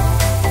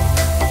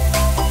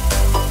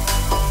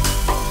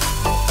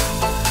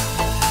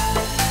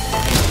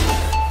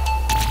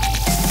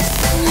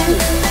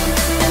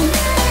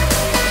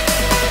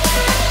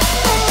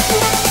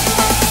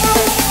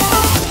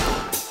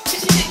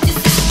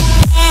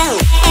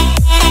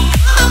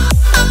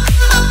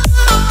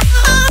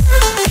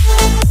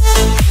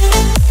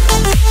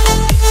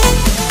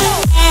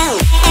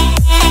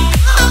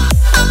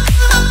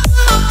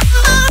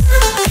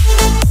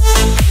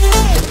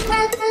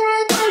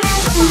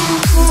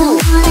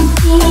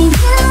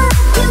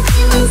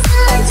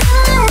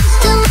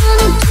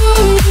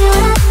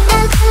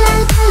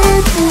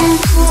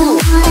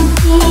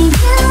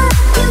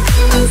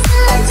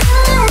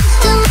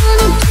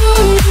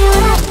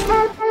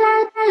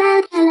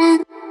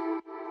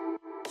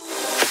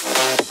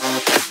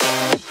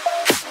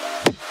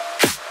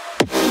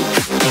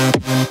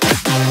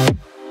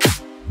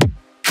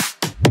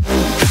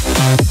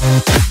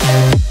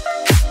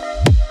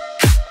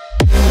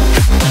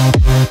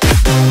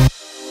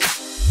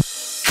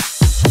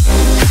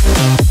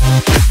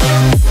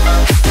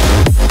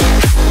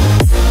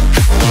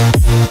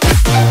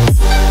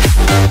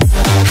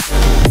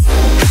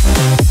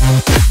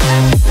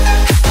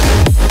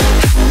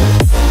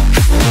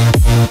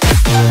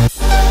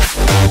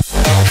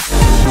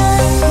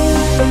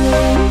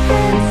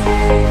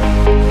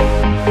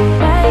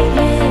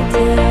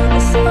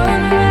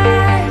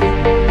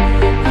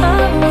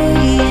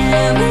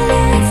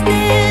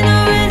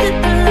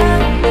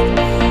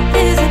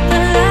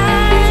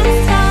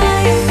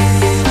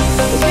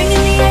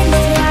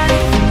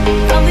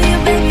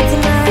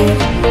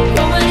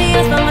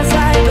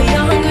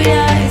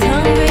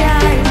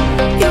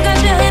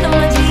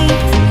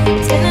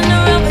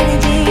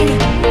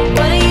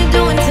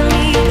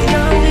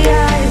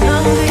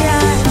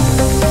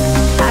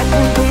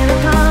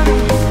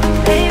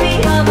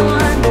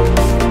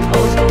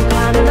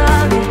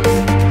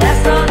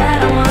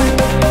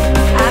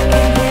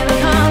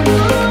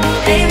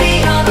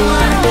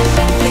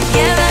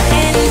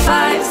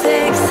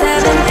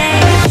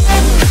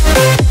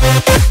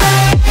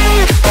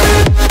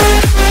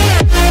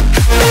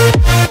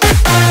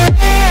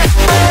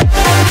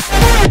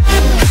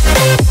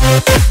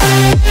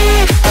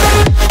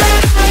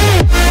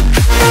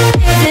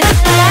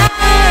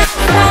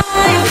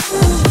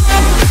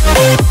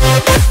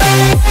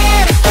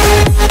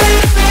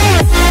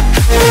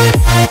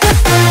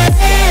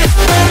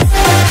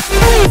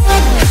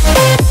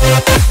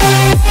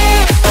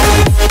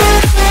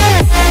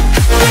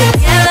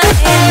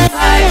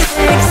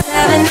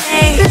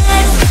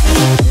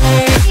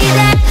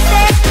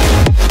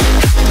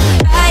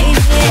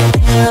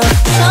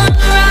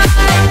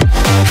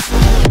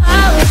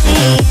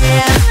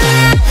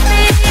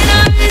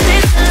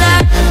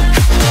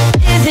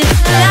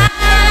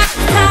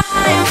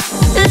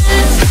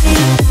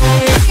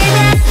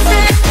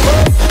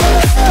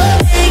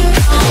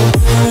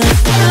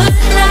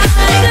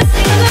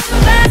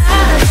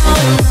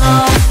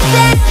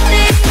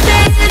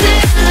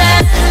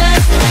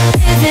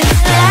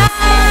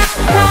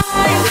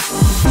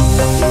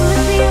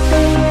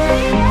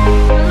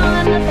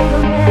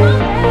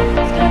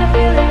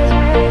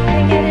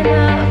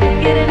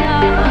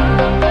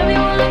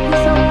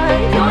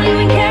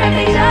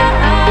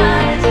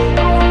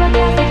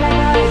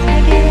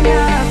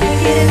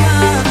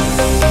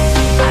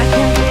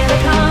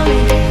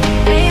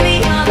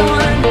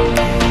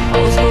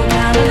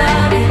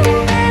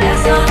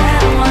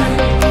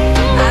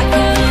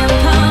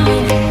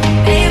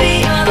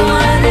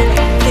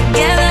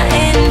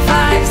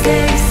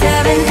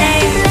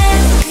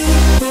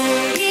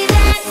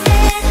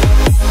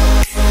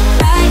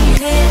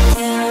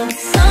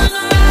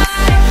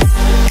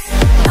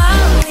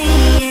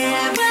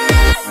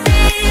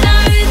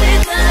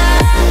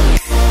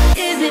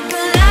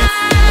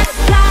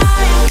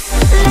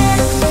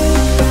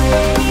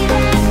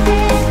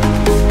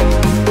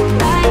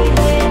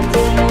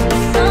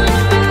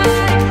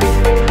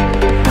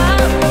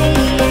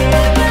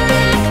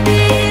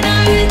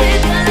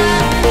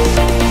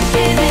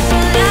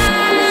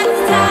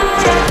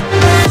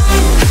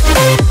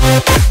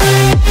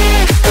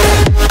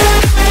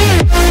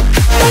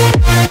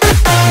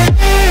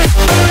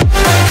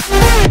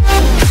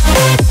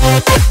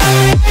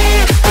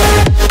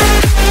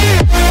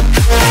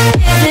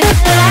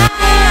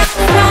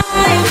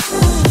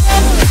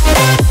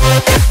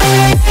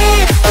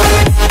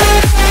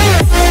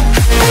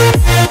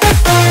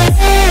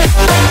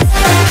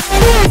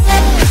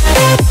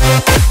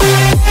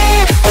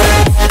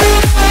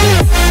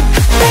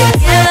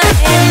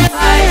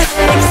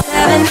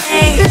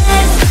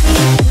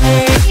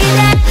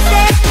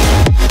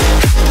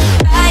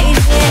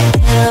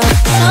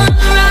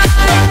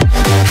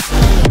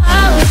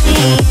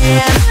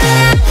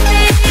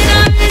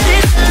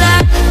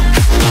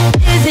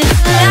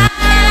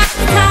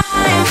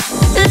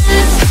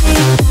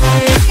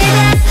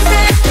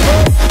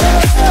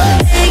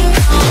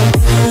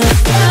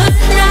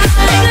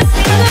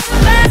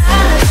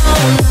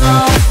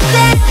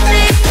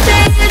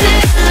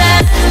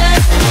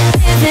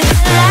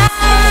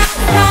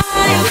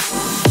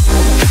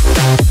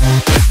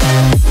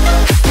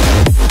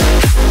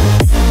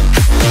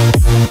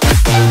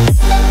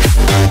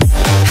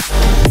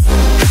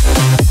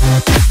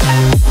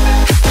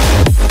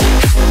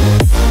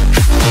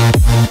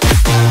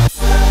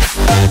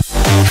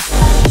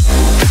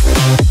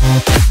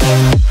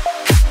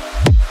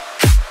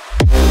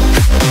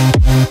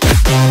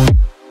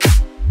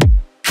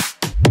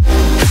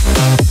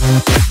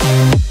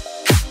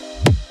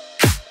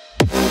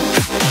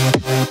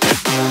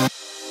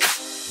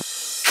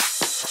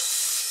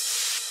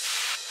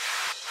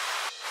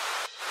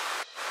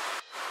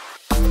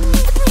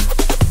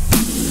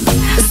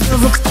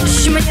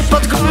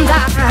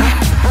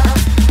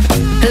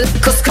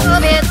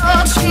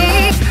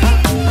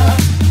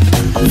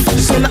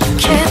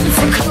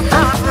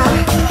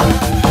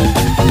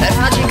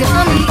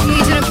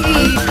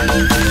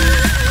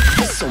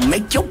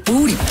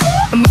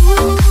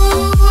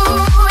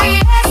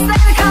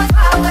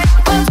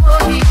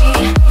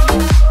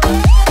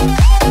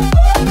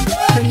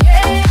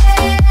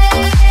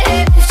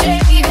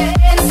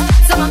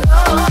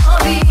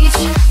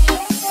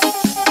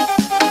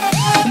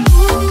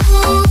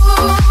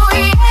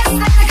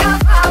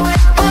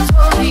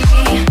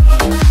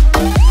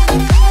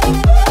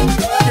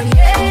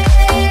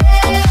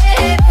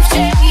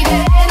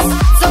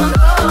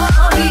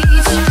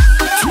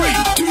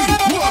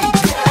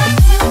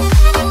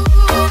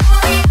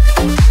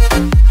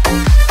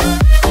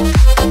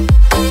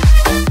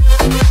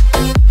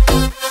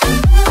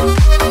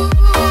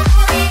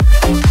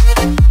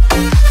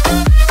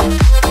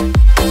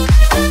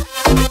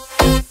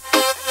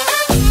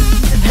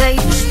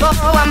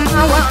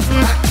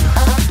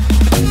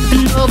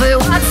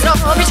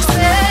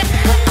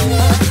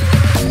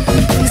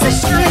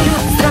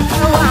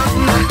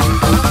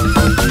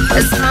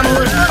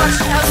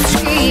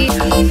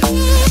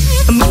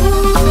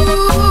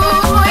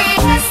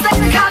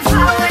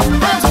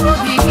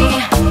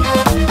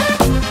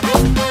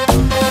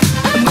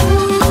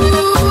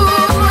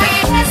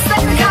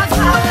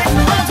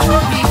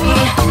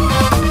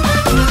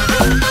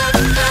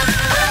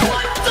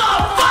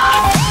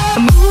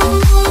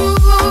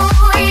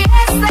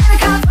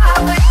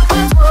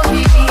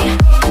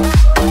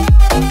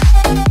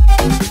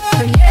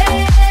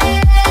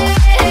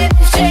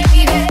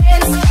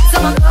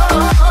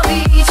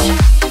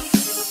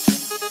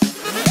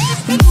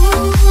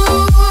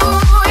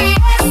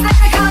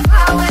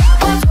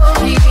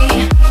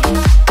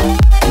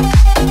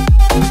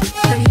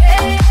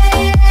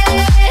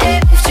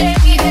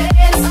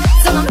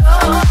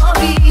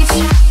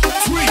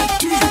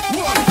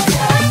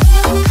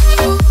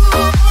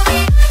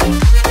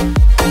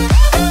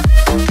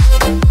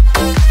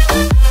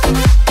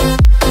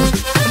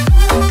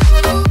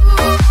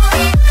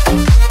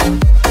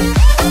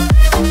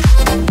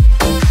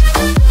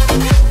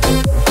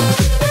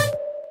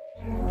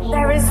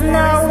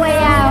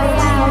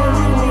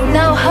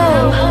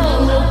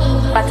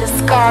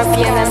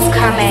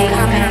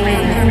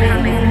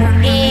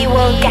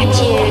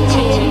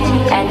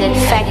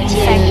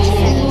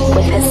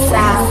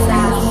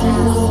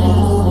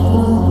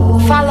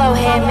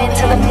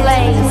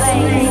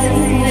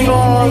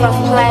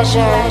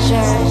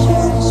 pleasure.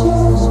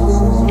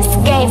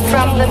 Escape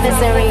from the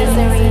misery.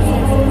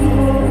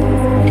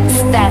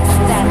 Step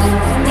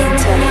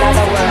into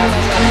another world.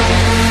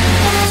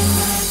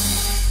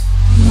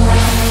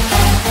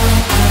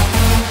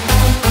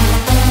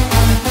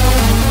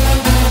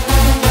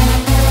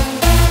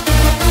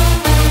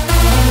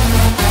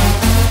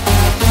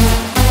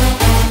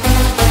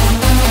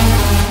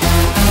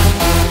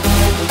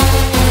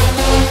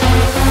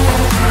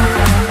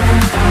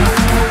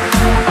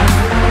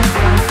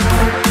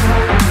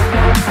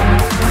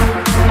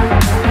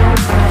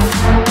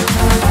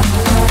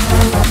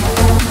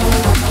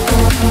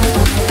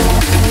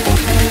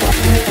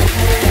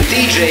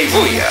 DJ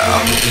Wuja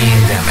in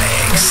the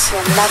mix.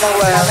 Another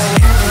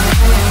world.